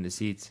motherfuckers in the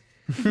seats.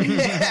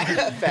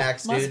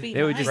 Facts, Must dude. be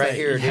They would nice. just Right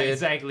here, yeah, dude.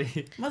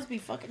 exactly. Must be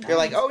fucking nice. You're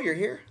like, oh, you're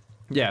here.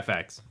 Yeah,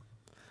 facts.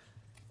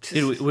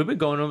 Dude, we've been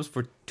going almost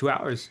for 2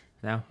 hours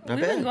now. Not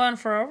We've been bad. going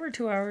for over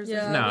 2 hours.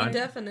 Yeah, No. we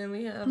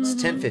definitely have. It's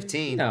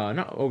 10:15. No,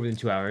 not over than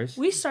 2 hours.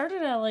 We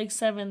started at like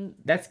 7.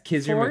 That's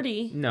kids.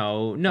 40.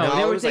 No, No,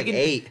 they it were was like taking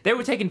 8. They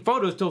were taking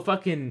photos till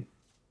fucking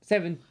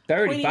Pointing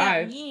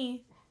at 7:35.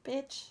 me,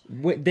 bitch.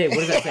 What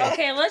does that say?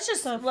 Okay, let's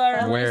just let's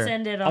Where?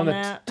 end it On on the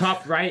that.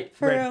 top right,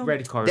 For real.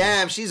 red card.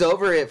 Damn, she's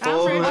over it, fool.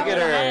 Alfred, Look at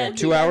her. Alfred.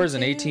 2 hours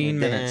and 18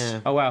 minutes.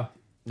 Damn. Oh wow.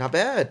 Not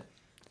bad.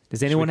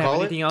 Does anyone have call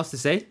it? anything else to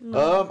say?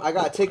 I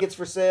got tickets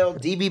for sale.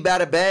 DB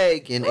Bada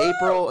Bag in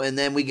April, and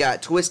then we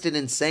got Twisted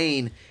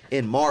Insane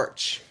in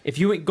March. If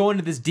you ain't going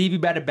to this DB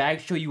Bada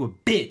Bag show, you a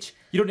bitch.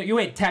 You don't know. You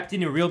ain't tapped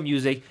into real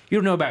music. You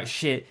don't know about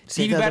shit.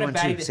 Say DB the other Bada one,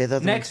 Bag. too. Say the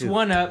other next one, too.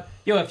 one up.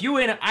 Yo, if you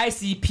ain't an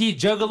ICP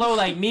juggalo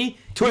like me,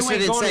 Twisted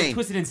you ain't going Insane. to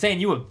Twisted Insane.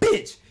 You a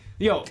bitch.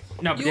 Yo,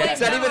 no, but You yeah, ain't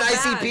It's not even going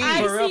ICP.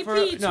 back. For real, for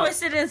real. ICP, No.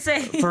 Twisted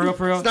Insane. for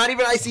real. It's not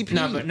even ICP.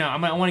 No, but no,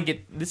 I want to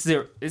get this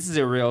is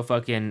a real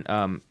fucking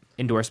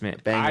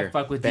endorsement. Banger. I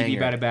fuck with Banger.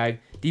 DB Bada Bag.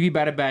 DB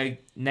Bada Bag.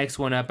 Next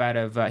one up out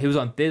of he was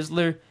on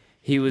Thizzler.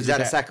 He was He's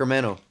out of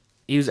Sacramento.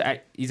 he's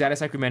out of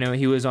Sacramento.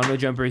 He was on No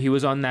Jumper. He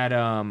was on that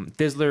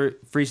Thizzler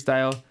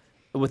freestyle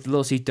with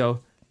Lil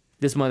Cito.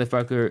 This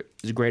motherfucker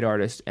is a great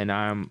artist, and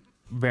I'm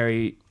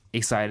very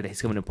excited that he's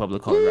coming to Pueblo,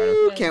 Colorado.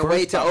 Ooh, can't First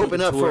wait to fucking open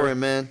up tour. for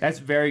him, man. That's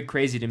very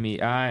crazy to me.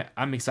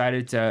 I'm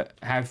excited to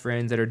have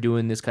friends that are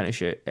doing this kind of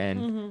shit,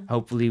 and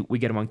hopefully we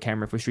get them on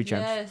camera for Street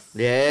Champs. Yes.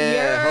 Yeah,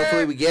 Yeah.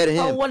 hopefully we get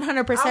him. Oh,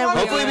 100%.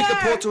 Hopefully we can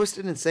pull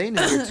Twisted Insane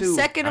in here too.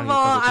 Second I of need to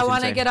all, fuck with I this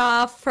want to insane. get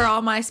off for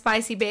all my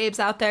spicy babes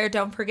out there.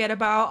 Don't forget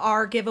about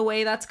our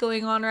giveaway that's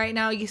going on right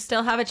now. You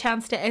still have a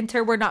chance to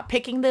enter. We're not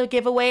picking the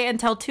giveaway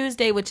until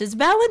Tuesday, which is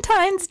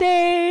Valentine's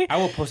Day. I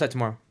will post that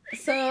tomorrow.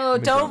 So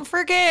don't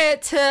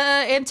forget to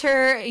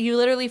enter. You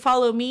literally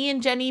follow me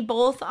and Jenny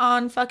both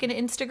on fucking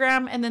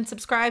Instagram, and then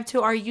subscribe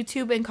to our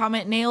YouTube and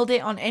comment "nailed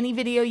it" on any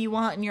video you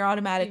want, and you're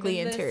automatically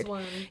Even this entered.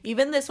 one.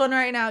 Even this one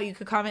right now, you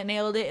could comment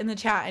 "nailed it" in the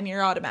chat, and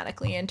you're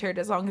automatically entered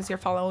as long as you're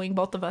following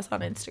both of us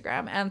on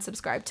Instagram and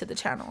subscribe to the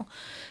channel.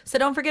 So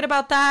don't forget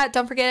about that.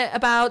 Don't forget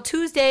about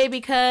Tuesday,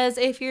 because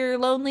if you're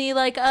lonely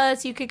like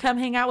us, you could come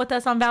hang out with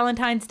us on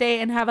Valentine's Day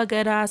and have a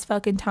good ass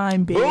fucking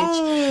time, bitch.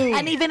 Boom.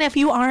 And even if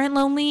you aren't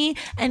lonely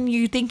and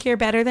you think you're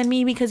better than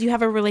me because you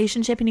have a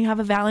relationship and you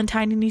have a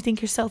Valentine and you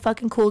think you're so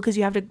fucking cool because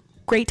you have a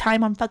great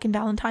time on fucking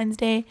Valentine's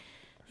Day,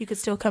 you could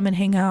still come and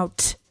hang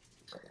out.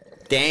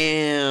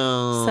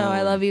 Damn. So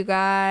I love you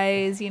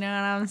guys. You know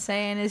what I'm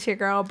saying? It's your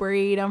girl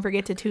Bree. Don't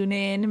forget to tune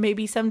in.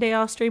 Maybe someday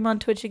I'll stream on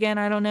Twitch again.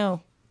 I don't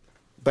know.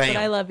 Bam.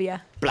 But I love you.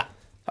 Blah.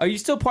 Are you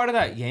still part of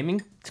that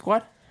gaming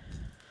squad?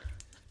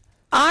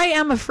 I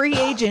am a free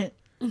agent.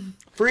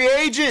 Free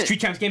agent. Street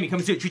Champs Gaming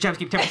coming soon. Street Champs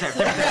Gaming 10%.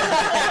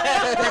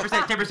 10%.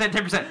 10%.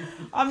 10%.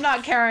 I'm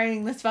not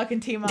carrying this fucking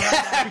team on my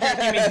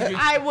back.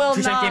 I will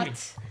Street Champs Gaming.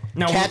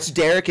 not. No, Catch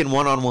Derek in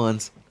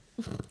one-on-ones.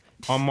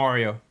 on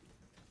Mario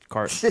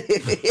Kart.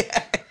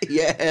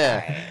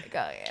 Yeah.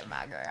 Go get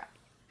my girl.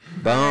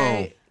 Boom.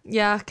 Alright.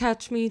 Yeah,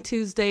 catch me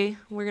Tuesday.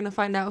 We're gonna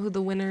find out who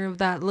the winner of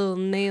that little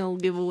nail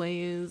giveaway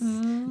is. Let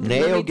Nail me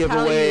tell you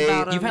giveaway.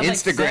 about 'em. You've had like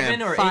Instagram.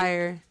 7 or 8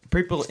 Fire.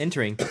 people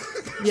entering.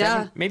 Yeah,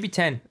 7, maybe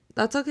 10.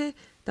 that's okay.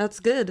 That's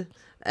good.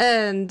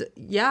 And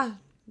yeah,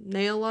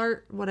 nail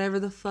art, whatever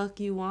the fuck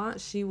you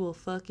want, she will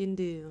fucking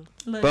do.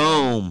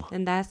 Boom.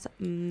 And that's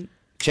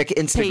Check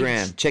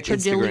Instagram. Paige Check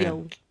Instagram.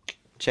 Trujillo.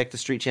 Check the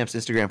Street Champs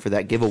Instagram for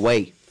that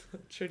giveaway.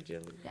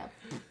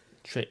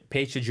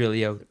 Paige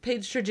Trujillo.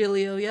 Paige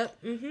Trujillo.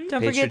 Yep. Mm-hmm.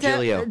 Don't Paige forget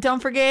Trujillo. don't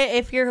forget,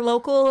 if you're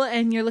local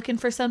and you're looking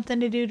for something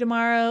to do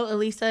tomorrow,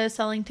 Elisa is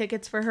selling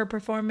tickets for her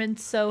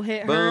performance, so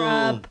hit her Boom.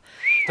 up.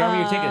 Tell me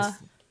your tickets.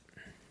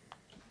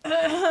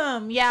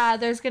 Yeah,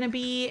 there's gonna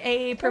be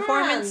a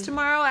performance on.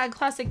 tomorrow at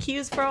Classic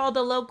Q's for all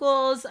the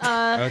locals. it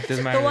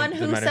doesn't matter. The one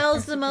Doesn't who matter.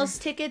 sells the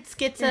most tickets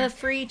gets a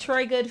free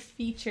Troy Good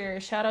feature.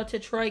 Shout out to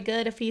Troy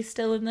Good if he's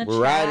still in the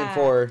We're chat. riding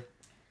for her.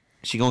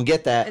 She gonna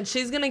get that. And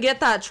she's gonna get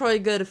that Troy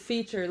Good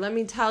feature. Let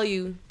me tell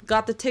you.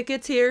 Got the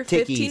tickets here.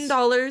 Tickies.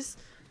 $15.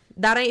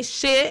 That ain't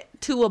shit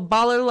to a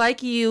baller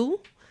like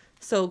you.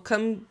 So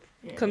come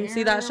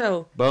see that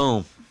show.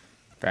 Boom.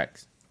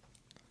 Facts.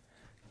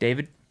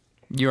 David?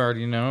 You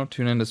already know.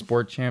 Tune into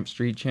Sport Champs,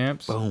 Street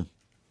Champs. Boom.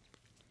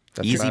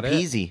 That's Easy about it.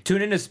 peasy.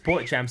 Tune into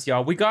Sport Champs,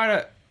 y'all. We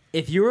gotta.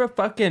 If you're a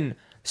fucking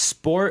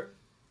sport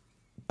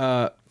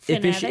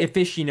Fanatic?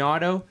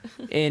 aficionado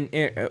in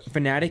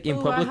fanatic in Ooh,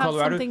 I Pueblo, have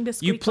Colorado. something to You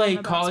squeak play on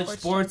about college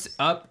sports sports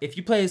up. If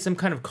you play some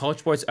kind of college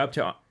sports up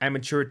to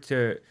amateur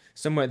to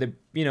somewhere the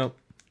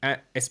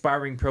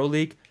aspiring pro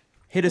league,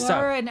 hit us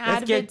up. Or an Let's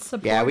avid get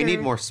supporter. Yeah, we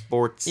need more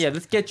sports. yeah,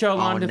 let's get y'all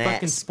on On the that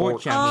fucking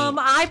sport sport. channel.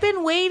 I've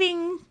been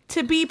waiting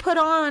to be put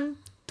on.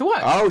 To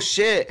what? Oh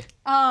shit.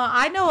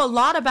 I know a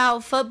lot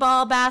about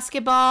football,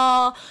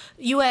 basketball,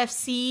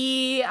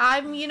 UFC.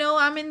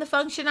 I'm in the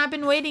function. I've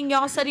been waiting.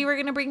 Y'all said you were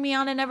gonna bring me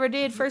on and never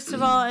did. First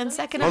of all, and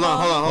second Hold of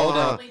on, all, hold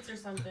on. Athletes or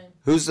something.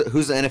 Who's the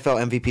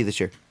NFL MVP this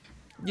year?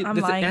 I'm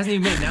It lying. hasn't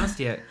even been announced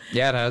yet.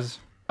 Yeah, it has.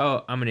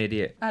 Oh, I'm an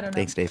idiot. I don't know.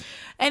 Thanks, Dave.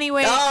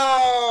 Anyway,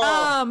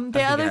 Oh!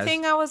 the other guys.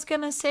 thing I was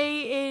gonna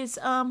say is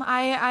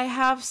I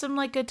have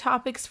some good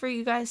topics for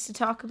you guys to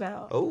talk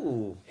about.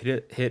 Oh.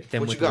 Hit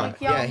them What with you got? one.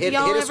 Y'all, Yeah, hit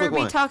y'all us ever with be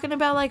one. talking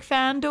about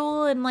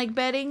FanDuel and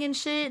betting and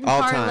shit and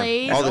All time.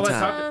 parlays? All the and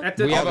time.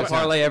 stuff? We have a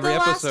parlay every The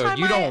last episode. time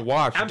You don't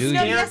watch, I'm do you? No,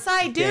 scared. yes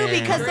I do Damn.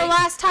 because the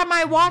last time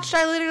I watched,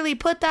 I literally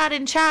put that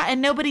in chat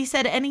and nobody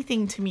said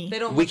anything to me. They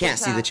don't. We look can't at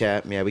see the that.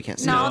 chat. Yeah, we can't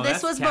see No, it. No, this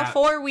that's was cap.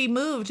 before we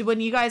moved when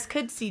you guys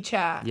could see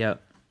chat.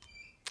 Yep.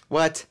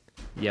 What?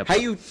 Yep. How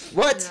you?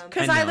 What?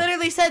 Because I I know.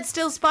 literally said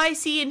still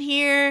spicy in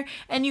here,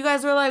 and you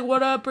guys were like,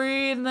 "What up,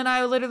 Bree?" And then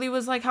I literally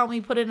was like, "Help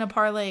me put in a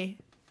parlay."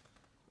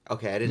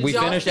 Okay, I didn't. We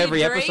Y'all finished see every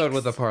Drake's? episode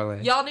with a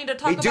parlay. Y'all need to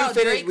talk We do about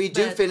finish. Drake's We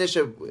do bets. finish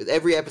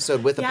every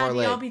episode with a Yeah, do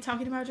parlay. y'all be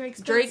talking about Drake's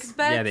bets? Drake's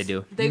bets. Yeah, they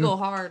do. They go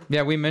hard.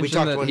 Yeah, we mentioned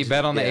talked that he once-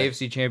 bet on the yeah.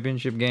 AFC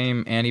Championship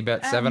game, and he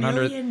bet $1 $700.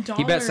 million,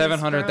 He bet bro.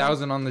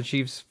 700,000 on the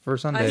Chiefs for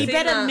He Sunday. see-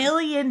 bet that. $1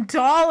 million,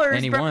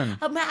 And he bro. won.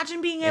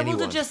 Imagine being And he able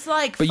to won. just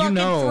But you fucking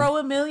know- throw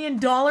 $1 million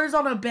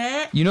on a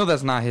bet. You know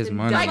that's not his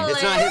money. Double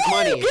It's not his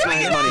money. It's not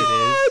his money.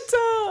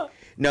 What?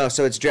 No,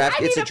 so it's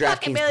draft. I It's a need a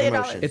fucking DraftKings $1 million.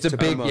 promotion. It's a big,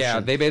 promotion. yeah.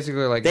 They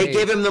basically are like They hey,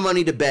 give him the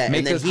money to bet, make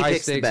and then this he high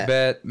picks the stakes bet.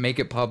 bet, make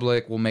it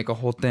public. We'll make a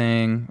whole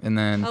thing, and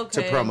then It's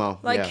a Okay. promo.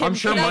 Like yeah. Kim I'm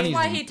sure K. That's money's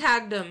why he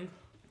tagged him.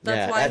 Yeah,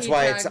 That's why that's he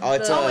why tagged it's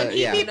the- Oh, and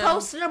he yeah. be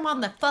posting them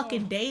on the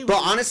fucking daily.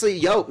 But honestly,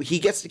 he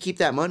gets to keep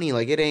that money.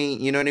 Like it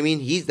ain't, you know what I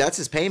mean? That's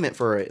his payment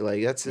for it.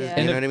 Like that's his, Yeah. you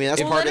And know if- what I mean?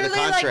 That's if- part of the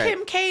literally, contract. like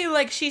Kim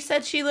K, she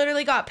said she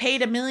literally got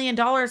paid $1 million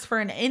for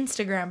an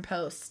Instagram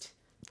post.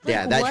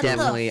 Yeah, Like, that what the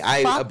definitely.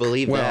 I fuck?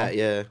 believe Well, that.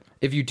 Yeah.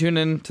 if you tune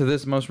in to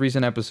this most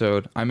recent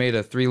episode, I made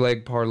a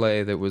 3-leg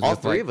parlay that was All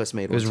with, three of us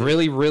made It was one, too.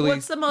 really, really.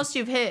 What's the most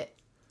you've hit?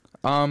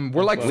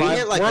 We're like We five,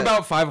 hit like we're a-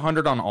 about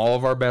 500 on all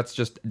of our bets,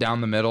 just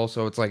down the middle.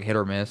 So it's like hit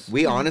or miss.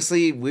 We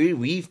honestly,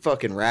 we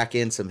fucking rack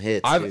in some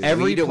hits. I've dude.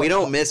 every we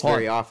don't miss hold on.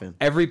 very often.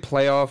 Every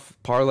playoff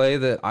parlay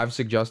that I've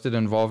suggested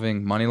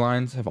involving money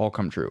lines have all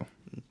come true.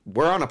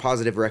 We're on a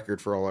positive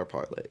record for all our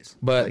parlays.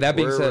 But that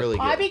being we're said- really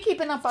I good. be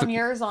keeping up on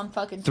yours on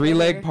fucking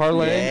 3-leg Twitter.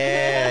 parlay.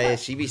 Yeah,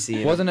 she be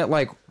seeing. Wasn't it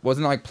like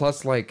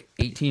plus like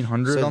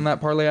 1,800 So- on that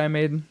parlay I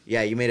made?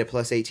 Yeah, you made a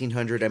plus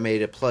 1,800. I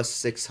made a plus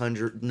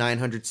 600,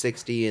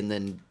 960, and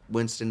then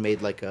Winston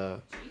made like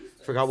a.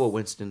 Forgot what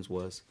Winston's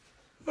was.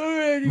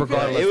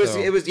 Regardless,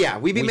 It was. Yeah,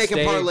 we be We making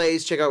stay-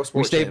 parlays. Check out we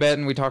sports. stay Champs.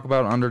 betting. We talk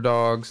about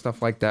underdogs,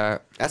 stuff like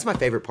that. That's my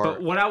favorite part.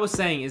 But what I was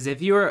saying is,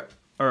 if you're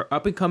an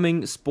up and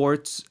coming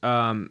sports,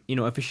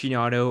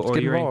 aficionado, or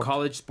get you're in involved.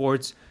 college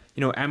sports,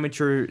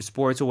 amateur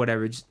sports or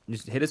whatever,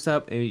 just hit us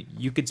up. And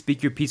you could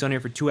speak your piece on here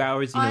for 2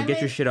 hours. I Get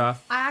your mean- shit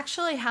off. I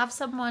actually have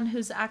someone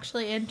who's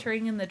actually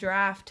entering in the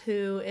draft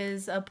who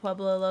is a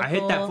Pueblo local. I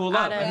hit that full up.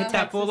 out I of hit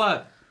that full Texas.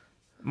 up.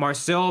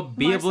 Marcel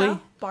Beabley,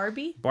 Marcel?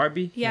 Barbie?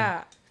 Barbie.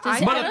 Yeah. Does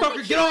he- I- I don't Motherfucker,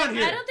 think get on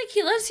here. I don't think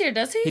he lives here,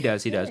 does he? He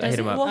does. I hit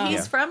him up. Well, he's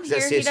Yeah. from He's at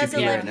here. He doesn't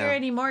CSUP live right here now.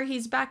 anymore.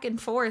 He's back and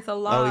forth a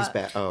lot. Oh, he's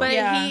back. Oh, But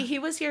Yeah. he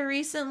was here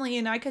recently,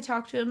 and I could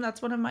talk to him.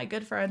 That's one of my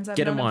good friends. I've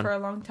Get known him him on. for a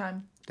long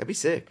time. that'd be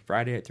sick.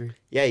 Friday at 3.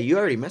 Yeah, you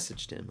already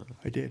messaged him.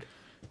 I did.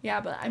 Yeah,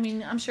 but I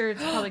mean, I'm sure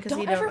it's probably because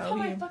he Don't don't ever know put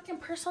my you. fucking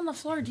purse on the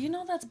floor. Do you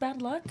know that's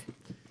bad luck?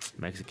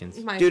 Mexicans.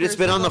 My Dude, it's first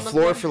been on the one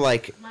floor for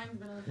like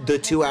the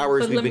 2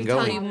 hours But we've let been me tell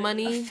going. you,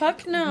 money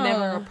Fuck no.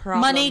 never a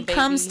problem. Money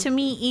comes baby. to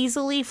me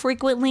easily,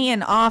 frequently,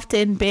 and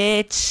often,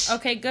 bitch.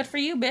 Okay, good for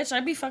you, bitch. I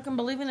be fucking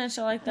believing in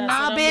shit like that.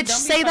 Nah, don't be- bitch,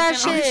 don't be say that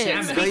fucking- shit.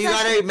 Damn it. No, you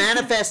gotta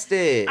manifest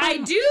it. I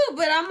do,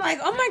 but I'm like,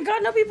 oh my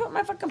god, nobody put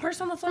my fucking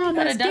purse on the floor. You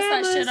gotta that's dust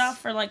that scammers. shit off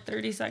for like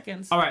 30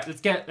 seconds. All right, let's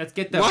get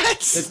the What?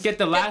 let's get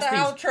the last the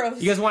things.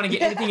 outros. You guys want to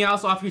get anything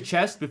else off your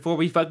chest before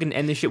we fucking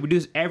end this shit? We do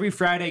this every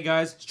Friday,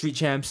 guys. Street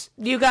Champs.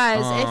 You guys,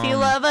 if you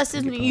love us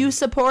and you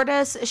support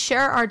us,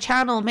 share our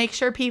channel. Make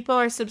sure people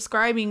are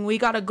subscribing. We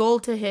got a goal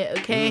to hit,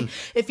 okay?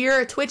 If you're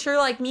a Twitcher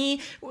like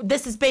me,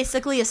 this is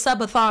basically a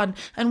subathon,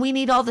 and we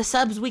need all the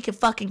subs we can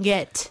fucking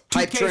get.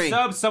 Hype 2K train.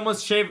 subs.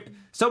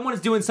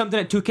 Someone's doing something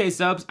at 2K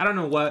subs. I don't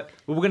know what,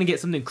 but we're gonna get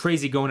something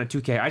crazy going at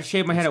 2K. I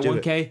shaved my head Let's at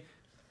do 1K.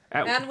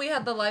 At And we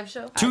had the live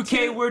show.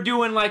 2K, we're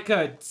doing like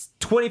a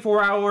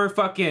 24-hour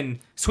fucking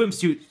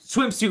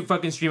swimsuit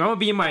fucking stream. I'm gonna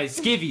be in my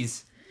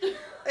skivvies.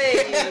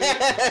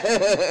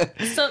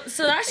 So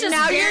that's just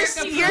Now Derek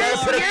you're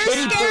gotta put a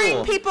kiddie scaring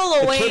pool. people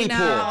away kiddie now.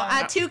 pool.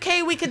 At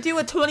 2K, we could do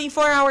a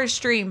 24-hour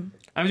stream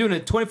I'm doing a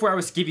 24-hour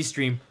skivvy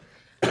stream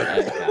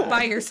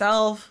by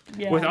yourself.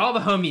 Yeah. with all the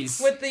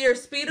homies. With your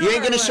speedo. You ain't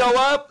or gonna what? show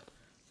up?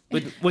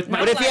 With my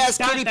What if he has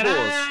da, kiddie da, da,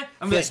 pools?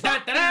 I'm like, da,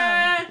 da,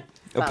 da.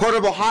 A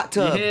portable hot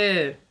tub.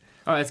 Yeah.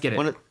 All right, let's get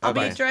it. I'll be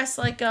Okay. dressed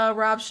like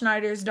Rob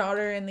Schneider's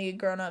daughter in the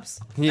Grown Ups.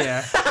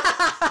 Yeah.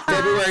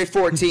 February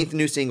 14th,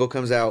 new single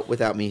comes out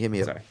without me. Hit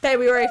me up. Sorry.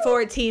 February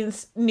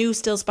 14th, new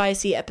Still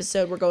Spicy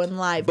episode. We're going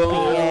live.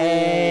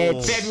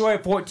 Boom. February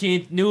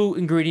 14th, new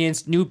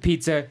ingredients, new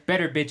pizza,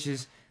 better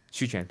bitches.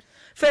 Shoot champs.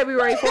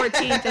 February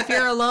 14th. If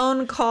you're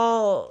alone,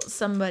 call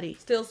somebody.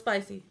 Still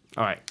spicy.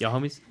 All right, y'all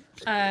homies.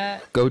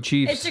 Go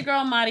Chiefs. It's your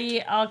girl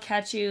Mari. I'll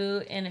catch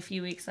you in a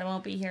few weeks. I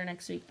won't be here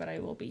next week, but I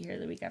will be here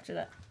the week after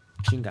that.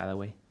 Chingada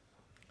way.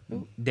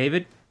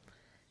 David,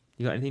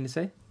 you got anything to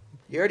say?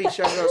 You already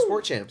shouted out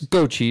Sport Champs.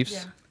 Go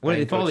Chiefs. What do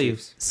they follow you?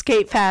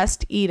 Skate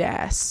fast, eat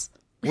ass.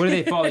 Where do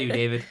they follow you,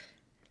 David?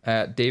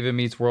 At David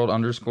Meets World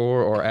 _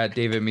 or at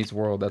David Meets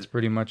World. That's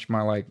pretty much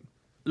my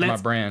my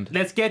brand.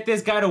 Let's get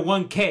this guy to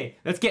 1K.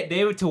 Let's get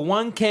David to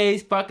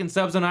 1K fucking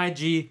subs on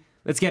IG.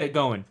 Let's get it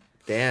going.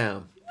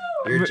 Damn.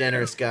 You're a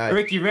generous guy.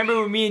 Rick, you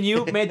remember when me and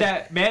you made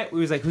that bet?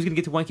 We was like, who's gonna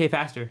get to 1K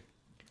faster?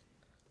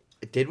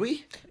 Did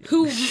we?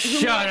 Who made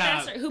Shut it up.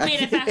 faster? Who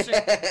made it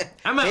faster?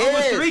 I'm at It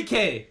almost is.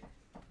 3K.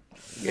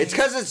 It's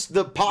because it's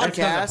the That's 'cause of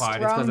podcast. pod.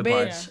 It's 'cause Wrong of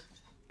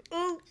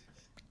pod.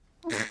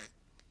 bitch.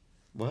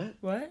 What?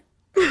 What?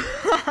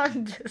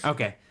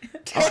 Okay.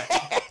 All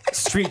right.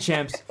 Street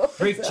Champs,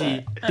 Rick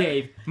G,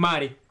 Dave,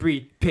 Marty,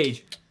 Bree,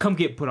 Paige. Come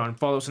get put on.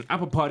 Follow us on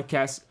Apple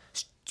Podcasts,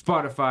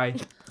 Spotify,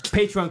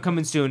 Patreon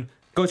coming soon.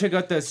 Go check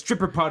out the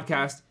Stripper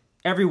Podcast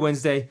every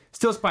Wednesday.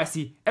 Still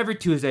Spicy every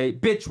Tuesday.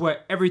 Bitch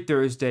Wet every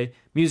Thursday.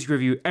 Music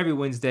Review every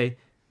Wednesday.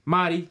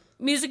 Marty,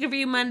 Music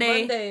Review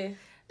Monday.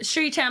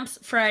 Street Champs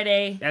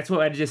Friday. that's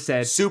what I just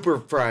said. Super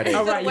Friday.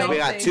 All right, y'all. We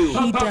got two.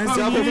 He doesn't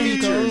Double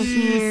even go features.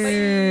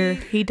 here.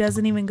 He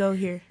doesn't even go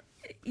here.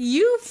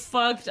 You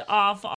fucked off